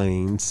 car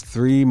lanes,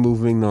 3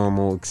 moving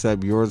normal,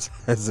 except yours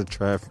has a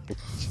traffic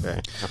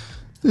jam.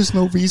 There's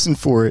no reason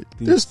for it.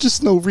 There's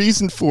just no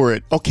reason for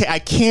it. Okay, I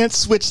can't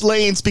switch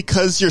lanes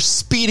because you're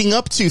speeding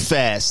up too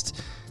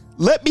fast.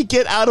 Let me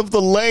get out of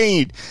the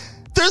lane.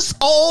 There's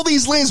all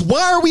these lanes.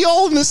 Why are we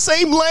all in the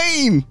same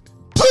lane?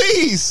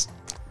 Please.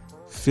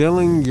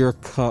 Filling your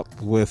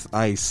cup with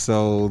ice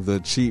so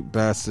the cheap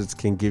bastards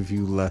can give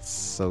you less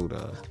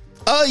soda.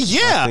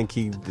 Yeah. I think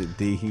he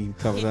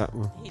covered that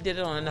one. He did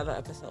it on another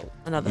episode.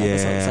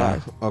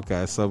 Sorry.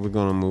 Okay, so we're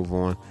gonna move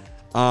on.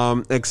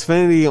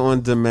 Xfinity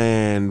on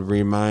demand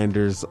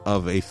reminders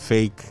of a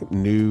fake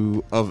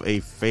new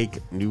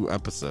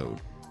episode.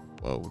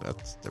 Whoa,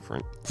 that's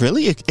different.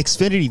 Really?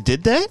 Xfinity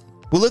did that?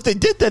 Well, if they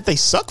did that, they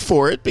suck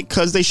for it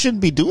because they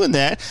shouldn't be doing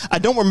that. I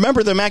don't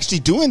remember them actually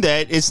doing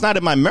that. It's not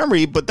in my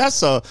memory, but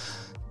that's an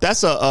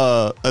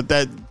asshole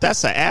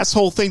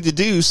thing to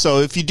do. So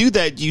if you do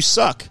that, you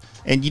suck,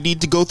 and you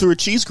need to go through a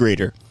cheese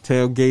grater.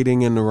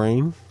 Tailgating in the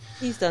rain.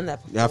 He's done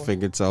that before. I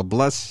figured so.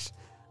 Bless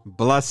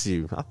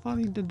you. I thought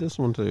he did this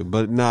one too,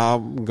 but no,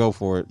 go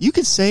for it. You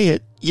can say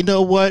it. You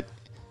know what?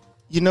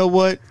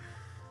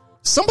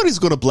 Somebody's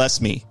going to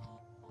bless me.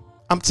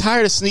 I'm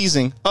tired of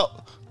sneezing. Oh,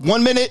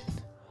 1 minute.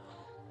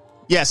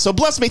 Yeah, so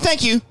bless me.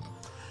 Thank you.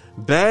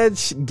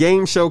 Badge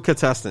game show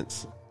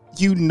contestants.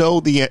 You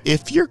know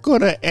if you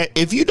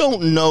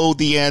don't know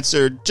the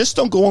answer, just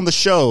don't go on the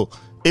show.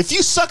 If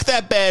you suck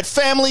that bad,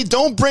 family,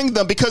 don't bring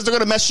them because they're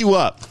going to mess you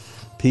up.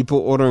 People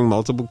ordering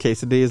multiple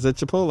quesadillas at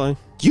Chipotle.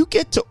 You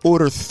get to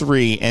order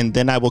 3 and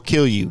then I will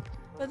kill you.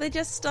 But they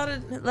just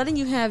started letting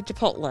you have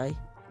Chipotle.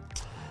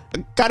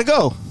 Gotta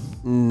go.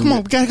 Come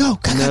on, we gotta go.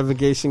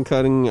 Navigation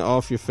cutting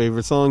off your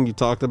favorite song. You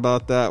talked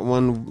about that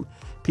one.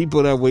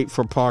 People that wait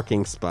for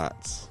parking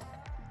spots.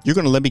 You're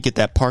going to let me get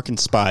that parking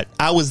spot.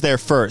 I was there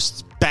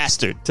first.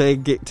 Bastard.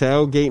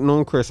 Tailgating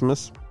on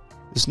Christmas.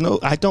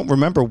 I don't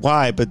remember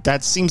why, but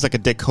that seems like a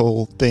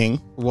dickhole thing.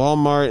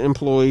 Walmart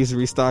employees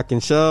restocking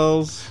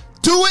shelves.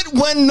 Do it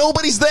when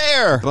nobody's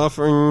there.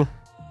 Buffering.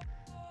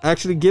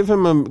 Actually, give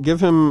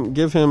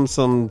him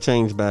some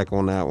change back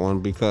on that one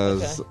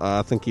because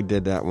I think he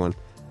did that one.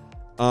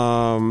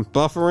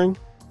 Buffering.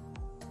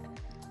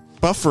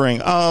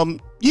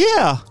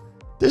 Yeah.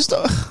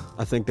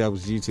 I think that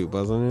was YouTube,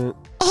 wasn't it?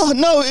 Oh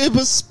no, it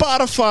was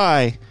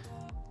Spotify.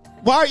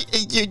 Why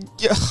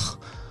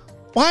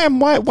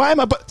am I?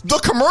 The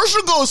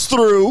commercial goes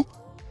through.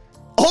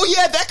 Oh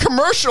yeah, that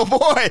commercial,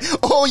 boy.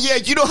 Oh yeah,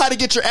 you know how to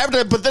get your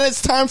advertisement, but then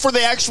it's time for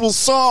the actual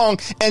song,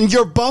 and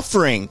you're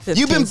buffering.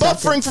 You've been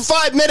buffering for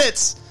 5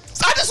 minutes.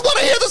 I just want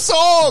to hear the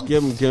song.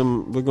 Give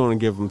him. We're going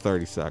to give him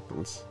 30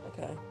 seconds.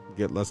 Okay.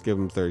 Let's give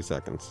him 30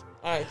 seconds.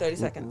 All right, 30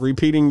 seconds.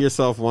 Repeating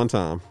yourself one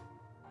time.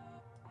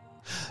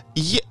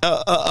 Yeah.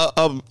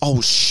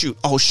 Oh shoot.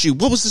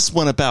 What was this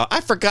one about?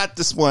 I forgot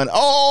this one.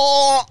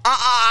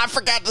 I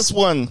forgot this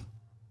one.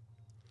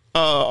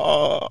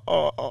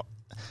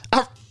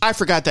 I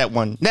forgot that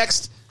one.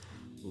 Next.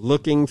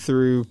 Looking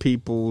through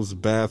people's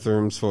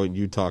bathrooms for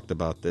you talked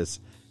about this.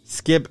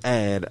 Skip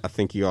ad. I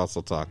think you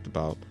also talked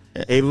about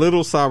a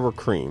little sour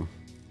cream.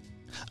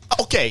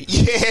 Okay,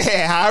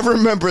 yeah, I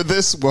remember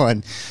this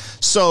one.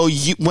 So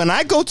when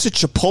I go to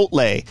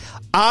Chipotle,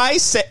 I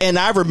said, and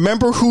I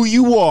remember who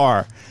you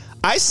are.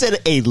 I said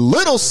a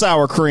little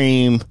sour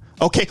cream.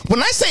 Okay,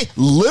 when I say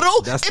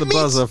little, that's the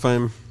buzzer,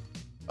 fam.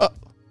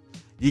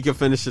 You can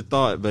finish your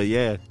thought, but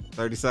yeah,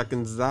 30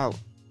 seconds is out.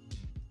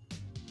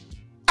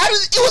 I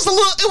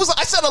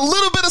said a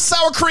little bit of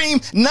sour cream,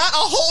 not a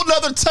whole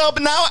nother tub.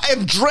 Now I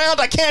am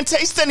drowned. I can't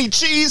taste any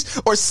cheese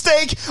or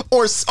steak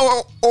or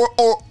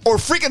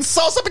freaking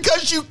salsa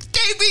because you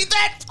gave me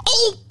that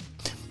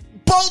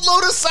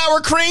boatload of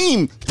sour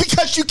cream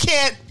because you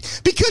can't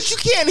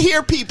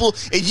hear people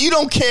and you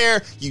don't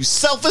care. You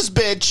selfish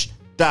bitch.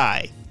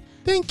 Die.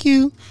 Thank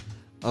you.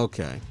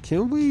 Okay,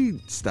 can we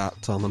stop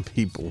telling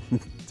people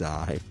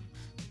die?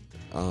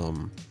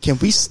 Can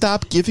we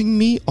stop giving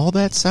me all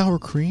that sour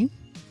cream?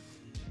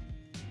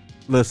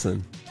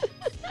 Listen.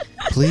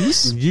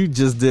 Please? You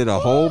just did a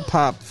whole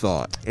pop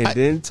thought and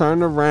then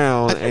turn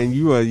around and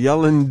you are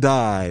yelling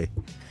die.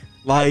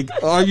 Like,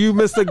 are you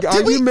Mr.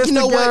 Garrison?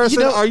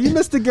 Are you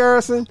Mr.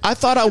 Garrison? I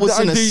thought I was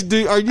are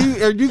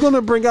you going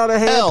to bring out a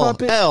hand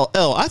puppet? L.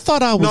 I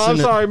thought I was. No, I'm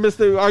sorry,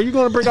 Mr. Are you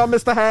going to bring out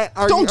Mr. Hat?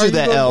 Don't do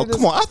that, L.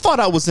 Come on, I thought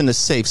I was in a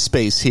safe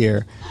space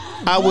here.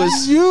 I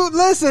was. You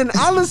listen.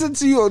 I listened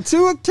to you on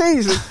 2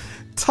 occasions.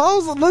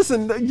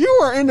 Listen, you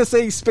are in the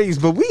safe space,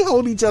 but we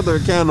hold each other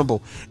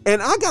accountable,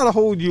 and I gotta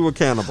hold you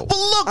accountable.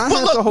 All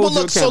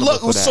right.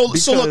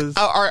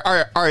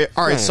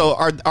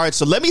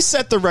 So let me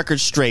set the record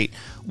straight.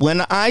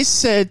 When I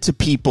said to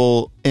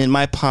people in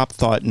my pop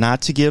thought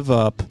not to give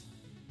up,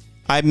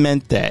 I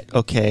meant that.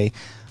 Okay,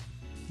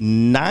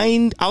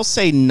 I'll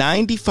say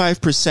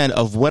 95%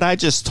 of what I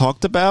just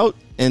talked about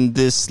in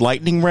this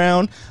lightning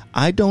round,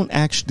 I don't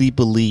actually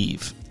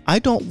believe. I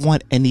don't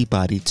want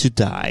anybody to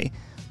die.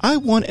 I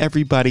want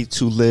everybody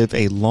to live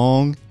a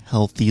long,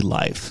 healthy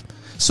life.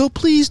 So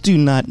please do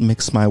not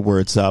mix my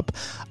words up.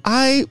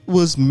 I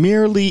was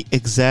merely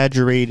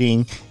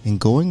exaggerating and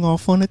going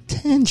off on a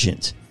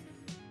tangent.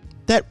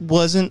 That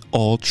wasn't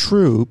all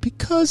true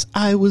because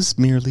I was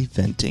merely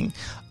venting.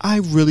 I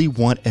really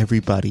want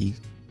everybody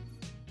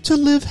to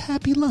live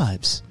happy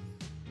lives.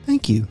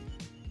 Thank you.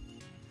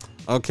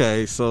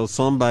 Okay, so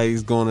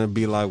somebody's going to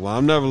be like, well,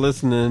 I'm never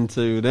listening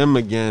to them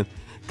again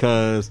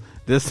because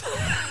this...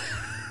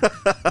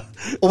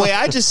 Wait,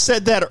 I just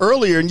said that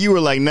earlier and you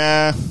were like,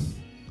 nah.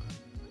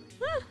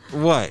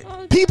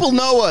 What? People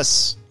know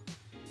us.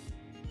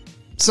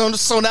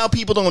 So now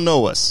people don't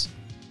know us.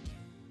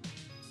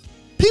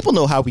 People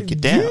know how we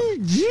get down.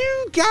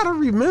 You gotta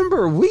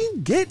remember, we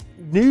get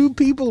new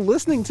people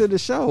listening to the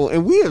show,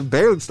 and we have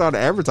barely started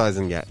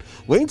advertising yet.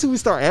 Wait until we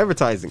start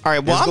advertising. All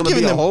right, well, I'm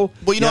giving them.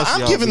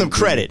 I'm giving them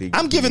credit.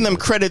 I'm giving them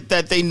credit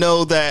that they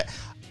know that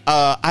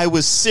I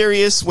was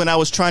serious when I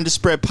was trying to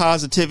spread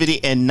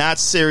positivity, and not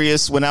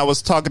serious when I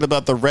was talking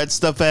about the red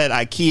stuff at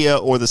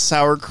IKEA or the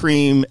sour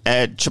cream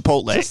at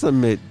Chipotle. Just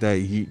admit that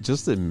he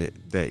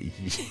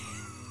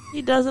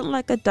doesn't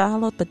like a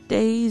dollop of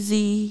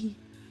Daisy.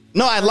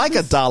 No, I like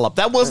a dollop.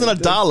 That wasn't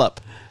a dollop.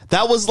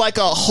 That was like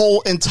a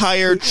whole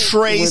entire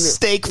tray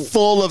steak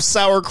full of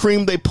sour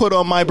cream they put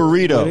on my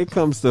burrito. When it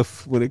comes to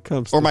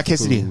my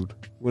quesadilla.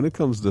 When it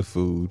comes to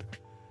food,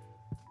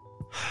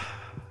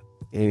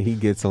 and he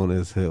gets on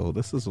his hill,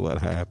 this is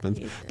what happens.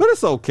 But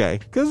it's okay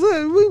because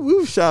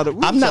we've shouted.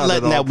 I'm not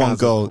letting that one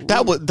go.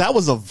 That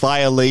was a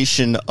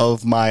violation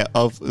of my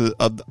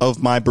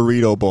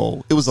burrito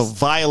bowl. It was a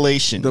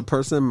violation. The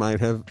person might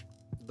have.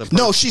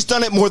 No, she's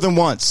done it more than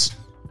once.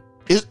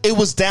 It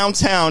was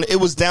downtown. It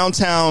was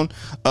downtown,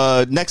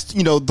 next,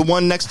 the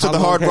one next to the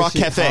Hard Rock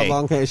Cafe. How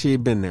long has she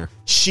been there?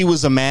 She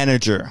was a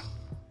manager.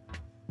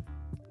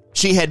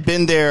 She had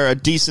been there a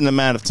decent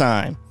amount of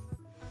time.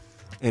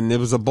 And it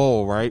was a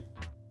bowl, right?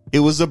 It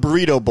was a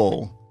burrito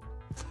bowl.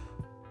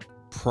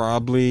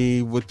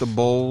 Probably with the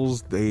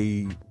bowls,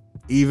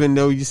 even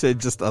though you said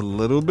just a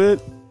little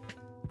bit,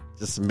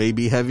 just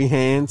maybe heavy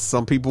hands.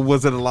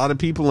 Was it a lot of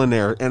people in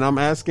there? And I'm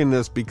asking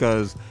this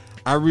because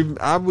I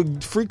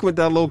would frequent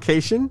that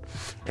location,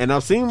 and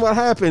I've seen what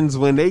happens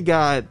when they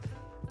got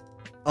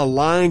a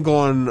line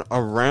going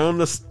around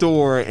the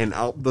store and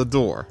out the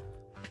door.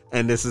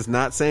 And this is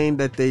not saying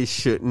that they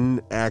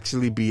shouldn't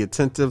actually be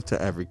attentive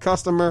to every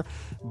customer,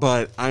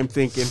 but I'm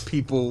thinking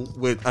people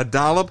with a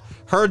dollop,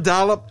 her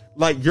dollop,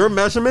 like your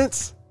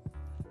measurements,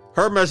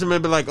 her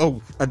measurement be like,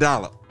 oh, a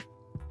dollop,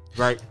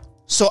 right?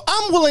 So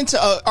I'm willing to,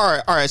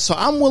 all right. So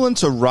I'm willing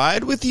to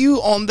ride with you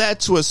on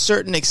that to a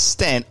certain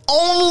extent,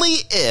 only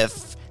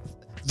if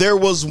there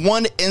was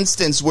one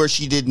instance where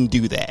she didn't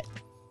do that.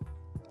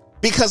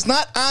 Because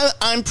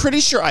I'm pretty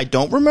sure, I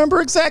don't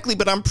remember exactly,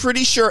 but I'm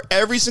pretty sure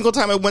every single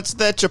time I went to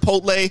that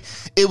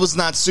Chipotle, it was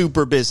not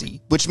super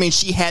busy, which means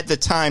she had the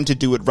time to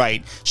do it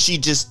right. She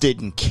just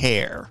didn't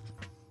care.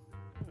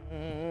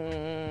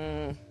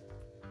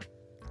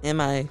 In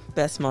my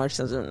best March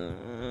says,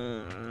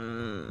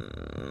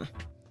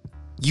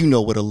 you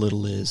know what a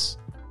little is.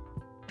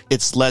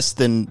 It's less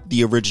than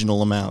the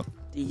original amount.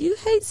 Do you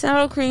hate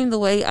sour cream the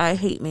way I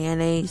hate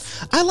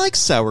mayonnaise? I like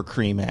sour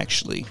cream,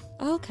 actually.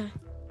 Okay.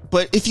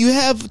 But if you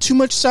have too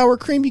much sour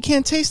cream, you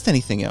can't taste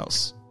anything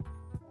else.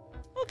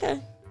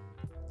 Okay.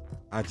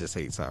 I just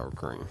hate sour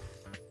cream.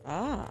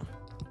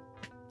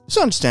 It's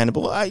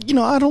understandable. I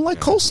don't like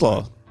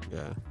coleslaw.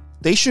 Yeah.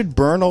 They should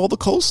burn all the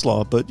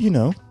coleslaw, but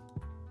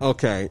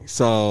Okay,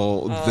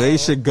 so they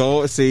should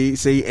go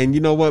see, and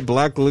you know what?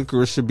 Black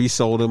licorice should be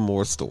sold in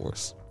more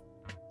stores.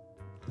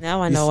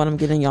 Now I know what I'm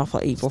getting y'all for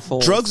April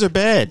Fools. Drugs are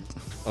bad.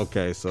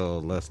 Okay, so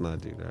let's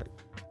not do that.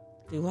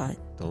 Do what?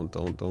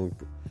 Don't.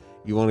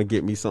 You want to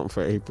get me something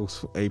for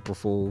April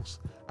Fools?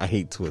 I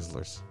hate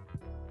Twizzlers.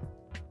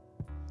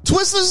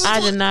 Twizzlers? I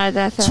deny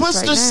that fact.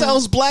 Twizzlers right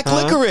sells black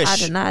licorice. I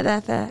deny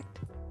that fact.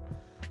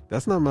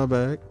 That's not my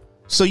bag.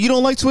 So you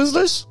don't like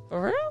Twizzlers?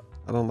 For real?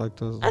 I don't like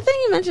Twizzlers. I think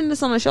you mentioned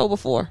this on the show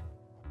before.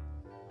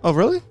 Oh,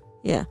 really?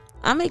 Yeah.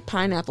 I make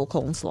pineapple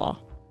coleslaw.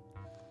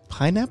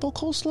 Pineapple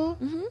coleslaw?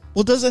 Mm-hmm.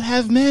 Well, does it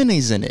have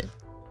mayonnaise in it?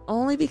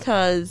 only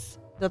because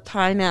the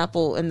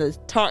pineapple and the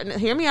tart.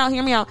 Hear me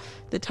out.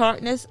 The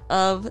tartness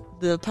of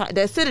the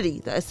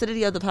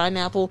acidity of the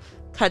pineapple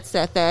cuts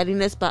that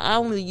fattiness. But I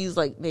only use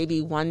like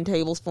maybe 1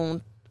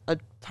 tablespoon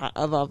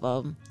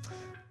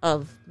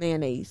of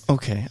mayonnaise.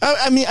 Okay.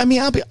 I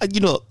mean, I'll be.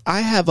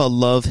 I have a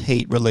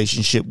love-hate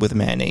relationship with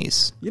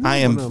mayonnaise. I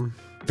am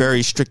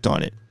very strict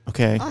on it.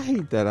 Okay. I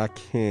hate that I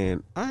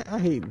can't. I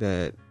hate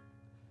that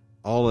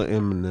all the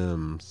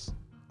M&Ms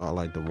are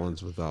like the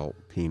ones without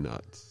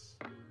peanuts.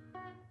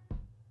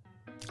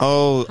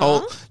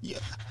 Oh, yeah.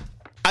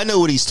 I know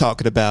what he's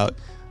talking about.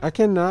 I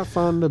cannot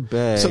find a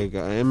bag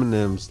of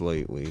M&Ms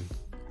lately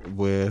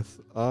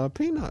with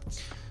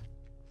peanuts.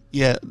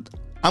 Yeah.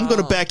 I'm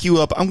going to back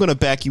you up. I'm going to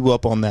back you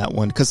up on that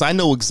one because I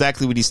know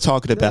exactly what he's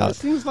talking about.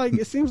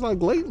 It seems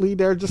like lately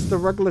they're just the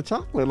regular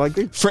chocolate.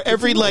 Like for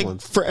every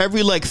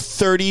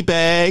 30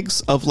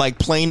 bags of like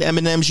plain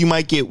M&Ms, you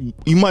might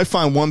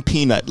find 1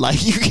 peanut.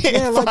 Like you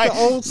can't like find the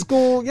old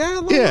school.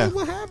 Like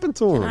what happened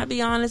to him? Can I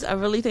be honest? I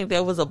really think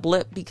there was a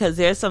blip because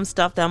there's some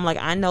stuff that I'm like,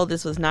 I know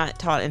this was not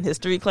taught in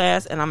history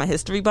class, and I'm a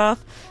history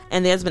buff.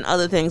 And there's been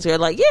other things where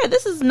like, yeah,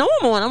 this is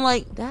normal, and I'm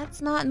like,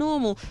 that's not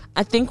normal.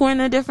 I think we're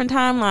in a different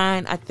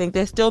timeline. I think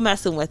they're still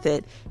messing with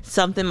it.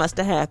 Something must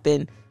have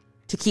happened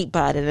to keep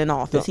Biden in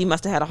office. He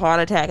must have had a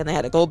heart attack, and they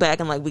had to go back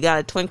and like, we got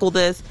to twinkle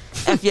this.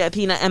 F yeah,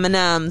 peanut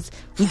M&Ms.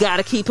 We got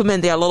to keep him in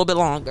there a little bit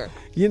longer.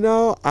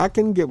 I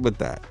can get with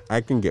that.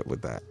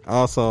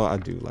 Also, I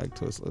do like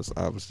Twistless.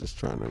 I was just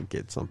trying to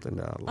get something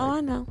that I like. Oh,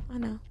 I know.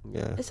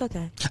 Yeah, it's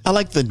okay. I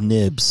like the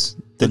nibs.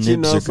 The but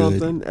nibs are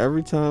something? good.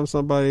 Every time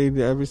somebody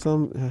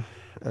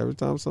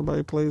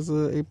plays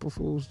a April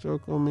Fool's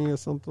joke on me or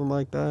something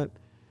like that,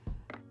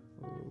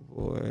 oh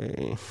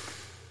boy,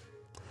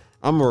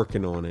 I'm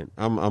working on it.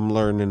 I'm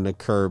learning to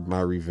curb my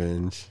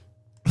revenge.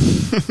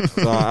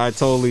 So I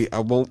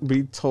won't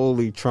be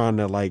totally trying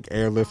to like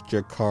airlift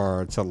your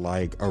car to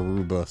like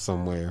Aruba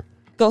somewhere.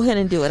 Go ahead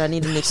and do it. I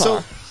need a new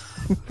car.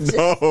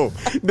 No,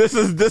 this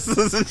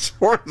is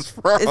insurance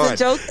fraud. It's a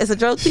joke. It's a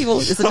joke, people.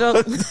 It's a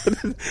joke.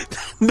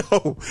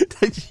 No,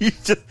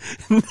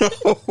 no.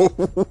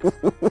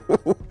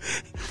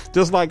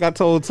 Just like I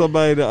told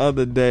somebody the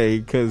other day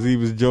because he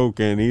was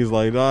joking. He's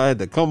like, I had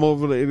to come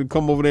over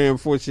there and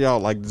force you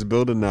out like this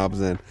building I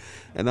was in,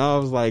 and I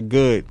was like,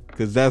 good,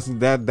 because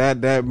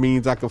that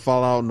means I can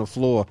fall out on the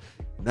floor.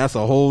 That's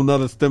a whole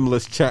nother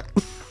stimulus check.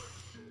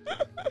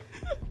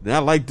 And I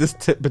like this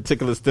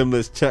particular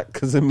stimulus check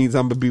because it means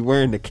I'm going to be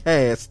wearing the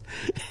cast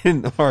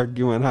and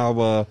arguing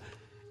how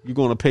you're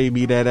going to pay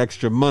me that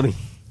extra money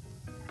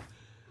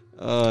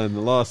in the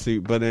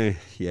lawsuit. But I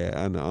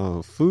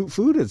know.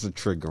 Food is a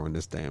trigger on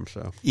this damn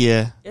show.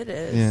 Yeah. It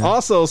is. Yeah.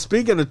 Also,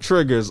 speaking of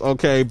triggers,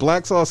 okay,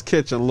 Black Sauce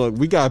Kitchen, look,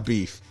 we got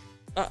beef.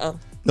 Uh-oh.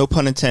 No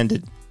pun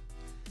intended.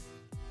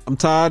 I'm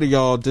tired of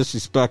y'all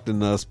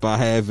disrespecting us by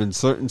having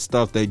certain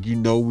stuff that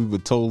we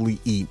would totally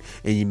eat,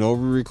 and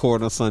we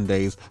record on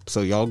Sundays,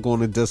 so y'all going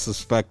to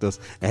disrespect us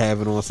and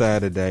have it on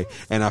Saturday.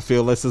 And I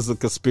feel this is a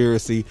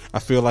conspiracy. I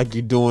feel like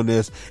you're doing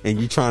this and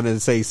you're trying to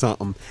say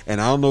something,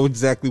 and I don't know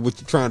exactly what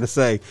you're trying to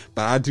say,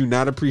 but I do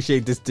not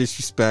appreciate this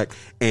disrespect,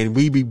 and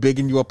we be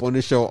bigging you up on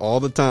this show all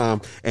the time,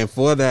 and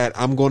for that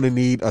I'm going to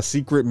need a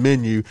secret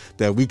menu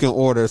that we can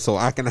order so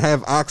I can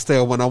have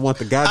oxtail when I want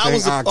the goddamn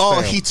oxtail.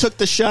 Oh, he took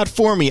the shot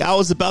for me. I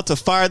was about to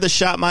fire the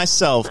shot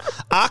myself.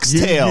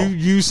 Oxtail.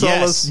 You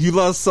sell us. You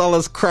love sell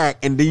us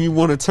crack, and then you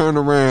want to turn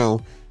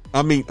around.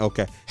 I mean,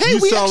 okay. Hey, you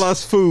sell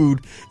us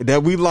food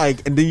that we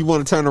like, and then you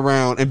want to turn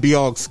around and be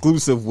all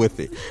exclusive with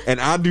it.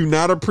 And I do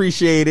not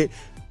appreciate it.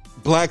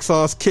 Black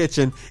Sauce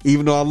Kitchen,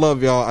 even though I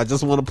love y'all, I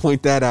just want to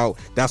point that out.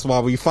 That's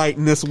why we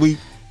fighting this week.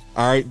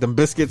 All right, the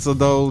biscuits are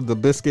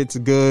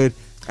good.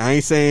 I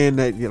ain't saying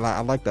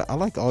that I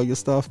like all your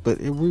stuff, but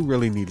we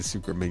really need a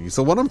secret menu.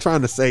 So what I'm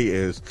trying to say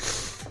is,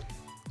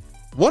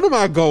 one of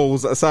my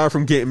goals, aside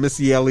from getting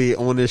Missy Elliott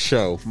on this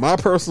show, my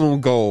personal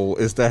goal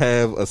is to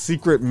have a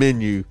secret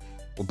menu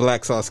with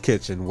Black Sauce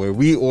Kitchen where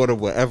we order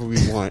whatever we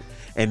want,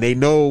 and they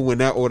know when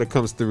that order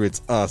comes through,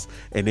 it's us,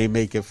 and they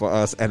make it for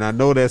us. And I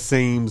know that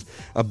seems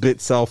a bit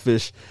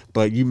selfish,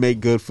 but you make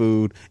good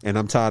food, and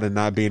I'm tired of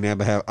not being able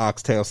to have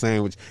oxtail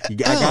sandwich. I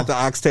got the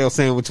oxtail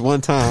sandwich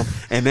one time,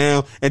 and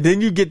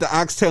then you get the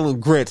oxtail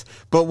and grits.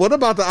 But what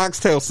about the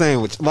oxtail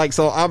sandwich? Like,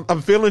 so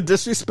I'm feeling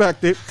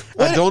disrespected.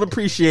 I don't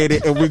appreciate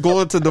it, and we're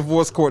going to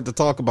divorce court to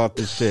talk about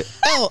this shit.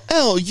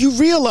 L, you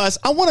realize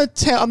I want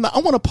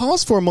to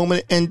pause for a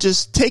moment and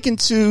just take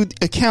into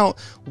account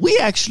we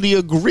actually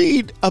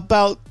agreed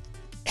about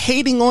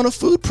hating on a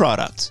food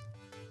product.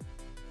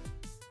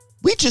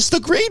 We just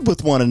agreed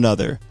with one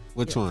another.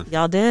 Which one?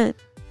 Y'all did.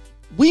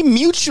 We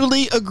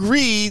mutually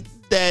agreed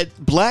that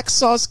Black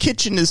Sauce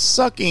Kitchen is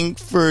sucking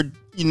for,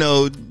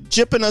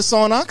 jipping us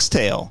on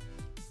oxtail.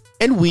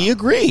 And we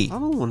agree. I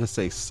don't want to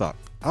say suck.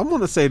 I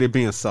want to say they're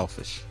being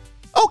selfish.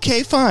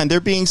 Okay, fine.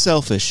 They're being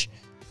selfish.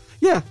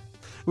 Yeah.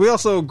 We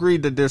also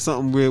agreed that there's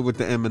something weird with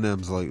the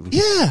M&Ms lately.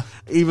 Yeah.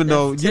 Even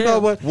though, you know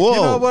what?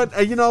 Whoa.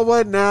 You know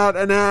what? Now,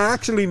 and I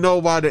actually know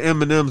why the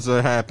M&Ms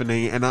are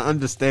happening, and I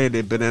understand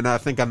it, but then I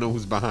think I know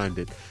who's behind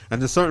it.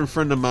 And a certain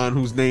friend of mine,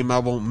 whose name I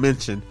won't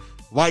mention,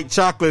 White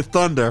Chocolate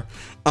Thunder,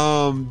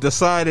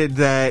 decided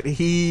that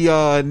he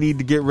need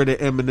to get rid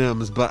of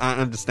M&Ms, but I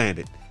understand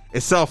it.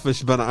 It's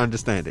selfish, but I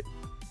understand it.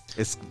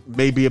 It's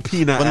maybe a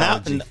peanut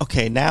allergy.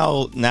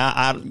 Now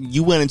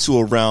you went into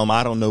a realm.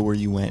 I don't know where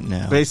you went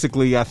now.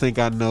 Basically, I think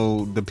I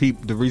know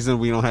the reason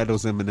we don't have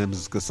those M&Ms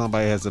is because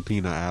somebody has a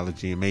peanut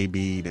allergy, and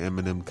maybe the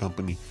M&M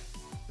company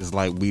is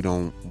like, we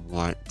don't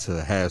want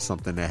to have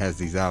something that has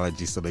these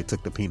allergies, so they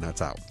took the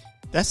peanuts out.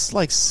 That's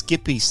like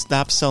Skippy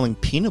stopped selling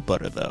peanut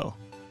butter, though.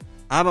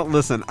 I don't know.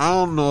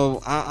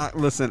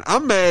 Listen,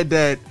 I'm mad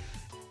that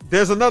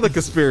there's another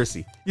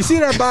conspiracy. You see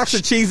that box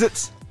of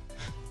Cheez-Its?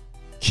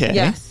 Okay.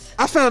 Yes.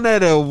 I found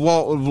that at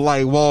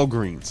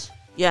Walgreens.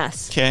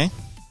 Yes. Okay.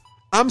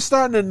 I'm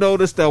starting to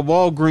notice that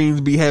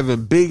Walgreens be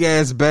having big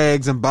ass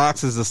bags and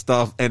boxes of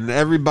stuff, and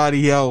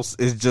everybody else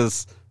is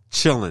just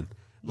chilling.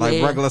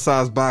 Like regular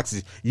sized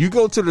boxes. You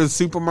go to the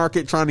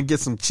supermarket trying to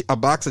get a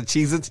box of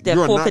Cheez-Its. They're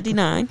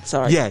 $4.59.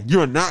 Sorry. Yeah,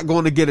 you're not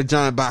going to get a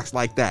giant box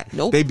like that.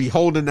 Nope. They be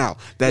holding out.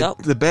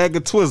 The bag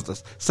of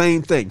Twizzlers,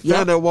 same thing.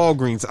 Found at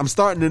Walgreens. I'm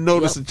starting to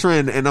notice a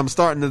trend, and I'm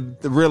starting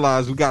to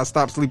realize we got to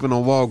stop sleeping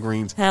on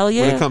Walgreens. Hell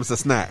yeah. When it comes to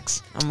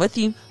snacks. I'm with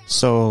you.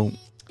 So,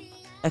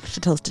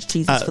 extra toasted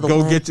Cheez-Its for the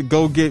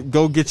go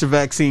get your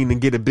vaccine and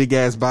get a big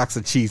ass box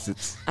of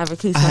Cheez-Its. I've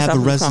recused myself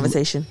from this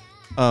conversation.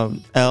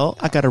 Elle,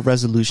 I got a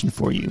resolution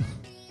for you.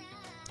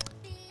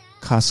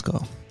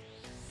 Costco.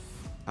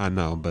 I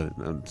know, but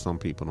some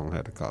people don't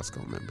have the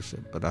Costco membership.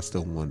 But I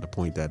still wanted to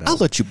point that out. I'll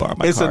let you borrow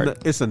my card.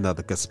 It's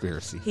another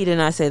conspiracy. He did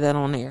not say that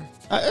on air.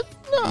 Oh,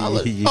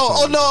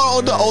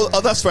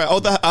 that's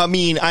right. I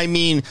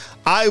mean,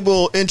 I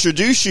will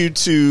introduce you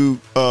to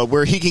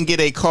where he can get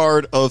a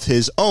card of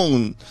his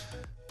own.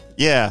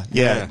 Yeah.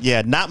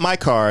 Not my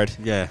card.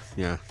 Yeah.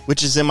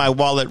 Which is in my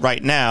wallet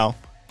right now.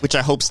 Which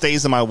I hope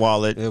stays in my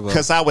wallet,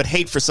 because I would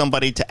hate for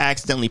somebody to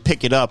accidentally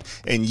pick it up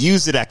and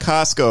use it at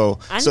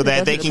Costco so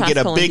that they can get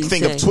a big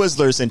thing of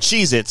Twizzlers and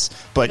Cheez-Its.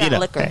 But they got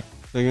liquor.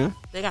 Hey.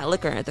 They got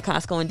liquor at the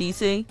Costco in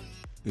DC.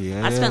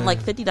 Yeah, I spent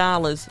like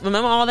 $50.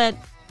 Remember all that?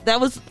 It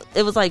was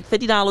like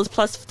 $50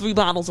 plus 3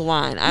 bottles of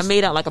wine. I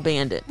made out like a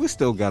bandit. We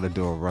still got to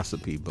do a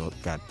recipe book.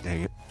 God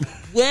dang it!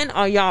 When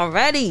are y'all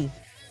ready?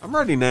 I'm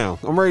ready now.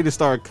 I'm ready to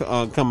start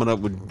coming up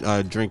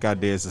with drink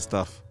ideas and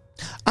stuff.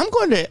 I'm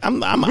going to.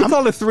 We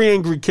call it 3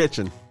 Angry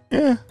Kitchen.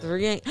 Yeah.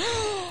 3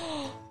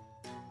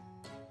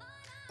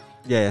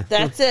 Yeah.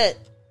 That's it.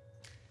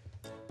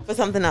 For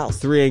something else.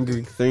 3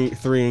 Angry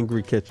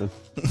Kitchen.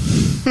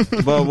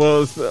 But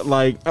was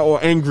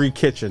or Angry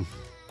Kitchen.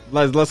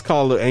 Let's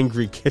call it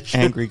Angry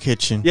Kitchen. Angry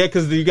Kitchen. Yeah,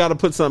 because you got to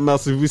put something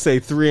else. If we say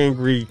 3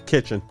 Angry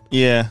Kitchen.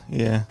 Yeah.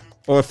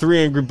 Or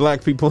 3 Angry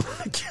Black People in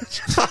the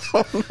kitchen. I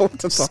don't know what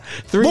to talk.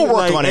 We'll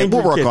work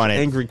on it.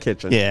 Angry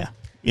Kitchen. Yeah.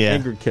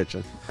 Angry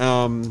Kitchen.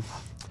 Oh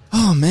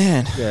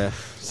man. Yeah.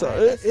 So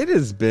it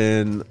has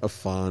been a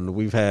fun.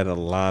 We've had a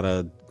lot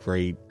of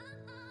great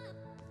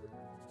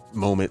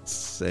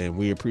moments, and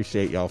we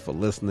appreciate y'all for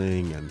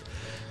listening and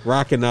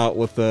rocking out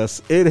with us.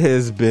 It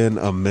has been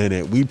a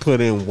minute. We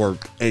put in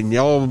work, and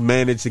y'all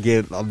managed to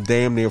get a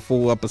damn near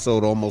full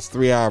episode, almost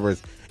 3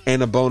 hours,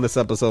 and a bonus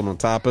episode on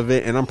top of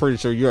it. And I'm pretty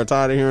sure you're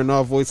tired of hearing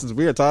our voices.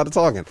 We are tired of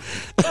talking.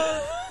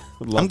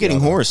 I'm getting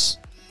hoarse.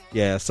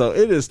 Yeah, so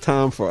it is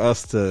time for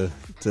us to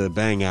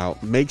bang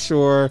out. Make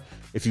sure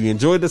if you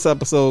enjoyed this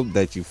episode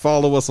that you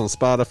follow us on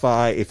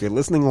Spotify. If you're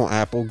listening on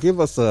Apple, give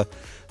us a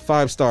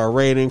 5-star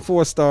rating,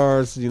 4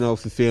 stars, if you're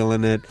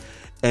feeling it.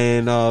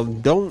 And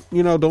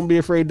don't be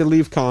afraid to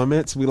leave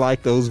comments. We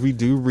like those. We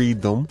do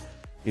read them.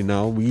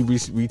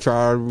 We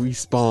try to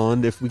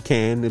respond if we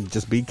can.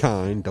 Just be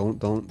kind.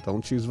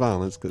 Don't choose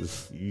violence,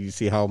 because you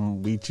see how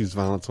we choose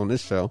violence on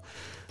this show.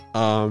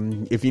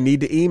 If you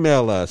need to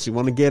email us, you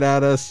want to get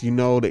at us, the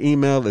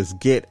email is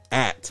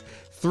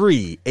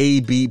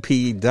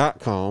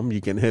get@3abp.com.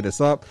 You can hit us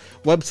up.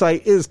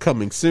 Website is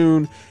coming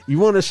soon. You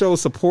want to show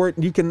support,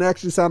 you can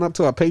actually sign up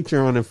to our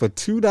Patreon, and for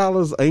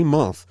 $2 a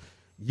month,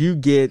 you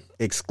get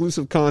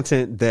exclusive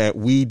content that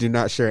we do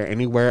not share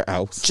anywhere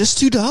else. Just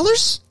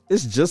 $2?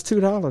 It's just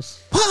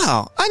 $2.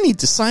 Wow, I need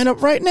to sign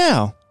up right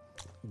now.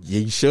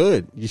 Yeah, you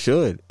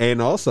should.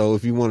 And also,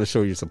 if you want to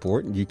show your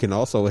support, you can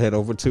also head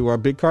over to our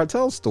Big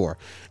Cartel store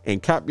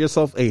and cop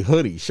yourself a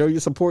hoodie. Show your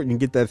support and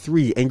get that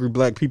 3 Angry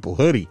Black People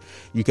hoodie.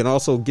 You can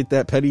also get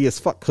that Petty as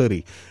Fuck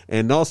hoodie.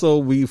 And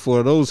also,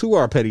 for those who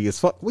are petty as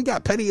fuck, we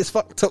got Petty as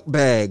Fuck tote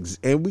bags,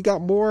 and we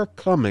got more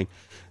coming.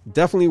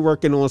 Definitely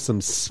working on some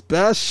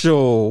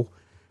special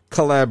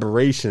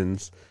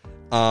collaborations.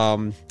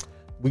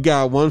 We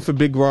got one for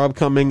Big Rob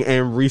coming,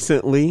 and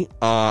recently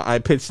I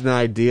pitched an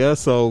idea,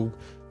 so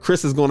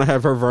Chris is going to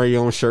have her very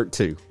own shirt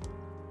too.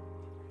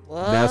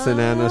 What? That's an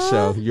Anna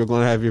show. You're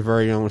going to have your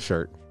very own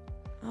shirt.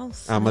 Oh,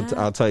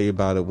 I'll tell you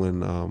about it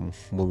when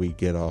we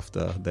get off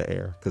the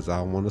air, because I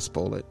don't want to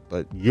spoil it,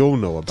 but you'll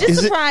know about it.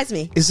 Just surprise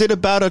me. Is it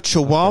about a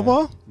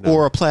chihuahua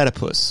or a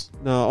platypus?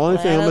 No, only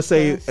thing I'm gonna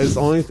say is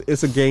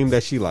it's a game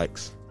that she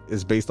likes.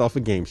 It's based off a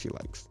game she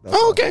likes.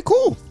 Okay,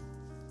 cool.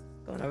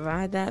 Gonna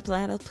ride that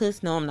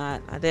platypus? No, I'm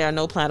not. There are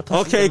no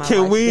platypuses. Okay, in my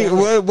can life. we?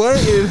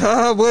 What?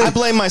 I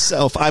blame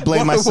myself. What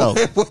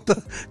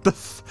the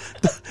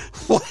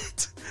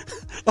what?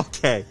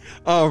 Okay,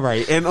 all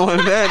right. And on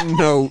that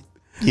note,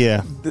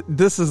 yeah,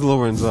 this is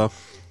Lorenzo.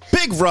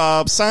 Big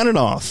Rob signing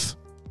off.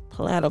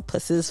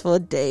 Platypuses for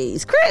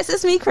days. Chris,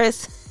 it's me,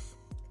 Chris.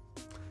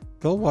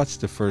 Go watch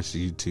the first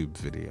YouTube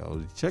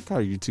video. Check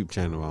our YouTube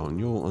channel out and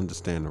you'll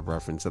understand the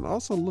reference. And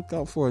also look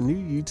out for a new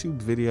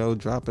YouTube video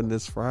dropping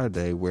this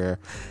Friday where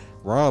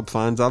Rob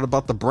finds out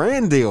about the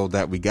brand deal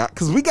that we got.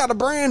 Because we got a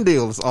brand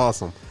deal. It's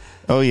awesome.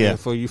 Oh, yeah. And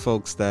for you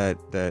folks that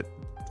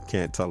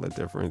can't tell the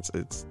difference,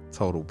 it's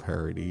total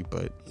parody,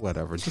 but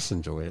whatever. Just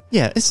enjoy it.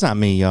 Yeah, it's not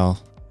me, y'all.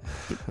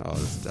 Oh,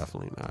 it's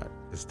definitely not.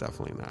 It's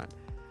definitely not.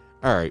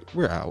 All right,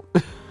 we're out.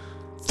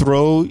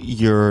 Throw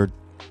your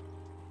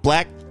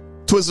black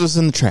Twizzlers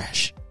in the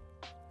trash.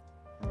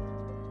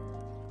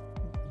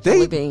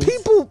 Jelly beans.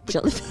 People.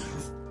 Jelly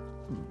beans.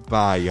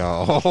 Bye,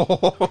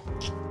 y'all.